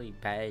a really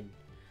bad,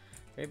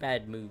 very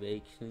bad move,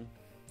 actually.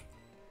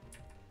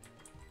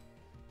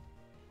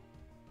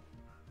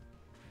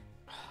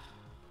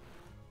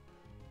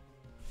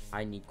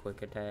 I need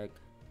quick attack.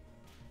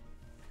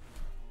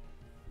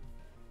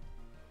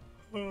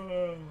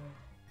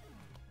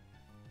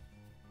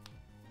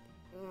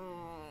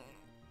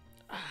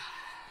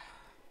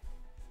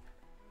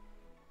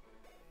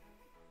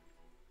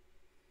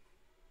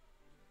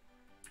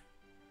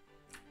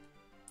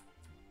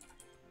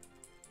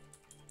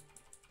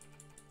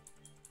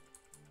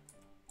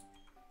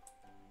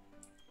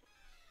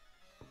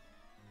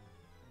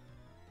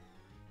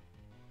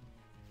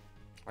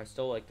 I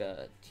still like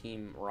the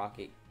Team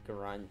Rocket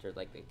Grunt or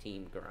like the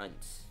Team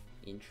Grunts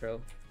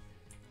intro.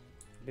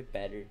 A bit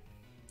better.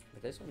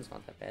 But this one's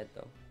not that bad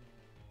though.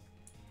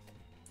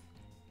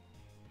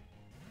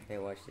 Okay,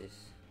 watch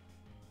this.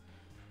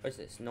 What's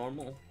this?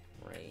 Normal?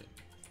 Right.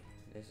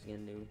 This is gonna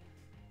do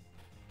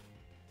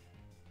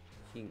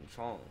King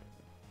Chong.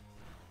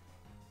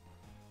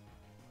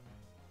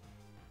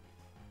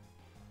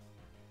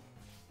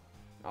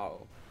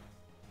 Oh.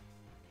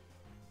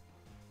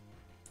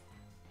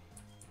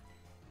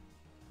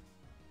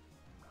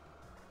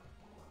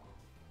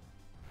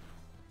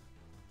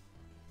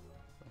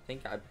 I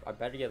think I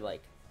better get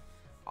like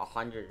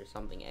 100 or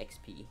something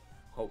XP,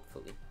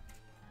 hopefully.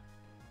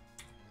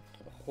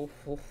 Ho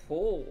ho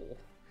ho!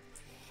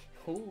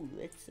 Oh,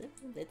 that's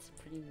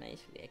pretty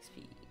nice for the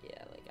XP.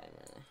 Yeah, like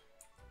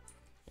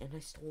and I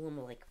stole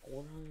him like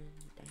 400.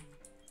 Dang.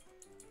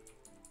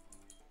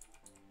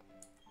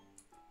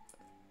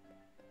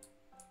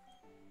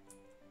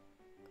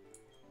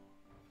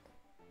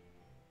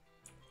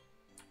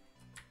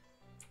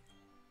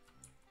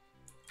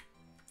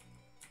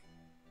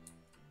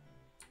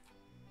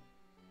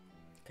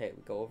 Okay,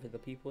 we go over the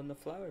people in the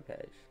flower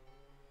patch.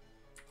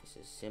 It's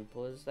as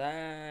simple as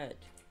that.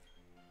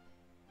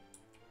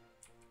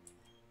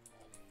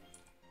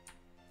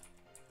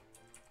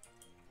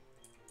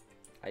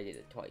 I did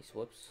it twice,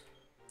 whoops.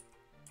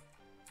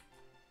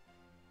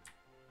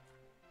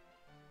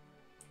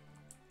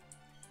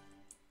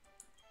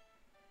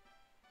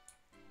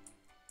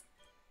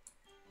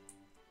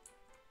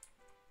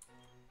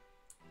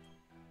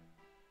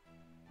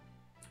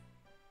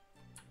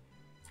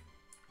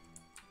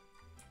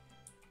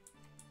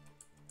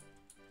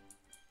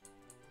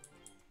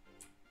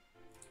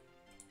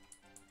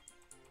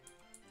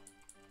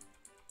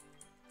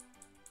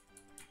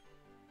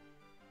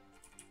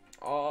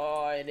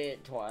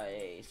 it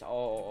twice.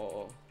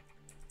 Oh.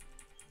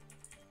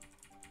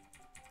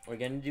 We're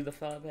gonna do the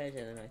flower patch,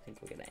 and then I think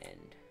we're gonna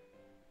end.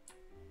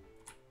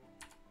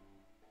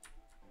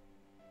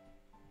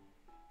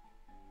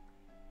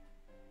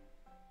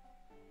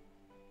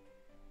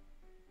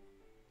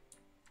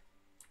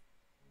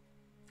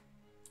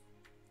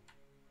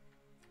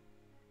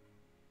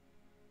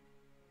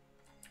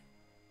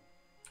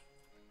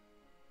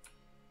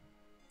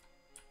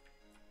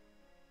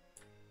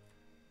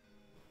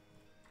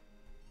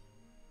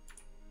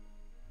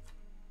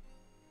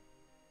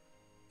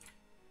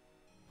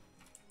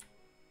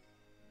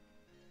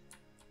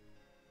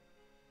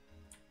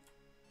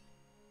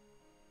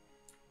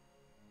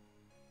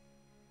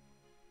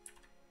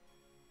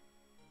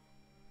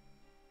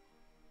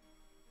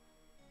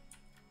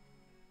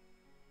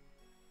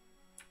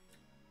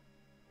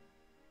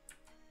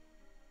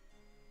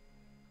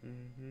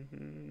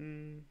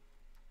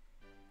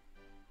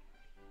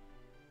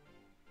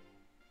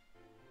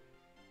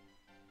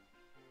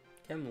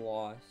 I'm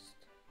lost.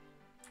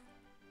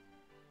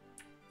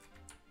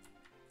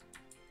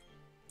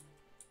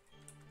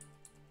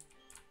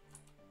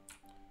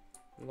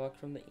 Locked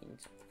from the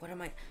inside. What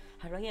am I?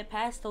 How do I get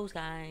past those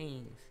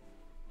guys?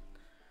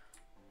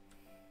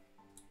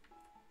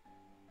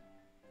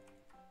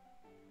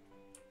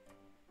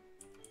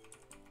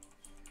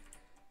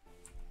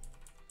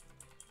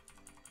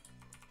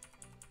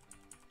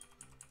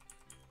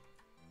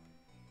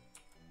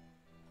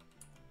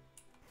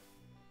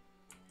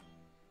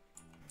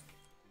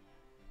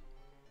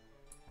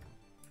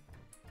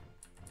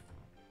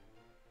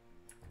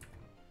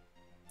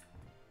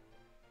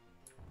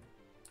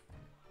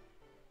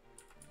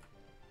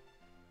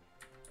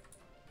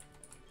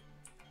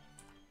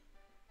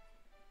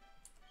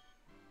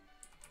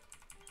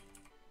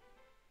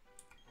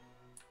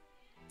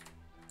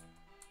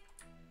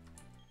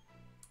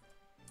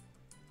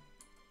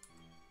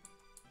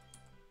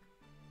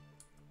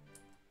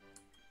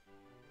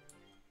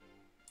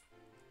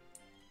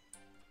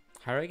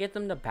 How do I get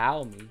them to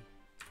bow me?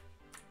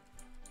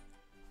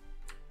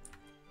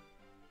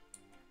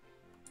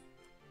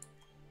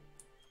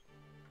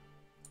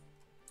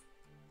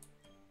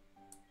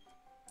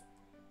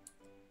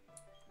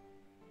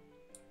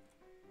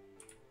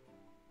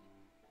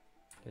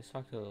 Let's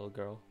talk to the little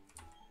girl.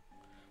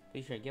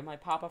 Please, sure, get my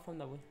papa from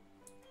the window.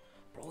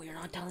 Bro, you're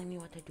not telling me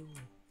what to do.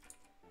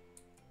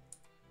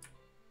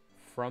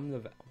 From the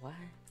what? What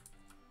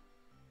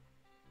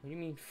do you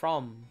mean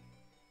from?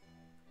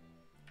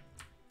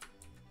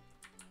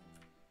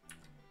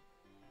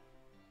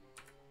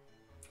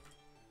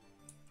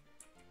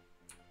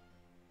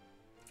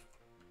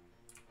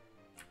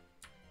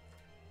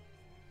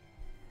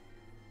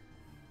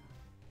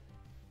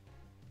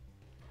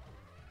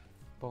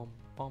 Bum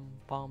bum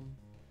bum.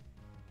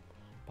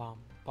 Bum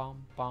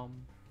bum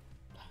bum.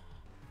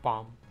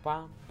 Bum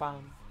bum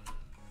bum.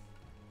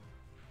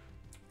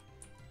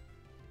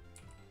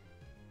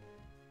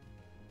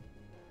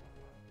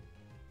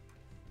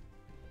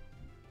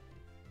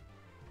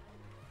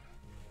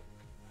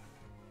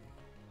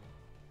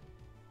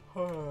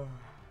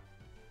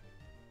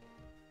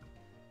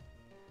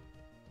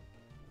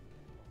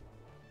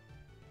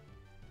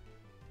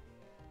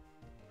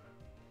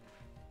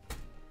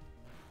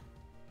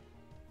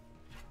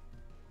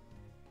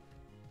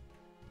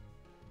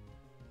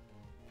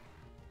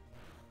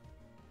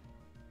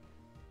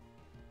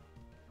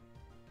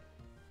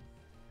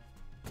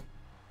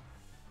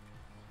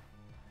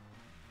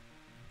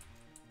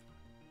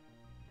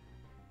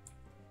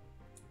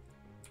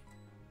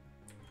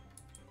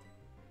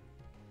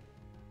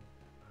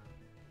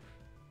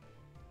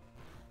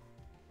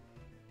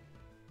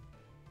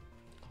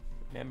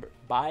 Remember,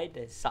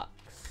 bide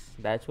sucks.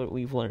 That's what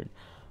we've learned.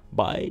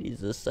 Bide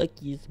is the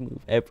suckiest move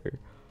ever.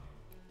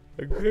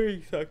 I'm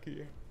very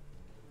sucky.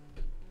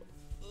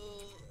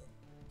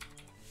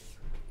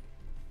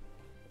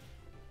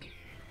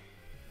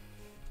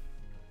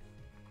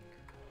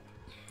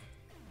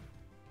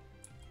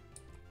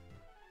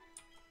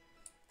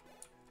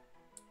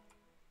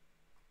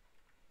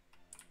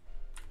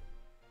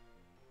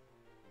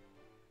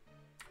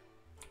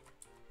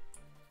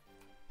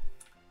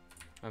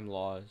 I'm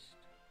lost.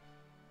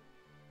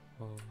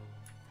 Oh.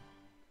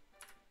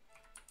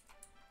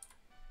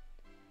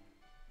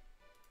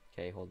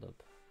 Okay, hold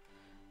up.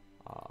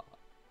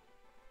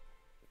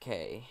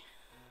 Okay.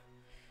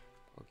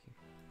 Okay.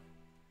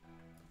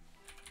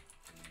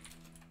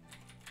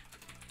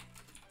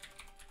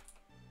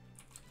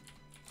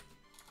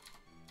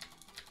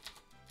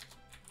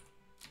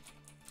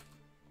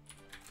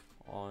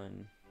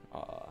 On,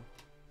 I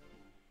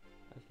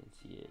can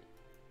see it.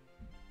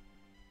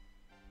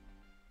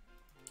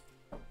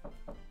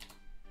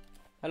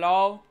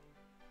 Hello?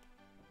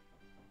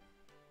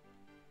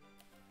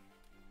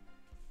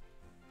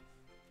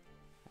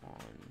 On.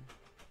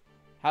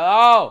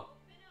 Hello?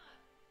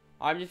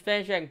 I'm just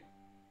finishing.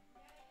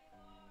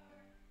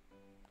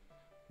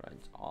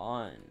 Runs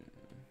on.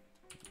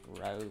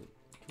 Route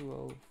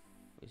 20.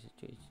 Is it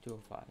 2? It's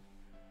 205.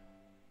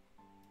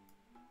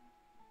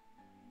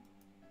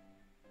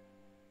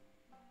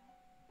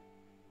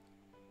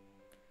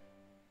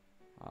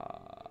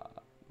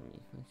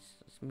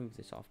 Let's move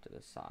this off to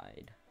the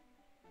side.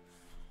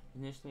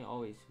 Initially,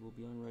 always will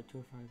be on road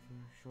tour 5 for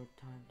a short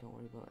time. Don't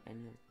worry about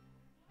any of.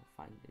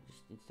 Find it.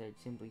 Just instead,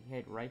 simply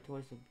head right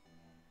towards the.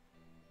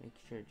 Make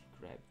sure to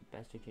grab the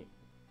best you can.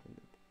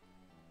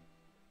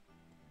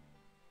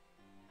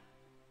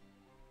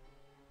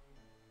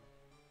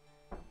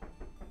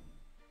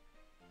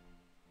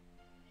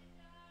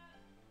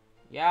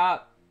 Yeah.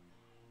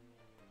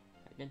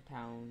 Back in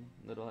town,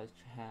 little has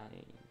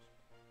changed.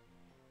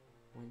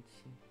 Once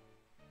you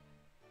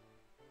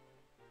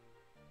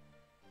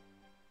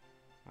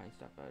find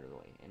stuff out of the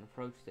way and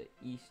approach the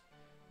east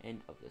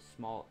end of the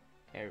small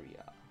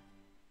area.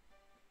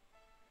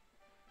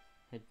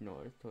 Head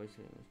north towards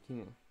the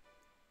team.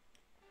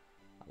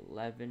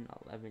 11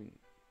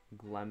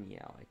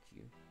 Glamiel at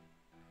you.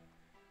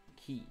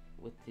 Key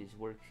with his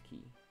works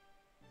key.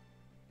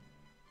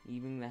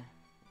 Leaving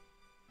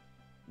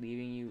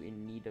you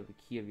in need of a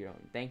key of your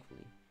own.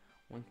 Thankfully,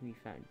 one can be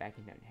found back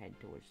in town. Head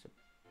towards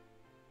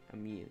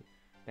Emil.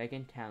 Back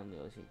in town,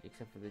 Lil,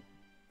 except for the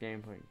very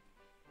important.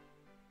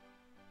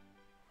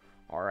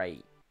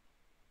 Alright.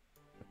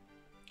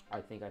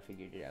 I think I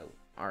figured it out.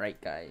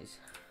 Alright, guys.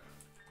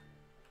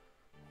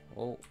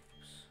 Oh,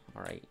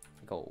 alright,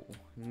 go.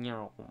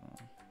 Meow.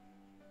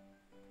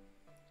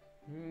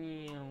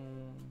 Meow.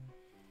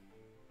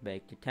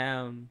 Back to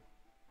town.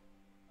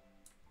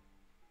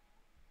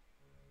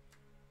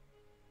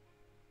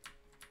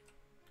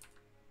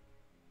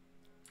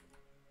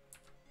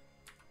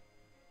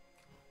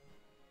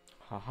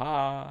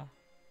 Haha.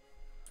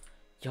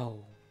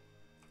 Yo.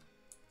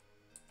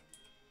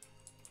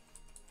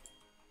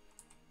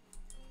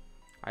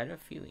 I had a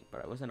feeling,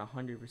 but I wasn't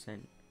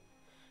 100%.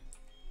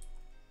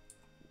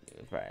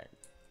 Right.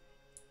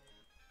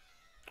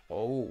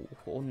 Oh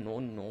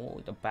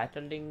no, the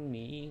battling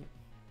me.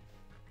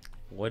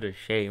 What a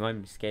shame,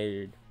 I'm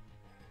scared.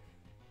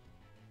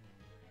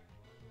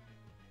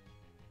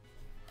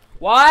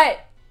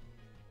 What?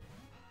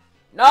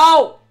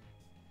 No!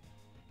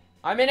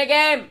 I'm in a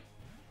game!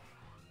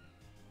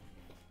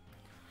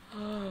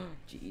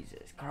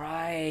 Jesus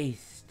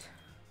Christ.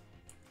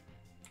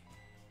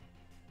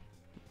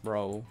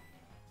 Bro.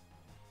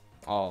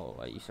 Oh,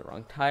 I used the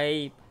wrong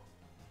type.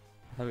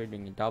 I thought we were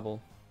doing a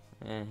double.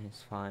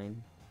 It's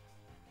fine.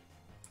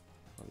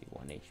 I'll be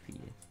 1 HP.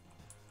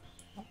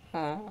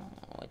 Oh,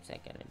 what's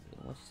that gonna do?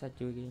 What's that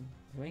do again?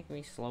 Is it making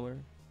me slower?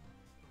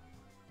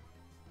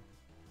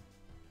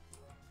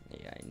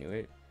 Yeah, I knew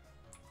it.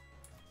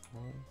 Oh.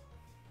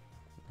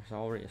 There's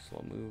already a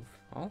slow move.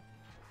 Oh.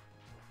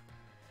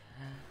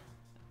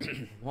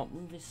 What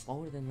move is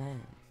slower than that?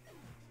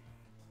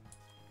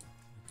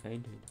 I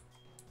fainted.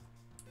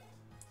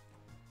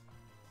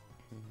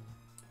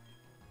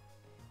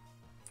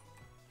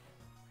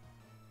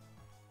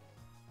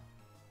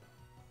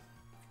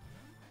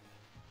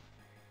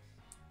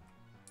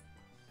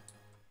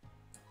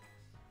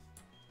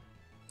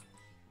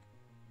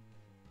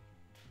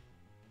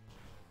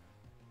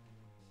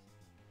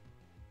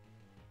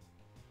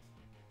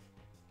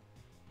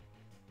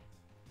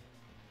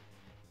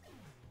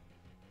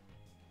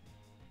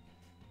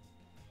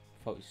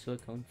 Oh,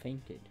 silicone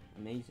fainted.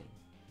 Amazing.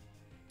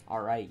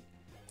 Alright.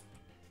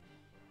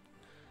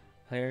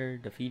 Player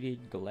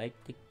defeated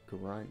Galactic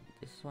Grunt.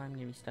 This is why I'm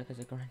gonna be stuck as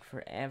a grunt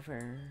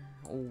forever.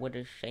 Oh, what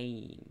a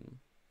shame.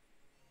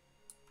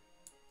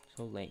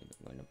 So lame.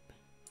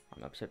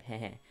 I'm upset.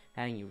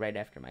 Having you right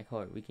after my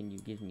core. Weekend you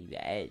gives me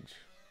the edge.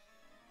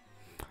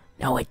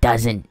 No, it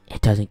doesn't.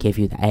 It doesn't give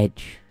you the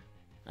edge.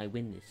 I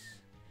win this.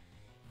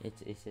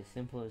 It's as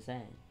simple as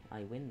that.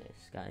 I win this,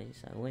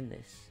 guys. I win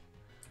this.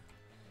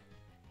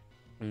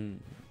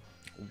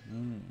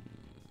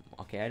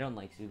 Okay, I don't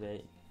like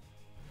Zubat.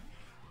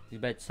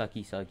 Zubat's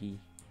sucky.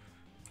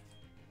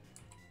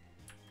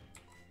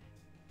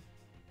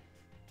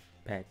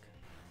 Peck.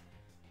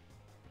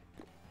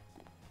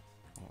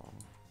 Oh.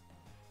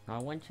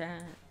 Not one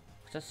chat.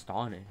 It's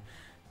Astonish.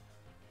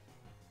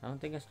 I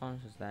don't think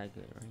Astonish is that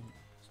good, right?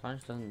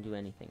 Astonish doesn't do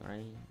anything,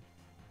 right?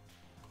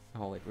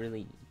 Oh, it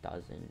really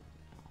doesn't.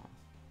 Oh.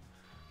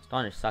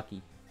 Astonish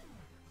sucky.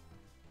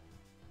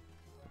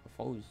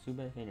 Oh,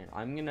 Zubat fainted.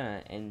 I'm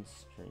gonna end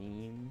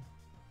stream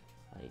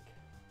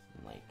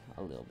like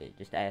a little bit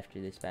just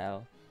after this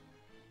battle.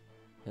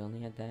 We only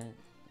had that.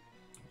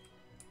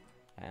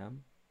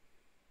 Damn.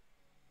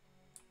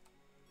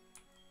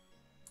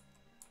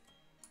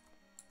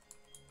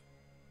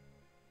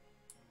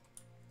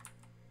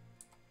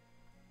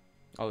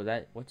 Oh,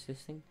 what's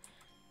this thing?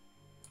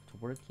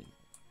 It's working.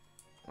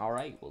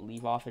 Alright, we'll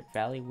leave off at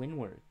Valley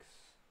Windworks.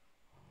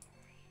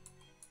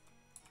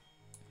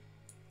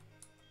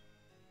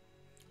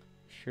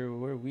 Sure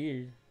were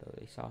weird, though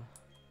they saw.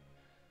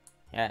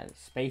 Yeah, the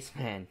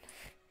spaceman.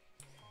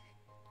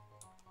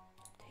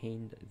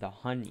 Obtained the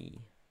honey.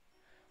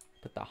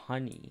 But the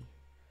honey,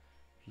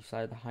 if you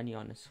slide the honey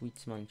on a sweet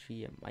smelling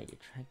tree, it might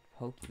attract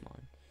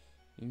Pokemon.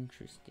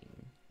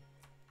 Interesting.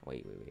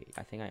 Wait.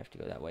 I think I have to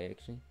go that way,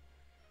 actually.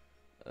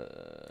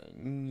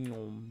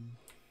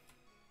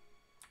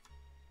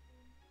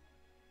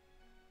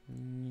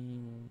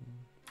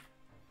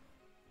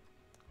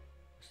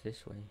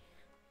 this way?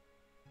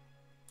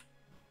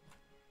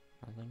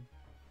 Nothing.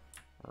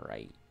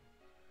 Right.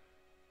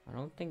 I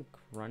don't think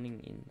running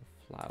in the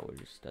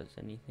flowers does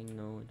anything.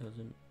 No, it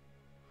doesn't.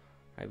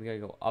 Alright, we gotta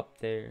go up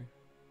there.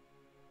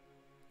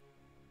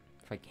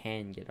 If I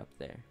can get up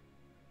there.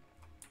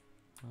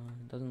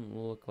 It doesn't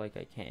look like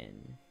I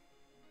can.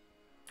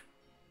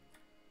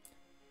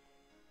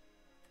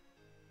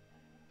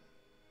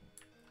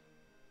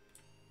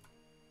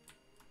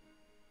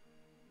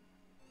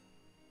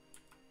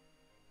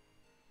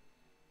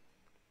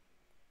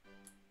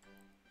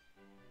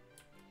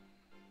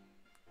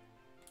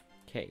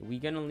 Okay, we're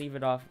gonna leave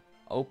it off.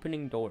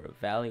 Opening door,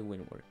 Valley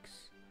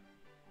Windworks.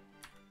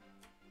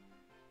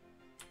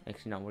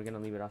 Actually, no, we're gonna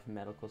leave it off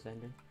Medical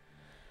Center.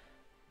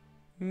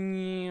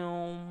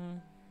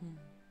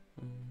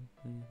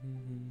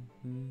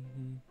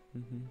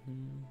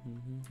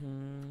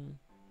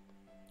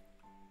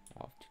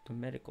 Off to the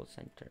Medical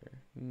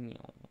Center.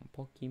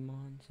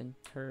 Pokemon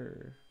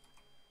Center.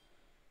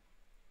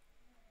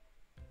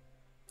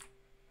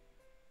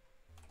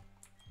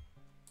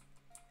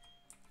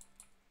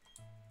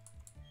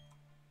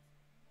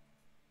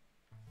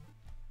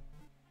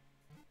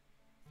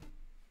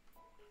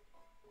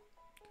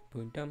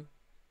 Boom.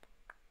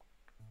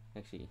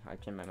 Actually, I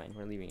changed my mind.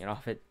 We're leaving it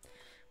off at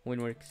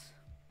Windworks.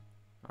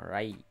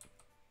 Alright.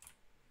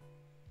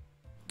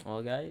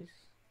 Well, guys,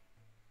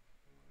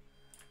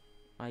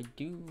 I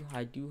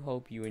do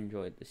hope you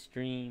enjoyed the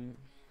stream.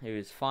 It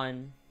was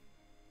fun.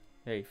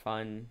 Very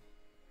fun.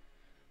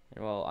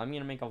 And well, I'm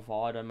gonna make a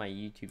VOD on my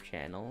YouTube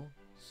channel.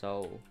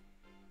 So,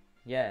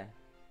 yeah.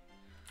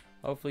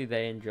 Hopefully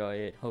they enjoy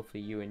it.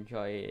 Hopefully you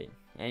enjoy it.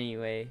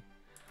 Anyway,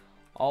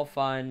 all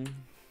fun.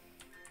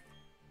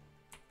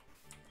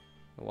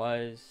 It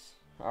was.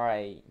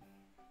 Alright.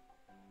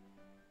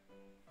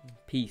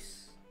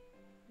 Peace.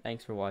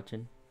 Thanks for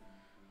watching.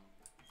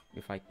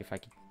 If I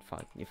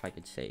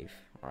could save.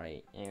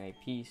 Alright. Anyway,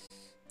 peace.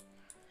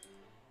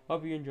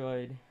 Hope you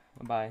enjoyed.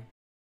 Bye bye.